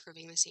for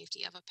improving the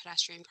safety of a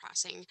pedestrian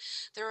crossing.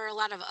 There are a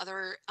lot of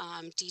other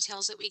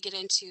details that we get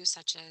into,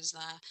 such as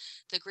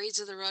the grades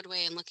of the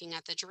roadway and looking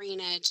at the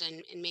drainage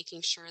and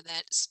making sure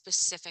that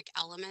specific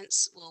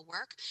elements will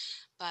work.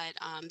 But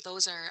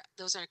those are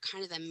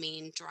kind of the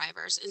main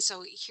drivers. And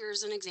so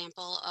here's an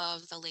example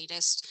of the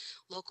latest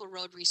Local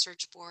Road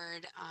Research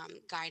Board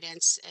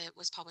guidance. It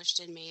was published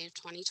in May of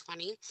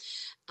 2020.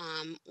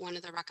 One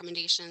of the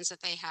recommendations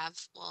that they have,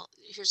 well,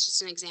 here's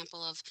just an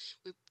example of,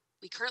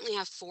 we currently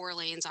have 4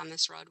 lanes on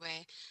this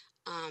roadway.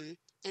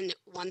 And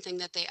one thing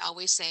that they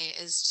always say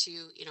is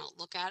to,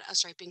 look at a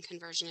striping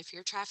conversion. If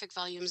your traffic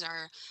volumes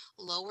are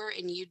lower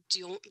and you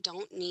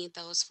don't need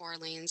those 4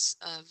 lanes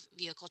of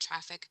vehicle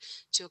traffic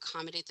to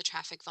accommodate the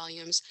traffic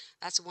volumes,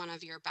 that's one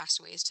of your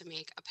best ways to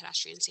make a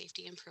pedestrian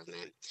safety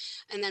improvement.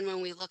 And then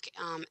when we look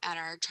at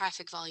our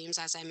traffic volumes,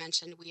 as I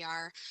mentioned, we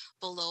are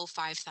below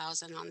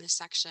 5,000 on this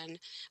section.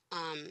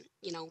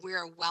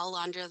 We're well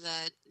under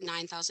the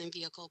 9,000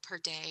 vehicle per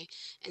day.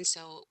 And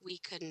so we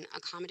can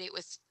accommodate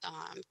with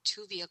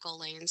 2 vehicle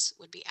lanes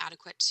would be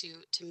adequate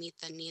to meet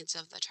the needs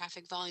of the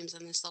traffic volumes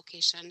in this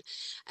location.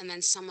 And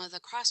then some of the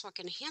crosswalk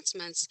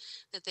enhancements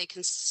that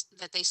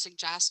they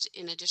suggest,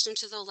 in addition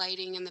to the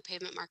lighting and the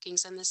pavement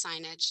markings and the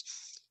signage,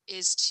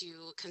 is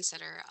to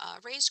consider a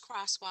raised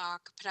crosswalk,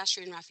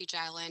 pedestrian refuge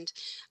island,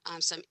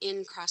 some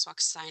in-crosswalk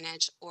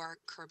signage, or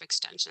curb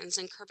extensions.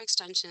 And curb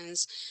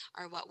extensions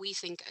are what we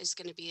think is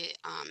going to be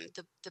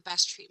the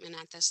best treatment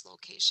at this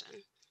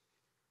location.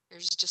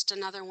 There's just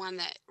another one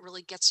that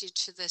really gets you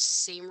to the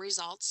same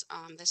results.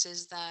 This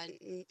is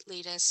the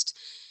latest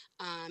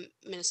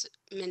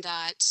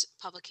MnDOT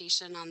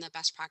publication on the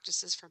best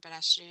practices for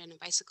pedestrian and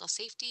bicycle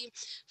safety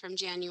from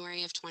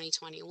January of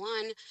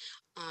 2021.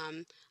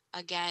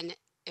 Again,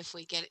 if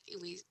we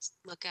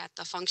look at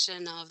the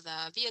function of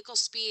the vehicle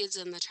speeds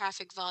and the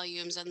traffic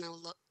volumes and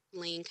the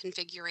lane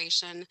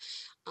configuration,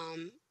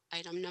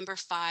 item number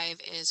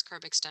 5 is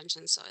curb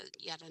extensions. So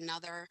yet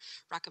another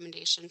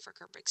recommendation for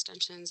curb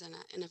extensions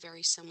in a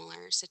very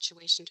similar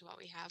situation to what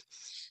we have.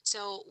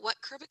 So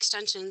what curb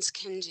extensions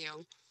can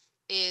do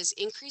is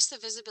increase the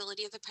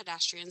visibility of the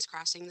pedestrians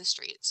crossing the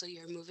street. So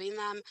you're moving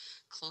them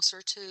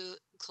closer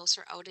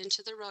out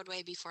into the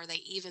roadway before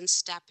they even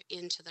step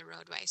into the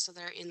roadway. So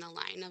they're in the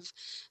line of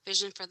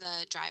vision for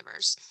the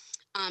drivers.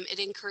 It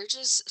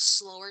encourages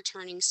slower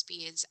turning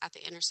speeds at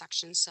the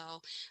intersection.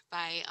 So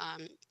by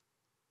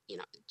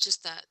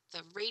just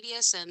the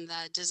radius and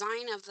the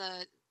design of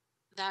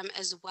them,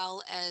 as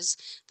well as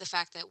the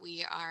fact that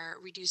we are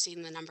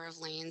reducing the number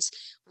of lanes,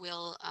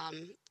 will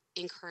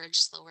encourage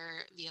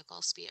slower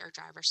vehicle speed or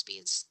driver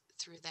speeds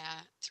through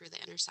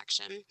the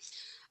intersection.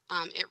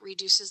 It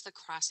reduces the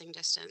crossing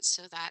distance,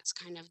 so that's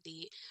kind of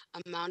the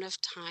amount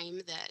of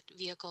time that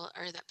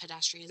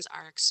pedestrians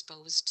are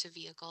exposed to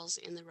vehicles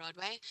in the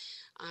roadway.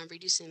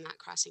 Reducing that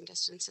crossing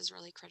distance is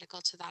really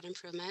critical to that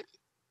improvement.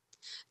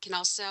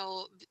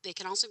 They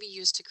can also be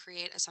used to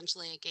create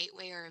essentially a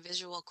gateway or a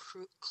visual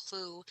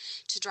clue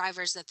to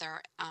drivers that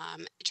they're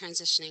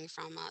transitioning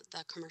from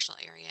the commercial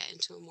area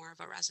into more of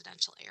a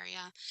residential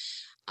area.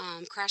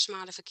 Crash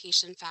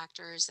modification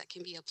factors that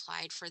can be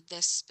applied for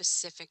this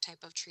specific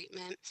type of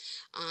treatment.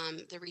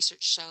 The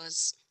research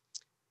shows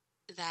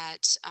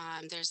that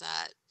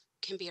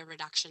can be a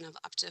reduction of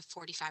up to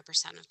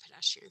 45% of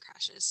pedestrian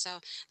crashes. So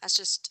that's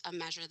just a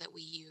measure that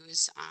we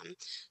use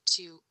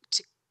to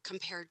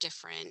compare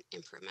different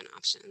improvement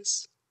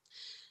options.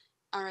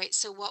 All right,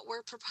 so what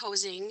we're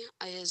proposing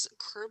is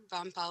curb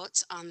bump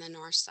outs on the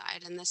north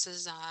side, and this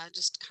is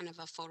just kind of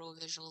a photo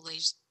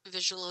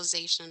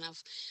visualization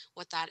of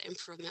what that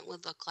improvement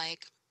would look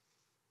like.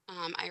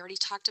 I already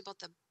talked about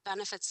the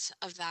benefits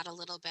of that a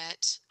little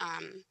bit,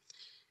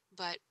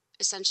 but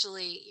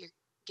essentially you're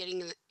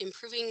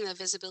improving the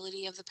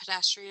visibility of the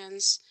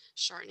pedestrians,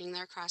 shortening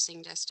their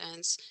crossing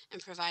distance,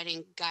 and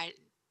providing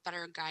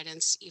better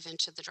guidance even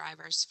to the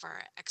drivers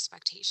for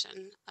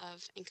expectation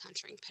of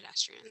encountering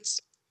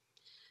pedestrians.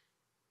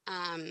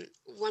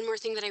 One more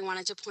thing that I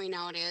wanted to point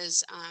out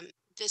is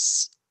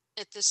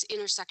at this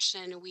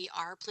intersection, we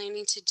are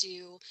planning to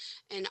do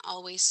an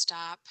always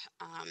stop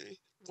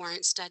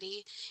warrant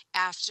study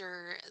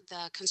after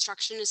the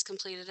construction is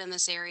completed in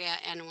this area,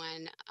 and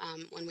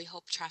when we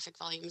hope traffic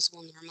volumes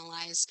will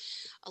normalize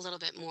a little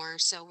bit more.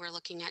 So we're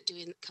looking at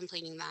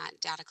completing that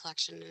data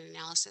collection and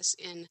analysis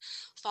in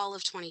fall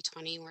of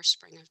 2020 or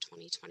spring of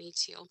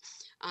 2022.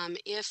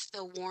 If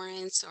the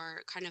warrants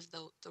or kind of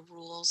the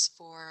rules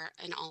for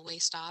an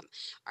always stop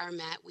are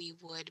met, we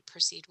would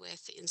proceed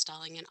with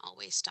installing an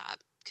always stop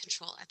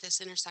control at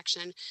this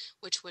intersection,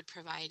 which would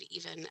provide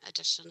even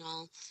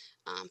additional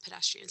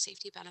pedestrian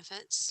safety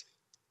benefits.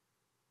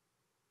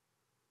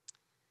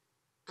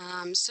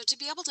 So to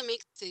be able to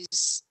make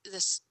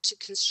to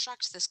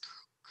construct this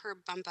curb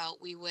bump out,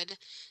 we would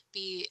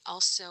be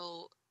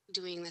also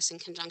doing this in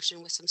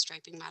conjunction with some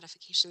striping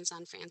modifications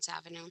on France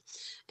Avenue.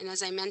 And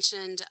as I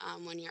mentioned,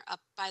 when you're up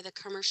by the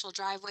commercial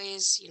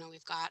driveways, you know,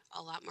 we've got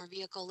a lot more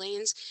vehicle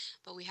lanes,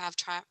 but we have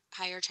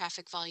higher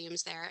traffic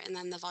volumes there. And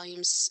then the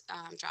volumes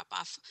drop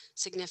off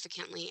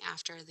significantly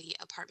after the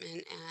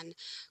apartment and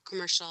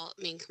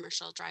main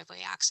commercial driveway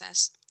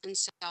access. And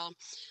so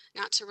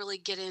not to really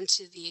get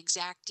into the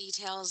exact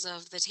details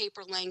of the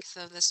taper length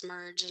of this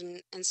merge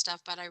and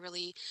stuff, but I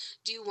really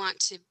do want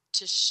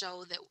to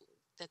show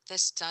that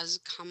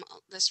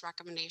this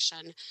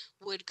recommendation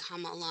would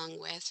come along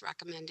with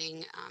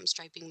recommending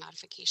striping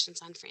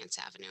modifications on France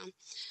Avenue.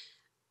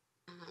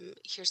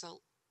 Here's a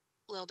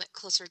little bit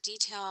closer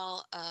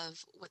detail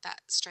of what that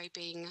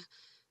striping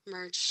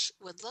merge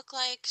would look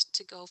like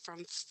to go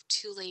from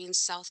 2 lanes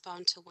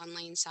southbound to 1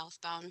 lane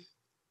southbound.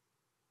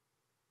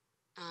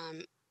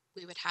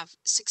 We would have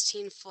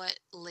 16-foot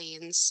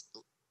lanes,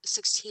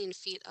 16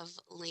 feet of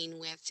lane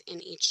width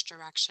in each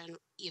direction,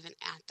 even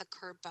at the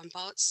curb bump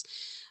outs.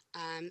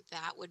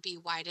 That would be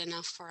wide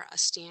enough for a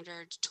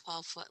standard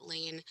 12-foot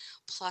lane,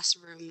 plus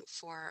room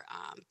for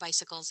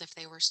bicycles if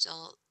they were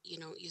still, you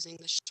know, using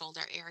the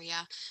shoulder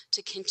area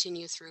to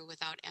continue through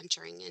without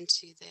entering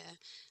into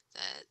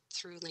the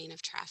through lane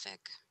of traffic.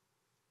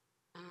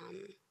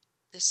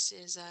 This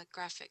is a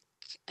graphic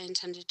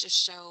intended to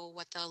show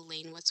what the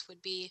lane widths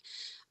would be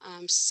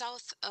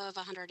south of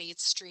 108th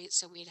Street.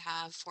 So we'd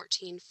have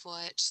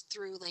 14-foot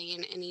through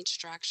lane in each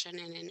direction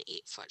and an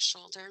 8-foot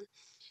shoulder.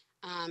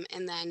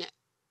 And then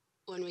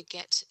when we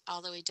get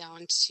all the way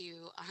down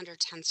to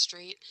 110th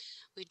Street,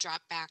 we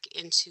drop back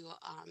into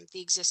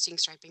the existing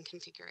striping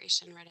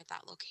configuration right at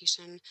that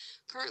location.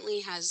 Currently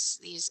has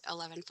these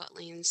 11-foot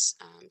lanes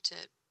to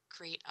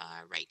create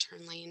a right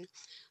turn lane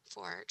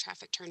for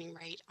traffic turning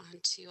right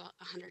onto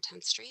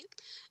 110th Street,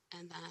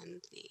 and then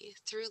the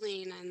through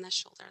lane and the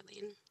shoulder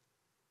lane.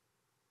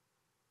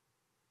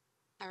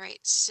 All right,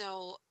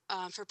 so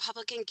for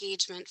public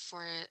engagement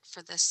for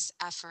this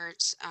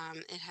effort,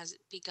 it has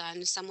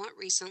begun somewhat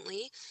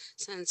recently,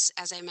 since,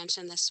 as I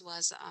mentioned, this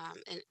was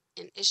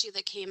an issue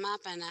that came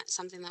up and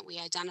something that we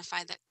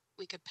identified that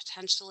we could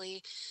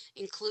potentially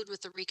include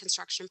with the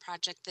reconstruction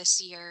project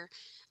this year.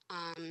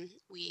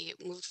 We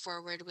moved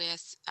forward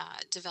with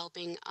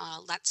developing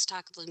a Let's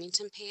Talk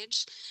Bloomington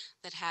page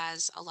that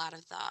has a lot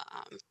of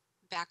the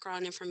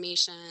background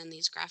information,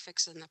 these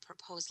graphics and the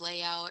proposed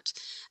layout,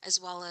 as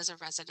well as a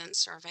resident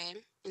survey.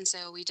 And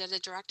so we did a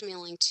direct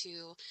mailing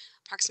to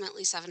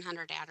approximately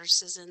 700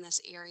 addresses in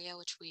this area,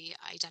 which we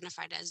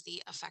identified as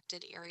the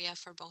affected area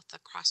for both the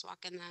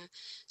crosswalk and the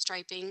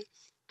striping.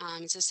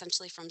 It's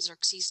essentially from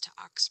Xerxes to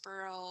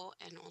Oxborough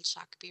and Old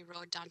Shakopee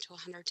Road down to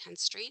 110th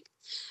Street.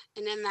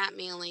 And in that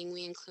mailing,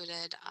 we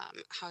included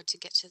how to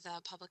get to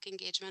the public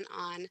engagement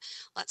on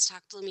Let's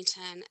Talk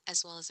Bloomington,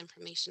 as well as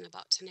information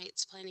about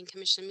tonight's Planning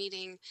Commission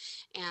meeting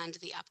and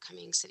the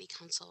upcoming City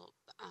Council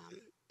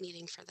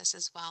meeting for this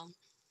as well.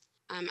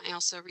 I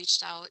also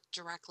reached out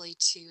directly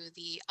to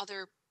the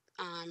other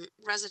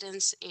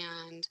residents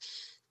and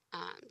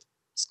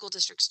school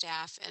district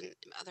staff and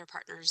other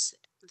partners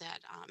that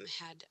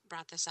had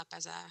brought this up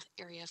as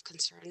a area of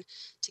concern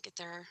to get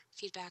their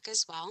feedback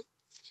as well.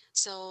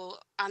 So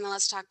on the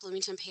Let's Talk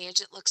Bloomington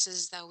page, it looks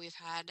as though we've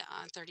had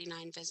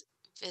 39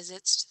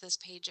 visits to this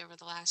page over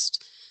the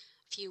last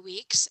few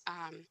weeks.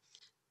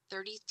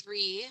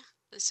 33,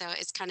 so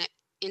it's kind of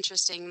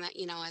interesting that,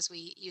 you know, as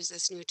we use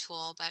this new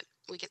tool, but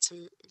we get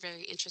some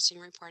very interesting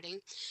reporting.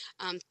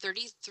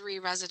 33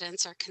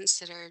 residents are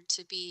considered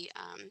to be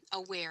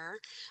aware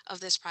of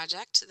this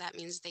project. That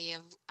means they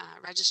have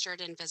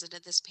registered and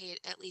visited this page,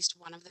 at least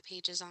one of the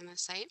pages on the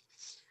site.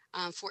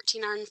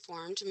 14 are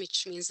informed,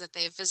 which means that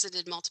they've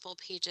visited multiple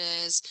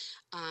pages,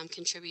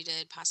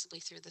 contributed possibly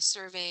through the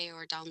survey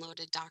or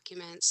downloaded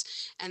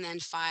documents, and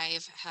then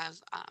 5 have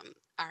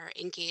are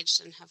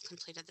engaged and have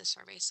completed the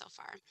survey so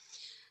far.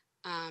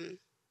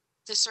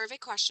 The survey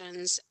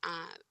questions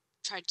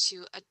tried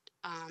to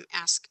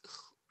ask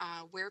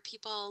where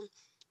people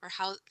or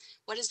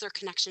what is their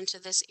connection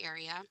to this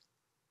area.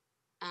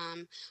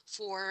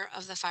 4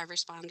 of the 5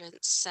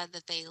 respondents said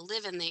that they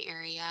live in the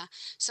area.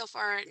 So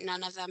far,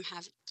 none of them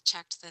have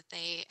checked that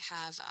they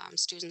have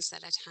students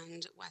that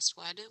attend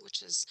Westwood,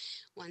 which is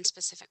one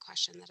specific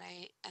question that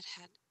I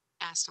had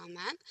asked on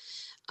that.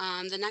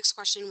 The next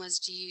question was,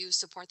 do you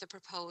support the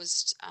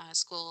proposed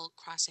school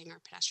crossing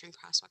or pedestrian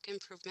crosswalk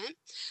improvement?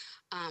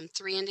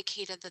 3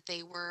 indicated that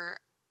they were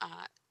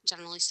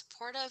generally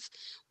supportive.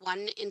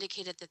 1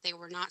 indicated that they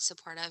were not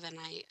supportive, and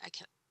I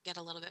can get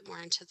a little bit more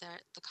into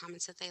the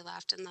comments that they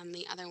left. And then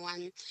the other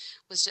one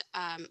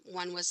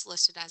was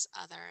listed as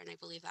other, and I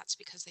believe that's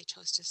because they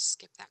chose to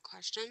skip that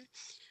question.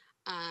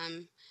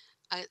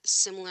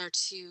 Similar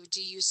to,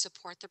 do you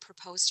support the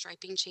proposed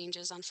striping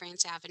changes on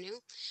France Avenue?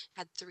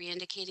 Had 3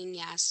 indicating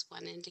yes,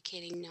 1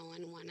 indicating no,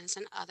 and 1 as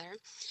an other.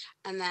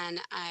 And then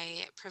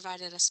I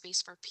provided a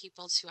space for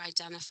people to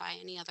identify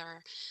any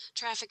other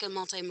traffic and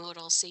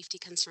multimodal safety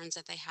concerns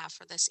that they have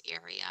for this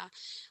area.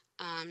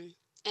 And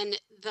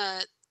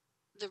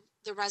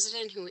the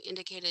resident who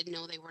indicated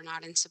no, they were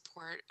not in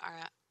support,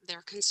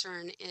 their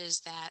concern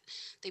is that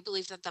they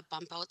believe that the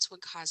bump outs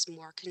would cause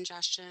more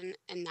congestion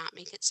and not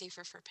make it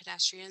safer for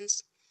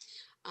pedestrians.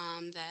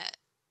 That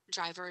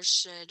drivers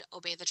should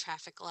obey the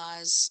traffic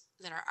laws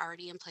that are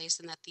already in place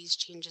and that these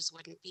changes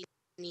wouldn't be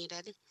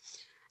needed.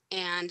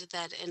 And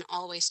that an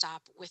all-way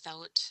stop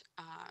without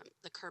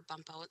the curb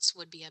bump outs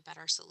would be a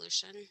better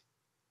solution.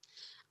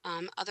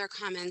 Other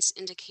comments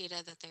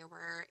indicated that they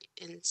were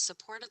in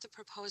support of the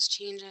proposed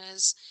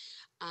changes,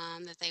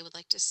 that they would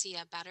like to see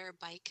a better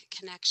bike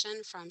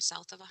connection from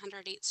south of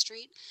 108th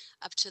Street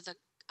up to the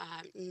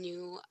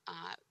new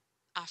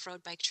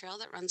off-road bike trail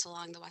that runs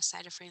along the west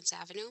side of France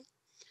Avenue.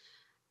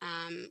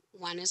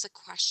 One is a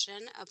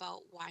question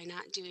about why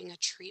not doing a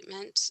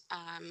treatment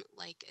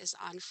like is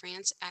on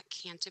France at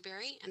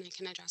Canterbury, and I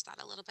can address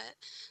that a little bit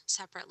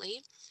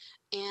separately.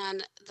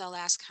 And the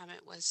last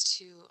comment was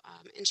to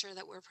ensure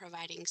that we're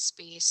providing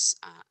space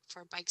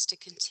for bikes to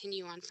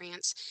continue on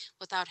France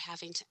without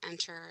having to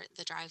enter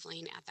the drive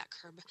lane at that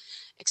curb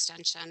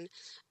extension.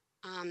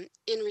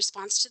 In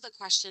response to the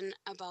question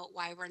about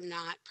why we're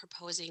not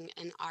proposing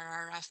an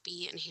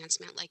RRFB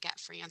enhancement like at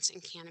France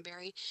and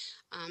Canterbury,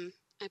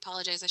 I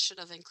apologize, I should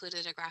have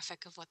included a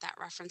graphic of what that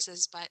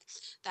references, but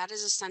that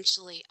is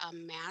essentially a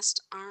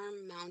mast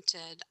arm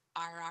mounted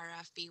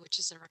RRFB, which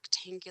is a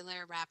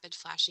rectangular rapid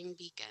flashing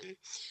beacon.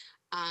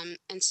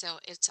 And so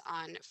it's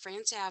on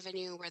France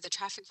Avenue where the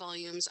traffic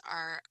volumes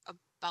are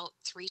about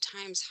 3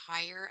 times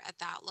higher at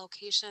that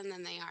location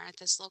than they are at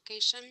this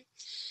location.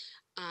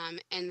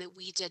 And that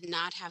we did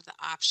not have the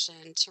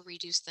option to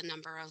reduce the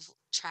number of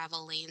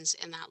travel lanes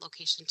in that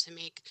location to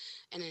make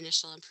an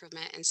initial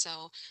improvement. And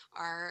so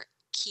our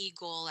key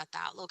goal at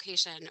that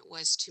location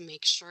was to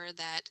make sure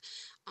that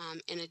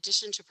in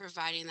addition to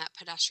providing that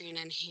pedestrian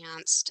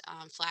enhanced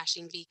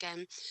flashing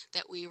beacon,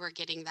 that we were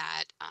getting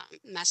that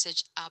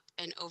message up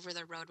and over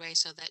the roadway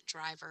so that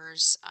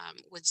drivers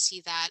would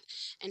see that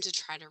and to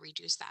try to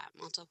reduce that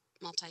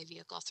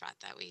multi-vehicle threat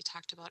that we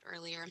talked about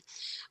earlier.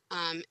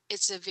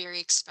 It's a very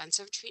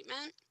expensive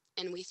treatment,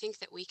 and we think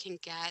that we can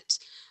get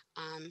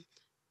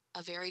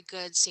a very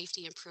good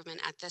safety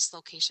improvement at this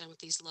location with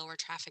these lower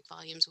traffic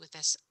volumes with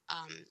this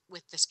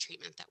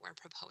treatment that we're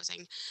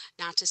proposing.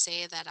 Not to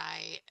say that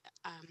I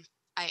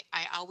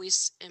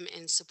always am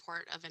in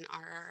support of an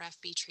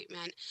RRFB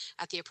treatment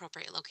at the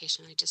appropriate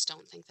location. I just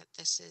don't think that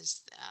this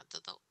is the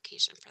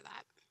location for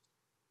that.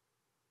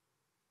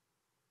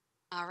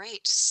 All right,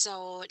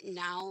 so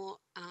now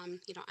I'm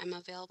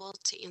available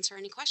to answer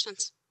any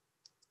questions.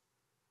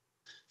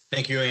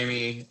 Thank you,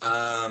 Amy.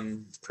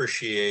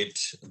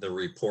 Appreciate the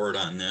report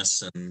on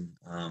this, and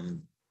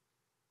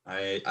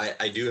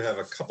I do have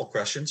a couple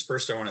questions.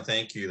 First, I want to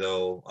thank you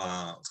though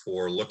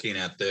for looking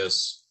at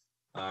this.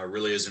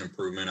 Really is an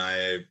improvement.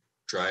 I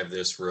drive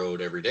this road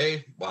every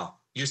day.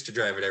 Well, used to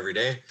drive it every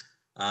day,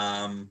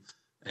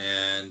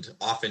 and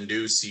often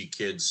do see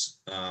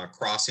kids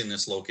crossing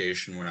this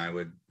location when I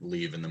would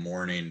leave in the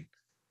morning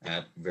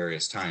at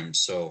various times.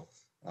 So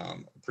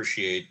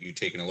appreciate you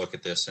taking a look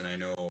at this, and I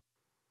know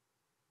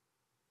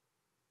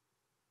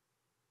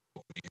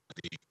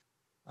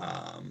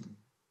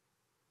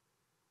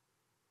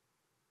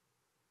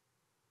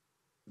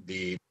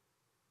the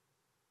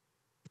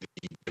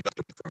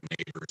development from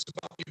neighbors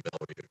about the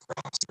ability to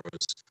cross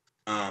roads.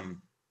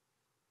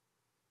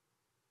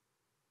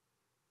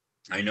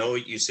 I know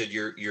you said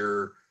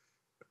your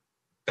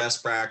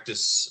best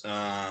practice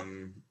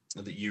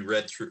that you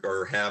read through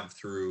or have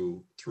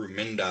through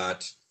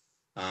MnDOT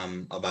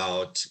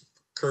about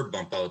curb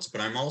bump outs, but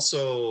I'm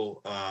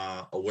also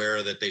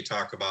aware that they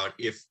talk about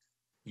if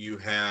you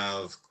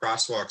have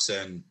crosswalks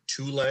and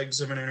 2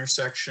 legs of an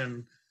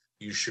intersection,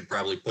 you should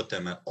probably put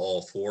them at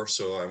all 4.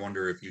 So I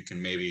wonder if you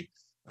can maybe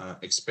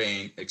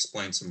explain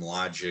some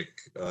logic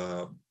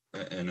for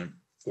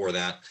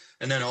that.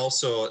 And then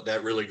also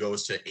that really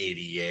goes to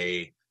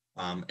ADA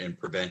and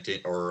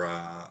preventing or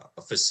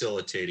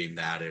facilitating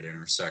that at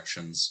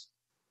intersections.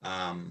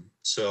 But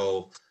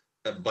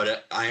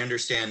I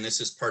understand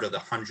this is part of the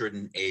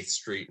 108th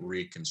Street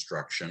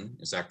reconstruction.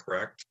 Is that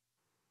correct?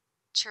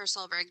 Chair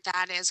Solberg,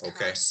 that is correct.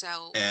 Okay.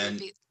 So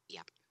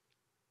yeah.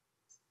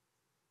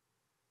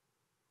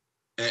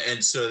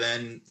 And so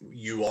then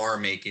you are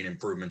making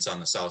improvements on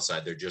the south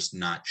side. They're just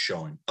not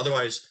showing.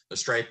 Otherwise, the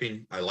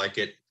striping, I like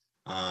it.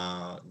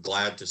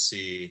 Glad to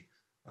see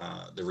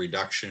the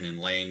reduction in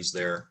lanes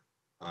there.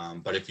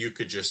 But if you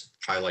could just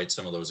highlight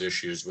some of those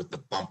issues with the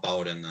bump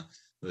out and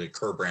the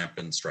curb ramp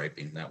and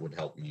striping, that would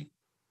help me.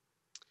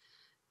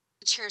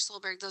 Chair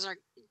Solberg, those are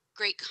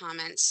great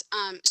comments.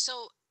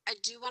 So I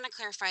do want to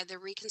clarify the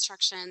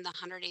reconstruction, the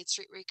 108th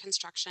Street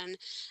reconstruction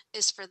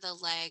is for the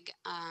leg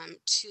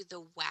to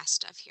the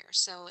west of here.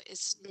 So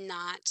it's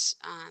not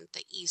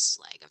the east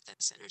leg of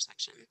this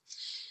intersection.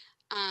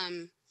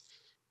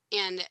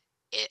 And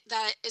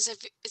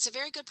it's a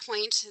very good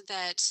point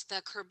that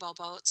the curb bump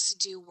outs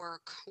do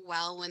work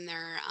well when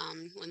they're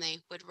when they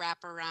would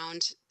wrap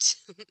around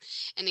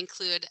and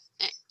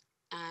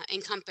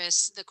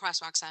encompass the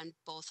crosswalks on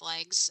both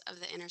legs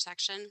of the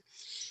intersection.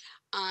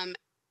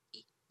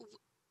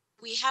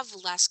 we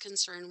have less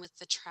concern with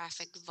the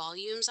traffic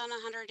volumes on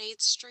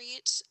 108th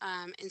Street.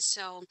 And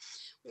so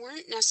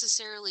weren't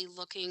necessarily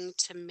looking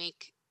to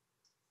make,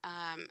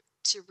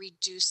 to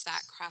reduce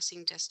that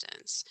crossing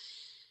distance.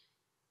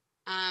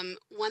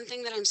 One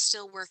thing that I'm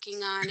still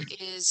working on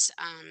is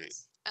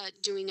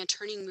doing a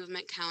turning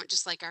movement count,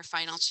 just like our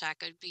final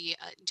check. I'd be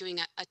doing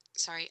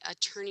a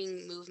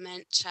turning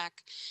movement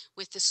check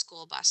with the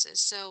school buses.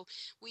 So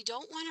we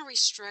don't want to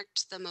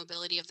restrict the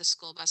mobility of the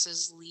school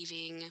buses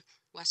leaving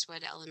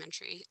Westwood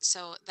Elementary.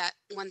 So that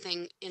one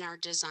thing in our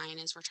design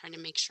is we're trying to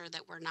make sure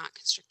that we're not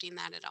constricting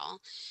that at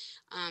all.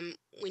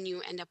 When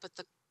you end up with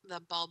the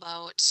bulb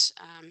out,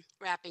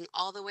 wrapping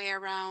all the way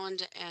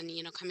around and,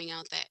 coming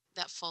out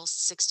that full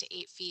 6 to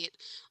 8 feet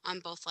on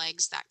both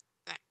legs, that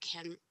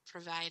can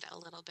provide a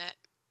little bit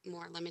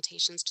more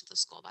limitations to the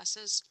school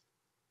buses.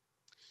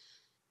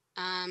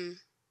 And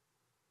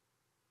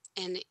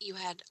you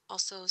had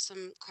also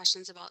some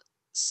questions about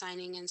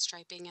signing and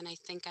striping, and I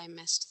think I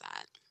missed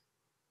that.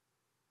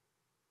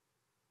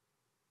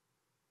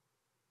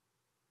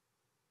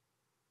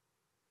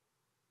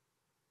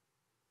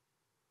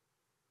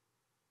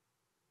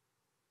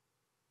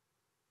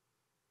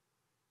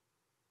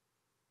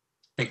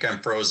 I think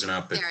I'm frozen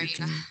up if There you you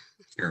can go.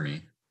 hear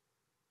me.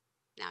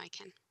 Now I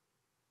can.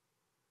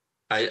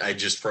 I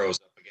just froze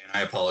up again.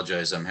 I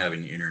apologize. I'm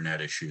having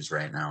internet issues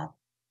right now.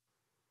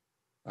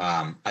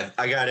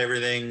 I got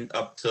everything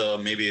up to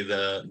maybe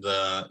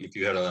the if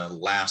you had a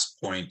last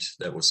point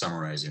that was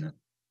summarizing it.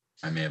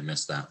 I may have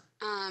missed that.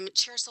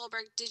 Chair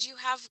Solberg, did you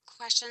have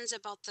questions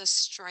about the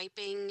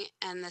striping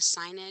and the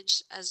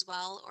signage as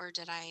well, or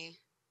did I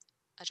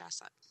address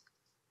that?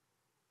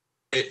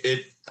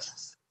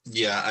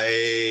 Yeah,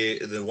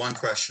 the one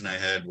question I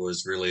had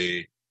was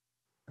really,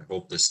 I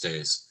hope this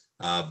stays,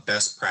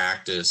 best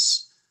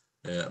practice.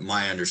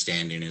 My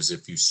understanding is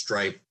if you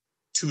stripe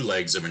 2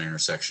 legs of an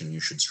intersection, you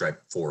should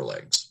stripe 4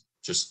 legs.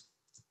 Just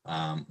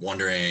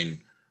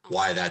wondering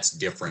why that's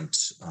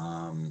different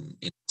in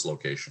this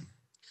location.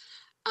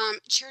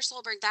 Chair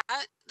Solberg,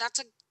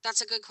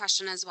 that's a good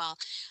question as well.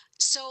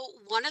 So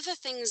one of the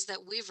things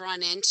that we've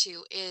run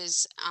into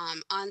is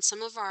on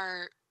some of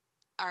our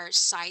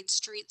side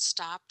street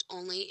stopped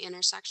only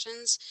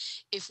intersections,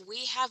 if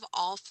we have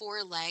all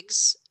 4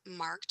 legs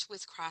marked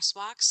with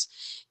crosswalks,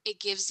 it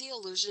gives the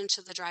illusion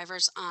to the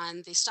drivers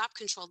on the stop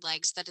controlled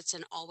legs that it's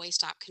an always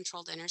stop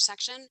controlled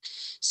intersection.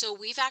 So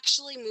we've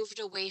actually moved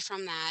away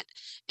from that,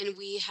 and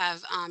we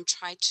have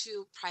tried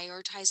to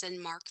prioritize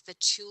and mark the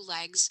 2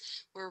 legs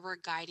where we're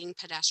guiding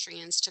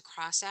pedestrians to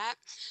cross at,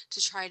 to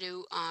try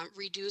to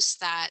reduce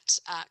that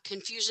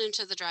confusion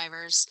to the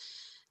drivers.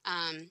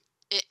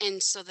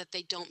 And so that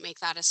they don't make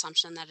that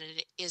assumption that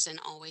it is an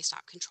always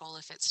stop control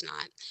if it's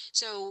not.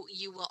 So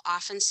you will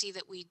often see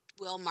that we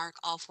will mark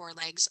all 4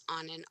 legs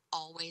on an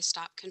always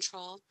stop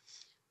control,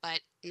 but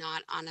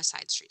not on a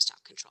side street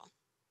stop control.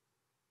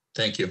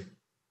 Thank you.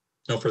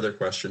 No further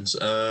questions.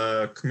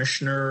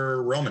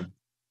 Commissioner Roman.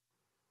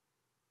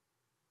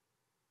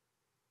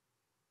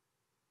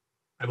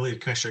 I believe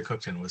Commissioner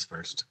Cookton was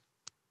first.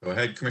 Go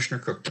ahead, Commissioner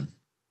Cookton.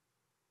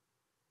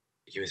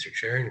 Thank you, Mr.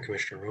 Chair and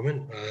Commissioner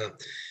Roman.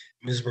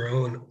 Ms.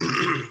 Marone,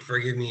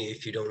 forgive me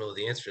if you don't know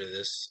the answer to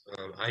this.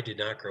 I did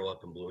not grow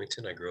up in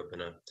Bloomington. I grew up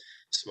in a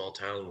small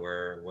town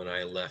where when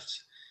I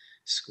left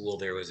school,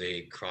 there was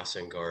a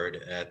crossing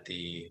guard at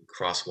the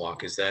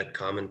crosswalk. Is that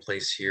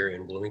commonplace here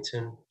in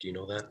Bloomington? Do you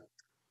know that?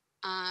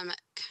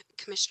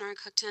 Commissioner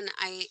Cookton,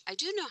 I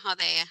do know how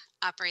they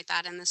operate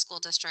that in the school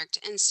district.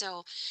 And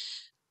so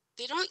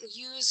they don't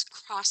use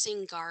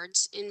crossing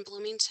guards in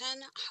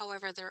Bloomington.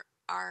 However, there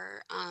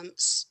are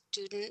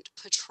student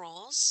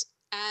patrols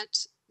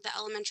at the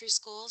elementary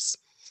schools.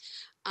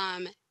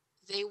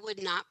 They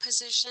would not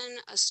position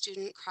a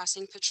student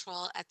crossing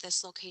patrol at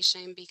this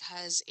location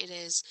because it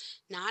is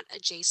not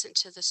adjacent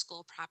to the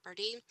school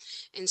property.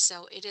 And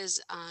so it is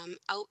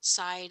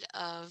outside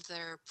of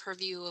their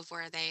purview of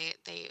where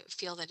they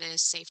feel that it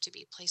is safe to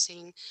be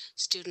placing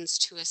students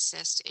to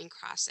assist in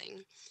crossing.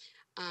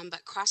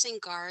 But crossing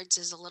guards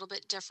is a little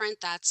bit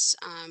different. That's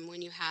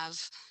when you have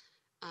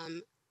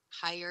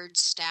hired,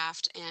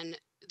 staffed, and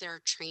they're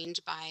trained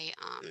by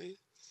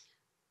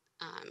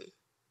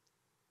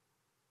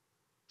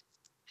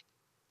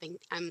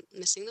I'm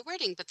missing the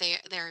wording, but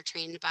they're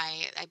trained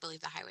by, I believe,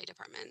 the highway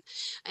department.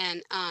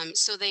 And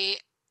so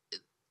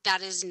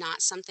that is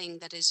not something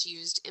that is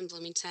used in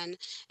Bloomington.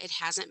 It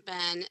hasn't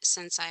been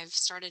since I've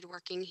started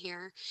working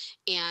here.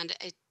 And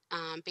it,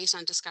 based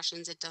on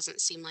discussions, it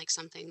doesn't seem like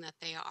something that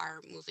they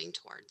are moving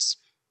towards.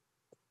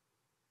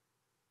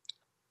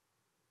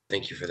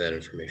 Thank you for that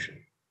information.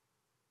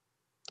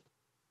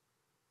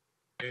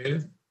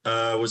 Okay.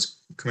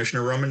 Was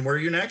Commissioner Roman, were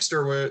you next,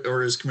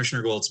 or is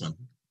Commissioner Goldsman?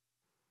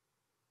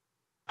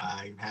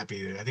 I'm happy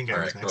to. I think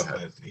I was next,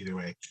 but either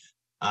way.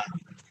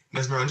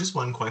 Ms. Marone, just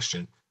one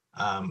question.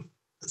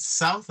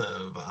 South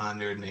of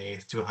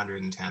 108th to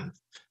 110th,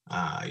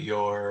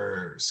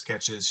 your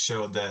sketches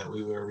showed that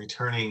we were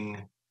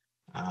returning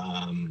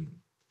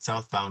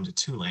southbound to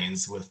 2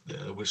 lanes with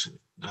which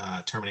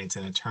terminates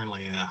in a turn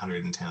lane at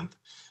 110th.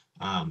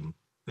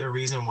 there a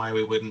reason why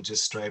we wouldn't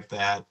just stripe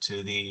that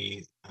to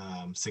the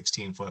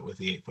 16-foot with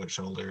the 8-foot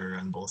shoulder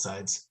on both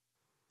sides?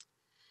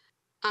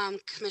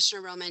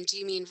 Commissioner Roman, do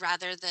you mean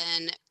rather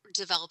than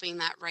developing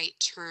that right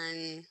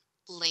turn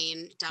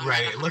lane down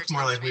Right, at it looked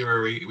more 110th like we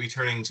Street? were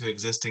returning to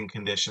existing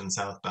condition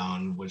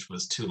southbound, which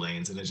was 2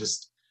 lanes, and it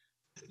just,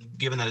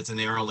 given that it's a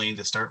narrow lane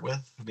to start with,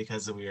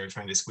 because we are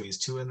trying to squeeze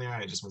 2 in there,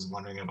 I just was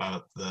wondering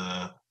about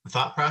the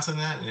thought process in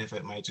that, and if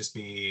it might just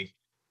be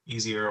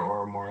easier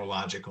or more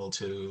logical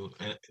to,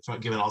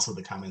 given also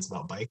the comments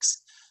about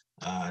bikes,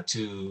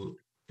 to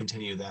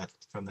continue that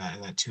from that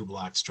in that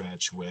 2-block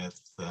stretch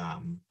with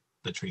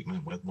the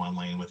treatment with 1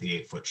 lane with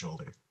the 8-foot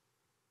shoulder.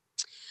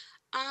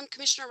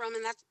 Commissioner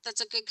Roman,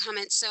 that's a good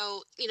comment.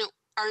 So,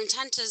 our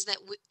intent is that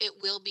it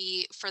will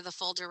be for the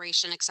full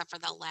duration, except for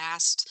the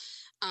last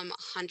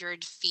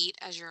 100 feet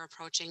as you're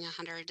approaching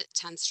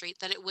 110th Street,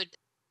 that it would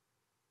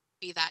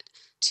be that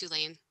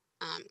 2-lane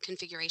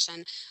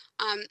configuration.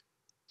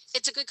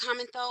 It's a good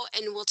comment though,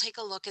 and we'll take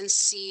a look and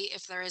see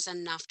if there is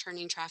enough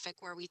turning traffic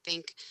where we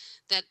think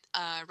that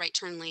right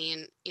turn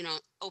lane,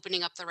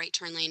 opening up the right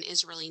turn lane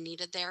is really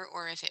needed there,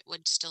 or if it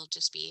would still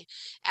just be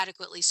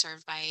adequately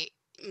served by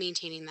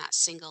maintaining that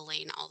single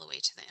lane all the way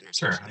to the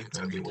intersection. Sure, I think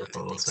that would be worth a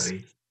little Thanks.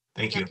 study.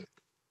 Thank Yep. you.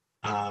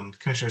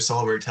 Commissioner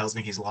Solberg tells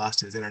me he's lost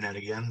his internet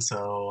again,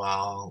 so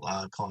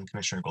I'll call on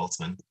Commissioner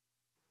Goldsman.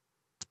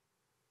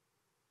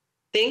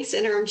 Thanks,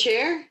 Interim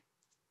Chair.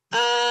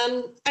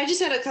 I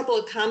just had a couple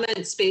of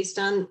comments based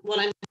on what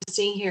I'm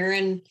seeing here,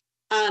 and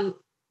I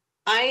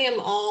am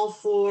all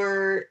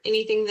for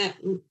anything that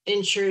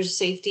ensures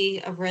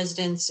safety of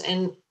residents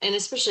and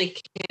especially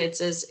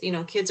kids, as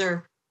kids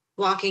are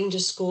walking to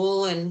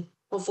school and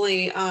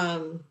hopefully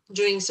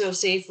doing so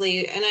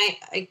safely. And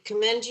I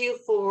commend you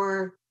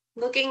for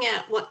looking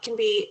at what can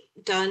be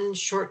done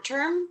short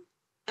term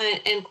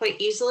and quite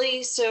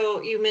easily.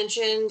 So you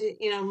mentioned,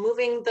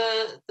 moving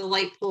the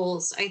light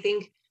poles. I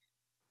think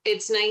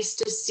it's nice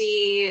to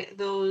see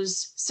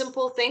those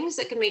simple things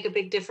that can make a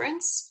big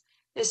difference,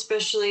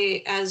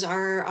 especially as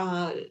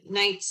our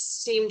nights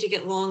seem to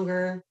get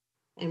longer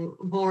and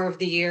more of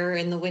the year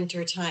in the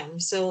winter time.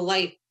 So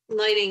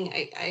lighting,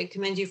 I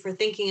commend you for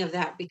thinking of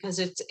that, because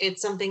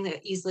it's something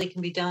that easily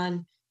can be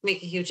done,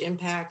 make a huge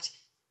impact,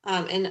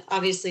 and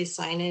obviously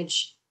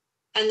signage.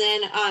 And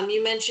then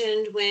you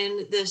mentioned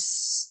when the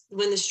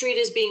street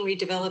is being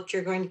redeveloped,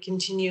 you're going to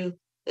continue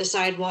the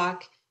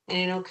sidewalk. And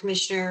I know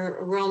Commissioner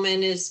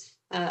Roman is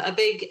a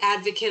big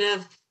advocate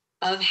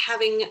of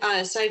having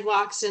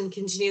sidewalks, and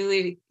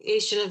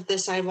continuation of the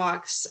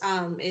sidewalks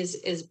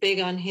is big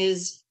on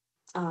his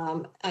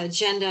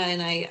agenda.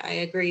 And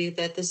I agree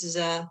that this is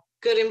a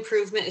good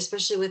improvement,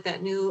 especially with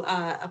that new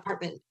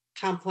apartment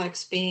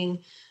complex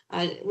being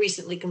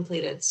recently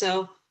completed.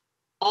 So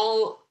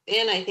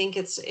I think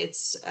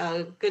it's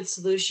a good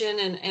solution,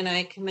 and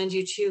I commend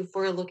you too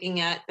for looking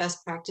at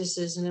best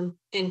practices and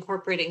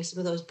incorporating some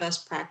of those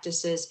best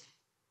practices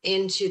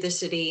into the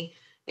city.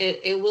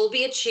 It will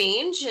be a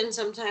change, and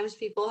sometimes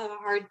people have a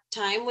hard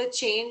time with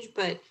change,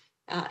 but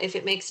if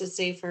it makes it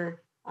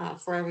safer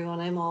for everyone,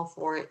 I'm all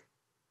for it.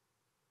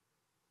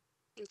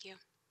 Thank you.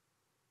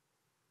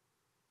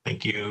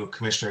 Thank you,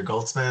 Commissioner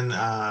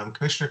Goldsman.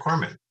 Commissioner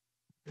Corman,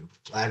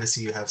 glad to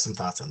see you have some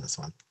thoughts on this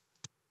one.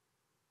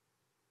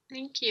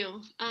 Thank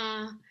you.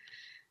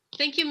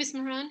 Thank you, Ms.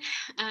 Moran.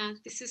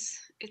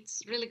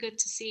 It's really good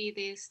to see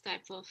this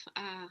type of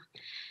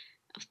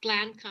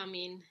plan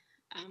coming.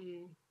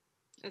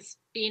 As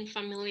being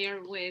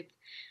familiar with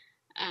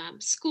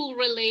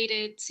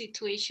school-related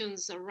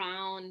situations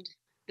around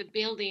the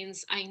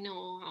buildings, I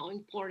know how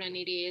important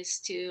it is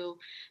to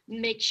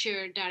make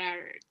sure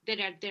that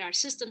there are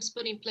systems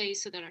put in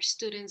place so that our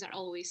students are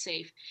always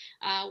safe.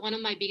 One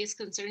of my biggest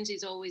concerns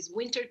is always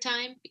winter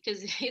time,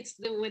 because it's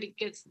when it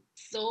gets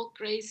so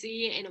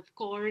crazy, and of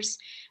course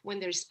when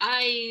there's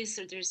ice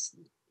or there's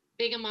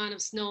big amount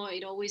of snow,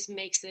 it always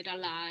makes it a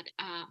lot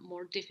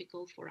more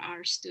difficult for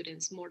our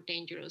students, more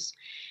dangerous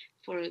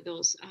for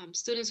those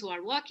students who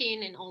are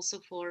walking, and also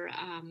for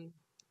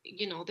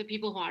the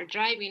people who are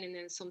driving, and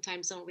then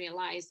sometimes don't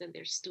realize that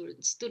there's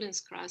students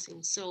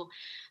crossing. So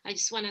I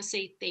just want to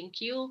say thank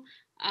you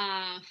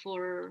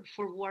for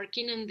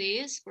working on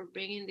this, for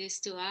bringing this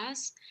to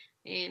us,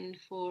 and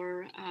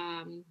for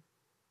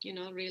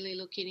really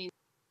looking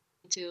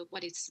into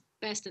what is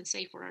best and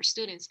safe for our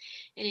students.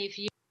 And if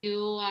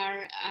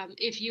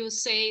you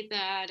say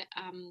that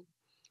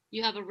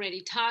you have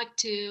already talked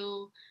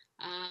to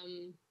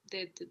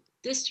the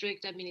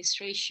district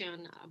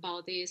administration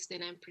about this,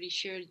 then I'm pretty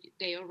sure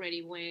they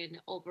already went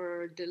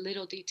over the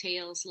little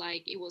details,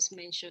 like it was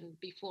mentioned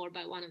before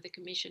by one of the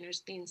commissioners,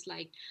 things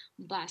like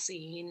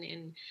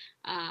busing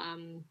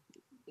and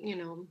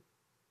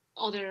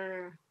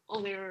other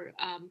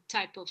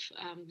type of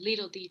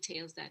little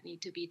details that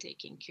need to be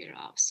taken care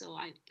of. So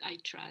I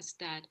trust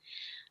that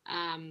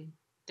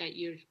that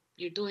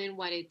you're doing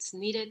what it's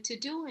needed to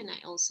do, and I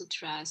also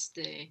trust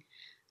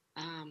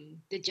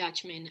the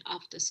judgment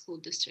of the school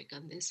district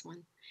on this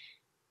one.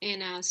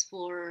 And as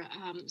for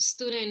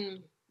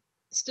student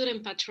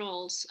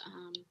patrols,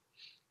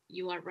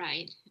 you are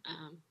right.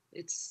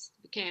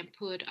 We can't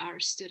put our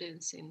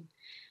students in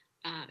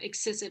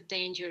excessive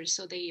danger,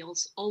 so they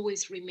also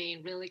always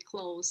remain really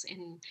close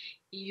and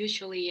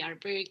usually are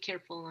very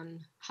careful on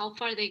how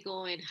far they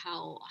go and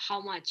how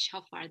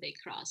far they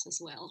cross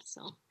as well.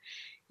 So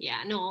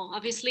yeah, no,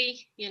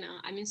 obviously,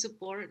 I'm in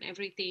support of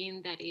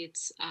everything that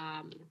it's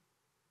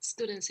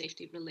student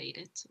safety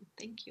related. So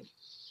thank you.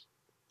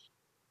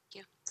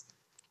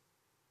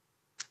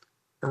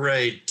 All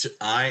right,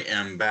 I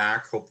am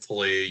back.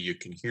 Hopefully you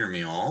can hear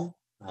me all.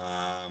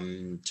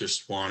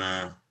 Just want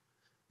to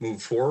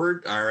move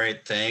forward. All right,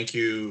 thank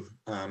you,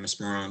 Ms.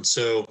 Marone.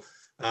 So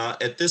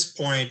at this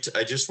point,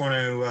 I just want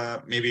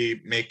to maybe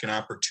make an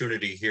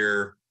opportunity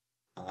here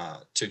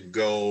to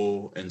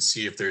go and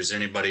see if there's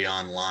anybody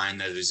online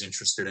that is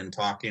interested in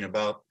talking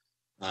about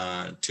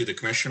to the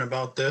commission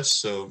about this.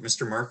 So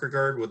Mr.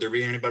 Markegard, would there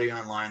be anybody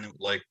online that would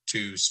like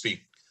to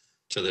speak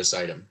to this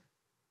item?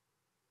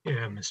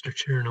 Yeah, Mr.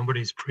 Chair,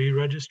 nobody's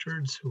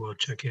pre-registered, so we'll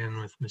check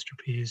in with Mr.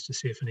 Pease to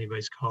see if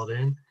anybody's called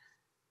in.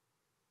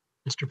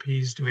 Mr.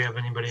 Pease, do we have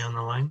anybody on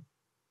the line?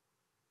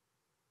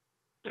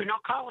 There are no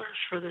callers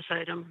for this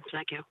item.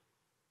 Thank you.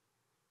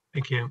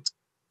 Thank you.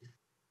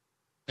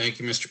 Thank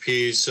you, Mr.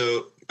 Pease.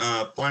 So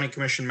Planning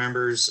Commission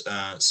members,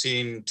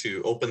 seeing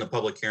to open the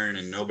public hearing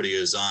and nobody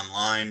is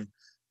online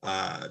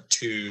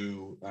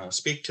to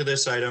speak to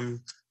this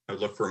item, I would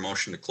look for a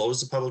motion to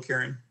close the public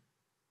hearing.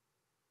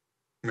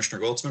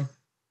 Commissioner Goldsman?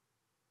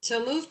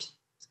 So moved.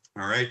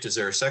 All right, is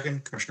there a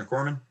second? Commissioner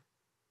Corman?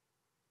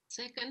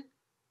 Second.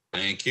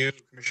 Thank you,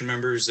 commission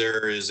members.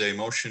 There is a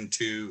motion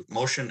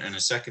and a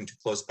second to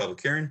close the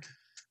public hearing.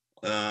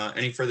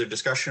 Any further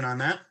discussion on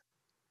that?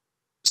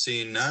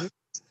 Seeing none.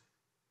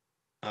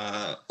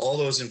 All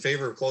those in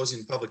favor of closing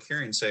the public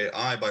hearing say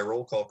aye by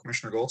roll call.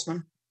 Commissioner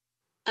Goldsman?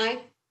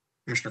 Aye.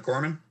 Commissioner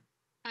Corman?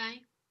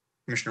 Aye.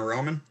 Commissioner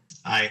Roman?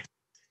 Aye.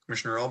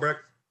 Commissioner Albrecht?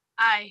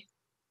 Aye.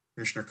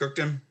 Commissioner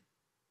Cookton?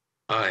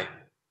 Aye.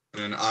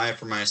 And an aye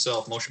for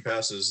myself. Motion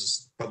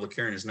passes. Public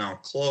hearing is now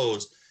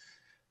closed.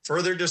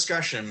 Further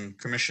discussion,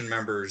 commission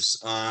members,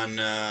 on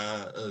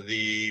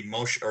the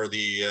motion or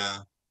the,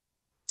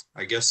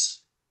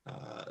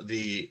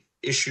 the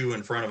issue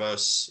in front of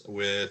us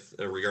with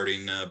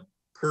regarding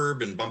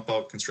curb and bump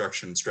out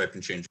construction,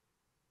 striping change.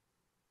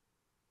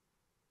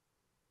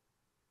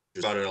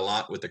 About it a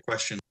lot with the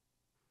question.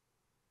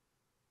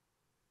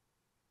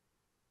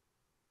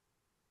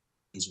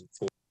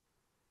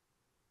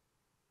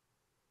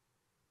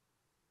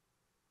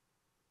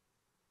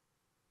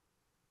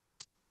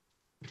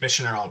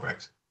 Commissioner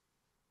Albrecht.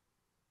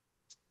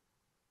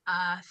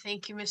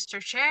 Thank you, Mr.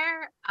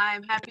 Chair.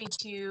 I'm happy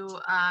to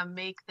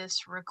make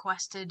this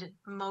requested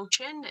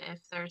motion if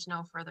there's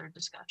no further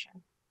discussion.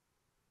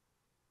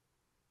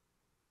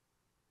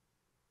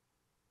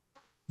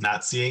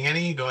 Not seeing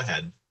any, go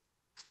ahead.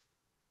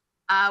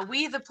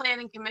 We, the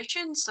Planning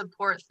Commission,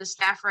 support the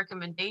staff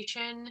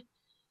recommendation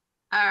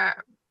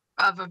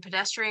of a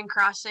pedestrian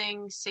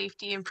crossing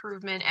safety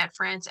improvement at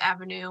France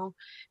Avenue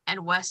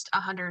and West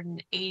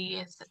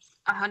 108th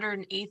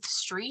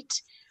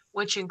Street,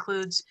 which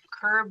includes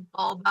curb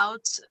bulb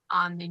outs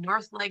on the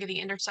north leg of the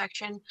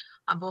intersection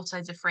on both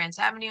sides of France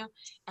Avenue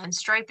and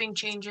striping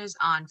changes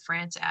on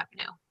France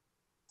Avenue.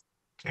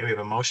 Okay, we have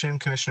a motion.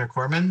 Commissioner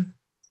Corman.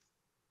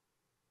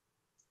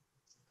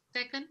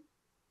 Second.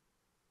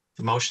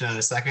 The motion and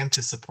a second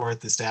to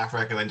support the staff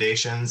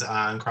recommendations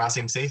on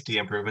crossing safety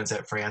improvements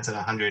at France and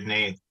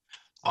 108th.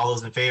 All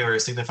those in favor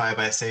signify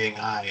by saying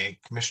aye.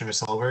 Commissioner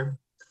Solberg.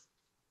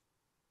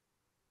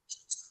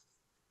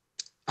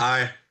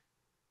 Aye.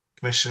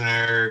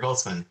 Commissioner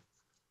Goldsman.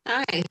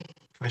 Aye.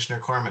 Commissioner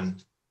Corman.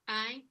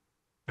 Aye.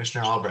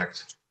 Commissioner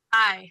Albrecht.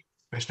 Aye.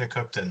 Commissioner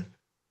Cookton.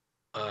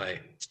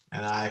 Aye.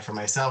 And aye for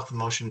myself. The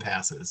motion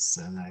passes.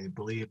 And I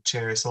believe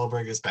Chair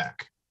Solberg is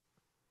back.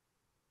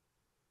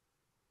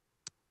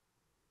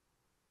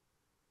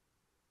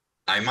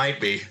 I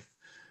might be.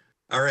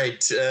 All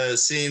right,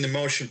 seeing the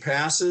motion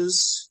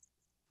passes.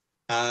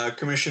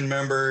 Commission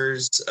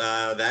members,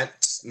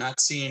 that's not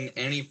seeing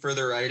any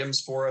further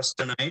items for us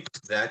tonight.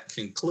 That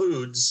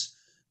concludes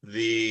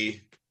the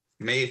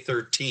May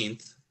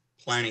 13th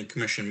Planning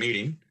Commission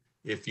meeting.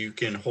 If you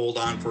can hold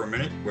on for a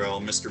minute while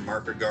Mr.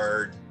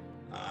 Markegard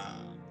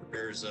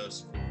prepares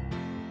us.